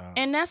drama, dog.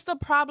 And that's the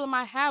problem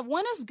I have.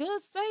 When it's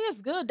good, say it's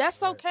good.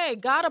 That's okay.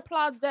 God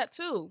applauds that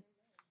too.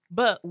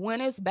 But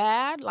when it's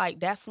bad, like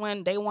that's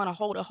when they want to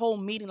hold a whole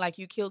meeting like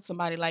you killed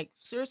somebody. Like,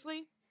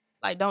 seriously?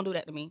 Like, don't do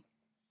that to me.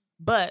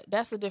 But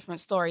that's a different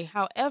story.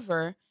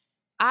 However,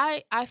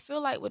 I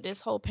feel like with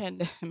this whole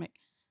pandemic,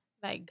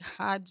 like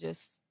God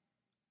just,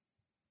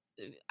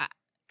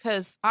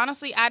 because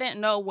honestly, I didn't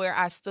know where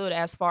I stood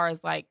as far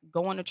as like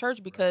going to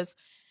church, because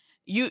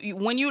you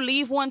when you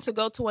leave one to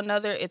go to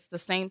another, it's the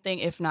same thing,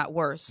 if not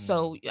worse.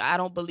 So I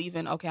don't believe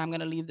in, okay, I'm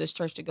going to leave this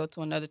church to go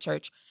to another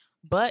church.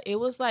 But it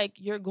was like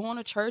you're going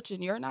to church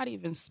and you're not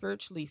even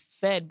spiritually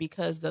fed,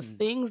 because the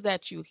things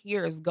that you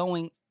hear is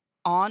going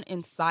on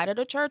inside of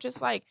the church.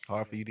 It's like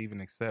hard for you to even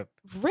accept.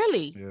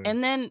 Really? Yeah.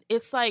 And then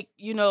it's like,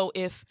 you know,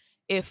 if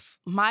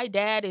my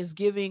dad is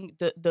giving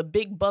the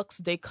big bucks,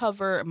 they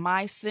cover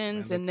my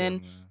sins, and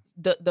then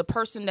the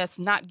person that's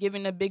not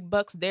giving the big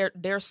bucks,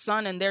 their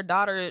son and their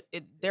daughter,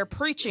 they're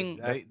preaching,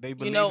 they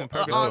believe you know, in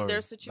purgatory. on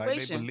their situation.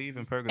 Like they believe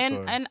in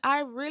purgatory. And I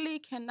really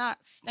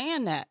cannot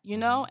stand that, you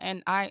know.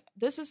 And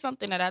this is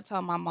something that I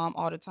tell my mom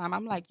all the time.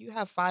 I'm like, you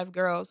have 5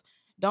 girls.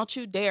 Don't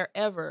you dare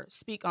ever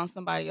speak on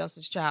somebody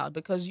else's child,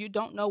 because you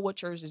don't know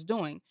what yours is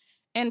doing.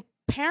 And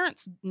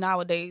parents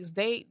nowadays,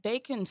 they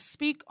can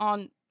speak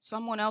on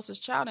someone else's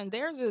child, and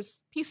theirs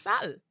is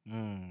pisal.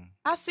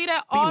 I see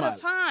that all the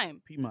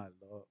time.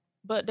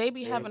 But they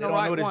be having the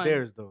right one. They don't notice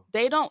theirs though.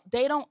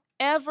 They don't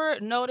ever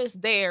notice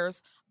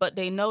theirs, but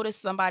they notice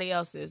somebody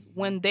else's.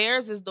 When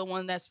theirs is the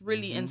one that's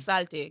really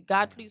insulted.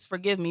 God, please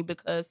forgive me,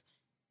 because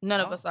none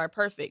of us are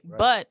perfect. Right.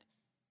 But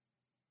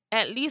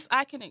at least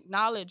I can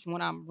acknowledge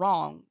when I'm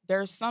wrong.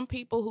 There's some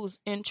people who's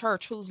in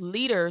church, who's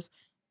leaders,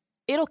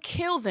 it'll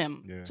kill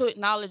them to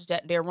acknowledge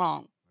that they're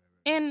wrong.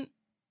 And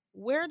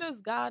where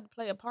does God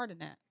play a part in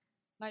that?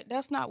 Like,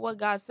 that's not what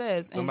God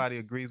says. Somebody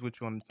agrees with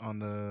you on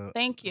the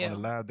thank you on the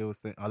live. They were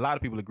saying a lot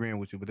of people agreeing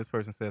with you, but this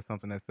person said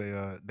something that say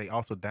they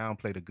also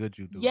downplay the good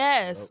you do.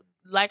 Yes,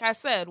 like I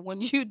said,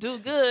 when you do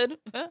good,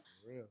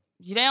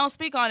 they don't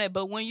speak on it.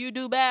 But when you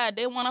do bad,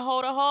 they want to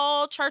hold a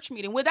whole church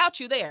meeting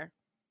without you there.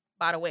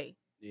 By the way,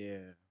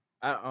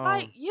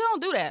 like you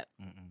don't do that.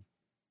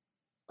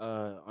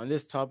 On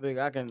this topic,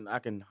 I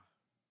can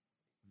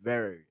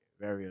very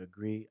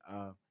agree.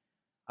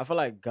 I feel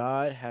like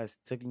God has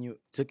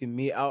taken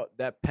me out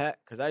that pack,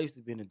 because I used to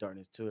be in the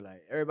darkness too.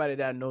 Like everybody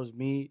that knows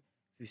me,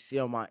 if you see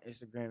on my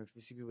Instagram, if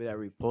you see people that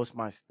repost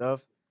my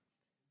stuff,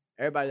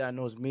 everybody that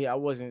knows me, I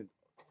wasn't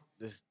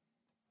just,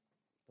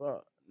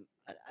 well,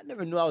 I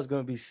never knew I was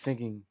gonna be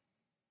singing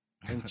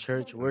in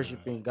church,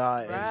 worshiping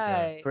God,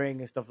 and praying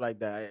and stuff like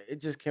that. It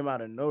just came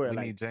out of nowhere. We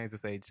like need James to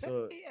say,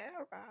 so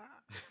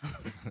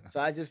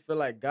I just feel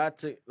like God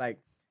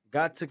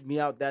took me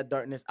out that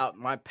darkness, out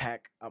my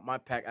pack, out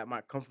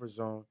my comfort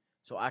zone,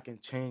 so I can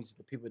change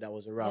the people that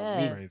was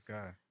around me. Praise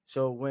God.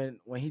 So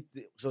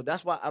so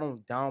that's why I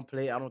don't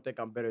downplay. I don't think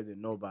I'm better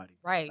than nobody.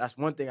 Right. That's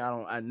one thing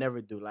I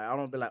never do. Like I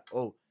don't be like,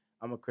 oh,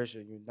 I'm a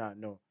Christian, you're not.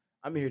 No,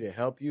 I'm here to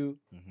help you.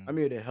 I'm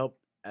here to help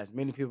as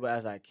many people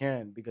as I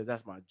can, because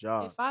that's my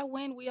job. If I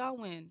win, we all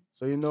win.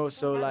 So you know,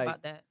 so like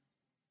about that.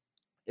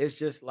 It's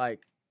just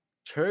like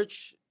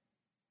church.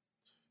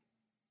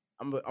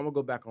 I'm gonna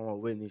go back on what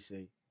Whitney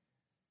said,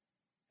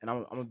 and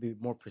I'm gonna be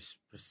more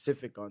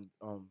specific on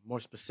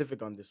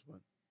this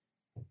one.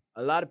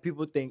 A lot of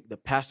people think the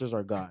pastors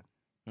are God.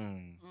 So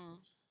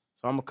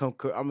I'm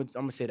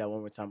gonna say that one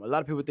more time. A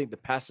lot of people think the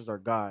pastors are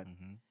God.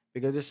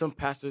 because there's some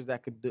pastors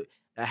that could do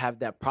that have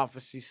that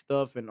prophecy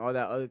stuff and all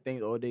that other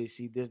things. Oh, they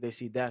see this, they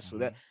see that. So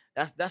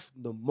that's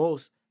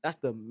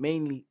the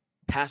mainly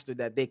pastor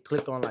that they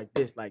click on like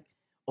this, like,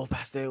 oh,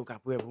 pastor,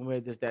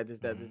 this, that, this,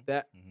 that, this,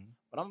 that.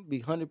 But I'm gonna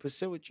be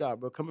 100% with y'all,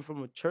 bro. Coming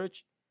from a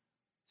church,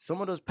 some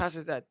of those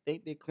pastors that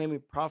think they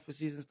claiming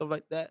prophecies and stuff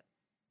like that,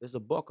 there's a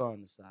book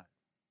on the side.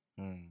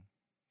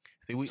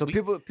 See,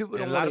 people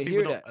don't want to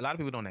hear that. A lot of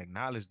people don't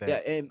acknowledge that.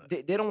 Yeah, and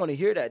they don't want to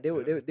hear that.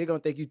 They're gonna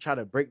think you trying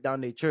to break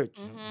down their church.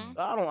 So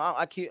I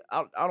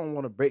don't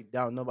want to break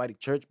down nobody's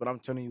church, but I'm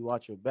telling you,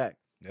 watch your back.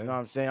 You know what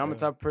I'm saying? I'm the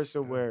type of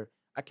person where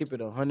I keep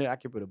it 100, I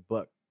keep it a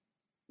buck.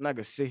 I'm not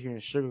gonna sit here and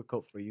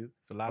sugarcoat for you.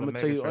 It's a lot I'm of gonna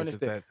tell you churches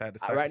honestly. that's had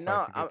to Right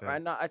now,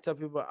 sacrifice I tell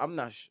people I'm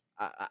not.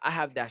 I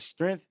have that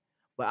strength,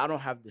 but I don't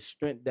have the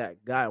strength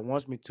that God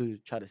wants me to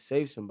try to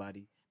save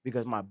somebody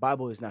because my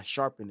Bible is not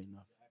sharpened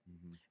enough.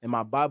 And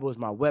my Bible is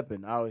my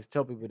weapon. I always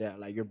tell people that,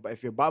 like,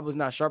 if your Bible is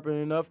not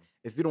sharpened enough,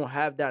 if you don't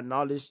have that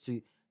knowledge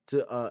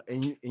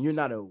and you're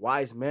not a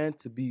wise man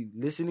to be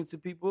listening to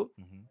people,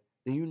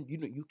 then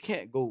you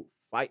can't go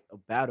fight a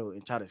battle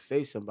and try to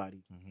save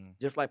somebody.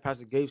 Just like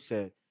Pastor Gabe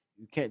said,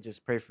 you can't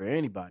just pray for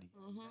anybody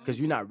because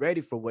you're not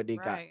ready for what they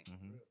got.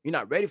 You're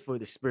not ready for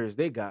the spirits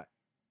they got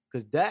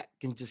because that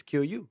can just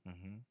kill you.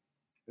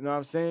 You know what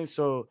I'm saying?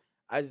 So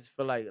I just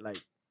feel like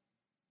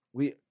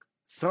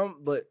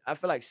but I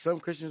feel like some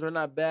Christians are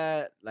not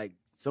bad. Like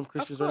some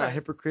Christians are not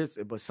hypocrites,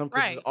 but some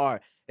Christians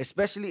are.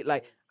 Especially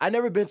like I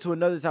never been to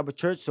another type of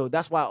church, so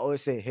that's why I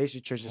always say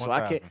Haitian churches. So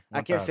I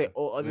can't say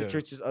other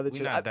churches, other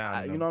churches.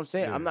 You know what I'm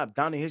saying? I'm not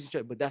down to Haitian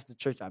church, but that's the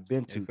church I've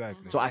been to.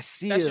 Exactly. So I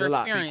see it a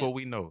lot. Speak what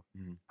we know.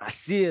 I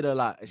see it a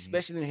lot,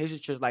 especially in Haitian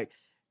church. Like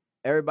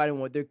everybody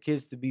want their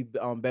kids to be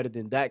better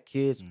than that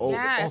kids.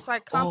 It's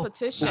like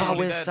competition.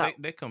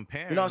 They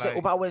compare. You know what I'm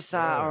saying? Au West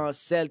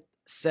Side,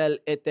 celle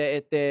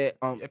était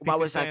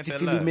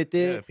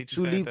limité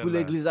sous lit pour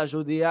l'église à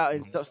Judea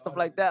and stuff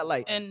like that.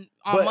 Like, and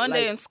on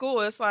Monday in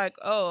school, it's like,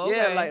 oh,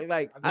 okay.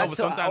 Yeah,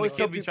 sometimes the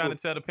kids be trying to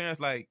tell the parents,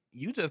 like,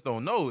 you just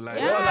don't know. Like,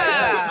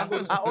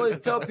 I always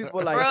tell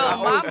people, like, bro,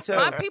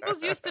 my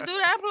peoples used to do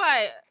that. I'm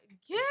like,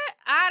 get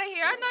out of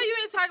here. I know you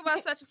ain't talking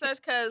about such and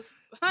such because,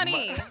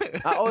 honey.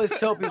 I always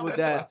tell people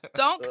that.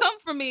 Don't come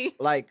for me.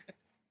 Like,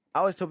 I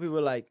always tell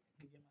people, like,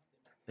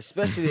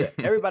 especially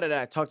everybody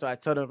that I talk to, I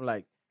tell them,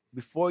 like,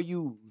 before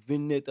you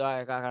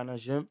nettoyer caca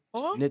dans gym,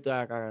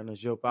 nettoyer caca dans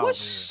gym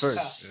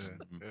first.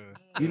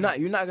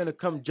 You're not gonna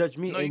come judge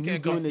me and you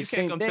doing the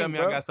same thing, bro. You can't come tell me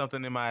I got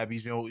something in my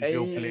habits. Don't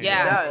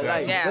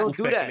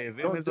do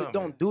that.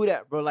 Don't do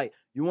that, bro. Like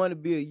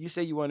you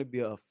say you want to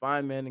be a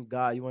fine man in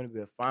God. You want to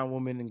be a fine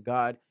woman in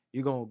God.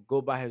 You're gonna go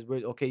by His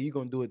word. Okay, you're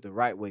gonna do it the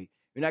right way.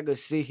 You're not gonna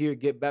sit here,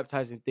 get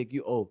baptized, and think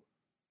you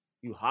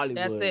Hollywood.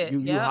 That's it.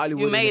 You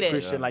Hollywood you made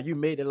Christian. It. Like you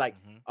made it. Like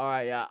all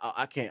right, yeah.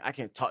 I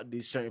can't talk to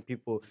these certain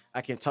people.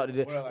 I can't talk to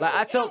them. Like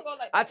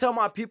I tell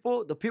my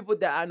people, the people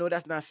that I know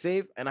that's not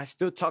saved, and I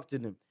still talk to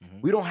them.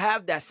 We don't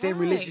have that same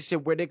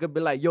relationship where they could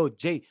be like, yo,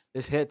 Jay,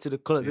 let's head to the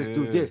club. Let's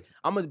do this.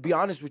 I'm gonna be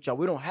honest with y'all.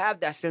 We don't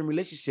have that same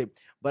relationship,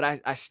 but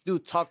I still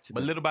talk to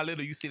them. But little by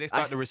little, you see, they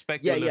start to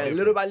respect you. Yeah,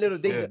 little by little,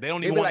 they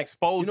don't even want to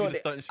expose you to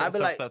certain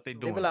stuff they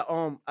doing. They be like,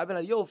 I be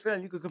like, yo,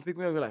 fam, you could come pick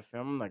me up. Be like,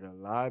 fam, I'm not gonna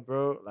lie,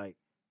 bro. Like,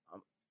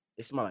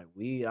 it smell like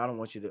weed. I don't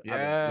want you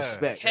to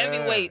respect.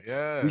 Heavyweights.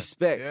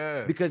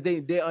 Respect. Because they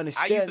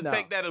understand. I used to now.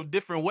 take that a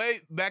different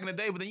way back in the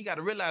day, but then you got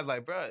to realize,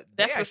 like, bro,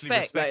 that's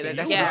respect.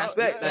 That's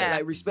respect.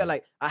 Like respect.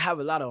 Like I have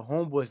a lot of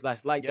homeboys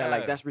that's like that.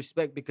 Like that's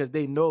respect because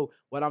they know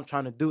what I'm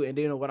trying to do and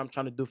they know what I'm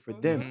trying to do for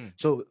them.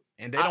 So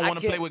and they don't want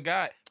to play with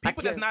God.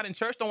 People that's not in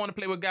church don't want to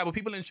play with God, but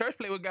people in church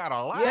play with God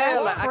a lot. Yeah,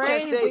 like I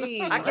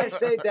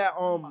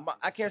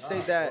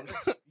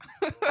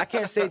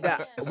can't say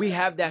that we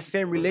have that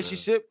same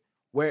relationship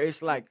where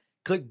it's like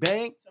click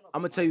bang.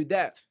 I'm gonna tell you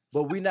that,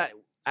 but I'm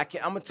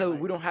gonna tell you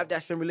we don't have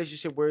that same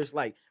relationship where it's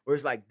like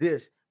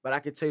this. But I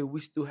can tell you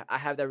I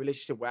have that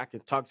relationship where I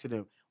can talk to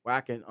them, where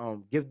I can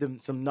give them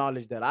some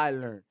knowledge that I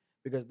learned.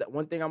 Because that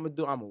one thing I'm gonna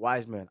do, I'm a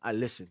wise man. I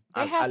listen.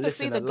 They have to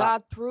see the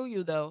God through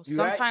you, though.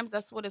 Sometimes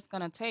that's what it's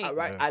gonna take.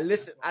 Right. I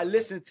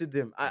listen to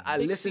them. I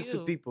listen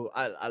to people.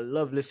 I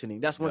love listening.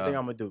 That's one thing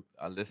I'm gonna do.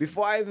 I listen.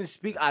 Before I even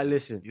speak, I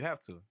listen. You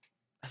have to.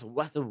 That's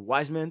what a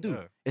wise man do.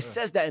 It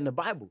says that in the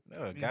Bible.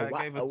 God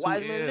gave us a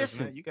wise man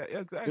listen. Man. You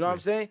know what I'm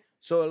saying?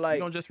 So like,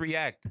 you don't just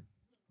react.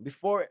 I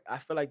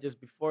feel like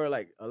just before,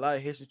 like a lot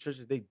of Haitian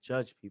churches, they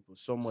judge people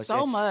so much,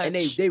 and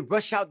they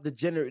rush out the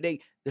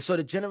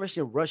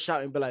generation rush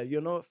out and be like, you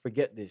know,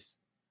 forget this.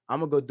 I'm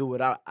gonna go do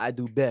what I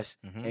do best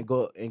and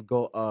go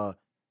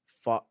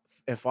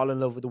fall in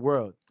love with the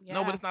world. Yeah.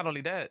 No, but it's not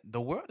only that. The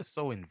world is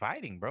so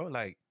inviting, bro.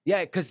 Like,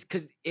 yeah, cause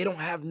it don't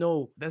have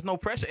there's no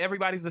pressure.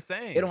 Everybody's the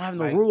same. It don't have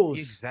no rules.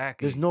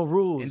 Exactly. There's no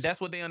rules. And that's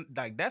what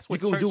that's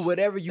what you can do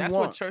whatever you want.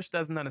 That's what church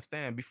doesn't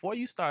understand. Before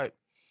you start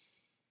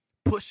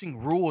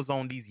pushing rules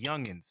on these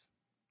youngins,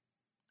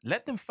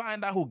 let them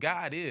find out who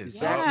God is.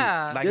 Exactly.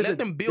 Yeah. Like, let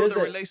them build a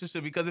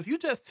relationship. Because if you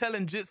just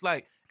telling jits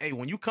like, hey,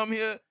 when you come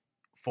here,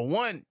 for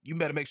one, you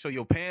better make sure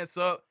your pants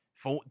up.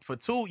 For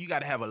 2, you got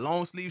to have a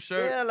long sleeve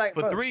shirt. Yeah, like,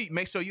 for bro, 3,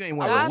 make sure you ain't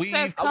wearing a God weave.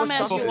 says, "Come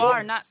as you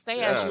are, not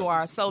stay as you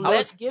are." So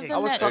give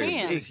them that talking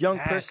chance. to this young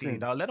person.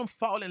 Dog. Let them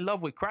fall in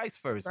love with Christ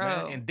first,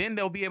 man, and then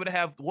they'll be able to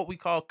have what we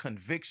call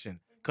conviction.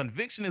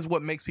 Conviction is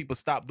what makes people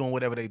stop doing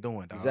whatever they're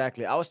doing, dog.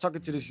 Exactly. I was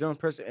talking to this young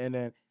person, and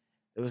then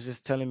it was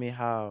just telling me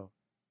how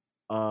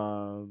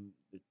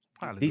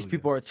these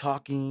people are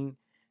talking.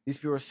 These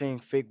people are saying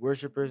fake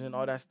worshipers and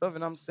all that stuff,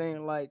 and I'm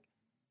saying like,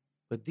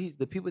 but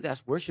the people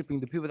that's worshiping,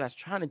 the people that's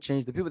trying to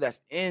change, the people that's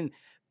in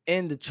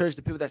the church,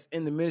 the people that's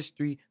in the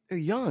ministry, they're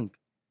young.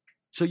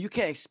 So you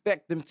can't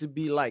expect them to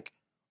be like,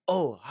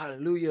 oh,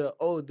 hallelujah,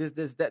 oh, this,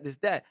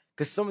 that.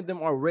 Because some of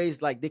them are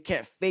raised like they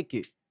can't fake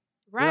it.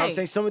 Right. You know what I'm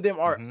saying? Some of them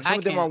are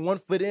are 1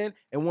 foot in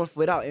and 1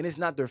 foot out. And it's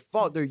not their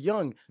fault. They're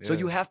young. Yeah. So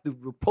you have to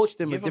approach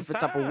them a different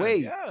type of way.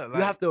 Yeah, like,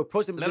 you have to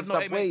approach them a different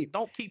type of way.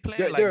 Don't keep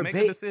playing. They're make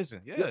a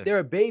decision. Yeah. They're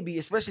a baby,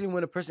 especially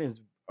when a person is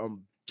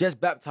just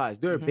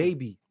baptized. They're a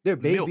baby. They're a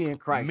baby in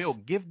Christ.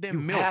 Milk. Give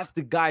them milk. You have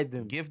to guide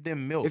them. Give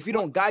them milk. If you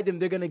don't guide them,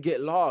 they're gonna get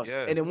lost.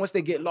 Yeah. And then once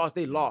they get lost,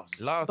 they lost.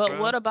 But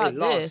what about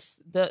this?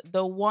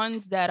 The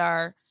ones that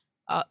are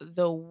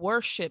the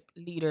worship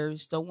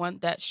leaders, the one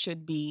that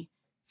should be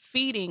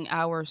feeding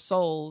our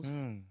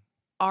souls,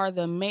 are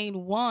the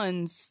main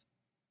ones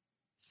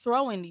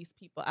throwing these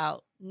people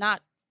out,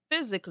 not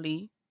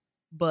physically,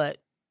 but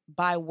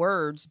by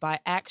words, by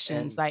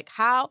actions. Like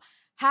how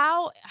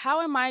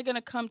am I going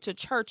to come to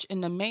church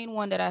and the main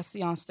one that I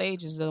see on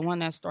stage is the one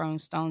that's throwing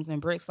stones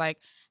and bricks? Like,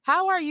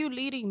 how are you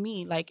leading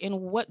me? Like, in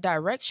what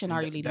direction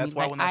are you leading me? That's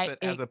why when I said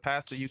as a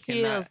pastor, you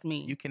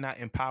cannot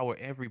empower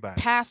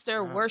everybody.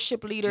 Pastor,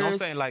 worship leaders. No, I'm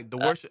saying like the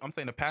worship. I'm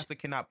saying the pastor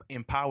cannot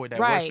empower that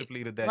worship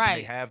leader that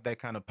they have that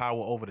kind of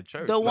power over the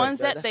church. The ones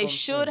that they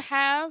should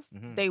have,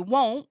 they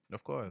won't,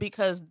 of course,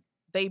 because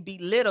they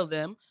belittle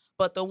them.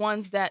 But the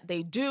ones that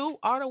they do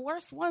are the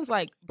worst ones.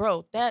 Like,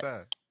 bro,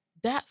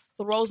 that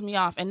throws me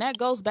off. And that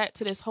goes back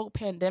to this whole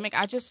pandemic.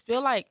 I just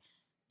feel like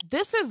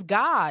this is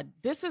God.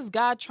 This is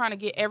God trying to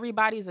get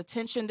everybody's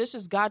attention. This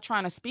is God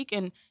trying to speak.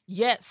 And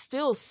yet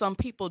still some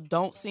people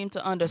don't seem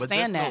to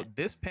understand that.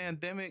 This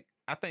pandemic,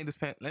 I think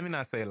let me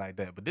not say it like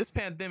that, but this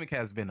pandemic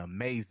has been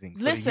amazing.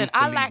 Listen,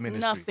 I lack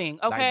nothing.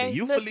 Okay. Like the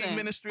Youth Believe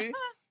ministry,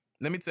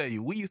 let me tell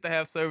you, we used to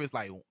have service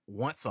like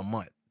once a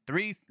month.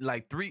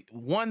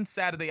 One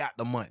Saturday out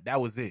the month. That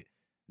was it.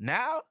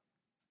 Now,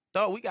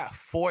 though, we got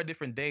 4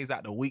 different days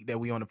out the week that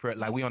we on the prayer,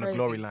 like we on the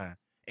glory line.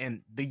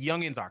 And the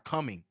youngins are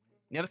coming.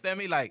 You understand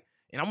me? Like,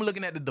 and I'm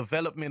looking at the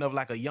development of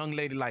like a young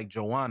lady like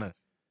Joanna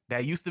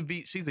that used to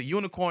be, she's a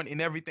unicorn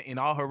in everything, in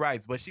all her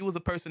rights, but she was a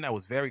person that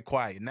was very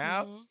quiet.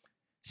 Now,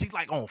 she's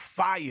like on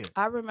fire.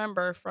 I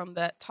remember from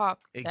that talk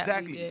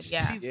exactly. That we did.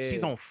 Yeah.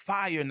 She's on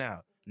fire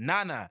now.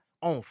 Nana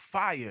on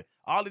fire.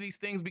 All of these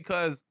things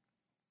because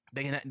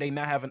they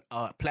now have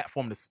a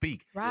platform to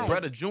speak. Right.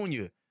 Brother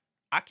Junior,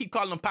 I keep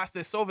calling him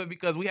Pastor Sova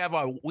because we have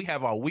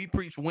our We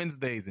Preach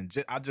Wednesdays, and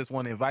I just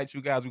want to invite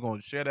you guys. We're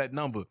gonna share that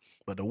number.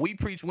 But the We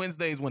Preach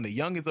Wednesdays, when the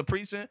youngins are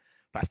preaching,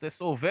 Pastor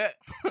Sova,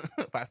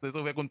 Pastor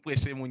Sova gonna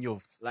push him when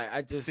you're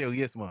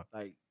serious, man.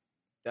 Like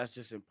that's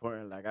just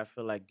important. Like I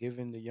feel like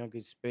giving the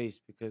youngest space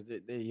because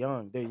they're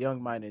young, they're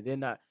young minded.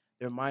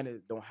 Their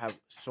minded don't have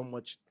so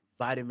much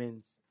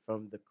vitamins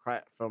from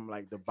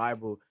like the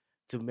Bible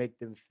to make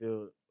them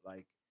feel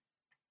like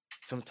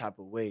some type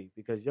of way,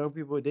 because young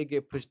people, they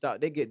get pushed out,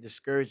 they get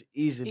discouraged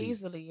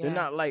easily. Yeah. They're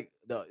not like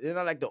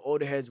the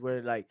older heads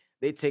where like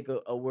they take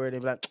a word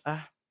and be like,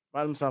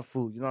 them some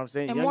food. You know what I'm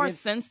saying? And more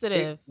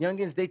sensitive.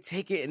 Youngins, they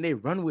take it and they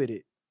run with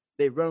it.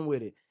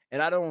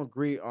 And I don't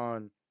agree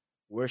on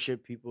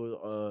worship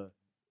people,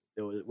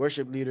 the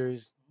worship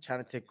leaders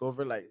trying to take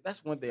over. Like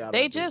that's one thing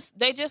they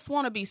just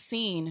want to be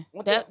seen.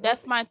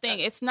 That's my thing.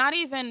 It's not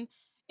even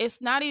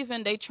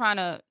they trying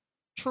to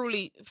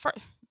truly.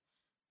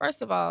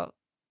 First of all,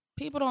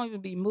 people don't even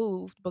be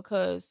moved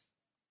because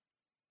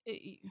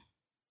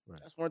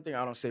that's one thing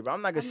I don't say. But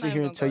I'm not gonna sit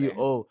here and tell you,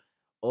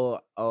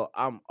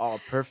 I'm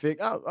all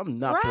perfect. I'm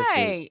not perfect.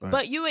 Right.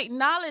 But you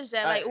acknowledge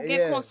that, like,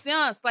 get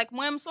conscience. Like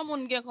when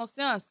someone get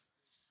conscience,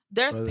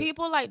 there's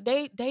people like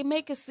they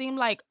make it seem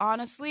like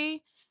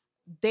honestly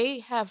they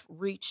have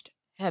reached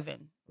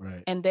heaven.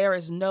 Right. And there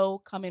is no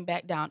coming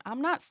back down.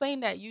 I'm not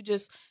saying that you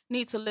just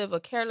need to live a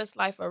careless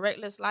life, a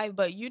reckless life,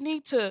 but you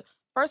need to,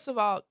 first of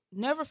all,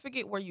 never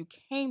forget where you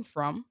came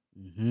from.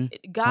 Mm-hmm.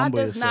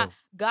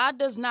 God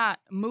does not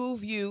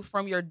move you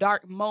from your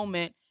dark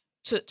moment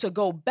to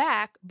go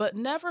back, but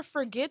never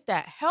forget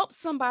that. Help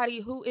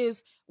somebody who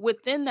is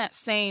within that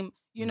same,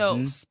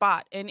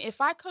 spot. And if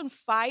I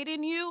confide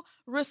in you,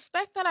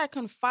 respect that I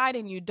confide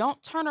in you.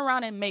 Don't turn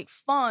around and make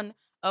fun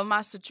of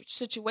my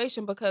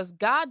situation, because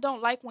God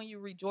don't like when you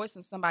rejoice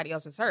in somebody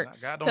else's hurt.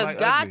 Because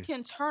God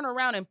can turn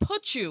around and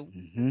put you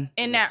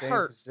in that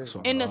hurt,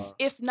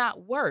 if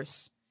not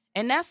worse.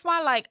 And that's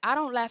why, like, I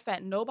don't laugh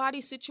at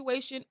nobody's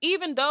situation,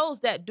 even those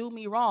that do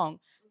me wrong.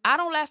 I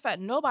don't laugh at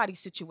nobody's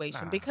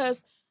situation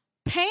because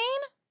pain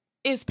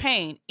is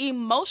pain.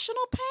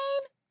 Emotional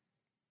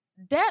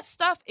pain, that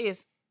stuff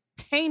is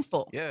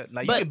painful. Yeah,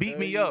 like you But- can beat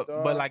me up,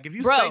 but like if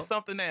you Bro. say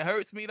something that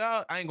hurts me,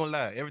 dog, I ain't gonna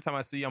lie. Every time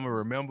I see you, I'm gonna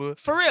remember.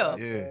 For real.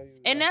 Yeah.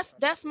 And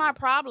that's my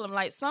problem.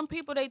 Like some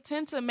people, they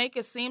tend to make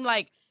it seem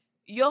like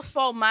you're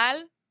faux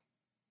mal,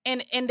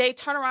 and they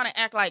turn around and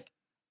act like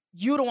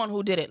you the one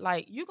who did it.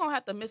 Like you gonna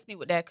have to miss me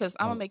with that because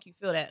I'm gonna make you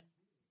feel that.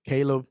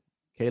 Caleb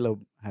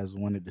has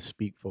wanted to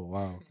speak for a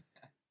while.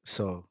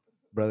 So,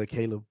 brother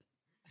Caleb.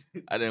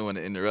 I didn't want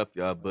to interrupt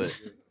y'all, but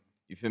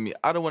you feel me?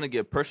 I don't want to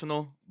get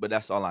personal, but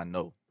that's all I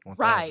know. 1,000,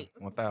 Right.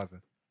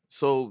 1,000.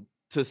 So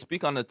to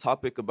speak on the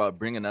topic about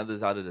bringing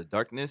others out of the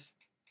darkness,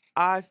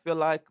 I feel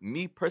like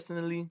me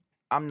personally,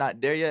 I'm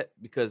not there yet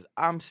because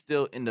I'm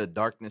still in the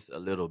darkness a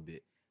little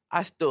bit.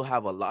 I still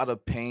have a lot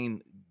of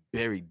pain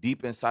buried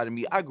deep inside of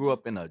me. I grew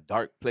up in a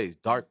dark place,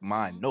 dark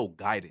mind, no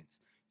guidance.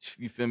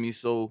 You feel me?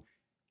 So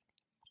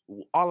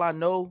all I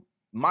know,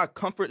 my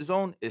comfort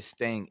zone is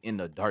staying in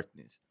the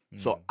darkness.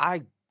 So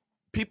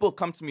people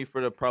come to me for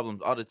their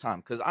problems all the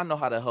time because I know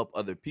how to help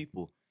other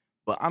people.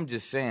 But I'm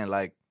just saying,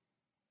 like,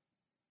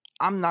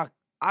 I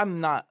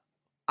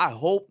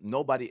hope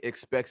nobody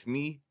expects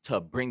me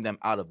to bring them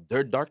out of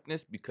their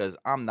darkness because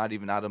I'm not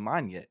even out of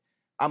mine yet.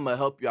 I'm gonna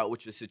help you out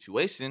with your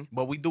situation.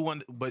 But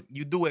but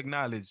you do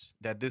acknowledge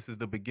that this is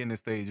the beginning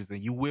stages,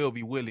 and you will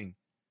be willing.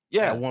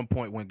 Yeah. At one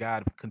point when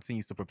God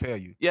continues to prepare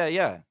you. Yeah.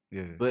 Yeah.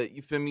 But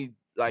you feel me?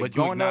 Like, but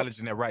you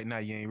acknowledging that right now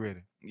you ain't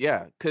ready.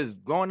 Yeah, because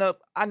growing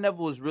up, I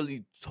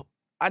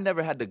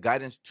never had the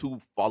guidance to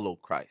follow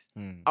Christ.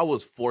 I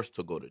was forced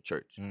to go to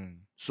church.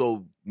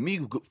 So me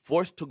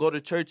forced to go to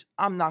church,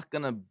 I'm not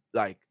gonna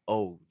like,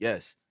 oh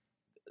yes.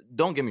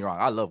 Don't get me wrong,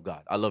 I love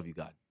God. I love you,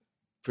 God.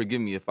 Forgive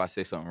me if I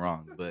say something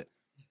wrong, but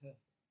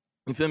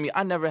you feel me?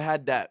 I never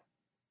had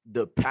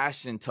the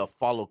passion to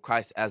follow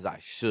Christ as I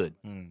should.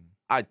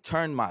 I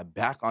turned my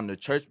back on the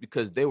church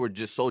because they were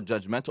just so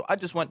judgmental. I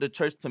just went to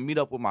church to meet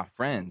up with my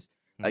friends.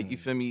 Like, you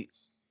feel me?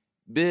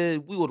 We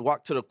would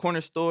walk to the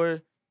corner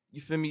store. You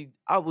feel me?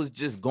 I was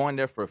just going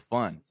there for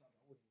fun.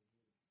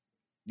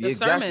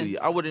 Exactly. Sermons.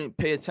 I wouldn't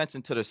pay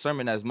attention to the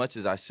sermon as much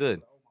as I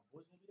should.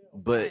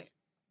 But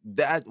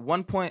at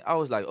one point, I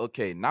was like,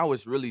 okay, now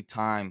it's really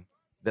time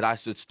that I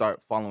should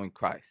start following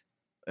Christ.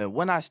 And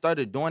when I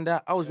started doing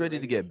that, I was ready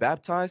to get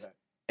baptized.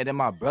 And then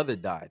my brother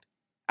died.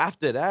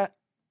 After that,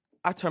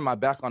 I turned my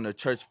back on the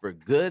church for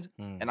good,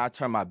 and I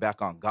turned my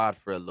back on God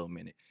for a little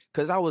minute.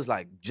 Because I was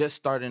like just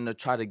starting to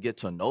try to get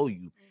to know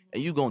you,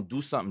 and you going to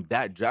do something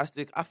that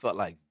drastic. I felt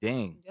like,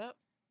 dang,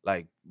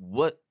 like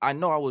what? I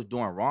know I was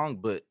doing wrong,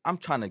 but I'm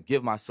trying to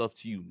give myself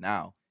to you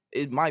now.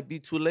 It might be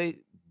too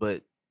late,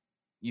 but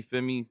you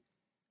feel me?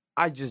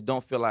 I just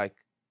don't feel like,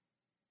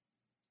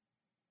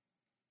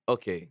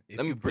 okay,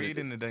 If you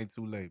breathing, it ain't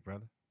too late,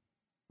 brother.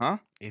 Huh?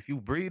 If you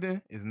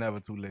breathing, it's never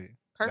too late.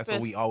 Purpose. That's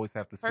what we always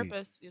have to see.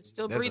 Purpose. You're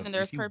still breathing.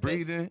 There's if you purpose.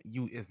 Breathing,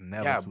 it's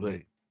never too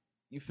late.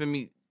 You feel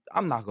me?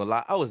 I'm not gonna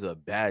lie. I was a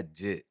bad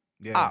jit.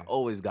 Yeah. I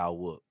always got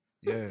whooped.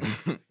 Yeah.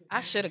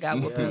 I should have got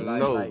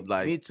whooped.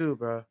 Like me too,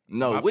 bro.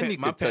 No, Whitney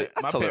could tell.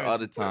 I tell her all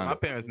the time. My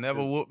parents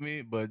never whooped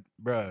me, but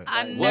bruh,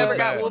 I never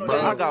got whooped. Bro,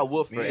 I got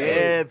whooped for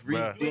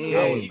everything.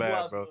 I was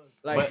bad, bro.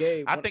 Like, but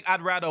Gabe, I think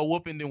I'd rather a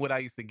whooping than what I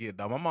used to get,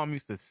 though. My mom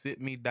used to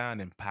sit me down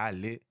and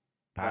pilot.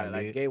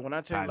 Like, Gabe, when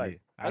I tell you, like,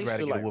 I used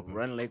to like whooping.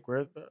 run Lake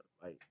Worth, but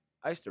like,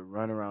 I used to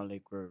run around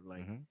Lake Worth,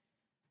 like.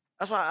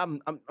 That's why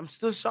I'm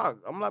still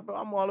shocked. I'm like, bro,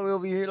 I'm all the way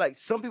over here. Like,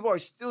 some people are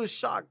still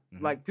shocked.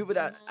 Like, people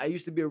that I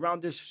used to be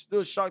around, they're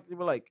still shocked. They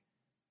were like,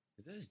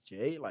 "Is this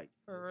Jay?" Like,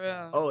 for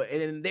real. Oh,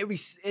 and then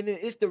and then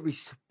it's the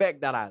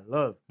respect that I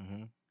love.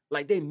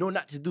 Like, they know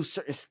not to do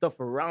certain stuff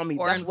around me.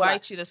 Or that's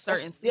invite you to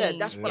certain scenes. Yeah,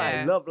 that's what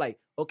I love. Like,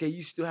 okay,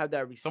 you still have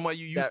that respect. Somebody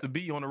you used to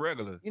be on a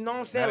regular. You know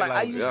what I'm saying? Like,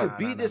 I used to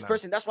be this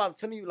person. That's why I'm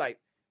telling you, like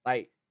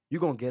you're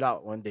gonna get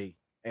out one day,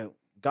 and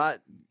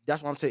God,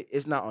 that's what I'm saying.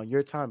 It's not on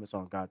your time, it's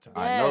on God's time.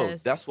 Yes. I know.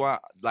 That's why,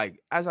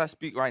 like, as I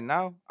speak right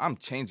now, I'm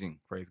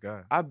changing. Praise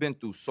God. I've been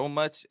through so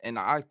much, and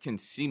I can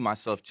see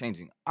myself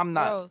changing. I'm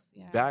not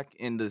back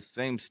in the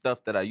same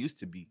stuff that I used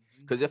to be.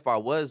 Because if I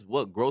was,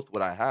 what growth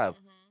would I have?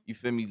 You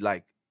feel me?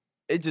 Like,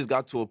 it just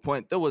got to a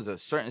point, there was a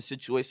certain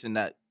situation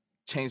that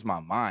changed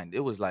my mind. It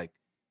was like,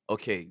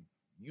 okay,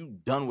 you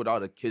done with all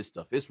the kid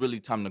stuff. It's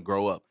really time to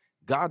grow up.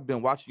 God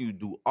been watching you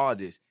do all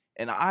this.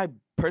 And I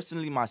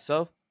personally,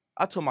 myself,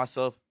 I told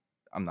myself,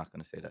 I'm not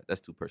going to say that. That's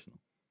too personal.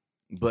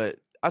 But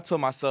I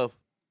told myself,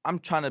 I'm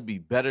trying to be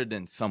better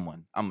than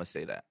someone. I'm going to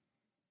say that.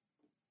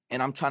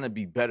 And I'm trying to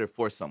be better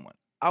for someone.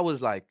 I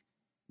was like,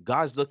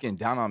 God's looking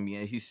down on me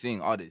and he's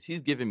seeing all this.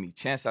 He's giving me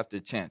chance after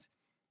chance.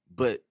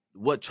 But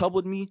what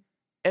troubled me,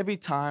 every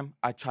time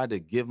I tried to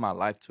give my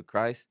life to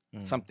Christ,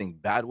 something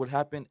bad would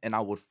happen and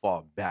I would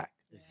fall back.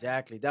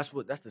 Exactly. That's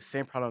the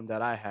same problem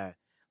that I had.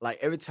 Like,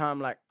 every time,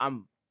 like,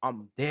 I'm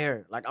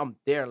there. Like, I'm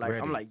there. Like,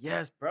 Ready. I'm like,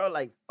 yes, bro.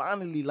 Like,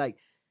 finally, like,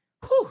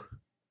 whew.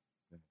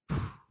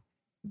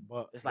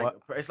 But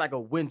It's like a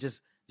wind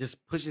just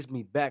pushes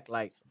me back.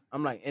 Like,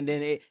 I'm like, and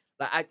then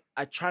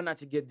I try not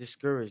to get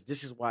discouraged.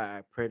 This is why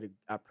I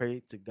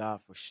pray to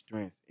God for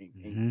strength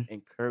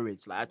and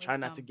courage. Like, I try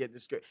not to get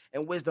discouraged.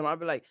 And wisdom, I'll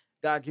be like,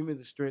 God, give me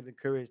the strength and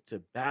courage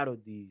to battle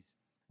these.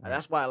 And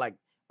that's why, like,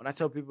 when I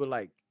tell people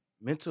like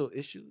mental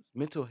issues,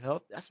 mental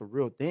health, that's a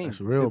real thing. That's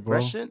real,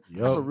 Depression,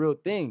 bro. that's a real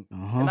thing.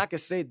 Uh-huh. And I can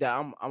say that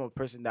I'm a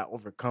person that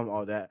overcome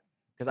all that.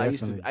 Because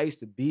I used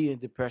to be in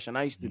depression.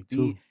 I used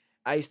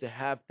to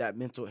have that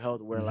mental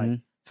health where like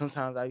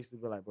sometimes I used to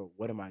be like, bro,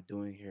 what am I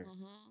doing here?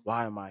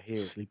 Why am I here?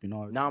 Sleeping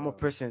all now I'm a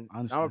person.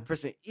 Now I'm a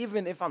person.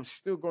 Even if I'm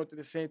still going through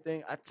the same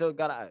thing, I tell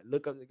God, I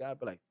look up to God,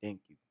 be like, thank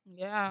you.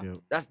 Yeah.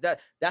 Yep.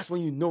 That's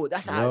when you know it.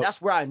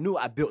 That's where I knew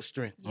I built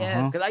strength.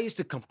 Yes. Because I used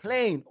to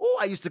complain.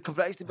 I used to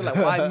be like,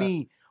 why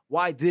me?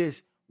 Why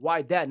this?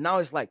 Why that? Now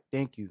it's like,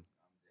 thank you.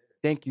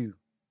 Thank you.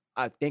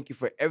 I thank you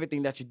for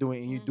everything that you're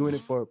doing, and you're doing it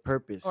for a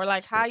purpose. Or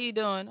like, how you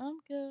doing? I'm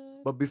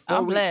good. But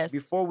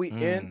before we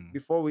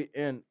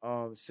end,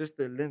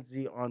 Sister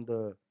Lindsay on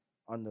the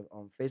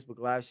Facebook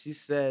Live, she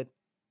said,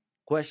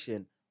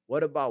 question,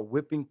 what about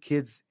whipping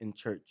kids in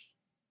church?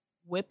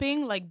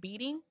 Whipping, like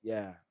beating?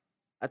 Yeah.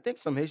 I think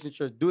some Haitian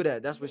church do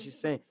that. That's what she's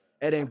saying.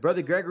 And then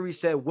Brother Gregory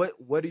said, what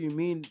do you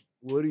mean?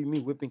 What do you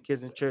mean whipping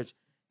kids in church?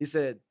 He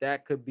said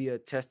that could be a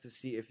test to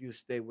see if you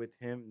stay with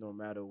him no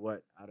matter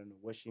what. I don't know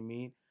what she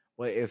mean.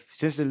 But if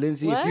Sister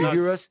Lindsay, if you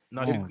hear us,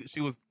 no, she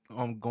was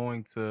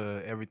going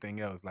to everything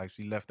else. Like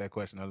she left that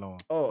question alone.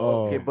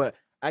 Oh, okay. But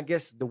I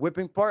guess the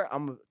whipping part,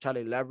 I'm gonna try to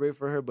elaborate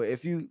for her. But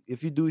if you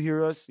do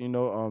hear us,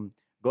 go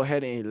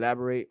ahead and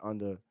elaborate on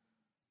the.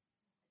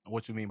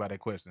 What you mean by that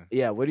question?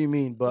 Yeah, what do you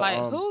mean? But like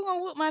who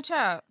gonna whoop my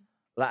child?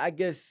 Like I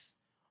guess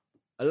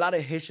a lot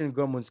of Haitian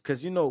grandmas,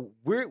 because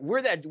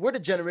we're the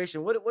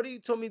generation. What you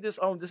told me this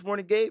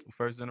morning, Gabe?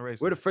 First generation.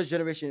 We're the first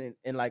generation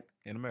in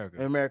America.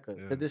 In America,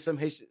 because there's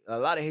a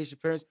lot of Haitian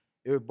parents.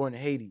 They were born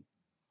in Haiti,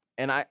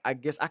 and I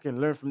guess I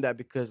can learn from that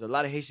because a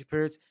lot of Haitian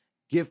parents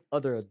give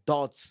other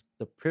adults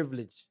the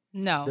privilege.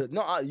 No,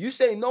 you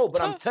say no,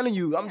 but I'm telling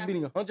you, I'm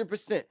being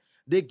 100%.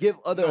 They give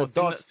other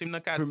adults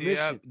permission.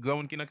 Yeah.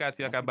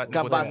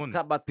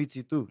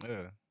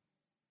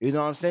 You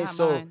know what I'm saying?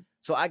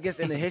 So I guess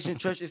in the Haitian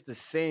church, it's the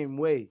same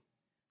way.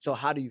 So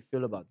how do you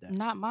feel about that?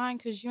 Not mine,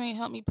 because you ain't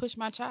helped me push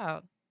my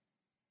child.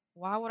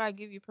 Why would I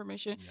give you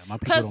permission?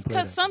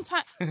 Because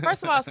sometimes,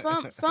 first of all,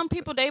 some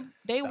people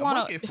they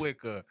want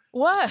to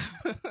what?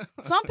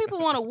 Some people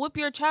want to whoop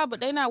your child,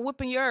 but they not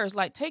whooping yours.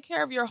 Like, take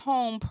care of your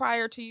home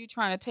prior to you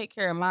trying to take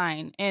care of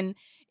mine. And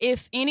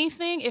if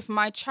anything, if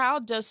my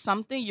child does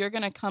something, you're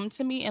gonna come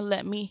to me and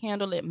let me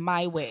handle it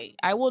my way.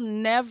 I will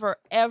never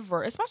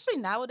ever, especially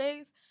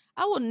nowadays,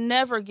 I will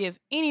never give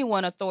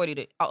anyone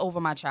authority over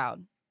my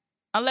child,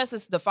 unless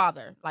it's the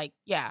father. Like,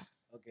 yeah,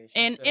 okay,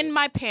 and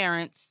my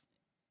parents.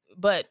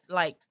 But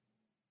like,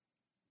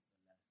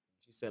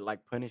 she said,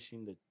 like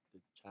punishing the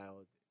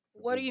child.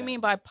 What do you mean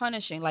by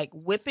punishing? Like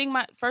whipping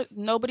my first?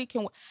 Nobody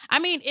can. I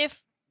mean,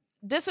 if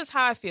this is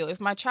how I feel, if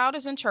my child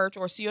is in church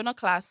or see you in a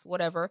class,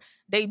 whatever,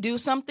 they do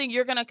something,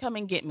 you're gonna come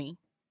and get me.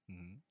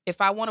 Mm-hmm. If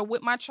I want to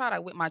whip my child, I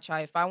whip my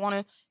child. If I want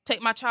to take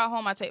my child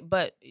home, I take.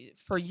 But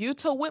for you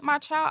to whip my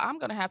child, I'm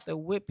gonna have to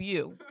whip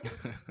you,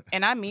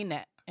 and I mean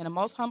that in the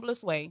most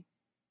humblest way.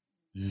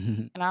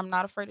 And I'm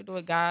not afraid to do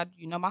it. God,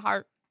 you know my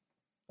heart.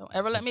 Don't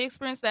ever let me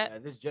experience that. Yeah,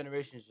 this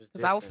generation is just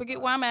because I will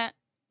forget where I'm at.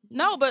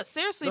 No, but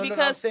seriously,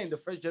 because I'm saying the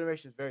first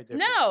generation is very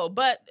different. No,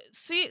 but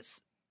see,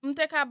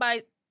 m'teka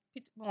by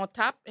on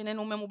top and then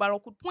on mesmo ballon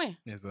coup de poing.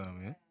 Yes,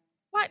 man.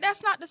 Like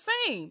that's not the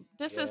same.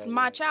 This is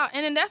my child,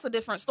 and then that's a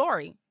different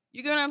story.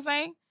 You get what I'm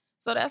saying?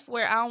 So that's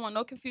where I don't want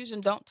no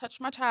confusion. Don't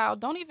touch my child.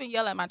 Don't even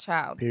yell at my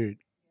child. Period.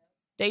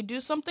 They do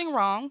something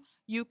wrong.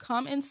 You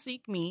come and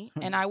seek me,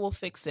 and I will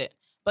fix it.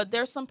 But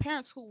there's some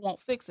parents who won't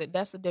fix it.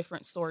 That's a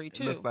different story,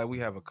 too. It looks like we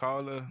have a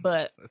caller.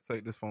 But let's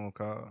take this phone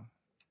call.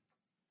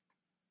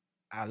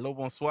 Allô,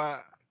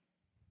 bonsoir.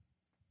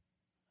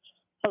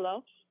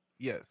 Hello?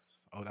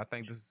 Yes. Oh, I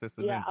think this is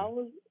Sister Lindsay. I'm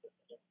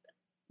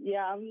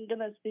going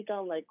to speak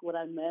on, like, what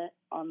I meant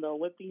on the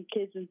whipping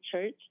kids in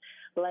church.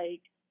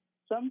 Like,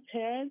 some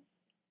parents,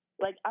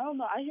 like, I don't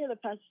know. I hear the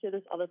pastor say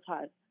this all the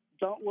time.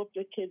 Don't whoop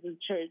your kids in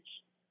church.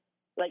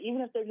 Like,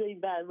 even if they're really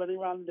bad running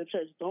around in the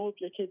church, don't whoop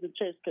your kids in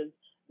church because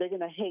they're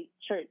going to hate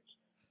church.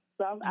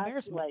 So I'm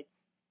asking, like,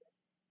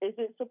 is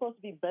it supposed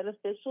to be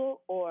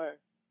beneficial or,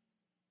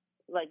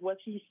 like, what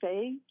he's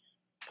saying?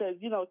 Because,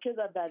 kids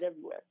are bad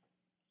everywhere.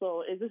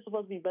 So is it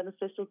supposed to be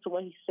beneficial to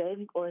what he's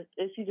saying, or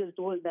is he just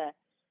doing that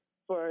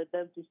for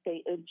them to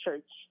stay in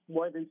church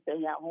more than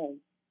staying at home?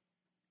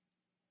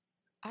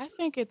 I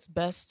think it's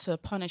best to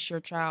punish your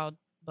child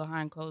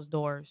behind closed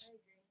doors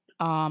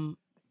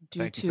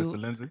due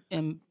to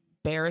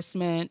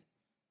embarrassment,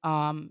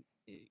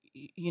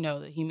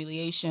 the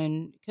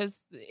humiliation.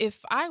 Because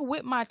if I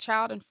whip my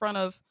child in front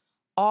of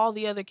all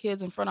the other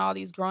kids, in front of all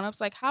these grown-ups,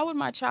 like, how would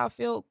my child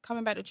feel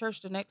coming back to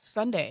church the next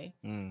Sunday?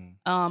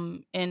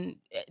 And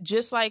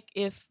just like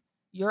if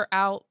you're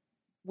out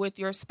with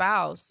your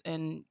spouse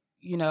and,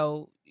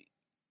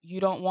 you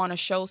don't want to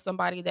show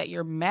somebody that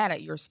you're mad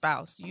at your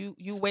spouse.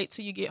 You wait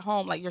till you get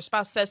home. Like, your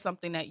spouse says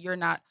something that you're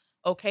not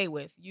okay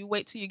with. You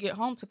wait till you get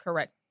home to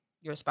correct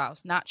your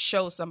spouse, not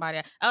show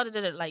somebody.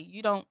 Like,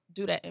 you don't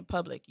do that in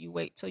public. You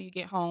wait till you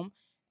get home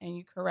and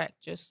you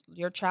correct just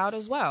your child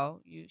as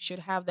well. You should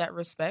have that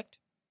respect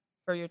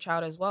for your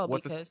child as well.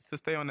 Because to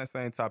stay on that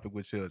same topic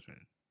with children,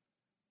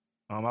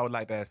 I would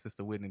like to ask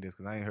Sister Whitney this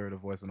because I ain't heard her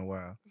voice in a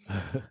while.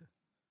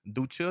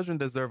 Do children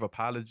deserve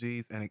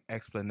apologies and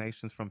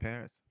explanations from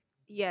parents?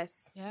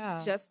 Yes.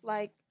 Yeah. Just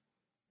like,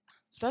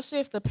 especially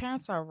if the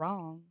parents are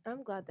wrong.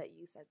 I'm glad that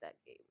you said that,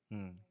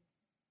 Gabe.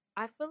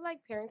 I feel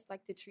like parents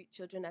like to treat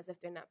children as if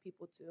they're not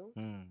people too.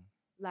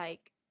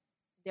 Like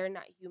they're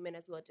not human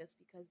as well just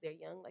because they're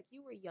young. Like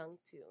you were young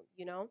too,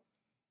 you know?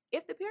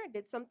 If the parent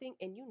did something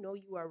and you know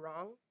you are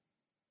wrong,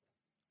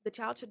 the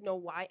child should know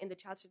why, and the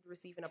child should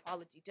receive an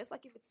apology. Just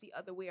like if it's the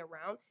other way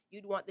around,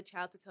 you'd want the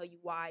child to tell you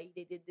why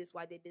they did this,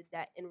 why they did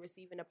that, and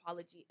receive an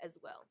apology as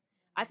well.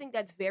 I think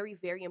that's very,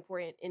 very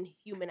important in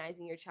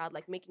humanizing your child,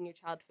 like making your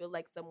child feel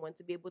like someone,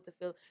 to be able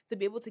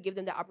to give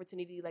them the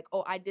opportunity, like,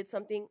 oh, I did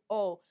something.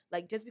 Oh,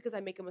 like just because I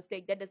make a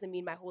mistake, that doesn't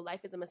mean my whole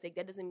life is a mistake.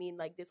 That doesn't mean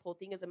like this whole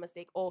thing is a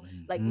mistake. Oh,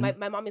 like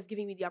my mom is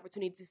giving me the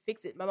opportunity to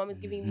fix it. My mom is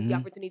giving me the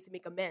opportunity to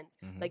make amends.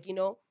 Like, you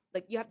know,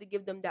 like you have to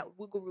give them that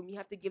wiggle room. You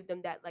have to give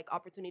them that like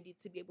opportunity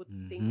to be able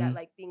to think that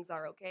like things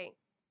are okay.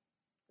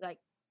 Like,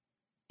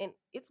 and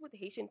it's with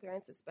Haitian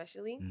parents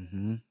especially.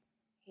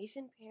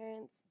 Haitian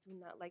parents do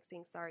not like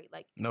saying sorry.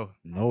 Like no,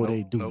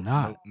 they do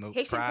not. No,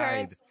 Haitian pride.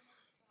 parents,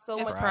 so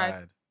much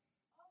pride,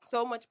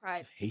 so much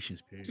pride. Just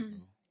Haitians,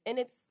 period. And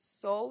it's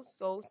so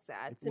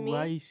sad to me.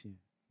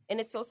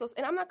 And it's so,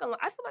 and I'm not gonna lie,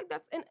 I feel like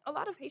and a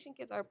lot of Haitian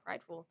kids are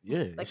prideful.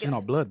 Yeah, like it's in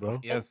our blood, bro.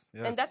 Yes.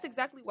 And that's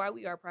exactly why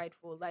we are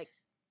prideful. Like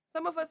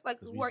some of us, like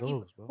who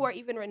are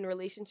even in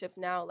relationships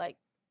now, like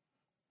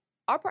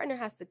our partner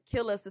has to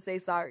kill us to say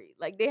sorry.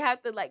 Like they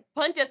have to like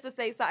punch us to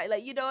say sorry.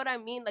 Like, you know what I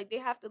mean? Like they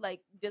have to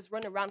like just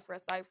run around for a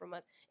sorry from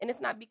us. And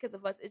it's not because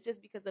of us. It's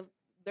just because of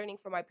learning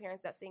from my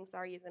parents that saying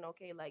sorry isn't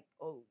okay. Like,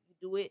 oh, you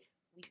do it.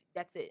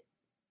 That's it.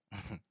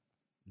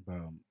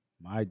 Bro,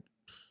 my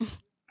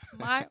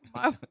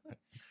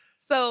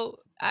So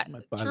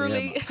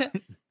truly,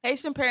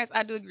 Haitian parents,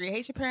 I do agree.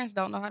 Haitian parents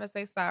don't know how to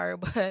say sorry,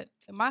 but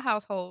in my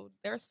household,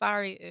 their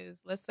sorry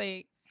is, let's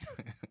say,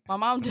 my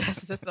mom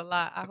does this a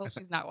lot. I hope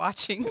she's not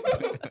watching.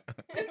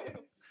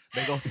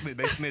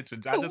 They snitch. I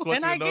just want when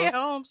you to I know, get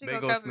home, she they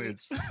gonna go cover me.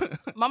 snitch.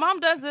 My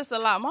mom does this a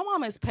lot. My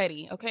mom is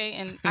petty, okay?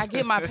 And I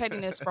get my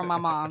pettiness from my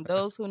mom.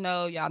 Those who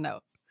know, y'all know.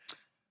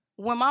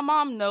 When my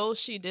mom knows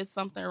she did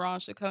something wrong,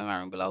 she'll come in my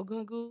room and be like,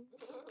 "Gungu,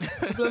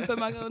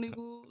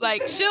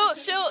 like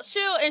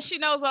she'll, and she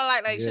knows what I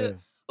like. Like she'll,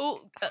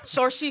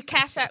 or she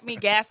cash at me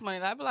gas money.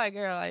 And I be like,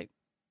 girl, like,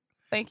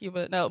 thank you,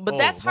 but no. But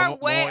that's her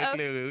way of.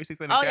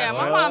 Oh yeah,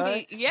 my mom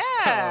be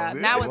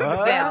now it's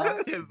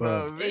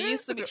Zelle. It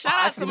used to be.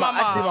 Shout out to my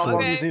mom. I see my mom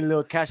okay? using a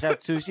little cash app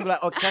too. She be like,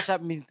 "Oh, cash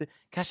app me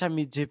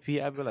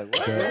JP." I be like,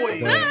 "What?"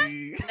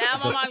 Now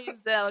my mom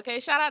uses Zelle. Okay,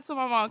 shout out to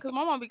my mom because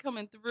my mom be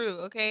coming through.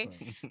 Okay,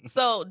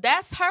 so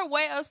that's her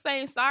way of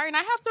saying sorry, and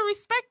I have to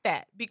respect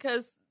that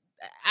because.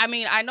 I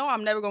mean, I know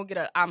I'm never gonna get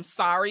a "I'm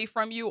sorry"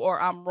 from you or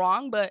 "I'm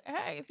wrong," but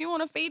hey, if you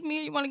want to feed me,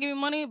 or you want to give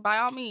me money, by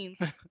all means.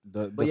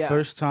 The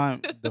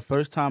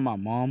first time my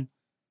mom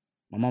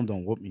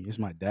don't whoop me. It's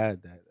my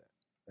dad that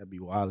be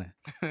wilding.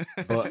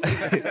 But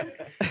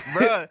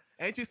bruh,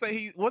 ain't you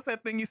say what's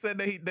that thing you said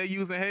they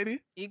use in Haiti?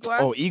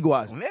 Iguas? Oh,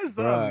 iguas.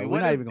 Bruh, we're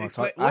not even gonna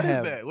talk. What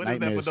is that? What is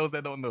that for those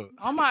that don't know?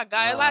 Oh my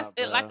god,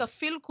 it's like a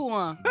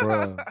filcoin.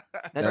 Bro,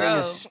 that thing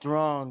is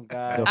strong,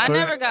 guys. I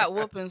never got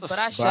whoopings, but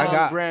I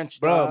shot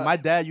branch. Bro, my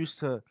dad used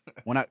to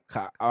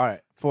all right,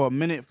 for a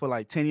minute, for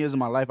like 10 years of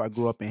my life, I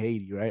grew up in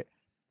Haiti, right?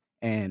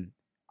 And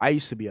I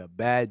used to be a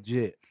bad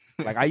jit.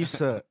 Like I used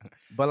to,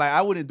 but like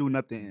I wouldn't do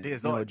nothing,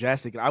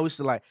 drastic. I used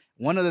to like,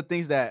 one of the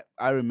things that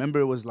I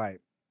remember was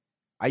like,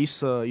 I used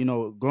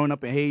to, growing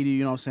up in Haiti,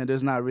 you know what I'm saying?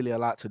 There's not really a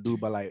lot to do,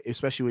 but like,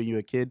 especially when you're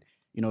a kid,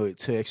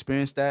 to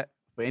experience that,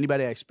 for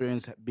anybody that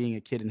experienced being a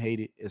kid in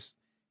Haiti, it's,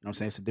 you know what I'm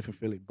saying? It's a different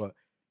feeling. But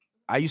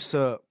I used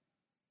to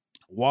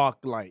walk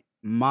like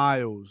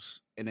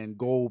miles and then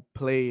go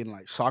play in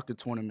like soccer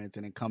tournaments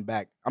and then come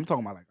back. I'm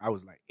talking about like, I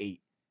was like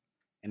 8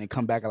 and then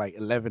come back at like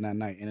 11 at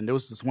night. And then there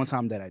was this one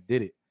time that I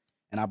did it.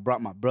 And I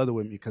brought my brother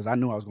with me because I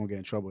knew I was going to get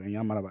in trouble. And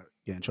I'm not about to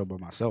get in trouble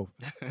myself.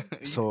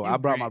 So I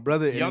brought my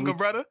brother. Younger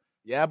brother?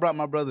 Yeah, I brought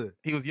my brother.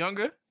 He was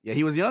younger? Yeah,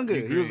 he was younger.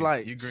 He was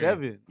like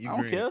 7. I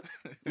don't care.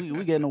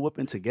 We getting a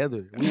whooping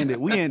together. We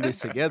in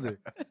this together.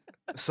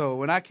 So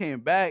when I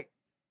came back,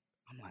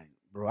 I'm like,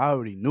 bro, I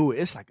already knew it.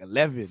 It's like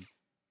 11.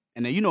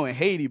 And then, in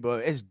Haiti, bro,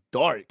 it's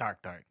dark.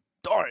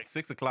 Dark.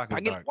 6 o'clock is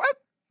dark. What?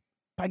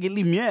 I get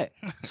lumiere.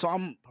 So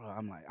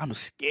I'm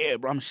scared,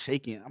 bro. I'm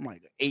shaking. I'm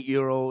like an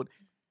 8-year-old.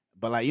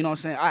 But like, you know what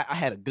I'm saying? I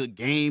had a good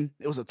game.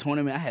 It was a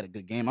tournament. I had a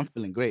good game. I'm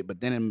feeling great.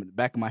 But then in the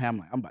back of my head, I'm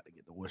like, I'm about to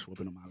get the worst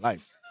whooping of my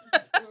life.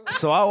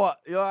 So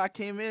I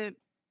came in,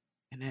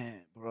 and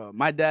then, bro,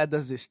 my dad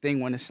does this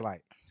thing when it's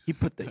like, he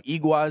put the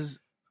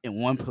iguas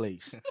in one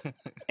place.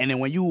 And then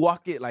when you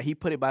walk it, like he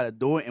put it by the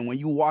door, and when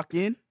you walk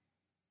in,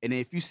 and then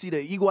if you see the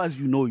iguas,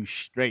 you know you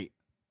straight.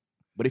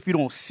 But if you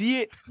don't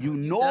see it, you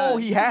know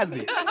he has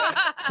it.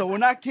 So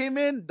when I came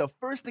in, the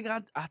first thing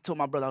I told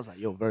my brother, I was like,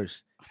 yo,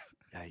 Verse,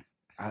 like,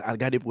 I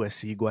got it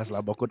with iguas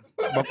la bokot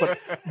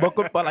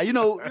pala. You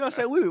know what I'm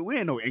saying? We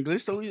ain't no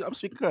English, so I'm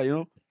speaking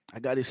Creole, I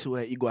got this suit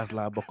at Iguas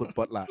la bakut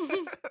pot la.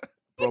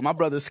 Bro, my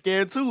brother's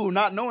scared too,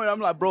 not knowing. I'm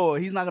like, bro,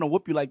 he's not gonna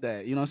whoop you like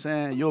that. You know what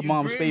I'm saying? Your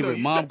mom's favorite.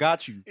 Mom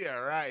got you. Yeah,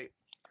 right.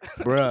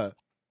 Bruh.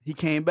 He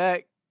came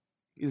back.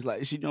 He's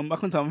like, she don't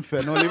back on time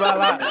fair. No, leave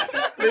la.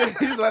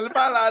 He's like,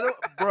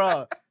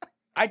 bruh.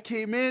 I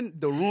came in,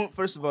 the room,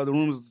 first of all, the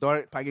room was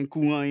dark, packing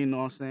cool, you know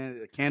what I'm saying?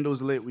 The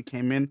candles lit, we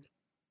came in.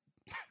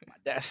 My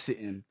dad's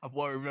sitting. My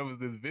boy remembers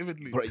this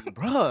vividly.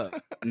 Bruh,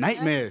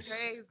 nightmares.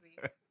 That's crazy.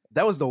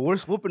 That was the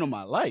worst whooping of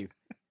my life.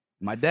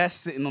 My dad's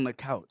sitting on the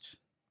couch.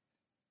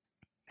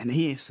 And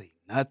he ain't say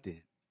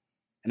nothing.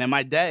 And then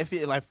my dad,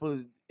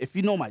 if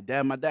you know my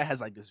dad has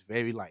like this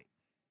very like,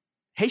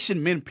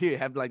 Haitian men period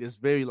have like this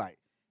very like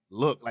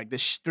look, like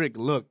this strict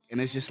look.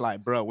 And it's just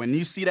like, bro, when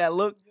you see that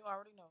look,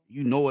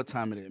 you know what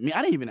time it is. I mean,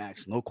 I didn't even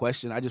ask no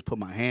question. I just put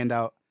my hand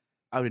out.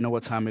 I already know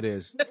what time it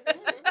is.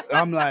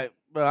 I'm like,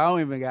 bro,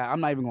 I'm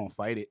not even gonna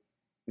fight it.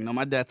 You know,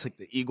 my dad took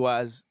the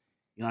iguas.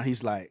 You know,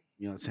 he's like,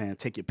 you know what I'm saying,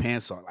 take your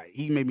pants off. Like,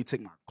 he made me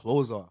take my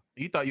clothes off.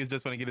 You thought you was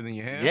just gonna get it in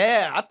your hand?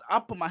 Yeah, I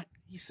put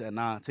he said,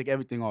 nah, take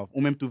everything off. Ou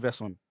même tu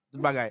version.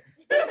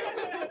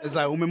 It's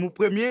like, ou même ou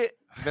premier,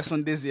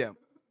 version deuxième.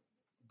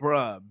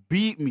 Bruh,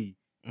 beat me.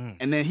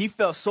 And then he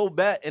felt so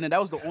bad. And then that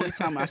was the only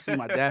time I seen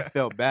my dad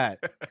felt bad.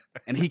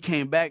 And he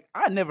came back.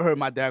 I never heard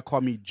my dad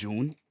call me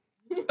June.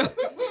 All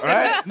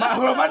right?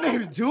 My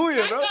name is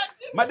Junior, bro.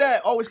 My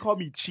dad always called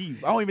me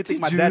Chief. I don't even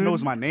think my dad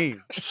knows my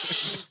name.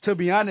 To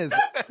be honest,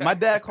 my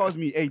dad calls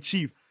me, hey,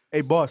 Chief,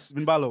 hey, boss,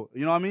 Bimbalo.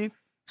 You know what I mean?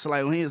 So,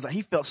 like, when he was like,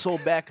 he felt so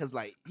bad because,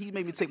 like, he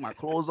made me take my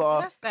clothes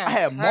off. I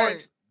had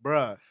marks.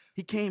 Bruh.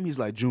 He came, he's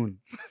like, June,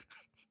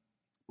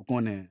 we're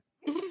going there.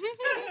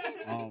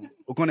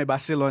 We're going to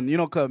Barcelona. You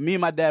know, because me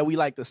and my dad, we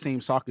like the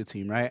same soccer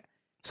team, right?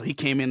 So he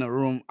came in the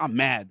room. I'm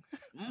mad.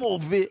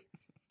 Move it.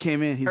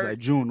 Came in. He's like,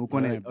 June, we're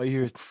going to. Oh, you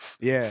hear?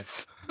 Yeah.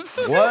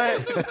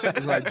 What?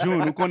 He's like,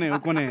 June, we're going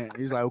to.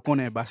 He's like, we're going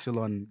to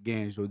Barcelona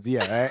game,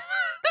 Jodia, right?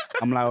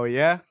 I'm like, oh,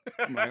 yeah?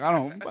 I'm like, I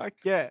don't back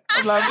yet.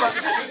 I'm like,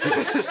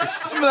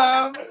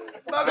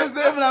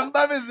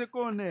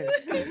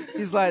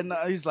 he's like,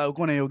 we're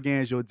going to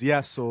game,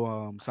 Jodia,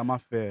 so, ça m'a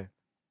fait.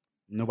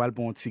 Nous allons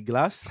prendre un petit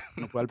glace,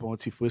 nous allons prendre un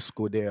petit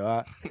frisco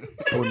there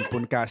pour nous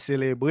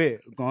célébrer,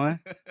 going.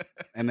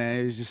 And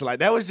then it's just like,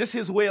 that was just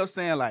his way of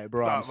saying like,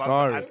 bro, I'm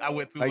sorry. I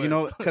went too like, much. you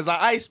know, because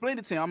I explained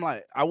it to him. I'm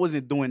like, I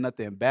wasn't doing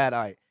nothing bad.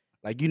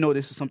 Like, you know,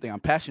 this is something I'm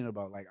passionate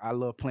about. Like, I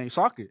love playing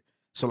soccer.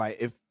 So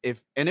like,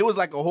 and it was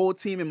like a whole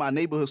team in my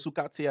neighborhood,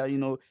 Sukatia, you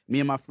know, me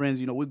and my friends,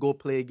 you know, we go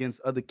play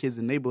against other kids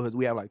in neighborhoods.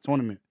 We have like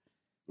tournament.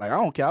 Like, I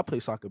don't care. I play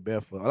soccer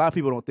barefoot. A lot of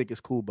people don't think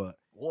it's cool, but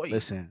boy,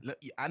 listen. Look,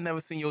 I never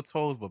seen your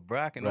toes, but bro,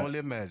 I can only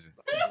imagine.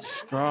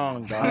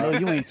 Strong, dog. I know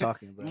you ain't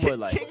talking, bro. But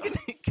like,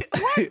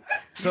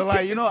 so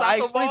like, you know, I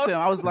explained to him,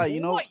 I was like,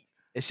 you know,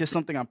 it's just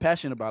something I'm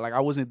passionate about. Like,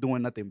 I wasn't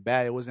doing nothing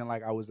bad. It wasn't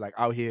like I was like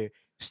out here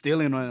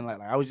stealing or anything.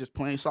 Like I was just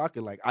playing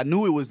soccer. Like, I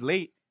knew it was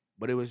late,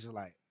 but it was just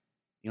like,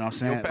 you know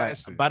what I'm saying?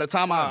 Like, by the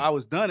time I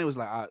was done, it was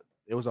like,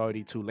 it was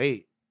already too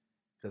late.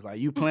 Cause like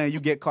you playing, you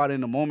get caught in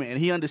the moment. And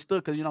he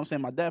understood, cause you know what I'm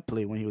saying? My dad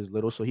played when he was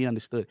little, so he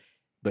understood.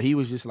 But he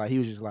was just like,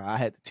 I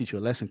had to teach you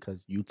a lesson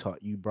because you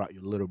brought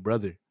your little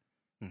brother.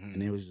 Mm-hmm.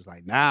 And it was just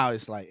like, now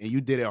it's like, and you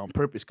did it on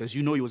purpose because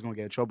you know you was going to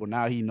get in trouble.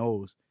 Now he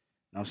knows.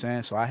 You know what I'm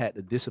saying? So I had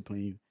to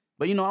discipline you.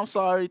 But you know, I'm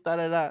sorry,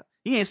 da-da-da.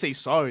 He ain't say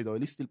sorry though.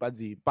 At least still pas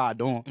dit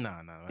pardon.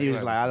 No. He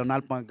was like, I don't know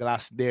pan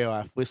glass there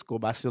or Frisco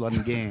Barcelona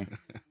again.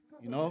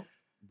 You know?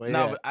 But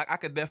no, yeah. but I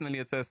could definitely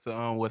attest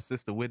to what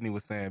Sister Whitney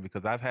was saying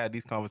because I've had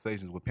these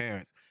conversations with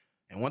parents.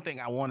 And one thing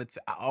I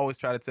always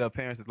try to tell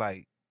parents is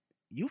like,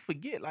 you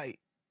forget, like,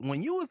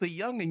 when you was a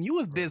youngin', you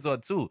was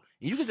dizzard too.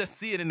 And you could just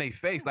see it in their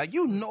face. Like,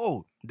 you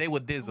know they were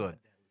dizzard.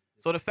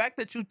 So the fact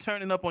that you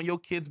turning up on your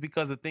kids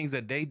because of things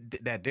that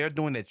they're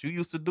doing that you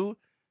used to do,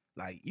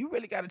 like, you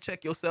really got to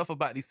check yourself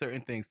about these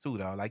certain things too,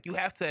 dog. Like, you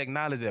have to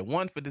acknowledge that,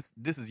 one, for this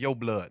is your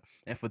blood.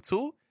 And for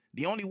two,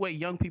 the only way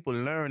young people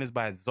learn is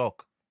by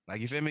zok. Like,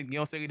 you feel me? You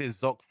don't say it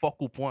is zok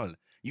focal point.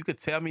 You could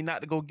tell me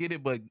not to go get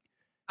it, but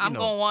I'm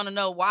going to want to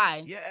know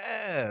why.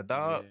 Yeah,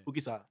 dog.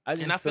 Yeah.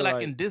 And I feel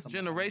like in this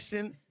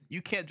generation,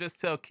 you can't just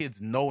tell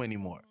kids no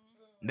anymore.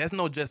 There's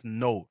no just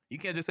no. You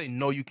can't just say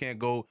no, you can't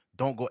go,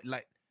 don't go.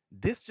 Like,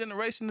 this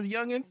generation of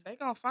youngins, they're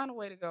going to find a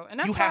way to go. And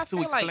that's you why have I to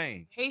feel explain.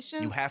 Like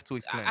Haitians, you have to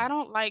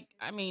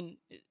explain.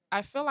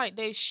 I feel like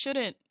they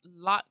shouldn't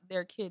lock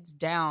their kids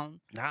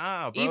down.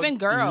 Nah, bro. Even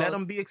girls. Let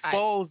them be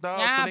exposed, dog,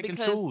 so they can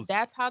choose.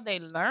 That's how they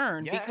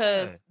learn. Yeah.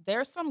 Because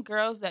there's some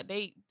girls that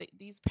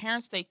these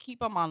parents, they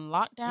keep them on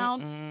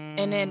lockdown.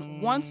 And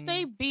then once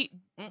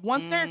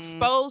they're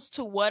exposed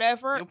to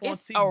whatever,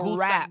 it's a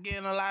wrap.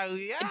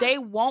 They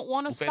won't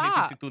want to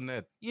stop.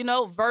 You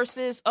know,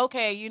 versus,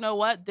 okay, you know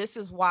what? This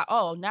is why,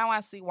 now I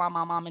see why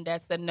my mom and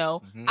dad said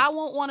no. I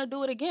won't want to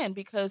do it again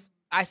because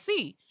I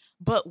see.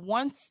 But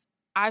once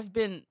I've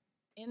been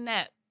in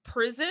that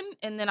prison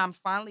and then I'm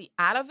finally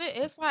out of it,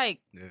 it's like,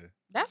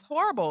 that's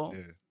horrible.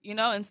 Yeah. You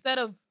know, instead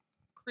of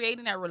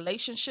creating that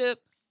relationship,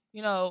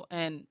 you know,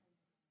 and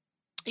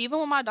even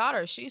with my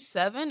daughter, she's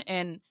 7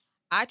 and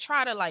I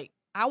try to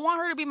I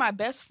want her to be my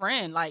best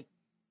friend. Like,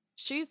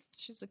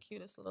 She's the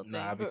cutest little thing.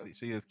 Nah,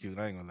 she is cute.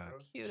 I ain't gonna lie.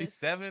 She's Cutest.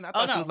 7. I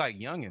thought she was like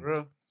youngin.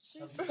 Bro.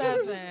 She's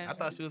 7. I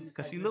thought she was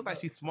because she looked like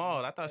she's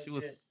small. I thought she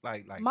was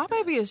like My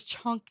baby is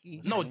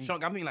chunky. no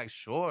chunk. I mean like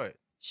short.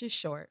 She's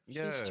short.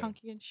 Yeah. She's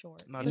chunky and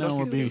short. No, No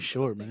one being cute.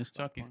 short, man.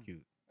 Chunky's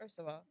cute. First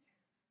of all.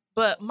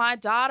 But my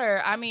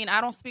daughter, I mean,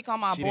 I don't speak on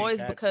my She didn't boys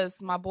catch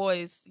because my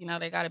boys,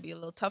 they got to be a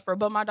little tougher.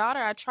 But my daughter,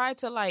 I try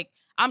to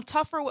I'm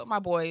tougher with my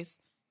boys,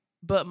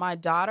 but my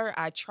daughter,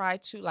 I try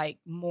to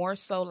more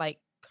so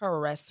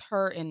caress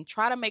her and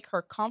try to make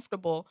her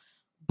comfortable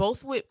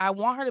I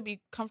want her to be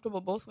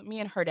comfortable both with me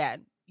and her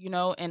dad,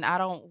 and I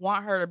don't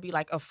want her to be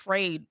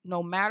afraid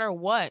no matter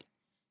what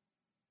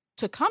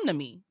to come to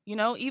me,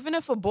 even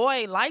if a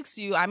boy likes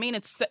you. I mean,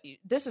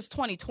 this is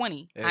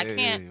 2020. I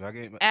can't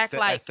act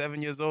like at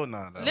 7 years old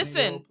now.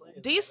 Listen,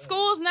 these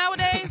schools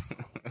nowadays,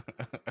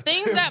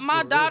 things that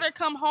my daughter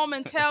come home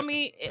and tell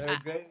me,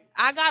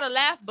 I gotta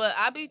laugh, but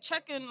I be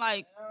checking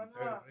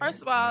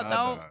first of all,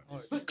 don't.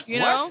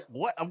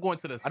 What? I'm going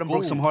to the school. I done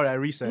broke some heart at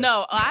recess.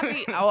 No,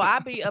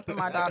 I be up in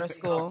my daughter's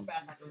school.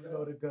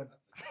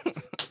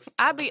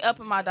 I be up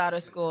in my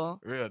daughter's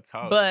school. Real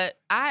talk. But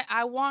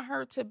I want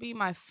her to be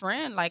my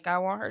friend. I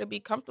want her to be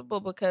comfortable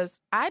because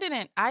I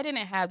didn't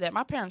have that.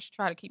 My parents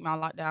tried to keep me on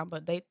lockdown,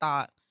 but they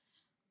thought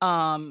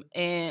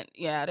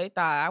they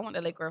thought I went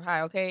to Lake Worth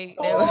High, okay?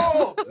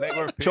 Oh! Lake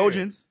Worth Pier.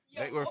 Trojans.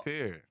 Lake Worth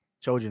Pier.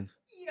 Trojans.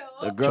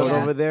 The girls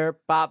over there,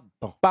 pop.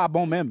 Pas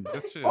bon même.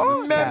 That's true.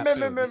 Oh, That's man, true.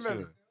 man, That's man,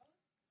 true.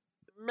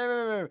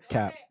 man.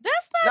 Cap.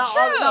 That's not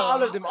true. Not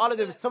all of them. All of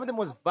them. Some of them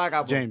was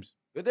vagabond. James.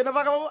 You didn't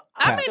vagabond?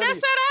 I mean, that's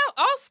at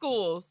all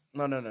schools.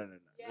 No.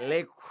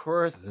 Lake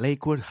Worth.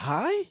 Lakewood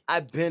High?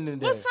 I've been in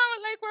there. What's wrong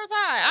with Lake Worth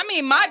High? I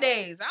mean, my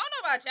days. I don't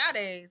know about y'all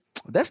days.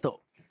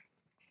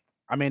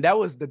 That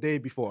was the day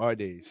before our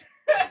days.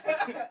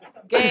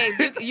 Gabe,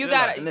 you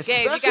gotta back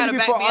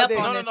me up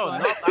on this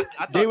one.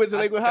 Gabe went to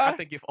Lakewood High? I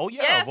think if yeah,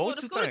 yes, what we went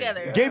to you school think?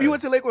 together. Gabe, you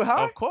went to Lakewood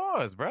High? Of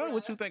course, bro.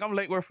 What you think? I'm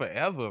Lake Worth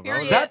forever, bro.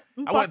 Period.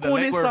 I went to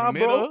Lake Worth Inside,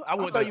 Middle. bro. I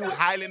went thought to you were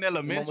Highland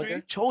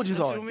Elementary. Trojans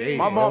What all you day. mean?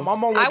 My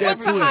mom went I there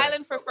went to too.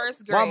 Highland for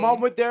first grade. My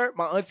mom went there.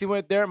 My auntie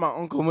went there. My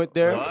uncle went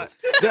there. What?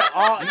 They're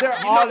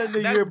all in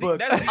the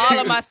yearbook. All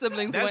of my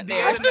siblings That's went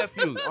there. Deada's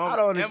nephew. I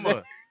don't understand.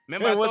 Emma.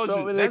 Remember I What's told up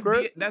you with Lake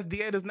Worth? that's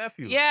Deada's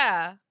nephew.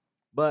 Yeah.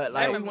 But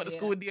Like, like, we went to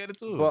school with Deada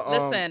too. but,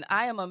 Listen,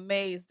 I am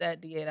amazed at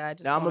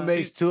Dieta. I'm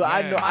amazed too.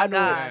 I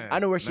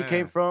know where she Man,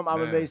 came from. I'm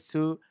man. amazed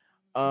too.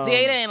 Dieta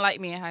didn't like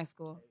me in high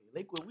school.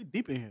 Lakewood, we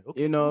deep in here.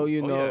 Okay. You know, Oh,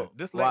 yeah. why?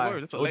 This Lake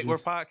Worth. This is a Lake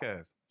Trojans. Worth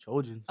podcast.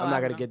 Trojans. Oh, I'm I not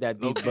gonna know. get that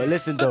deep, Okay. but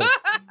listen though.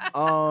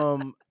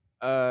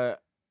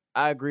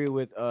 I agree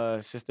with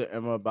Sister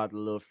Emma about the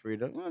little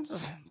freedom,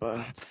 but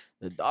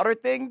the daughter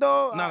thing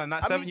though. No,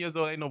 not 7 years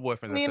old. Ain't no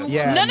boyfriend. mean,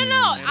 Yeah. No. Ain't no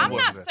I'm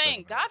boyfriend not at saying,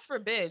 7. God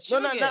forbid. She No,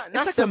 would get-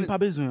 not seven.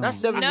 Not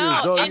 7 No,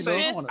 years old. it's You know?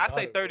 just- I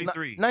say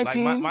 33.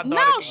 19? Like my daughter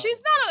No, can-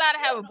 she's not allowed to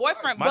have a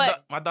boyfriend.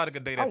 But my daughter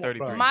could date I at want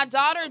 33. my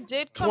daughter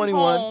did come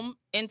 21. home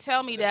and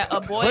tell me that a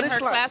boy But in it's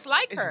her like- class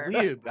liked It's her.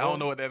 weird, I don't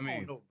know what that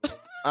means.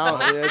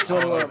 Yeah,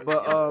 21.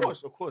 But of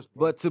course.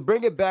 Bro. But to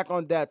bring it back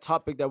on that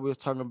topic that we was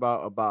talking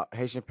about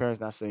Haitian parents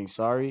not saying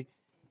sorry,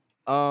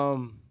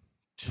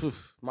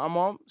 my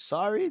mom,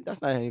 sorry,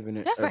 that's not even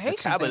That's her a Haitian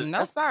vocabulary. thing.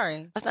 No,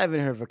 sorry. That's not even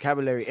her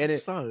vocabulary. And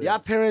Sorry. y'all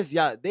parents,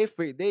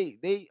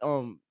 they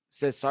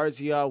said sorry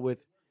to y'all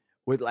with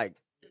like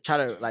try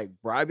to like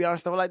bribe y'all and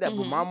stuff like that.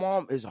 But my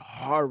mom is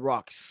hard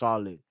rock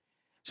solid.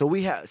 So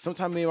we have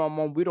sometimes me and my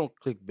mom, we don't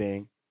click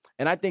bang.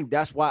 And I think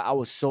that's why I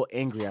was so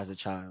angry as a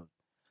child.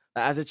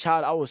 Like, as a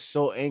child, I was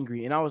so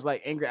angry. And I was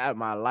like angry at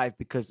my life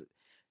because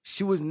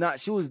she was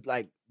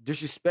like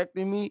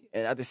disrespecting me.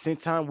 And at the same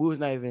time, we was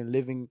not even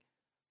living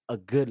a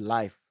good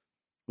life.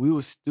 We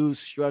was still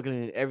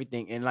struggling and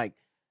everything. And like,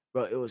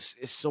 bro, it's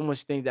so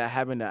much things that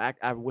happened that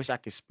I wish I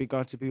could speak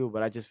on to people,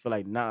 but I just feel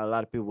like not a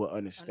lot of people will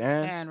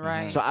understand.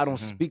 Right. So I don't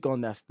speak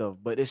on that stuff.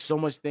 But there's so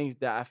much things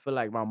that I feel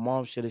like my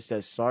mom should have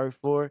said sorry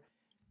for,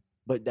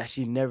 but that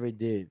she never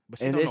did. But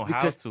she and don't it's know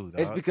because how to,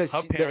 it's dog. because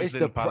Her parents it's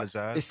didn't the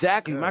apologize.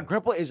 Exactly. Yeah. My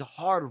grandpa is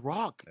hard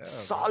rock, Yeah, bro.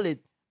 solid.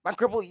 My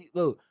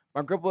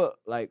grandpa,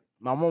 like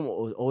my mom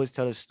will always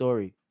tell a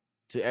story.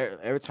 To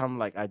every time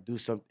like I do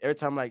something, every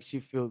time like she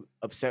feel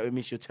upset with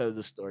me, she'll tell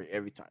the story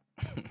every time.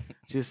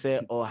 She'll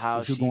say, "Oh,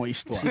 how You going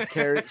east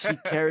she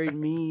carried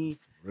me.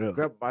 Real.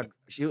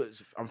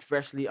 I'm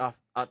freshly out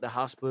the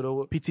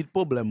hospital. Petit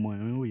problème, moi.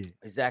 Oui.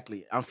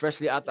 Exactly. I'm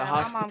freshly out the Yeah, my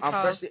hospital. mom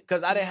I'm freshly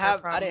because I didn't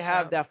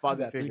have that I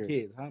father got 3 figure.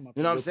 kids. How am I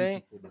You know what I'm petit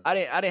saying?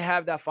 problème? I didn't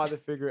have that father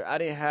figure. I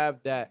didn't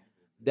have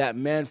that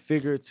man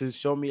figure to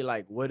show me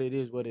like what it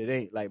is, what it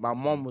ain't. Like my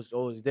mom was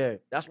always there.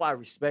 That's why I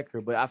respect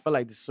her. But I feel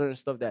like there's certain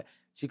stuff that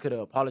she could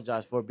have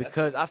apologized for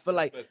because I feel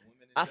like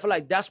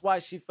that's why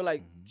she feel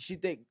like she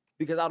think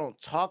because I don't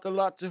talk a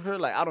lot to her.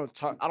 Like I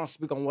don't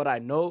speak on what I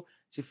know.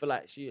 She feel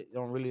like she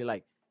don't really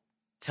like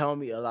tell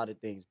me a lot of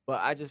things.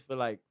 But I just feel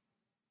like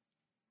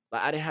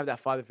I didn't have that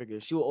father figure.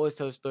 She would always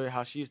tell the story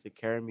how she used to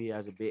carry me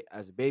as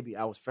a baby.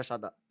 I was fresh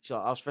out the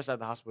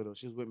hospital.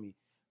 She was with me.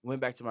 We went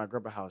back to my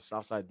grandpa house,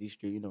 Southside D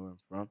Street. You know where I'm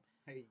from.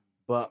 Hey.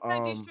 But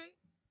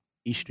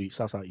East Street,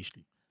 Southside East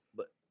Street.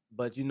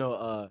 but you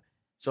know,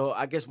 So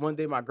I guess one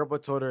day my grandpa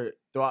told her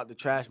throw out the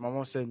trash. My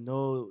mom said,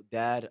 "No,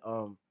 Dad.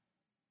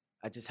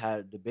 I just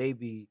had the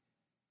baby,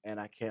 and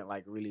I can't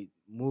like really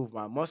move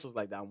my muscles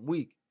like that. I'm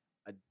weak."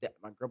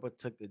 My grandpa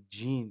took a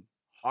gene,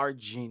 hard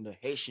gene, the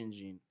Haitian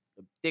gene,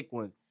 the thick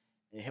one,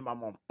 and hit my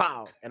mom.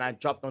 Pow! And I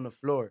dropped on the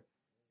floor.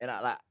 And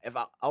I like if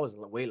I was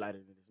way lighter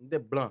than this, I'm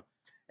dead blunt.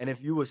 And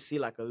if you would see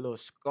like a little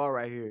scar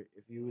right here,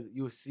 if you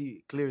would see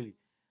it clearly.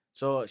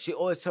 So she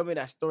always tell me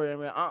that story. I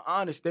mean, I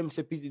understand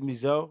me piece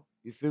Mizel.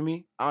 You feel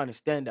me? I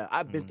understand that.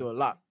 I've been through a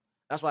lot.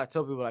 That's why I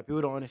tell people like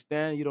people don't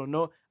understand, you don't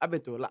know. I've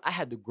been through a lot. I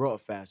had to grow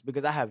up fast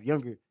because I have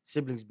younger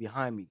siblings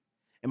behind me.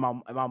 And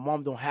my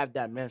mom don't have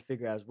that man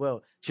figure as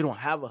well. She don't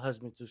have a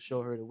husband to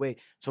show her the way.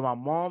 So my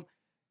mom,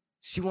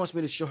 she wants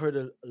me to show her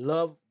the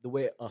love the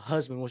way a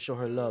husband will show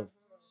her love.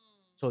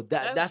 So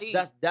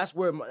that's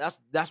where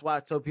that's why I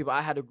tell people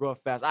I had to grow up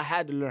fast. I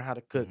had to learn how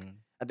to cook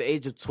at the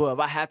age of 12.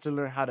 I had to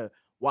learn how to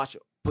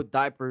put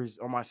diapers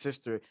on my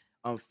sister,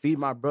 feed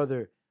my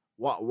brother,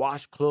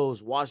 wash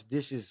clothes, wash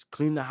dishes,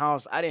 clean the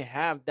house. I didn't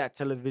have that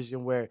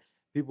television where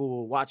people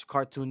will watch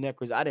Cartoon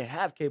Networks. I didn't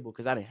have cable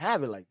because I didn't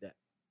have it like that.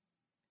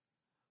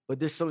 But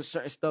there's some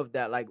certain stuff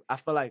that like I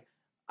feel like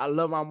I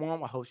love my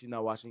mom. I hope she's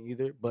not watching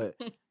either.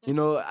 But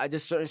I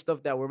just certain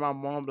stuff that where my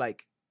mom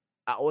like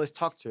I always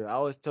talk to her. I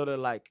always tell her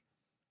like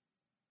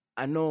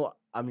I know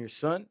I'm your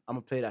son. I'm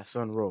gonna play that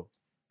son role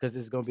because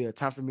there's gonna be a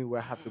time for me where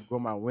I have to grow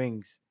my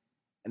wings,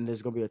 and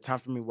there's gonna be a time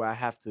for me where I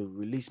have to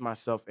release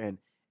myself and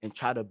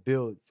try to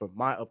build for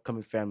my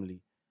upcoming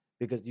family.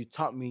 Because you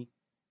taught me,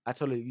 I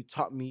told her you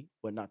taught me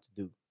what not to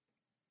do.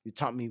 You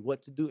taught me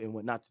what to do and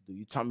what not to do.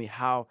 You taught me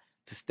how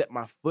to step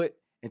my foot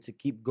and to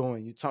keep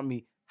going. You taught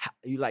me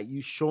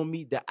you show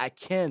me that I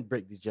can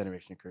break these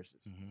generation curses.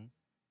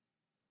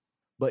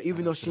 But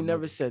even though she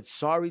never said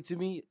sorry to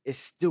me, it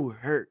still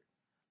hurt.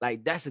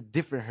 Like that's a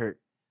different hurt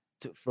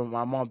from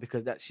my mom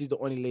because she's the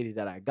only lady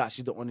that I got.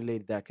 She's the only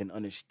lady that can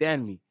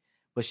understand me.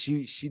 But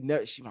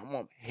my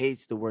mom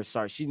hates the word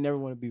sorry. She never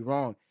want to be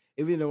wrong.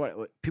 Even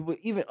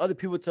other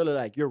people tell her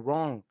like you're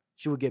wrong,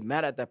 she would get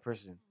mad at that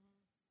person.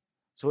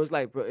 So it's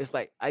like, bro, it's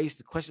like I used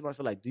to question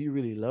myself like, do you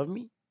really love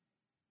me?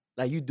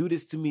 Like you do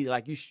this to me,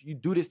 like you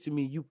do this to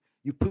me.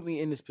 You put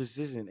me in this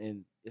position,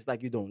 and it's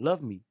like you don't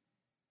love me.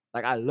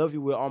 Like I love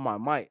you with all my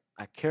might.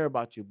 I care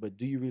about you, but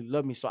do you really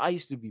love me? So I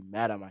used to be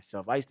mad at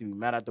myself. I used to be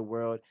mad at the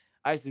world.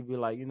 I used to be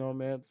like,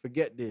 man,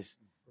 forget this.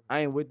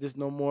 I ain't with this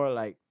no more.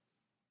 Like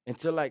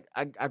until like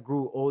I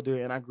grew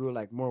older and I grew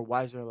like more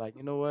wiser. Like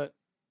you know what?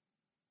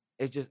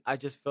 I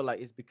just felt like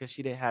it's because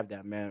she didn't have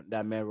that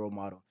man role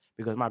model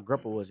because my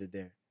grandpa wasn't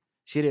there.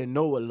 She didn't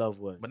know what love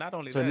was. But not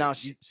only so that, now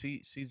she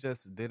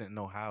just didn't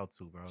know how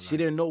to, bro. She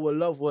didn't know what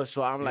love was.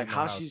 So I'm like,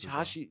 how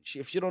she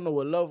if she don't know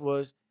what love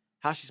was,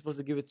 how's she supposed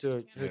to give it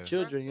to her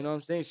children? You know what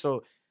I'm saying?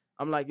 So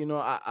I'm like,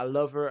 I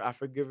love her. I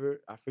forgive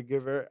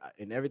her,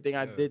 and everything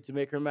I did to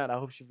make her mad. I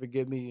hope she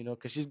forgive me.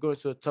 Because she's going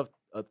through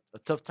a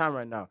tough time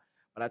right now.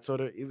 But I told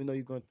her, even though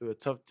you're going through a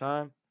tough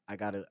time, I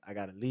gotta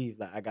leave.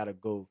 Like I gotta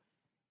go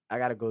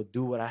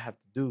do what I have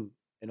to do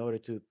in order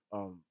to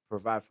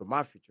provide for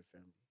my future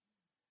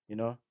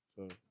family.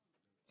 So.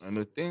 And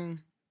the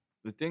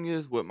thing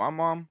is with my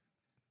mom,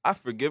 I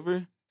forgive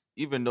her,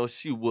 even though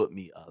she whooped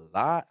me a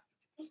lot.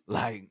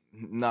 Like,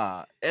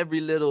 nah,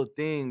 every little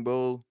thing,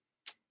 bro.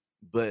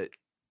 But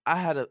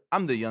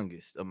I'm the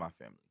youngest of my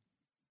family.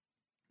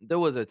 There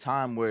was a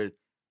time where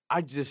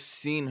I just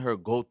seen her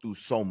go through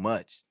so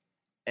much.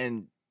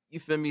 And you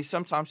feel me?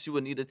 Sometimes she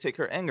would need to take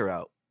her anger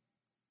out.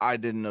 I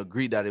didn't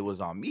agree that it was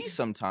on me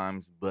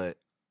sometimes, but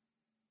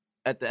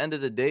at the end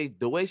of the day,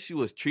 the way she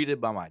was treated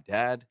by my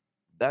dad,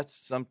 that's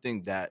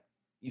something that,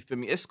 you feel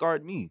me, it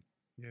scarred me.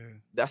 Yeah.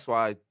 That's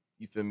why,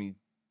 you feel me,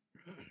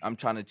 I'm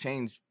trying to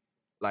change.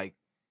 Like,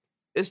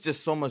 it's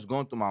just so much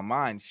going through my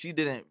mind. She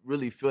didn't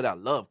really feel that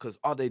love because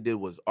all they did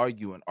was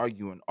argue and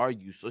argue and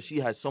argue. So she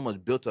had so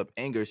much built up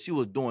anger. She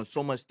was doing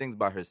so much things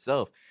by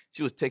herself.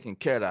 She was taking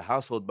care of the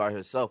household by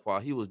herself while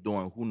he was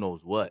doing who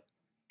knows what.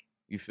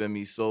 You feel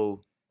me?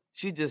 So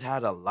she just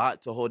had a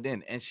lot to hold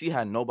in, and she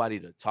had nobody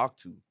to talk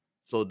to.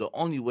 So the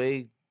only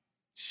way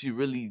she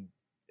really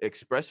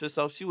expressed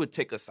herself, she would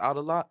take us out a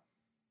lot.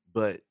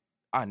 But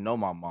I know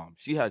my mom.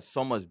 She had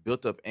so much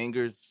built up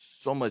anger,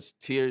 so much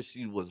tears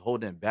she was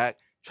holding back,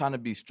 trying to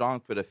be strong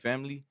for the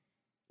family.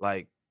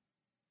 Like,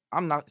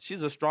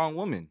 she's a strong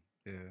woman.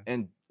 Yeah.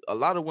 And a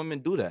lot of women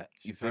do that.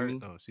 You She's feel hurt, me?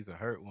 though. She's a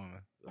hurt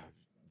woman.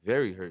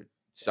 Very hurt.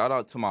 Shout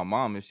out to my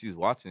mom if she's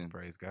watching.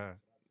 Praise God.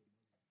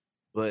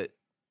 But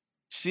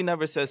she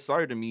never said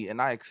sorry to me, and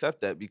I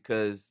accept that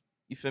because,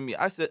 you feel me,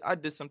 I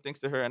did some things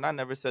to her, and I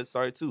never said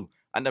sorry too.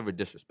 I never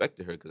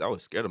disrespected her because I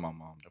was scared of my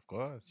mom. Of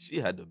course. She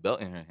had the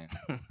belt in her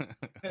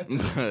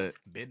hand.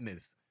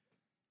 Business.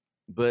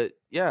 But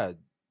yeah,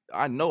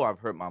 I know I've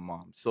hurt my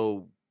mom.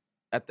 So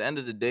at the end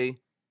of the day,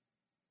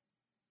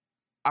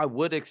 I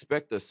would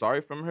expect a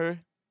sorry from her.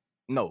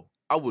 No,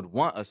 I would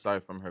want a sorry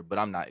from her, but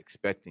I'm not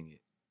expecting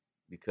it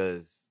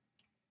because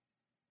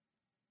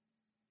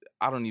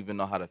I don't even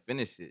know how to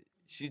finish it.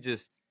 She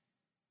just,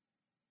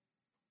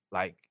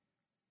 like,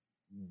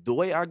 the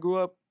way I grew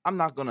up, I'm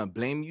not going to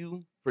blame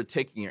you for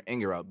taking your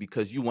anger out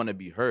because you want to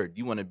be heard.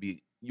 You want to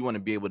be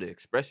able to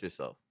express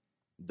yourself.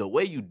 The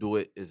way you do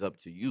it is up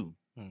to you.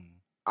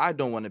 I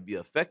don't want to be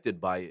affected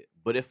by it,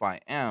 but if I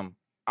am,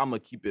 I'm gonna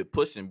keep it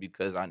pushing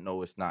because I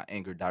know it's not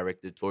anger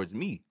directed towards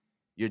me.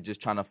 You're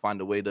just trying to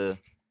find a way to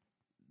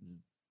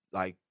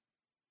like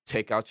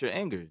take out your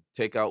anger,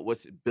 take out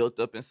what's built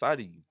up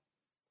inside of you.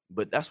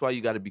 But that's why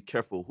you got to be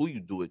careful who you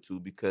do it to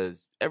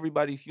because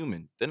everybody's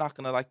human. They're not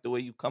gonna like the way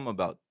you come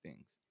about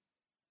things.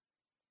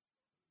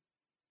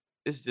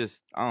 It's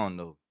just I don't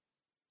know.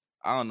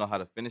 I don't know how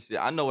to finish it.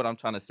 I know what I'm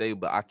trying to say,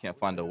 but I can't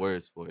find the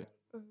words for it.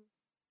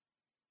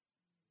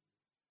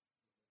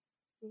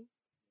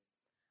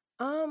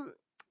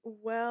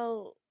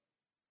 Well,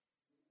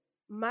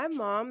 my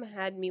mom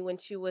had me when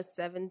she was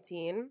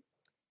 17.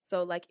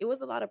 So like it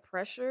was a lot of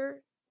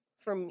pressure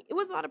for me. It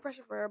was a lot of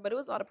pressure for her, but it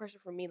was a lot of pressure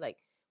for me. Like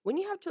when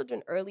you have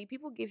children early,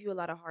 people give you a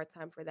lot of hard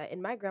time for that.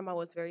 And my grandma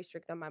was very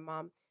strict on my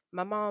mom.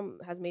 My mom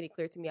has made it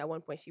clear to me at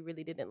one point she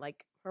really didn't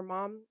like her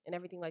mom and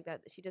everything like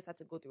that. She just had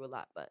to go through a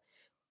lot. But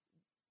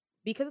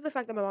because of the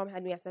fact that my mom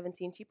had me at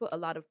 17, she put a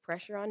lot of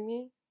pressure on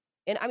me.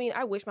 And I mean,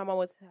 I wish my mom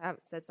would have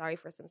said sorry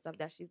for some stuff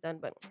that she's done,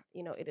 but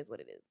you know, it is what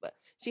it is. But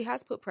she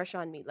has put pressure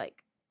on me.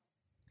 Like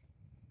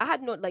I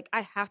had no, like,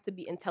 I have to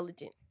be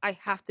intelligent. I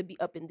have to be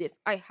up in this.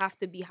 I have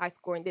to be high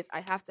scoring this. I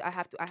have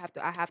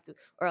to.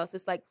 Or else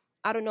it's like,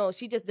 I don't know.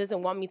 She just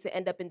doesn't want me to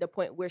end up in the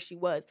point where she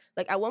was.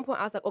 Like at one point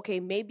I was like, okay,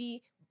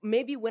 maybe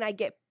when I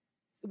get,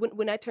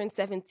 when I turn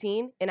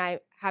 17 and I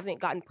haven't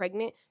gotten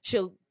pregnant,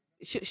 she'll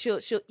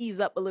ease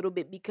up a little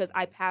bit because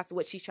I passed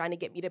what she's trying to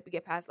get me to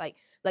get past. Like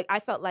I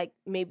felt like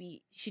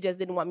maybe she just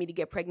didn't want me to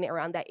get pregnant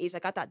around that age.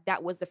 Like I thought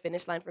that was the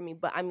finish line for me,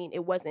 but I mean,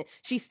 it wasn't.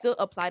 She still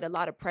applied a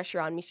lot of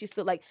pressure on me. She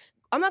still like,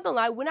 I'm not gonna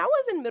lie, when I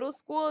was in middle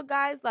school,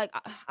 guys, like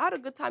I had a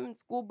good time in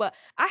school, but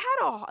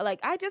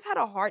I just had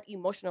a hard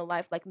emotional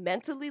life, like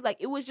mentally, like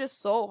it was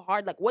just so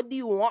hard. Like, what do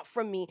you want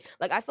from me?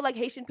 Like, I feel like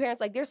Haitian parents,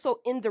 like they're so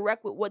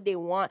indirect with what they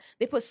want.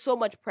 They put so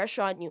much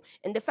pressure on you.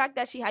 And the fact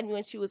that she had me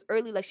when she was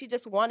early, like she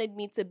just wanted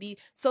me to be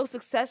so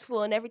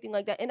successful and everything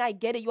like that. And I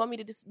get it. You want me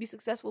to just be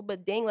successful,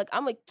 but dang, like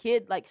I'm a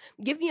kid. Like,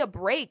 give me a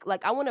break.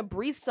 Like, I want to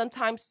breathe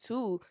sometimes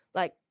too.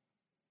 Like,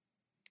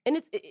 and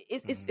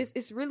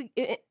it's really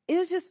it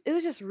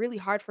was just really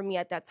hard for me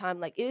at that time.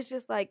 Like it was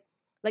just like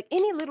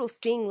any little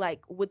thing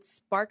like would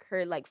spark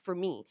her like for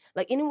me.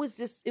 Like, and it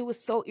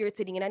was so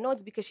irritating. And I know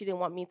it's because she didn't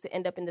want me to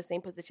end up in the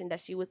same position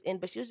that she was in,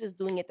 but she was just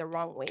doing it the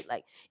wrong way.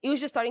 Like it was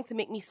just starting to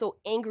make me so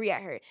angry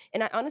at her.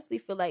 And I honestly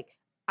feel like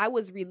I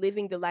was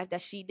reliving the life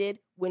that she did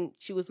when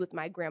she was with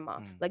my grandma.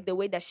 Like the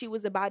way that she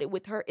was about it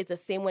with her is the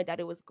same way that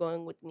it was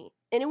going with me.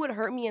 And it would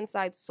hurt me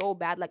inside so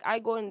bad. Like I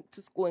go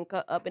into school and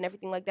cut up and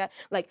everything like that.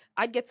 Like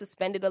I'd get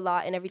suspended a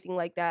lot and everything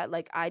like that.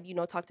 Like I'd,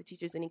 talk to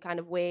teachers any kind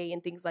of way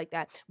and things like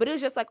that. But it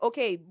was just like,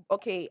 okay,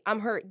 I'm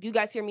hurt. Do you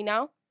guys hear me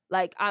now?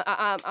 Like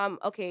I'm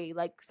okay.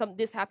 Like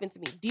this happened to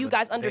me. Do you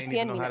guys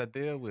understand me? They didn't know how to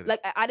deal with it. Like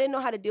I didn't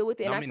know how to deal with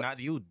it. No, and not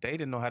you. They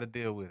didn't know how to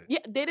deal with it. Yeah,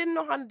 they didn't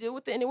know how to deal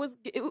with it, and it was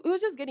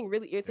just getting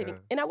really irritating.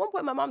 Yeah. And at one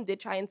point, my mom did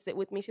try and sit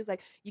with me. She's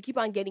like, "You keep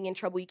on getting in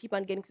trouble. You keep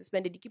on getting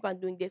suspended. You keep on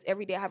doing this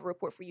every day. I have a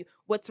report for you.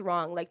 What's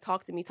wrong? Like,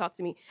 talk to me. Talk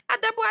to me." At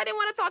that point, I didn't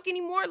want to talk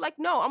anymore. Like,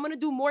 no, I'm gonna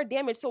do more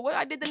damage. So what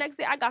I did the next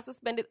day, I got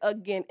suspended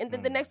again, and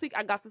then the next week,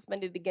 I got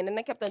suspended again, and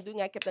I kept on doing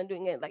it. I kept on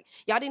doing it. Like,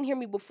 y'all didn't hear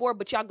me before,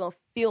 but y'all gonna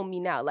feel me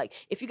now. Like,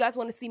 if you guys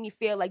want to see me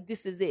fail, like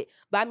this is it.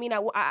 But I mean,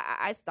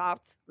 I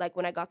stopped like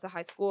when I got to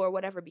high school or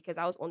whatever because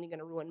I was only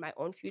gonna ruin my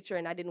own future,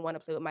 and I didn't want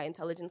to play with my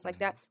intelligence like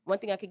that. One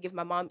thing I could give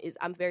my mom is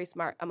I'm very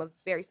smart. I'm a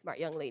very smart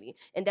young lady,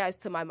 and that is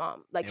to my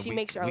mom. Like she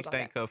makes sure I was all that.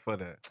 We thank her for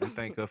that. We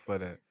thank her for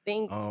that.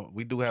 Thank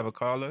we do have a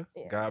caller.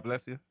 Yeah. God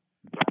bless you.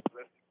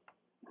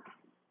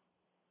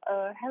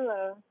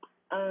 Hello.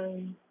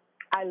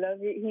 I love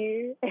it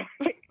here.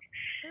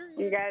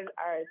 You guys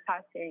are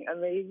talking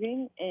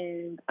amazing,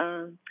 and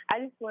I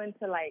just wanted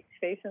to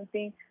say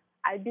something.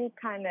 I do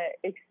kind of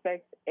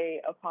expect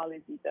a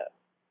apology though.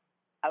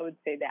 I would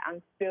say that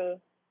I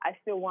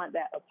still want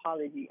that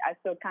apology. I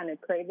still kind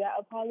of crave that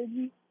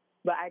apology,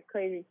 but I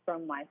crave it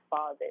from my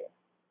father.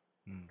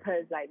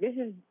 Because, this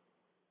is,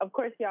 of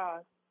course,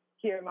 y'all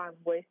hear my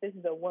voice. This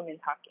is a woman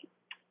talking.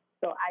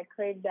 So I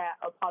crave that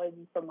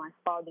apology from my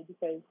father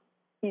because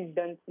he's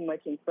done too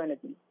much in front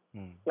of me.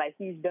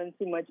 He's done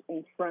too much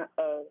in front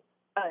of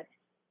us.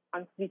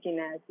 I'm speaking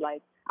as,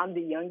 I'm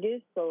the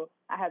youngest, so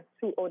I have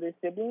two older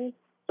siblings.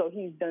 So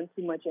he's done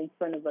too much in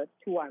front of us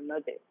to our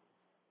mother.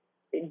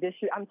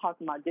 I'm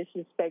talking about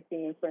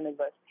disrespecting in front of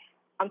us.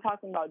 I'm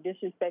talking about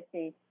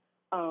disrespecting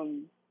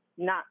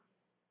not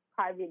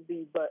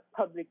privately but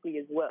publicly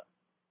as well.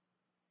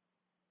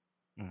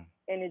 And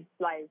it's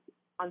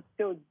I'm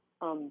still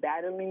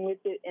battling with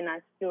it, and I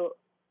still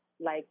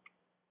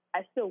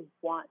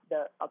want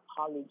the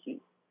apology.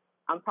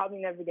 I'm probably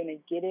never gonna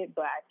get it,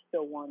 but I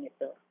still want it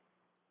though.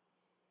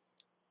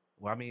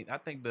 Well, I mean, I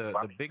think the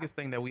biggest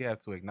thing that we have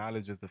to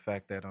acknowledge is the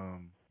fact that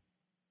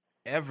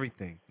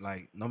everything,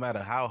 no matter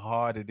how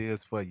hard it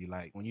is for you,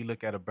 when you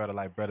look at a brother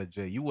like Brother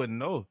Jay, you wouldn't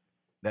know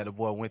that the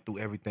boy went through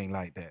everything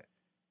like that.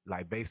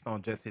 Based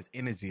on just his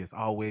energy, it's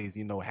always,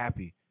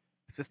 happy.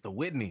 Sister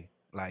Whitney,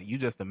 like you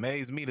just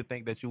amazed me to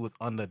think that you was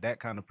under that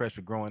kind of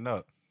pressure growing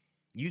up.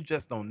 You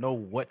just don't know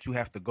what you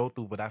have to go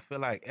through, but I feel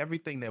like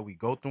everything that we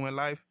go through in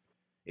life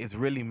is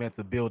really meant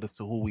to build us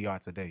to who we are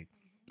today.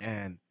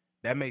 And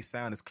that may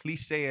sound as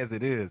cliche as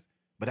it is,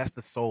 but that's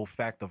the sole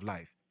fact of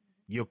life.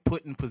 You're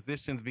put in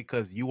positions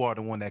because you are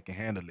the one that can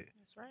handle it.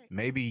 That's right.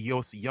 Maybe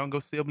your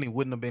younger sibling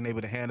wouldn't have been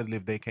able to handle it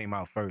if they came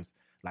out first.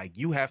 Like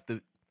you have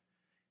to,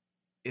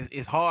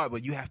 it's hard,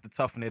 but you have to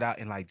toughen it out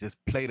and like just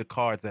play the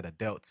cards that are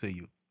dealt to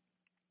you.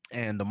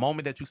 And the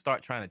moment that you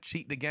start trying to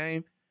cheat the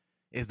game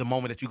is the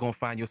moment that you're going to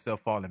find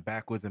yourself falling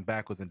backwards and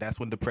backwards. And that's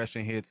when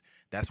depression hits.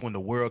 That's when the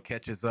world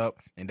catches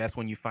up. And that's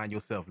when you find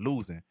yourself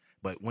losing.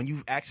 But when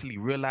you actually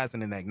realize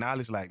and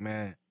acknowledge, like,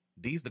 man,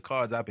 these the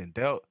cards I've been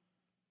dealt.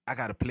 I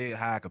got to play it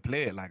how I could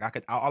play it. Like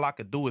all I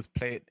could do is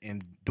play it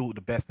and do the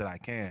best that I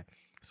can.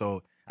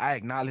 So I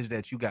acknowledge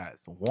that you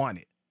guys want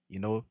it, you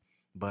know,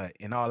 but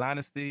in all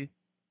honesty,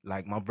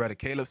 like my brother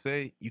Caleb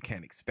said, you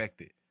can't expect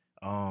it.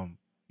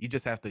 You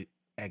just have to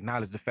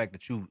acknowledge the fact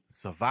that you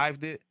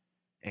survived it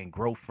and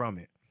grow from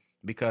it.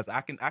 Because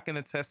I can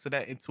attest to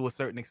that into a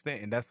certain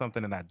extent, and that's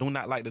something that I do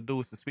not like to do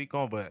is to speak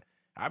on. But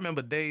I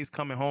remember days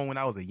coming home when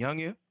I was a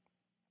youngin',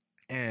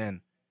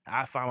 and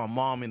I found my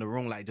mom in the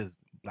room like just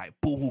like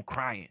boohoo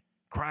crying,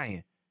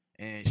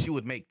 and she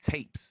would make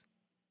tapes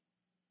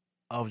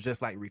of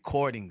just like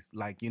recordings,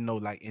 like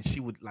like, and she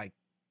would like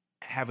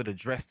have it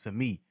addressed to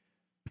me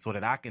so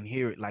that I can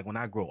hear it like when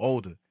I grow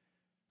older.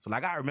 So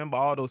like I remember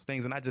all those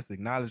things, and I just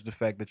acknowledge the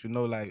fact that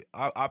like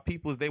our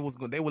peoples, they were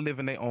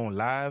living their own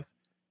lives,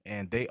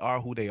 and they are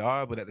who they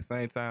are. But at the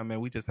same time,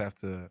 man, we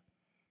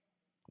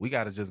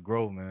gotta just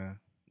grow, man.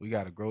 We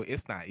gotta grow.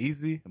 It's not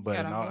easy, but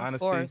in all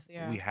honesty,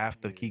 we have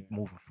to keep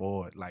moving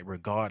forward, like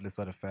regardless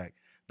of the fact.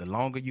 The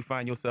longer you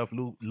find yourself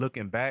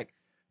looking back,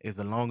 is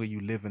the longer you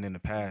living in the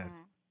past.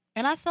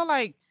 And I feel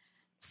like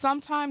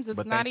sometimes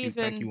it's not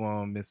even. Thank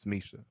you, Miss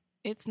Misha.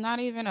 It's not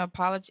even an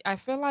apology. I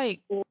feel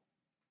like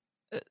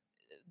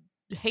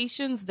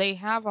Haitians, they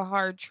have a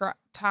hard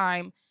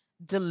time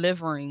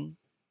delivering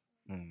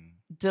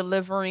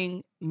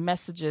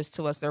messages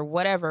to us or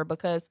whatever,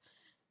 because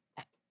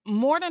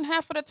more than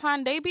half of the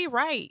time they be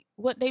right.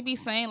 What they be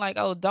saying, like,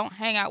 oh, don't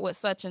hang out with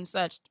such and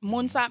such.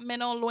 Munsat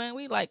meno luen.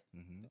 We like,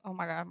 oh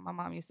my God, my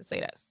mom used to say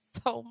that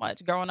so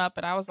much growing up.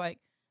 And I was like,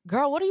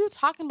 girl, what are you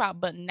talking about?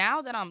 But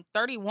now that I'm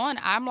 31,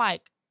 I'm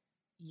like,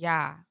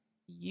 yeah,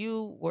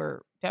 you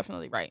were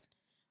definitely right.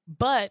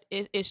 But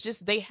it's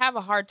just they have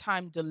a hard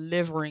time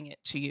delivering it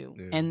to you.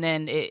 Yeah. And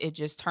then it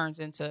just turns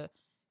into,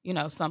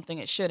 something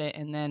it shouldn't.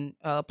 And then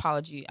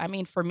apology. I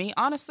mean, for me,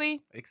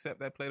 honestly. Accept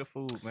that plate of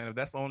food, man. If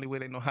that's the only way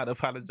they know how to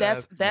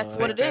apologize. That's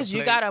what it is.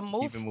 You got to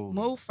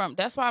move from.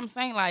 That's why I'm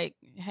saying, like,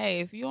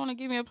 hey, if you want to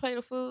give me a plate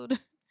of food,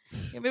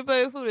 give me a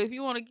plate of food. If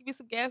you want to give me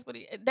some gas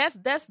money,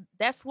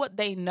 that's what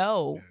they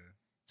know. Yeah.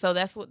 So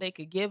that's what they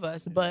could give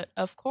us. Yeah. But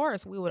of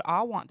course, we would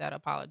all want that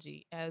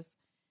apology. As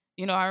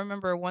I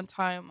remember one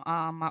time,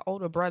 my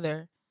older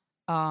brother,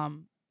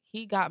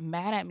 he got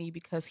mad at me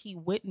because he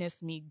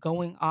witnessed me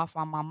going off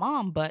on my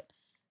mom. But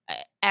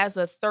as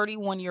a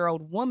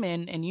 31-year-old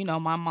woman, and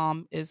my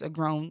mom is a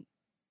grown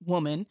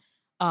woman,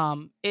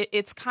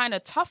 it's kind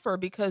of tougher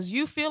because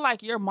you feel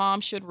like your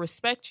mom should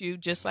respect you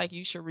just like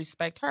you should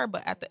respect her.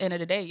 But at the end of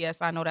the day,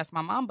 yes, I know that's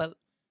my mom, but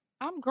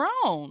I'm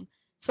grown.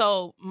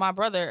 So my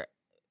brother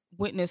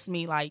witnessed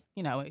me, like,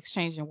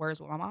 exchanging words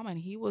with my mom, and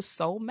he was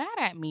so mad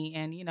at me.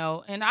 And,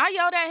 and I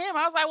yelled at him.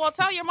 I was like, well,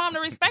 tell your mom to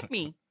respect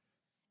me.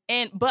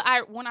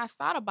 But when I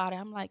thought about it,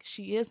 I'm like,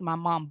 she is my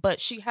mom,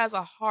 but she has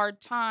a hard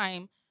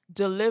time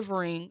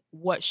delivering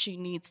what she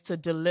needs to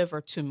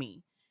deliver to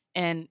me.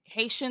 And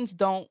Haitians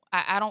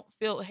I don't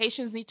feel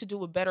Haitians need to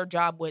do a better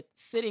job with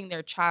sitting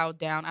their child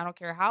down. I don't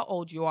care how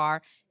old you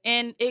are,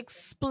 and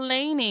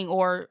explaining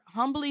or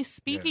humbly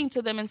speaking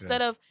to them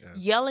instead of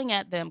yelling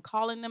at them,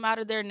 calling them out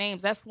of their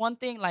names. That's one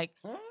thing, like,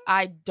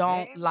 I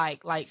don't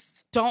like,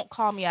 don't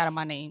call me out of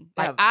my name.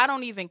 Like, I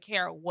don't even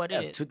care what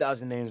it is.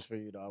 2,000 names for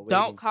you, dog.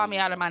 Don't call me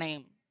out of my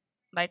name.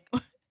 Like,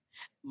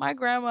 my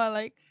grandma,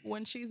 like,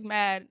 when she's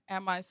mad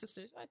at my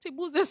sister, she's like,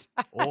 who's this?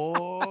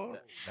 Oh,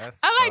 that's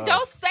I'm like, tough.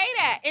 don't say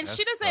that. And That's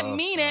she doesn't tough,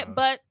 mean son. it,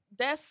 but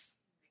that's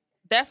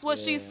what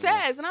she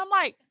says. And I'm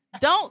like,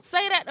 don't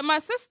say that to my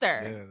sister.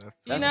 Yeah,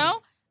 that's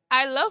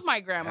I love my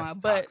grandma, That's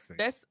but toxic.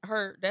 that's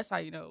her. That's how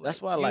you know. Like,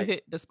 That's why, you like,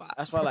 hit the spot.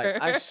 That's why,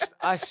 like,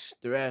 I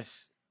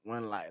stress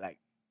when like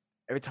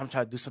every time I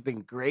try to do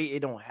something great,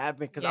 it don't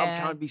happen because I'm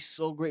trying to be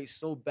so great,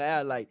 so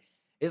bad. Like,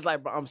 it's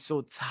like, bro, I'm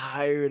so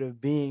tired of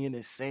being in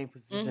the same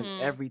position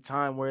every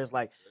time. Where it's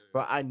like,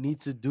 bro, I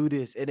need to do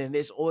this, and then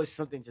there's always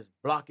something just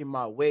blocking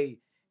my way,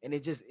 and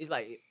it's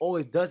like it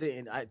always does it,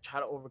 and I try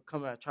to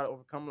overcome it.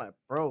 Like,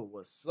 bro,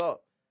 what's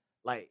up?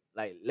 Like,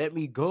 let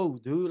me go,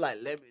 dude. Like,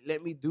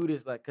 let me do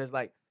this. Like, cause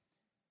like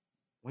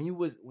when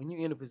you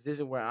in a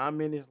position where I'm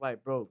in, it's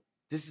like, bro,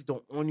 this is the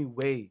only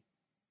way.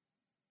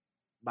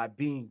 By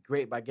being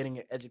great, by getting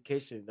an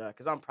education,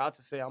 because I'm proud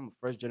to say I'm a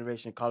first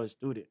generation college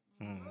student.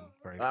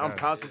 I'm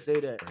proud to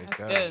say that.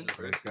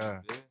 Praise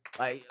God.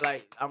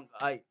 Like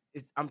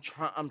I'm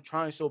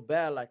trying so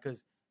bad, like,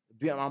 cause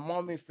My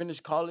mom ain't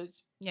finished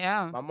college.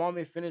 Yeah. My mom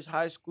ain't finished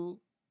high school.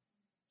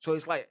 So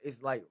it's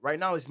like right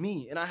now it's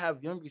me, and I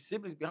have younger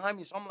siblings behind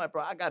me. So I'm like,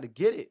 bro, I gotta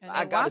get it. And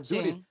I gotta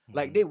do this. watching.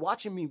 Like they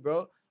watching me,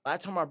 bro. I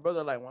told my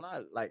brother, like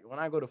when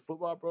I go to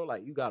football, bro,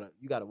 like you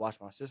gotta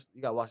watch my sister.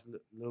 You gotta watch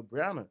little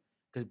Brianna,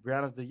 because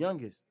Brianna's the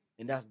youngest,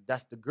 and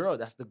that's the girl.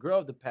 That's the girl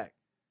of the pack.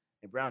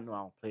 And Brianna, no, I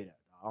don't play that.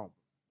 I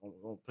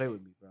don't play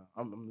with me, bro.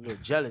 I'm a little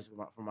jealous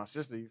for my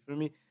sister. You feel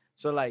me?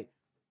 So like,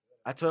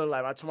 I told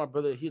my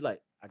brother, he's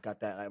like, I got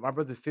that. Like my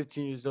brother's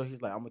 15 years old.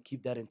 He's like, I'm gonna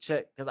keep that in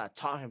check, because I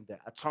taught him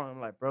that. I taught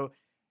him like, bro,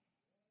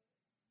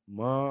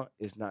 mom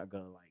is not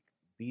gonna like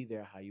be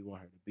there how you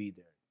want her to be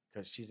there,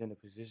 because she's in a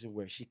position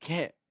where she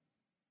can't.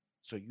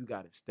 So you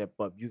gotta step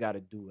up. You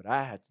gotta do what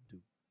I had to do.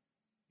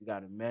 You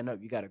gotta man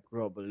up. You gotta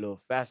grow up a little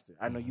faster.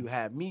 I know you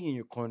have me in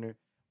your corner,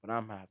 but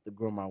I'm gonna have to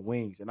grow my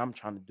wings, and I'm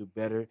trying to do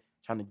better,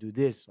 trying to do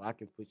this so I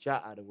can put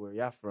y'all out of where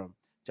y'all from,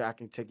 so I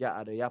can take y'all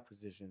out of y'all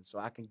position, so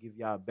I can give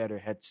y'all a better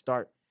head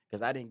start,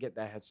 because I didn't get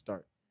that head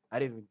start. I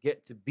didn't even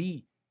get to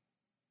be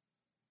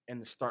in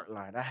the start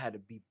line. I had to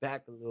be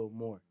back a little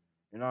more.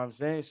 You know what I'm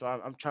saying? So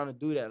I'm trying to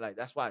do that. Like,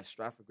 that's why I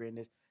strive for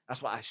greatness.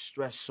 That's why I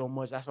stress so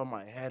much. That's why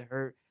my head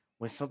hurt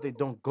when something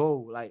don't go.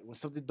 Like, when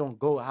something don't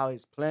go how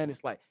it's planned,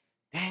 it's like,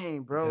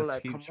 dang, bro. Just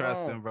like, keep come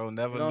trusting, on. bro.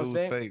 Never You know what I'm lose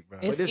saying? faith, bro.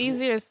 It's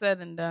easier said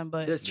than done,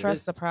 but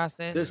trust the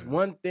process. There's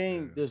one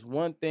thing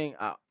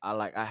I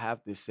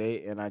have to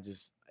say, and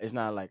it's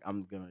not like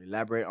I'm gonna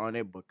elaborate on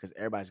it, but because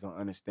everybody's gonna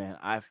understand.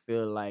 I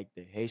feel like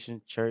the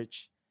Haitian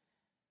church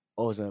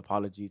owes an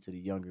apology to the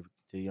younger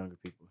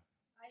people.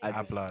 I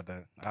applaud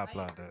that. I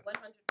applaud that. 100%.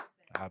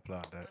 I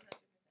applaud that.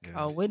 Yeah.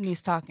 Oh,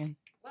 Whitney's talking.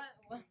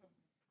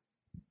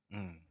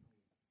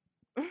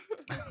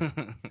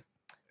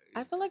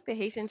 I feel like the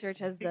Haitian church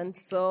has done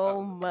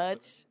so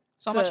much.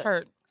 Much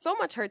hurt. So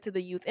much hurt to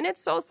the youth. And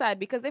it's so sad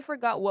because they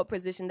forgot what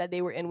position that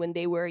they were in when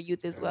they were a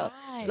youth as well.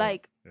 Yes.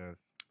 Like,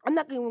 yes. I'm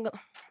not even going to...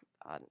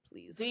 God,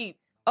 please. Deep.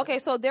 Okay,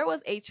 so there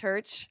was a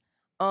church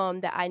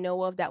that I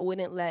know of that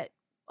wouldn't let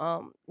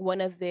their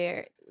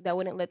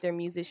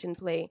musician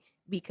play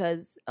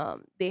because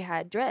they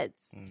had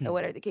dreads or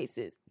whatever the case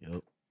is. Yep.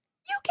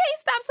 You can't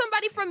stop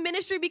somebody from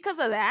ministry because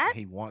of that.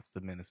 He wants to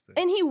minister.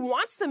 And he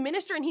wants to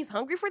minister and he's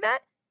hungry for that.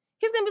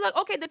 He's going to be like,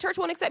 okay, the church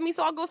won't accept me,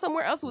 so I'll go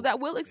somewhere else that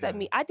will accept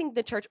me. I think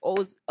the church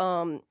owes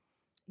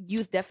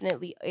youth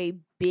definitely a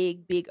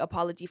big, big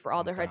apology for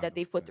all the hurt that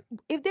they put through.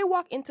 If they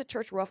walk into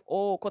church rough,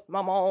 no cap.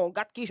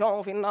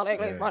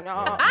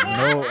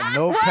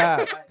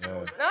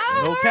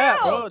 No cap,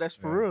 bro. That's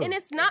for real. And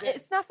it's not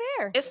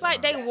fair. It's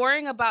like they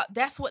worrying about,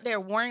 that's what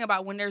they're worrying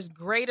about when there's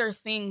greater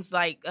things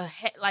like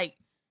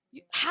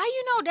how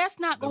you know that's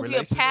not going to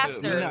be a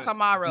pastor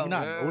tomorrow? You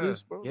not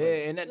notice, bro?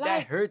 Yeah, and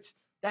that hurts.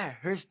 That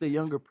hurts the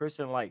younger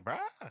person, like,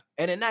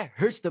 and then that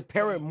hurts the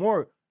parent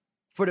more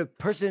for the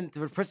person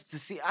to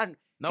see.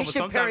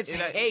 Sometimes it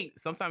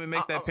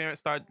makes that parent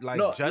start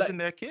judging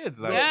their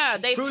kids. Like, yeah,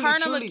 they turn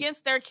them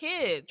against their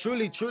kids.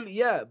 Truly,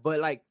 yeah. But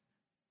like,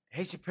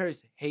 Haitian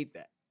parents hate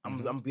that. I'm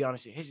gonna be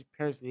honest. Haitian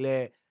parents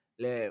No,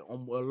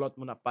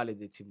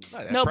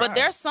 but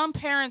there's some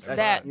parents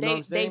that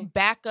they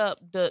back up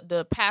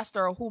the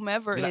pastor or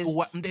whomever is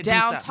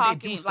down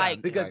talking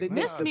like, because they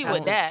miss me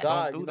with that.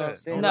 God, you know what I'm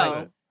saying?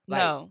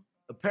 No.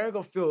 A parent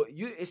gonna feel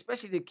you,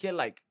 especially the kid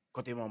like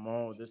Kote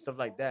Mama, and stuff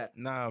like that.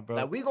 Nah, bro.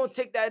 Like, we gonna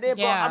take that in,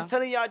 bro. I'm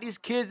telling y'all, these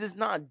kids is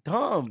not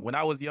dumb. When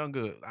I was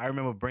younger, I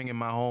remember bringing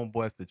my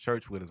homeboys to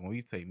church with us. When we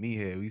used to take me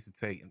here, we used to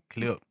take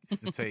Clip,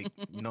 used to take,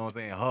 you know what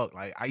I'm saying, Huck.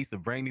 Like, I used to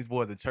bring these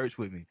boys to church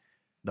with me.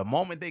 The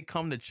moment they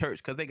come to church,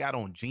 because they got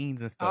on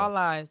jeans and stuff. All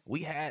lies.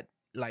 We had,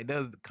 like, there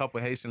was a couple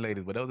Haitian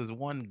ladies, but there was this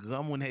one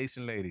gumwin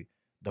Haitian lady.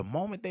 The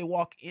moment they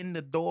walk in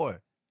the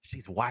door,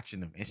 she's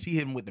watching them, and she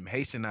hit them with them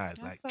Haitian eyes.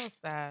 That's like, so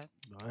sad.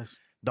 Nice.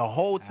 The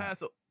whole time.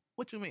 So,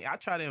 what you mean? I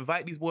try to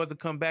invite these boys to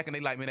come back, and they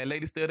like, man, that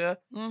lady still there?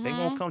 They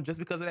won't come just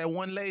because of that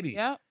one lady.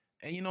 Yep.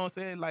 And you know what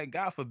I'm saying? Like,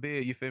 God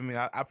forbid, you feel me?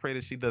 I pray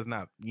that she does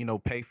not,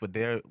 pay for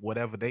their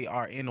whatever they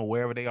are in or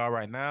wherever they are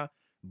right now.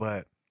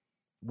 But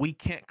we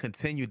can't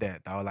continue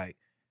that, dog. Like,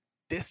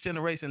 this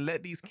generation,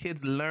 let these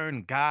kids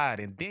learn God,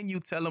 and then you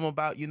tell them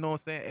about, you know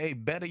what I'm saying? Hey,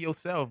 better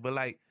yourself. But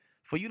like,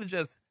 for you to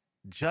just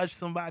judge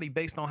somebody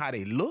based on how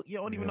they look, you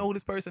don't even know who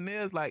this person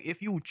is. Like,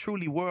 if you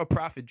truly were a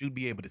prophet, you'd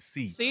be able to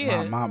see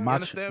it.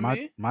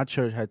 My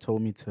church had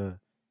told me to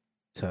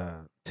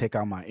take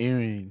out my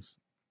earrings,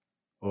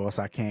 or else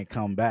I can't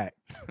come back.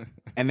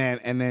 and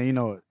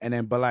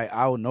then but like,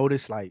 I would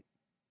notice, like,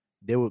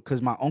 they would,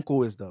 because my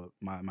uncle is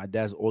my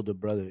dad's older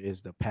brother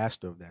is the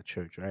pastor of that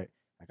church, right?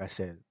 Like I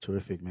said,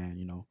 terrific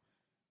man,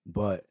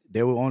 but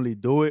they will only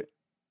do it,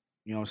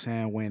 you know what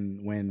I'm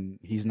saying, when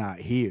he's not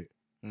here.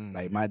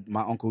 Like, my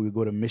uncle would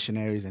go to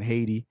missionaries in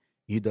Haiti.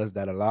 He does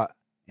that a lot.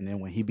 And then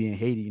when he be in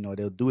Haiti,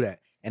 they'll do that.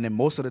 And then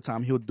most of the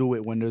time he'll do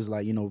it when there's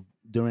like,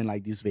 during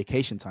like these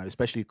vacation time,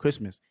 especially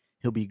Christmas,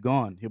 he'll be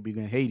gone. He'll be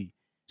in Haiti.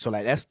 So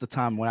like, that's the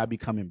time when I be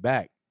coming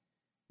back,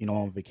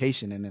 on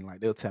vacation. And then like,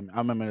 they'll tell me, I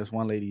remember this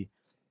one lady,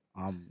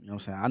 you know what I'm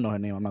saying? I know her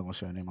name. I'm not going to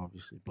share her name,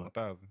 obviously. But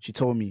she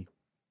told me,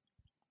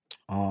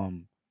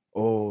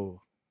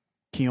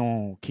 qui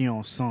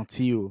ont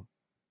senti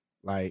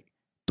like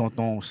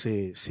tonton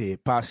c'est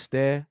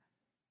pasteur,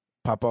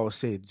 papa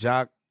c'est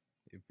Jack,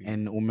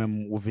 and ou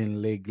même ou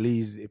vin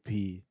l'église et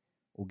puis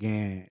ou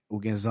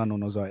gen zan on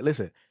nos oreilles.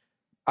 Listen,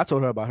 I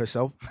told her about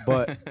herself,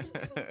 but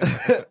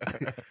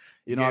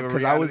you know,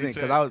 because I was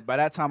by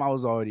that time I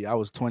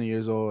was 20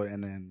 years old,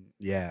 and then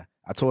yeah,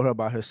 I told her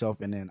about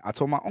herself, and then I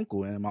told my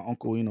uncle, and my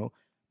uncle, you know,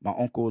 my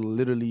uncle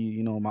literally,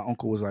 you know, my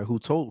uncle was like, who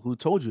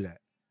told you that,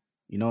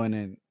 you know, and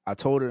then I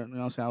told her, you know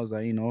what I'm saying, I was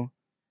like, you know,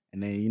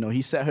 and then you know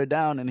he sat her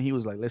down, and he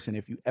was like, listen,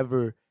 if you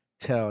ever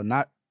tell,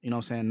 not, you know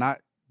what I'm saying,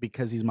 not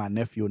because he's my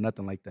nephew or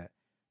nothing like that,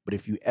 but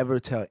if you ever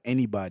tell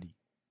anybody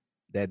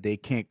that they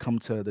can't come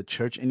to the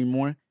church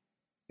anymore,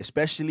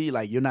 especially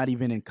like you're not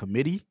even in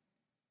committee,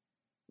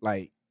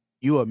 like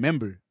you a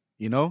member,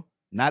 you know?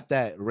 Not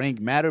that rank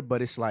matter,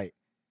 but it's like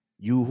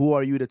who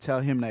are you to tell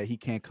him that he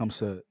can't come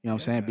to, you know what I'm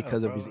saying,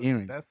 because of his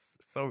earrings. That's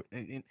so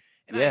and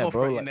yeah,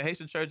 bro. In the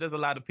Haitian church, there's a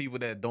lot of people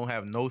that don't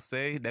have no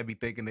say that be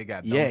thinking they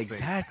got no yeah, say.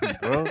 exactly,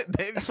 bro.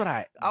 That's what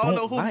I don't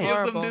know who like.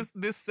 gives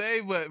them this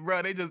say, but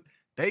bro,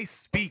 they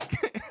speak.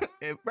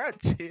 And bro,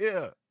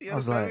 chill. I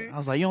was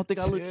like, you don't think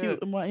I look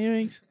cute in my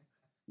earrings?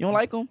 You don't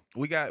like them?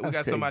 We got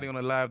somebody on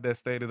the live that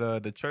stated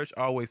the church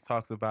always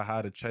talks about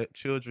how the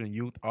children,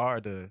 youth are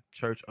the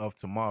church of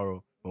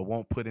tomorrow, but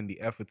won't put in the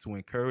effort to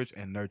encourage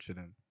and nurture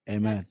them.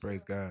 Amen.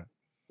 Praise God.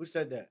 Who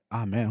said that?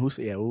 Ah, man, who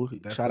said?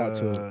 Yeah, shout out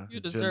to you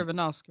deserve an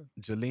Oscar.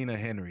 Jelena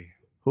Henry.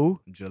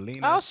 Who? Jelena.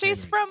 Oh,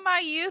 she's Henry. from my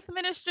youth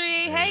ministry.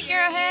 Hey,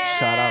 girl. Hey.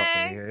 Shout out.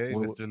 Hey,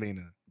 Miss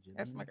Jelena.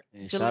 That's my girl.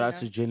 And shout out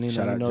to Jelena.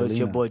 Shout you out know, it's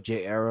your Jelena. boy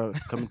J Era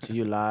coming to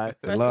you live.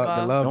 The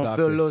love Don't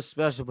doctor. feel a little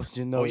special, but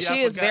you know,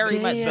 she is very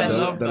much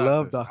special. The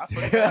love doctor.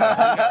 I forgot.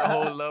 We got the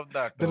whole love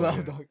doctor. The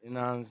love doctor. you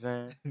know what I'm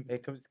saying? Hey,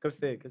 come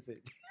say it.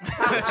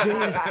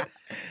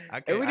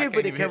 And we didn't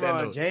put the camera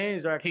on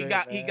James right He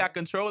got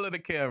control of the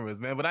cameras,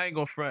 man. But I ain't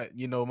gonna front.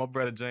 You know, my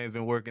brother James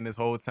been working this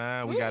whole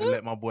time. We gotta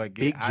let my boy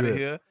get out of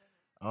here.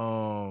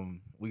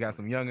 We got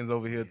some youngins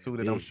over here too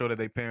that I'm sure that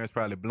their parents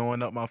probably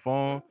blowing up my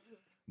phone.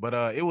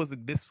 But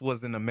this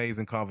was an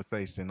amazing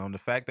conversation on the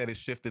fact that it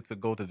shifted to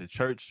go to the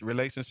church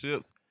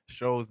relationships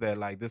shows that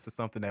like this is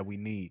something that we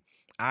need.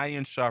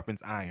 Iron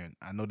sharpens iron.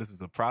 I know this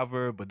is a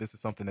proverb, but this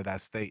is something that I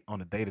state on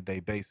a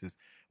day-to-day basis.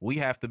 We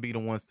have to be the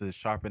ones to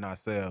sharpen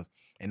ourselves,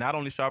 and not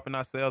only sharpen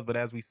ourselves, but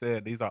as we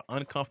said, these are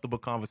uncomfortable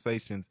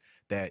conversations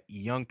that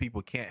young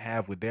people can't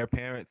have with their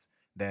parents,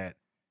 that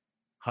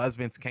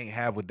husbands can't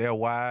have with their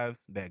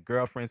wives, that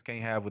girlfriends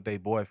can't have with their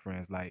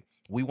boyfriends. Like,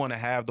 we want to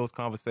have those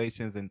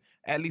conversations and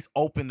at least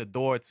open the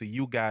door to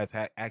you guys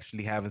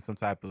actually having some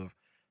type of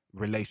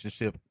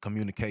relationship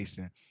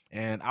communication.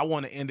 And I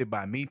want to end it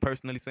by me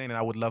personally saying that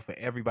I would love for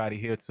everybody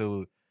here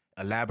to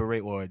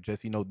elaborate or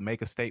just,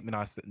 make a statement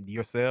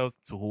yourselves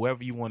to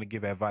whoever you want to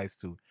give advice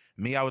to.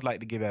 Me, I would like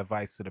to give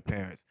advice to the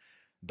parents.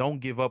 Don't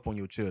give up on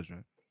your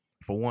children.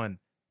 For one,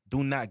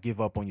 do not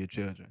give up on your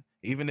children.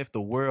 Even if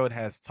the world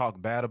has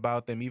talked bad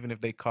about them, even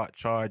if they caught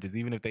charges,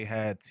 even if they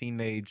had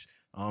teenage,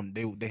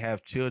 they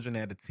have children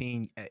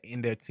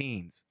in their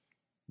teens,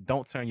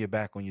 don't turn your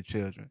back on your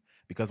children.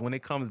 Because when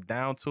it comes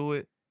down to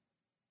it,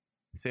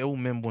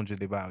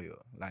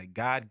 like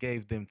God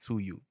gave them to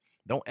you.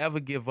 Don't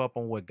ever give up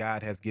on what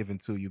God has given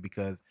to you,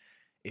 because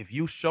if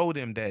you show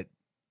them that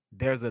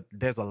there's a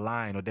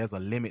line or there's a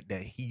limit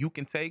that you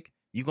can take,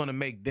 you're gonna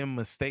make them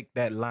mistake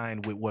that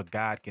line with what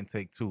God can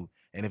take too.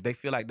 And if they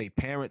feel like their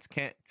parents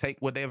can't take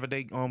whatever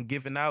they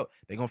giving out,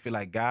 they're gonna feel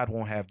like God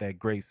won't have that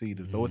grace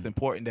either. So it's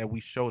important that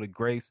we show the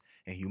grace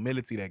and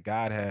humility that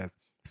God has,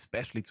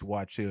 especially to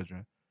our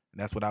children.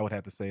 And that's what I would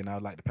have to say, and I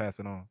would like to pass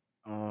it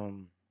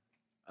on.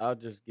 I'll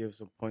just give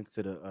some points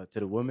to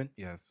the women.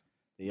 Yes.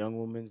 The young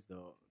women,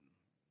 the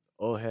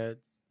old heads,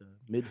 the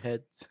mid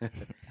heads.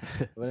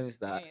 What is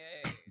that?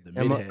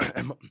 The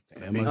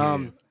mid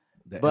heads.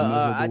 But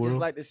I just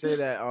like to say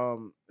that,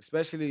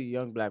 especially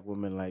young black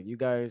women, like you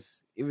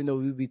guys, even though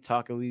we be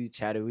talking, we be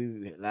chatting, we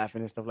be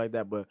laughing and stuff like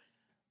that, but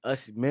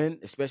us men,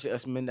 especially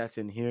us men that's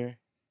in here,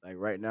 like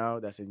right now,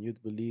 that's in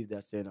Youth Believe,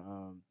 that's in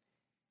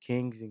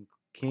Queens and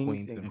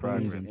Queens in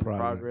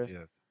Progress.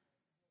 Yes.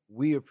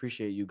 We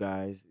appreciate you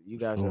guys. You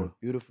guys are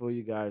beautiful.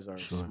 You guys are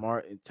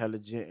smart,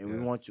 intelligent, and we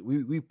want you.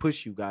 We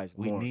push you guys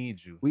more. We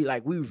need you. We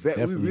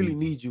really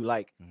need you.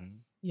 Like,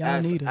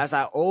 y'all need us. As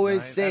I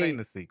always say,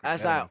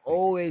 as I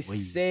always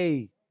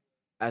say,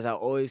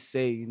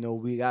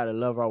 we gotta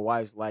love our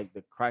wives like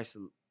the Christ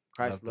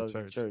loves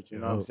the church. You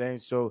know what I'm saying?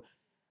 So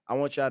I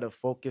want y'all to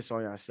focus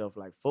on yourself.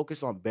 Like,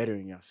 focus on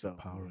bettering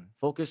yourself.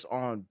 Focus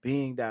on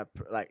being that,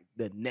 like,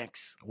 the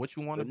next. What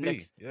you want to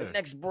be. The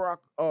next Barack.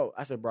 Oh,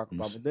 I said Barack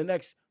Obama. The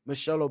next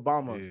Michelle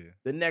Obama. Yeah.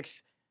 The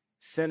next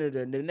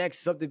senator. The next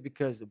something,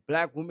 because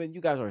black women,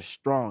 you guys are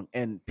strong.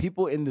 And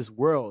people in this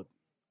world,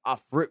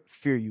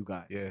 fear you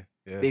guys. Yeah.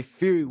 They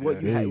fear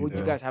what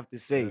you guys have to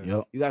say.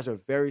 Yep. You guys are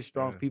very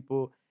strong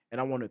people. And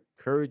I want to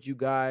encourage you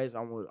guys.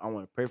 I want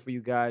to pray for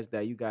you guys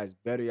that you guys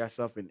better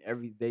yourself in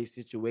everyday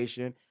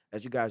situation,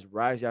 that you guys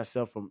rise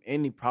yourself from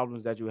any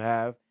problems that you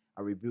have.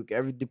 I rebuke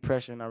every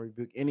depression. I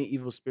rebuke any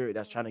evil spirit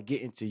that's trying to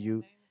get into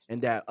you.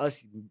 And that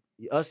us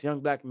us young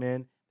black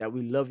men, that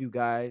we love you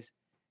guys,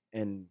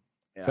 and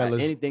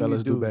anything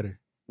fellas you do better.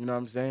 You know what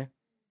I'm saying?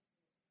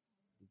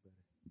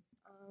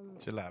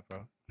 Chill out,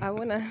 bro. I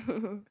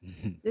wanna.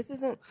 This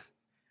isn't.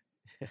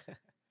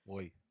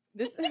 Boy.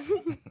 This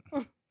isn't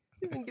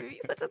giving me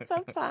such a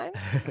tough time.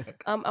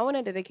 I want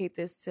to dedicate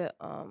this to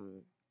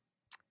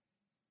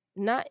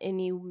not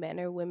any men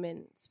or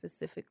women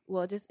specific,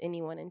 well, just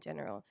anyone in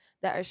general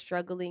that are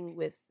struggling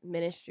with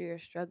ministry or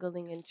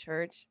struggling in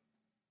church.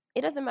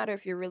 It doesn't matter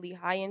if you're really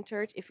high in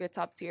church, if you're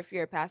top tier, if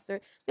you're a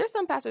pastor. There's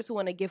some pastors who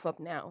want to give up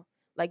now.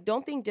 Like,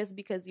 don't think just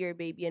because you're a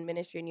baby in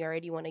ministry and you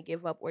already want to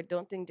give up, or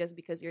don't think just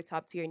because you're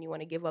top tier and you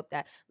want to give up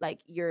that,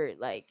 like, you're,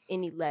 like,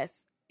 any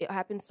less. It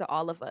happens to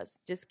all of us.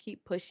 Just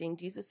keep pushing.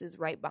 Jesus is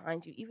right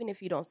behind you. Even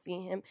if you don't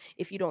see him,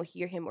 if you don't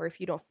hear him, or if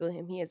you don't feel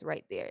him, he is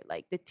right there.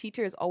 Like, the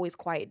teacher is always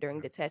quiet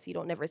during the test. He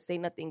don't never say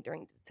nothing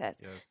during the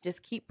test.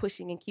 Just keep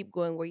pushing and keep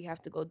going where you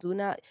have to go.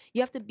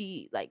 You have to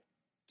be, like,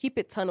 keep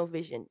it tunnel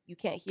vision. You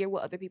can't hear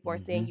what other people are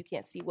saying. You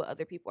can't see what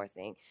other people are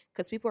saying,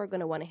 because people are going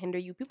to want to hinder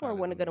you. People are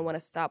going to want to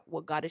stop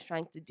what God is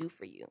trying to do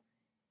for you.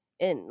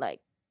 And, like,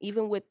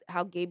 even with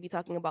how Gabe be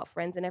talking about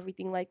friends and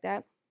everything like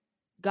that,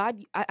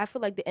 God, I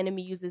feel like the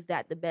enemy uses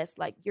that the best.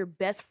 Like, your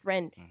best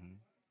friend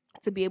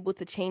to be able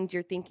to change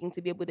your thinking,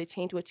 to be able to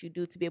change what you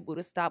do, to be able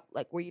to stop,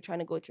 like, where you're trying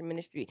to go with your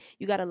ministry.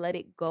 You got to let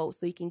it go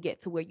so you can get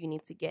to where you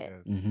need to get.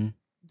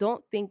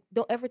 Don't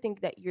ever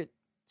think that you're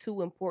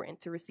too important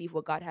to receive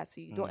what God has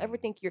for you. Don't ever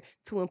think you're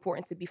too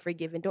important to be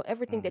forgiven. Don't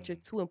ever think that you're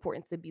too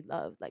important to be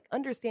loved. Like,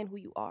 understand who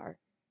you are.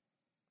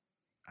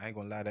 I ain't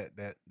gonna lie,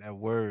 that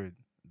word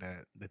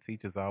that the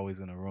teacher's always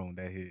in the room,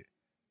 that hit.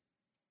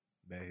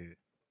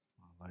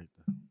 I like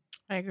that.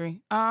 I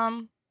agree.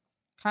 Kind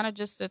of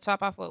just to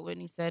top off what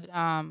Whitney said,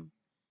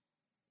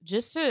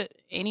 just to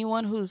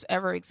anyone who's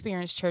ever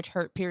experienced church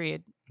hurt,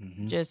 period,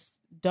 just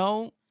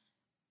don't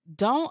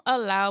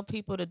allow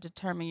people to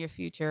determine your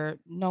future,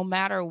 no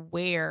matter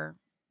where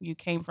you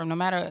came from, no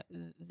matter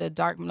the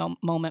dark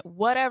moment,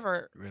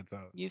 whatever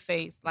you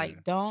face.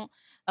 Like, don't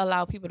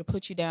allow people to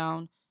put you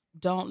down.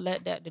 Don't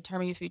let that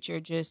determine your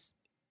future. Just,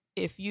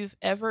 if you've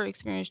ever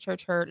experienced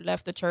church hurt,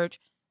 left the church,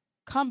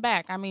 come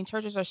back. I mean,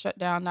 churches are shut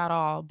down, not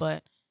all,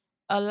 but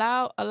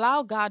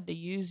allow God to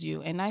use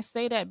you. And I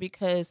say that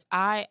because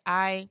I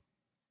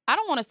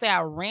don't want to say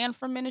I ran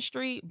from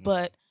ministry,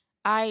 but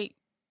I,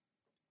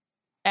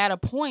 at a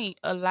point,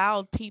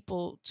 allowed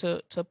people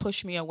to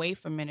push me away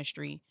from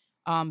ministry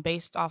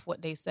based off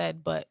what they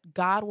said. But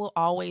God will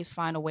always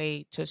find a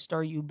way to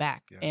stir you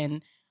back. Yes.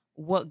 And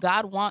what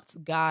God wants,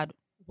 God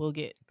will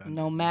get,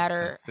 no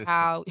matter consistent.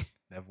 How.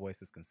 That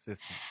voice is consistent.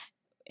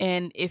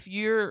 And if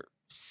you're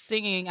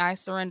singing I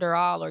Surrender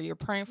All, or you're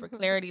praying for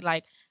clarity,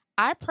 like,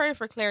 I pray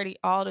for clarity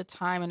all the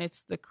time, and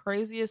it's the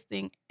craziest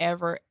thing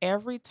ever.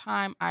 Every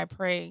time I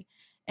pray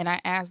and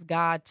I ask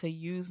God to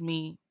use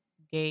me,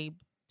 Gabe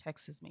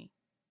texts me.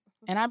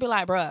 And I'd be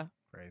like, bruh,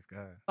 praise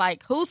God.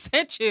 Like, who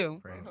sent you?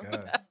 Praise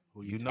God.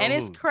 Who you know? And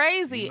it's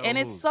crazy. And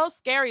it's so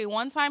scary.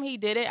 One time he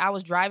did it, I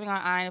was driving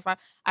on I-95.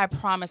 I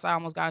promise I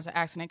almost got into an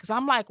accident, because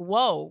I'm like,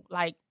 whoa,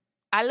 like,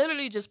 I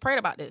literally just prayed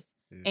about this.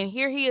 And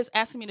here he is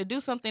asking me to do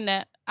something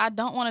that I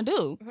don't want to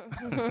do.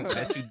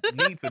 That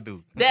you need to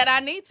do. That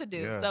I need to do.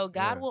 Yeah, so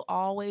God will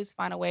always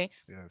find a way.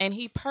 Yes. And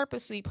he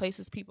purposely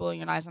places people in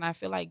your lives. And I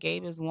feel like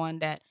Gabe is one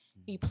that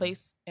he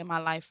placed in my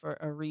life for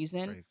a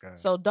reason.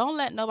 So don't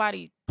let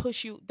nobody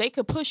push you. They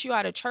could push you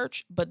out of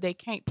church, but they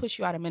can't push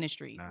you out of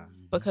ministry.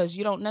 Because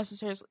you don't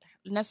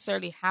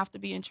necessarily have to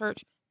be in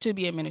church to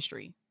be in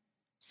ministry.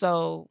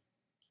 So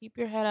keep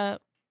your head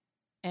up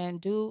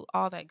and do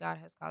all that God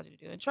has called you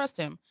to do, and trust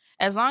him.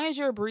 As long as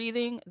you're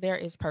breathing, there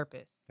is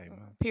purpose. Amen.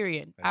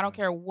 Period. Amen. I don't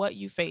care what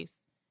you face.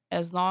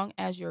 As long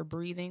as you're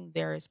breathing,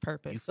 there is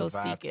purpose. You so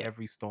seek it.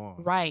 Every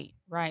storm. Right.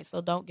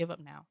 So don't give up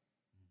now.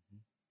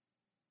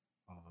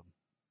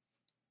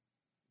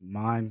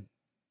 Mine,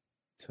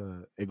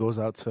 it goes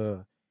out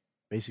to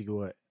basically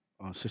what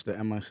Sister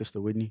Emma and Sister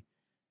Whitney.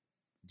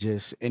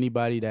 Just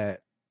anybody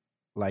that,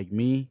 like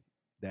me,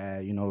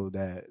 that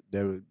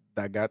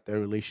that got their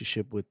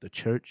relationship with the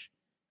church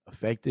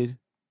affected.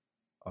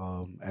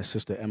 As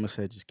Sister Emma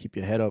said, just keep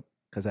your head up,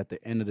 because at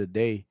the end of the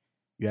day,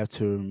 you have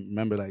to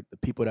remember, like, the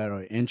people that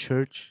are in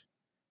church,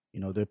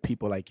 they're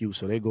people like you,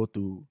 so they go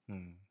through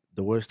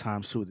the worst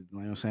times too. You know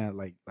what I'm saying?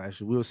 Like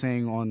we were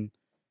saying on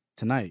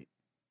tonight,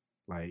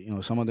 like,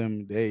 some of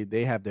them,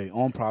 they have their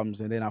own problems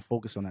and they're not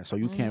focused on that. So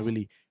you can't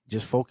really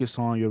just focus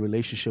on your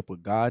relationship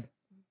with God.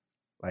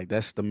 Like,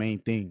 that's the main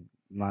thing,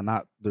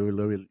 not your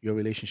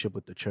relationship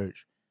with the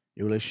church,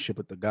 your relationship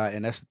with the God.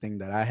 And that's the thing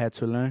that I had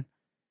to learn.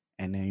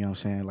 And then, what I'm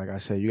saying? Like I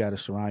said, you got to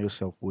surround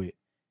yourself with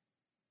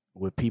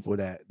people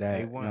that A1,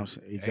 you know what I'm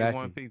saying?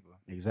 Exactly. A1 people.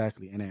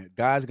 Exactly. And then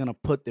God's going to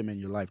put them in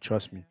your life,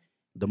 trust me.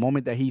 The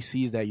moment that he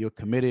sees that you're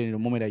committed, and the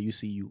moment that you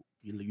see you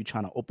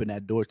trying to open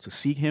that door to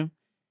seek him,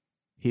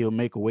 he'll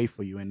make a way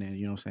for you. And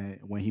then, what I'm saying?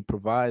 When he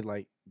provides,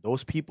 like,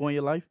 those people in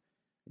your life,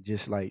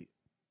 just, like,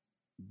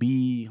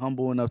 be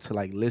humble enough to,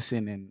 like,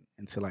 listen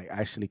and to, like,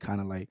 actually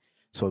kind of, like,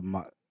 so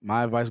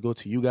my advice go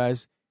to you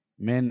guys,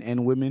 men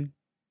and women.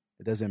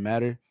 It doesn't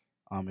matter.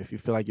 If you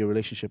feel like your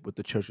relationship with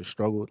the church has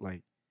struggled,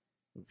 like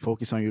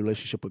focus on your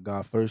relationship with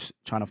God first,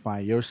 trying to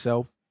find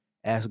yourself,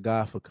 ask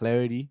God for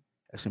clarity.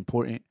 That's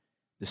important.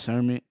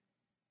 Discernment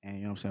and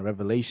you know what I'm saying,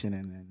 revelation,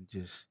 and then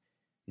just,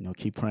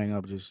 keep praying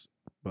up.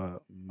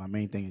 But my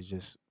main thing is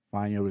just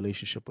find your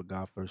relationship with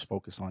God first,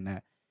 focus on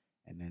that,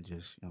 and then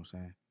just, you know what I'm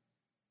saying,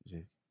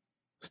 just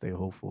stay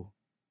hopeful.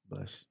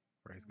 Bless.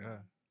 Praise God.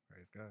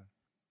 Praise God.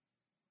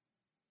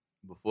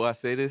 Before I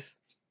say this,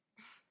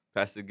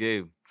 Pastor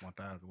Gabe,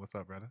 1000. What's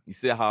up, brother? you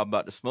said how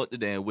about the smoke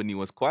today and Whitney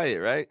was quiet,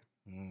 right?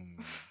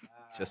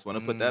 Just want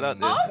to put that out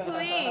there. Oh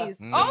please!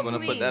 Just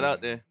want to put that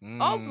out there.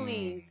 Oh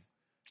please!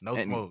 No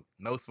smoke.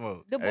 No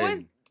smoke. The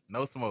boys,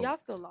 no smoke. y'all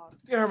still lost.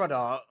 You heard my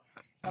dog.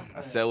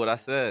 I said what I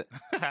said.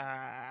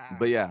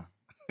 But yeah,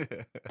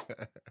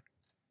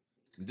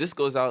 this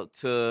goes out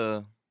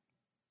to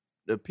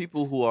the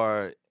people who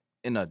are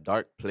in a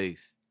dark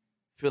place,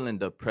 feeling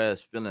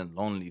depressed, feeling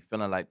lonely,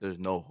 feeling like there's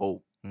no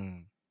hope.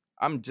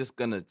 I'm just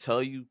going to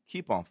tell you,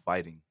 keep on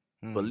fighting.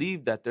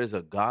 Believe that there's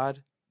a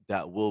God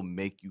that will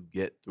make you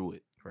get through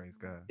it. Praise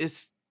God.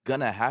 It's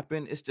going to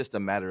happen. It's just a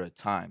matter of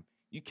time.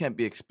 You can't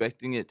be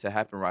expecting it to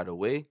happen right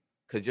away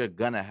because you're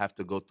going to have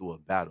to go through a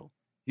battle.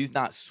 He's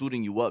not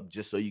suiting you up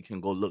just so you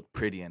can go look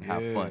pretty and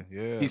have fun.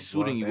 He's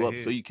suiting you up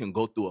so you can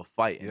go through a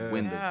fight and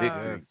win the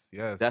victory.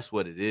 Yes. That's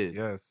what it is.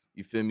 Yes.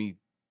 You feel me?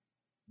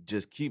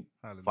 Just keep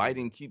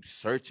fighting, keep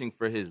searching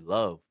for his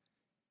love.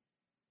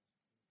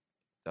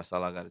 That's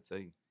all I got to tell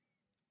you.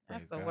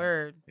 That's the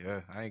word.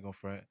 Yeah, I ain't gonna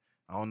front.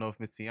 I don't know if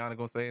Miss Tiana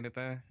gonna say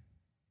anything.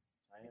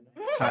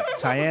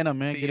 Tiana,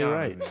 man, get it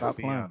right. Man. Stop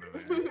playing.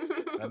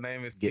 Her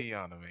name is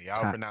Tiana, man.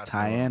 Y'all pronounce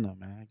Tiana,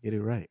 man. Get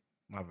it right.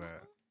 My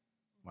bad.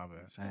 My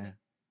bad.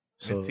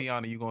 So, Miss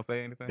Tiana, you gonna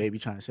say anything? Baby,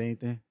 trying to say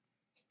anything?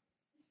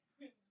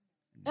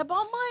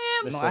 About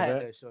Miami. No, I had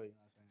to show you.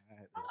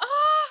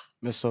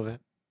 Miss Sauvet.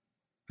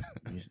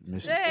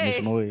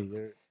 Miss Moe.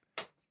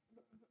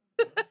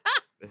 Go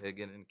ahead,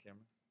 get in the camera.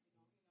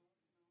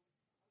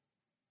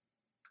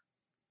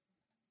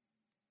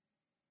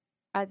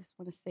 I just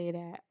want to say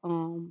that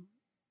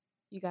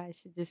you guys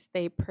should just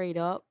stay prayed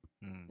up.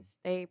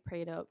 Stay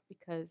prayed up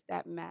because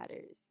that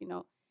matters. You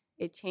know,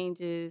 it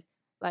changes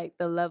like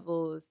the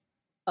levels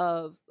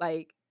of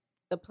like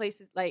the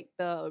places, like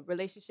the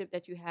relationship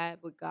that you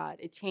have with God.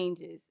 It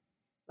changes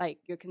like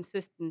your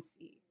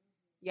consistency.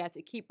 You have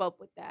to keep up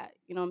with that.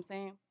 You know what I'm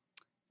saying?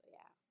 So yeah,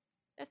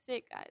 that's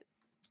it, guys.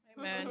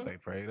 Amen. Stay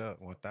prayed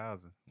up.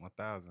 1000.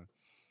 1000.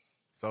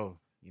 So,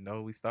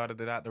 we started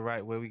it out the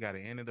right way. We got to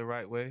end it the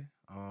right way.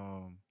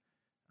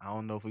 I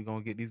don't know if we're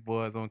going to get these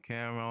boys on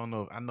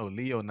camera. I know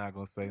Leo not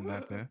going to say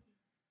nothing.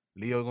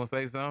 Leo going to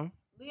say something?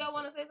 Leo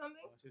want to say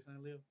something? Say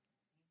something, Leo?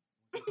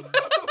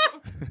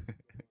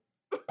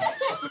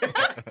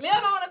 Leo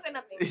don't want to say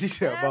nothing. He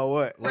said about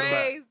what?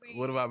 Crazy.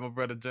 What about my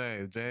brother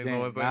James? James don't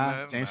want to say nah,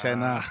 nothing? James said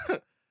nah.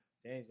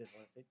 James just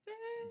want to say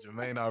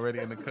Jermaine already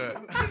in the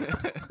cut.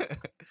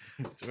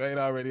 Jermaine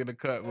already in the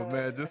cut. But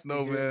man, just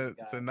know, man,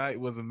 tonight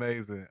was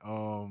amazing.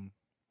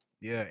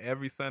 Yeah,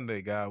 every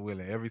Sunday, God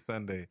willing, every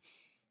Sunday.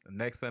 The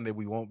next Sunday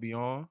we won't be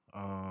on,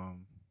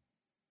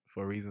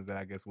 for reasons that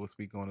I guess we'll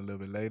speak on a little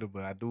bit later.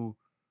 But I do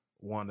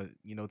want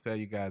to, tell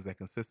you guys that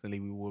consistently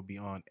we will be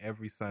on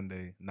every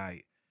Sunday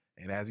night.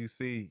 And as you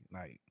see,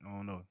 like, I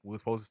don't know, we were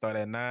supposed to start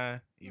at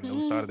 9, even though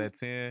we started at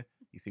 10.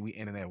 You see, we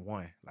ended at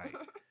 1. Like,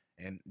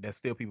 and there's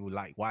still people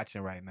like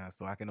watching right now.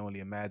 So I can only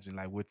imagine,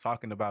 like, we're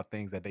talking about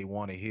things that they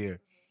want to hear.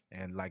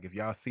 And like, if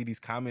y'all see these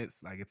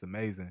comments, like, it's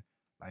amazing.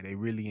 Like, they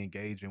really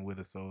engaging with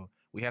us. So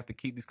we have to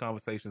keep these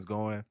conversations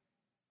going.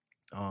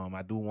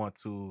 I do want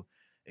to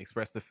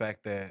express the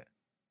fact that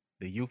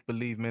the Youth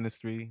Believe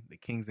Ministry, the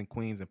Kings and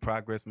Queens and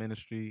Progress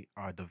Ministry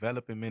are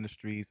developing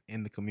ministries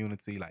in the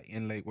community, like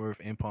in Lake Worth,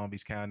 in Palm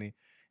Beach County.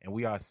 And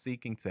we are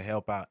seeking to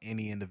help out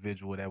any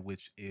individual that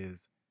which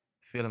is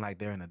feeling like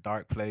they're in a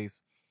dark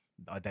place,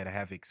 that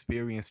have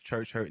experienced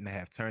church hurt and that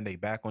have turned their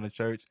back on the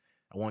church.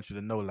 I want you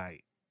to know,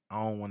 like,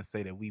 I don't want to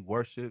say that we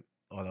worship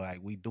or like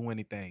we do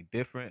anything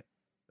different,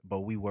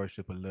 but we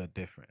worship a little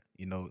different,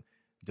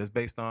 just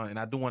based on, and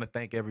I do want to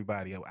thank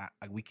everybody.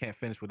 We can't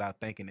finish without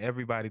thanking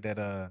everybody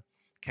that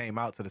came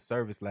out to the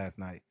service last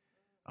night.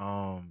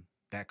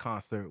 That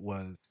concert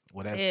was,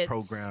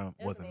 program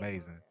was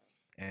amazing.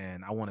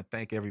 And I want to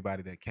thank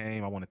everybody that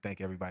came. I want to thank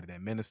everybody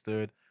that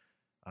ministered.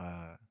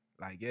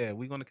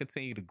 We're going to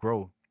continue to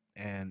grow.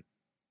 And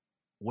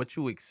what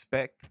you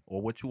expect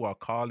or what you are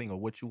calling or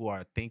what you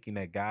are thinking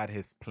that God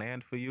has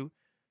planned for you,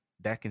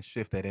 that can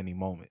shift at any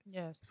moment.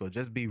 Yes. So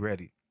just be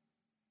ready.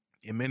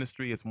 In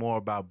ministry, it's more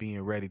about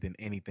being ready than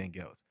anything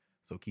else.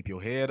 So keep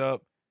your head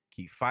up,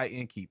 keep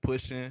fighting, keep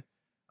pushing.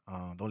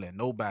 Don't let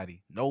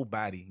nobody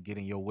get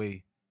in your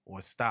way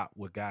or stop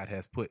what God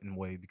has put in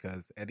way,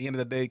 because at the end of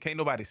the day, can't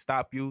nobody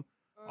stop you.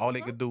 All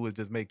they could do is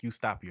just make you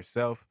stop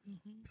yourself.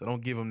 So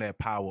don't give them that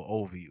power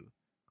over you.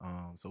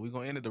 So we're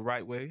going to end it the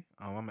right way.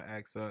 I'm going to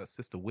ask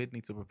Sister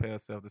Whitney to prepare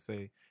herself to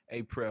say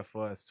a prayer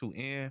for us to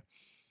end.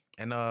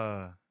 And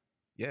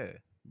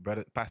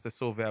brother Pastor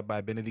Sauveur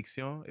by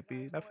bénédiction. Et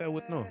puis la faire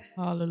with nous.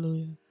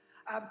 Hallelujah.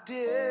 ap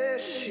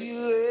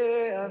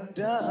déchiré en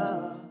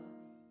dedans.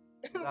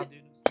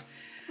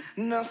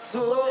 Nan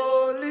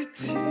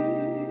solitude,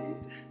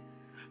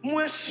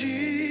 moi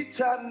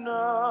chita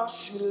nan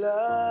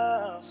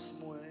silence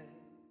moi.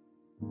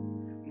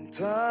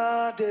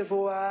 M'tende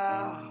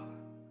voix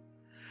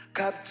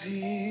k'ap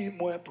di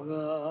moi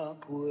prends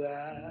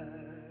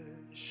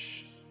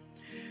courage.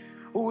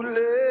 Ou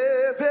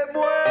leve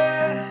moi,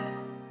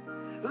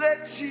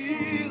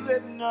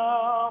 retire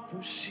nan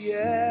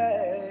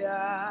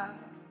poussière.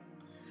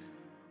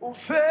 Ou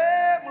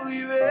fait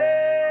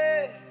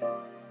m'river,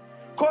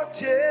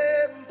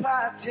 côté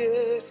m'pas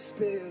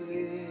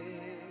t'espérer.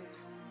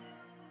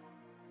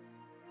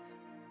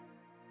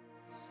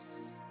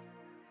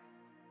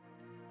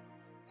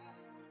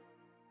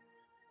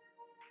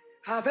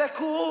 Avec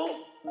vous,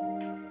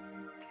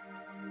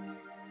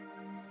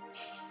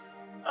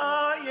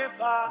 rien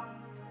pas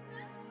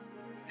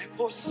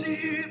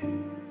impossible.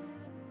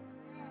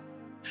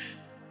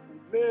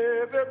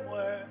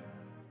 Levez-moi,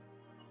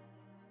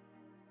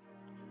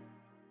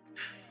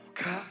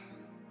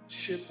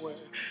 cachez-moi,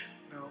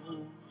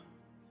 non.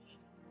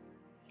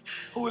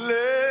 Ou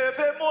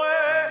levez-moi,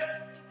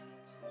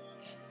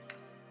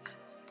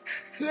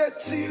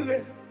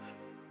 retirez.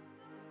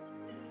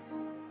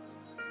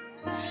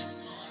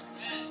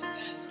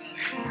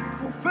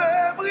 Ou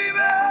faites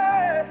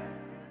briver,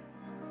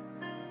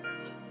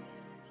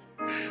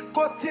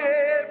 côté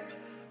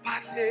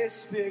pas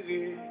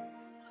t'espérer.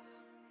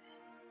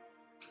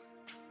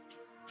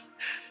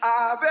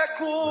 Avec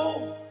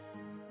vous,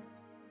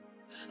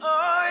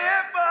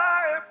 rien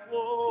pas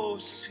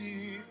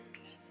impossible.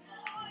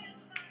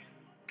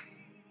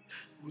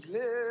 Ou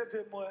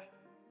levez-moi.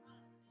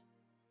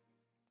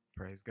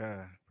 Praise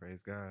God.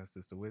 Praise God,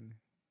 Sister Whitney.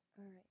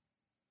 All right.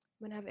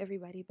 I'm going to have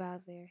everybody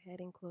bow their head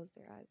and close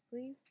their eyes,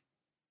 please.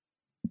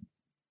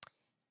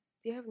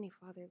 Dear Heavenly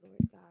Father,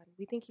 Lord God,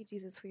 we thank you,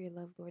 Jesus, for your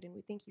love, Lord, and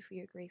we thank you for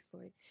your grace,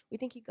 Lord. We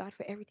thank you, God,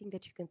 for everything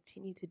that you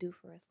continue to do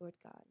for us, Lord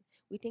God.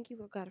 We thank you,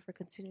 Lord God, for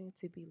continuing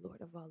to be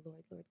Lord of all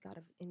Lord, Lord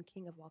God, and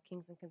King of all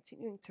kings, and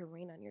continuing to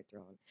reign on your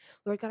throne.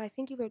 Lord God, I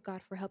thank you, Lord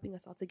God, for helping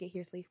us all to get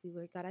here safely,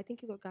 Lord God. I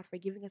thank you, Lord God, for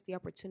giving us the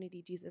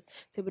opportunity, Jesus,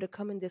 to be able to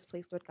come in this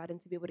place, Lord God,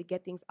 and to be able to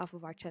get things off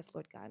of our chest,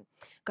 Lord God.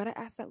 God, I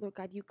ask that, Lord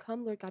God, you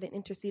come, Lord God, and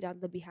intercede on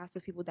the behalf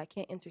of people that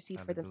can't intercede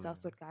for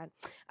themselves, Lord God.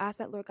 I ask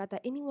that, Lord God,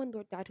 that anyone,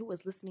 Lord God, who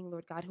is listening,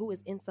 Lord God, who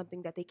is in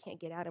something that they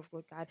can't get out of,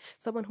 Lord God,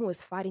 someone who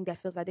is fighting that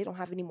feels like they don't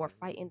have any more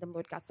fight in them,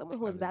 Lord God, someone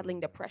who is battling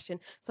depression,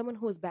 someone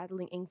who is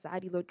battling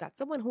anxiety, Lord God,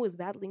 someone who is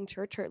battling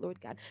church hurt,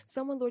 Lord God,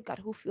 someone, Lord God,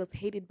 who feels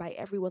hated by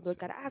everyone, Lord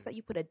God, I ask that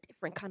you put a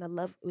different kind of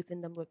love within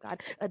them, Lord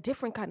God, a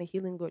different kind of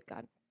healing, Lord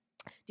God.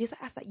 Jesus,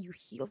 I ask that you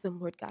heal them,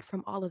 Lord God,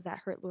 from all of that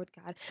hurt, Lord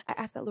God. I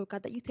ask that, Lord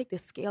God, that you take the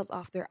scales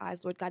off their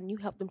eyes, Lord God, and you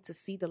help them to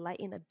see the light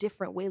in a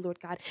different way, Lord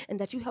God, and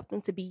that you help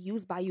them to be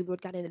used by you,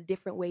 Lord God, in a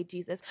different way,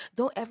 Jesus.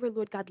 Don't ever,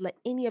 Lord God, let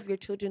any of your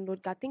children,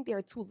 Lord God, think they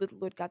are too little,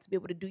 Lord God, to be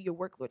able to do your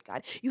work, Lord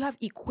God. You have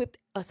equipped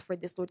us for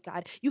this, Lord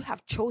God. You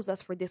have chose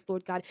us for this,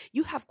 Lord God.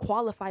 You have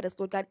qualified us,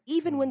 Lord God,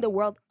 even when the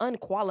world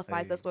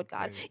unqualifies us, Lord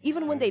God.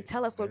 Even when they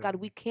tell us, Lord God,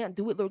 we can't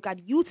do it, Lord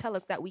God, you tell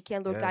us that we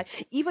can, Lord God.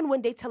 Even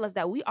when they tell us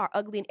that we are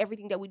ugly in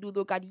everything that we do,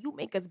 Lord God, you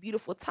make us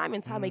beautiful time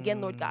and time again,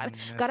 Lord God.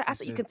 God, I ask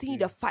that you continue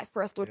to fight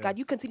for us, Lord God.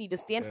 You continue to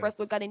stand for us,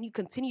 Lord God, and you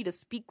continue to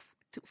speak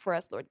for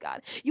us, Lord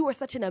God. You are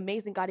such an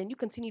amazing God, and you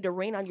continue to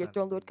reign on your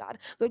throne, Lord God.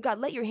 Lord God,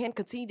 let your hand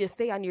continue to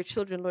stay on your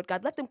children, Lord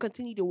God. Let them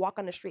continue to walk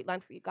on a straight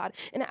line for you, God.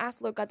 And I ask,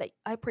 Lord God, that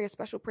I pray a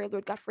special prayer,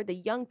 Lord God, for the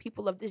young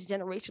people of this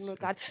generation, Lord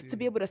God, to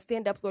be able to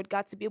stand up, Lord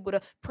God, to be able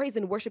to praise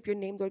and worship your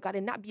name, Lord God,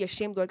 and not be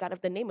ashamed, Lord God, of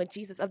the name of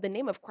Jesus, of the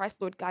name of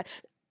Christ, Lord God.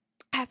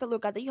 I ask that,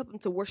 Lord God, that you help them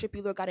to worship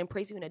you, Lord God, and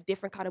praise you in a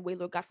different kind of way,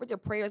 Lord God, for their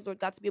prayers, Lord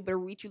God, to be able to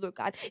reach you, Lord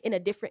God, in a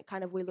different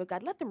kind of way, Lord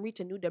God. Let them reach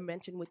a new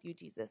dimension with you,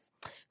 Jesus.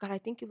 God, I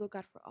thank you, Lord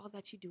God, for all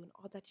that you do and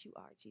all that you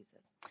are,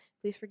 Jesus.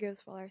 Please forgive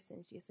us for all our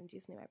sins, Jesus. In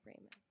Jesus' name I pray,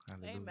 amen.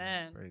 Hallelujah.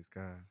 Amen. Praise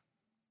God.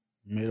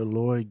 May the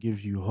Lord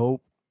give you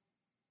hope.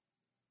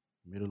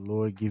 May the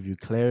Lord give you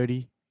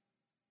clarity.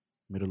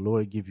 May the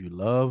Lord give you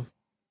love,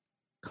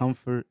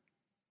 comfort,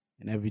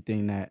 and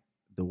everything that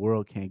the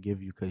world can't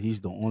give you, because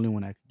he's the only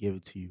one that can give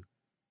it to you.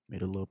 May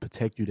the Lord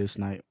protect you this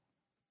night.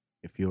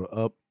 If you're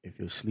up, if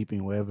you're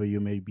sleeping, wherever you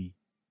may be.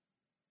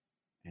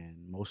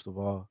 And most of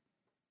all,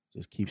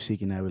 just keep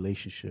seeking that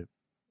relationship.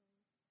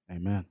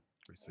 Amen.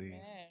 Receive.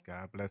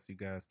 God bless you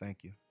guys.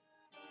 Thank you.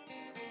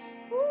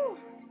 Woo.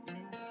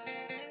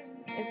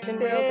 It's been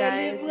real,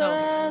 guys.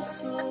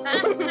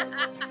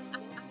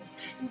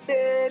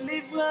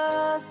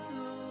 Délivrance,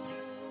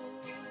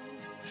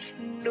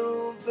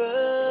 nous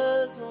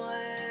besoin,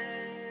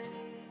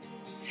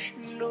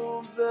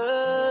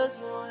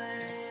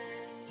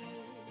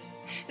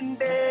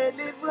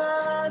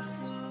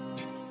 délivrance.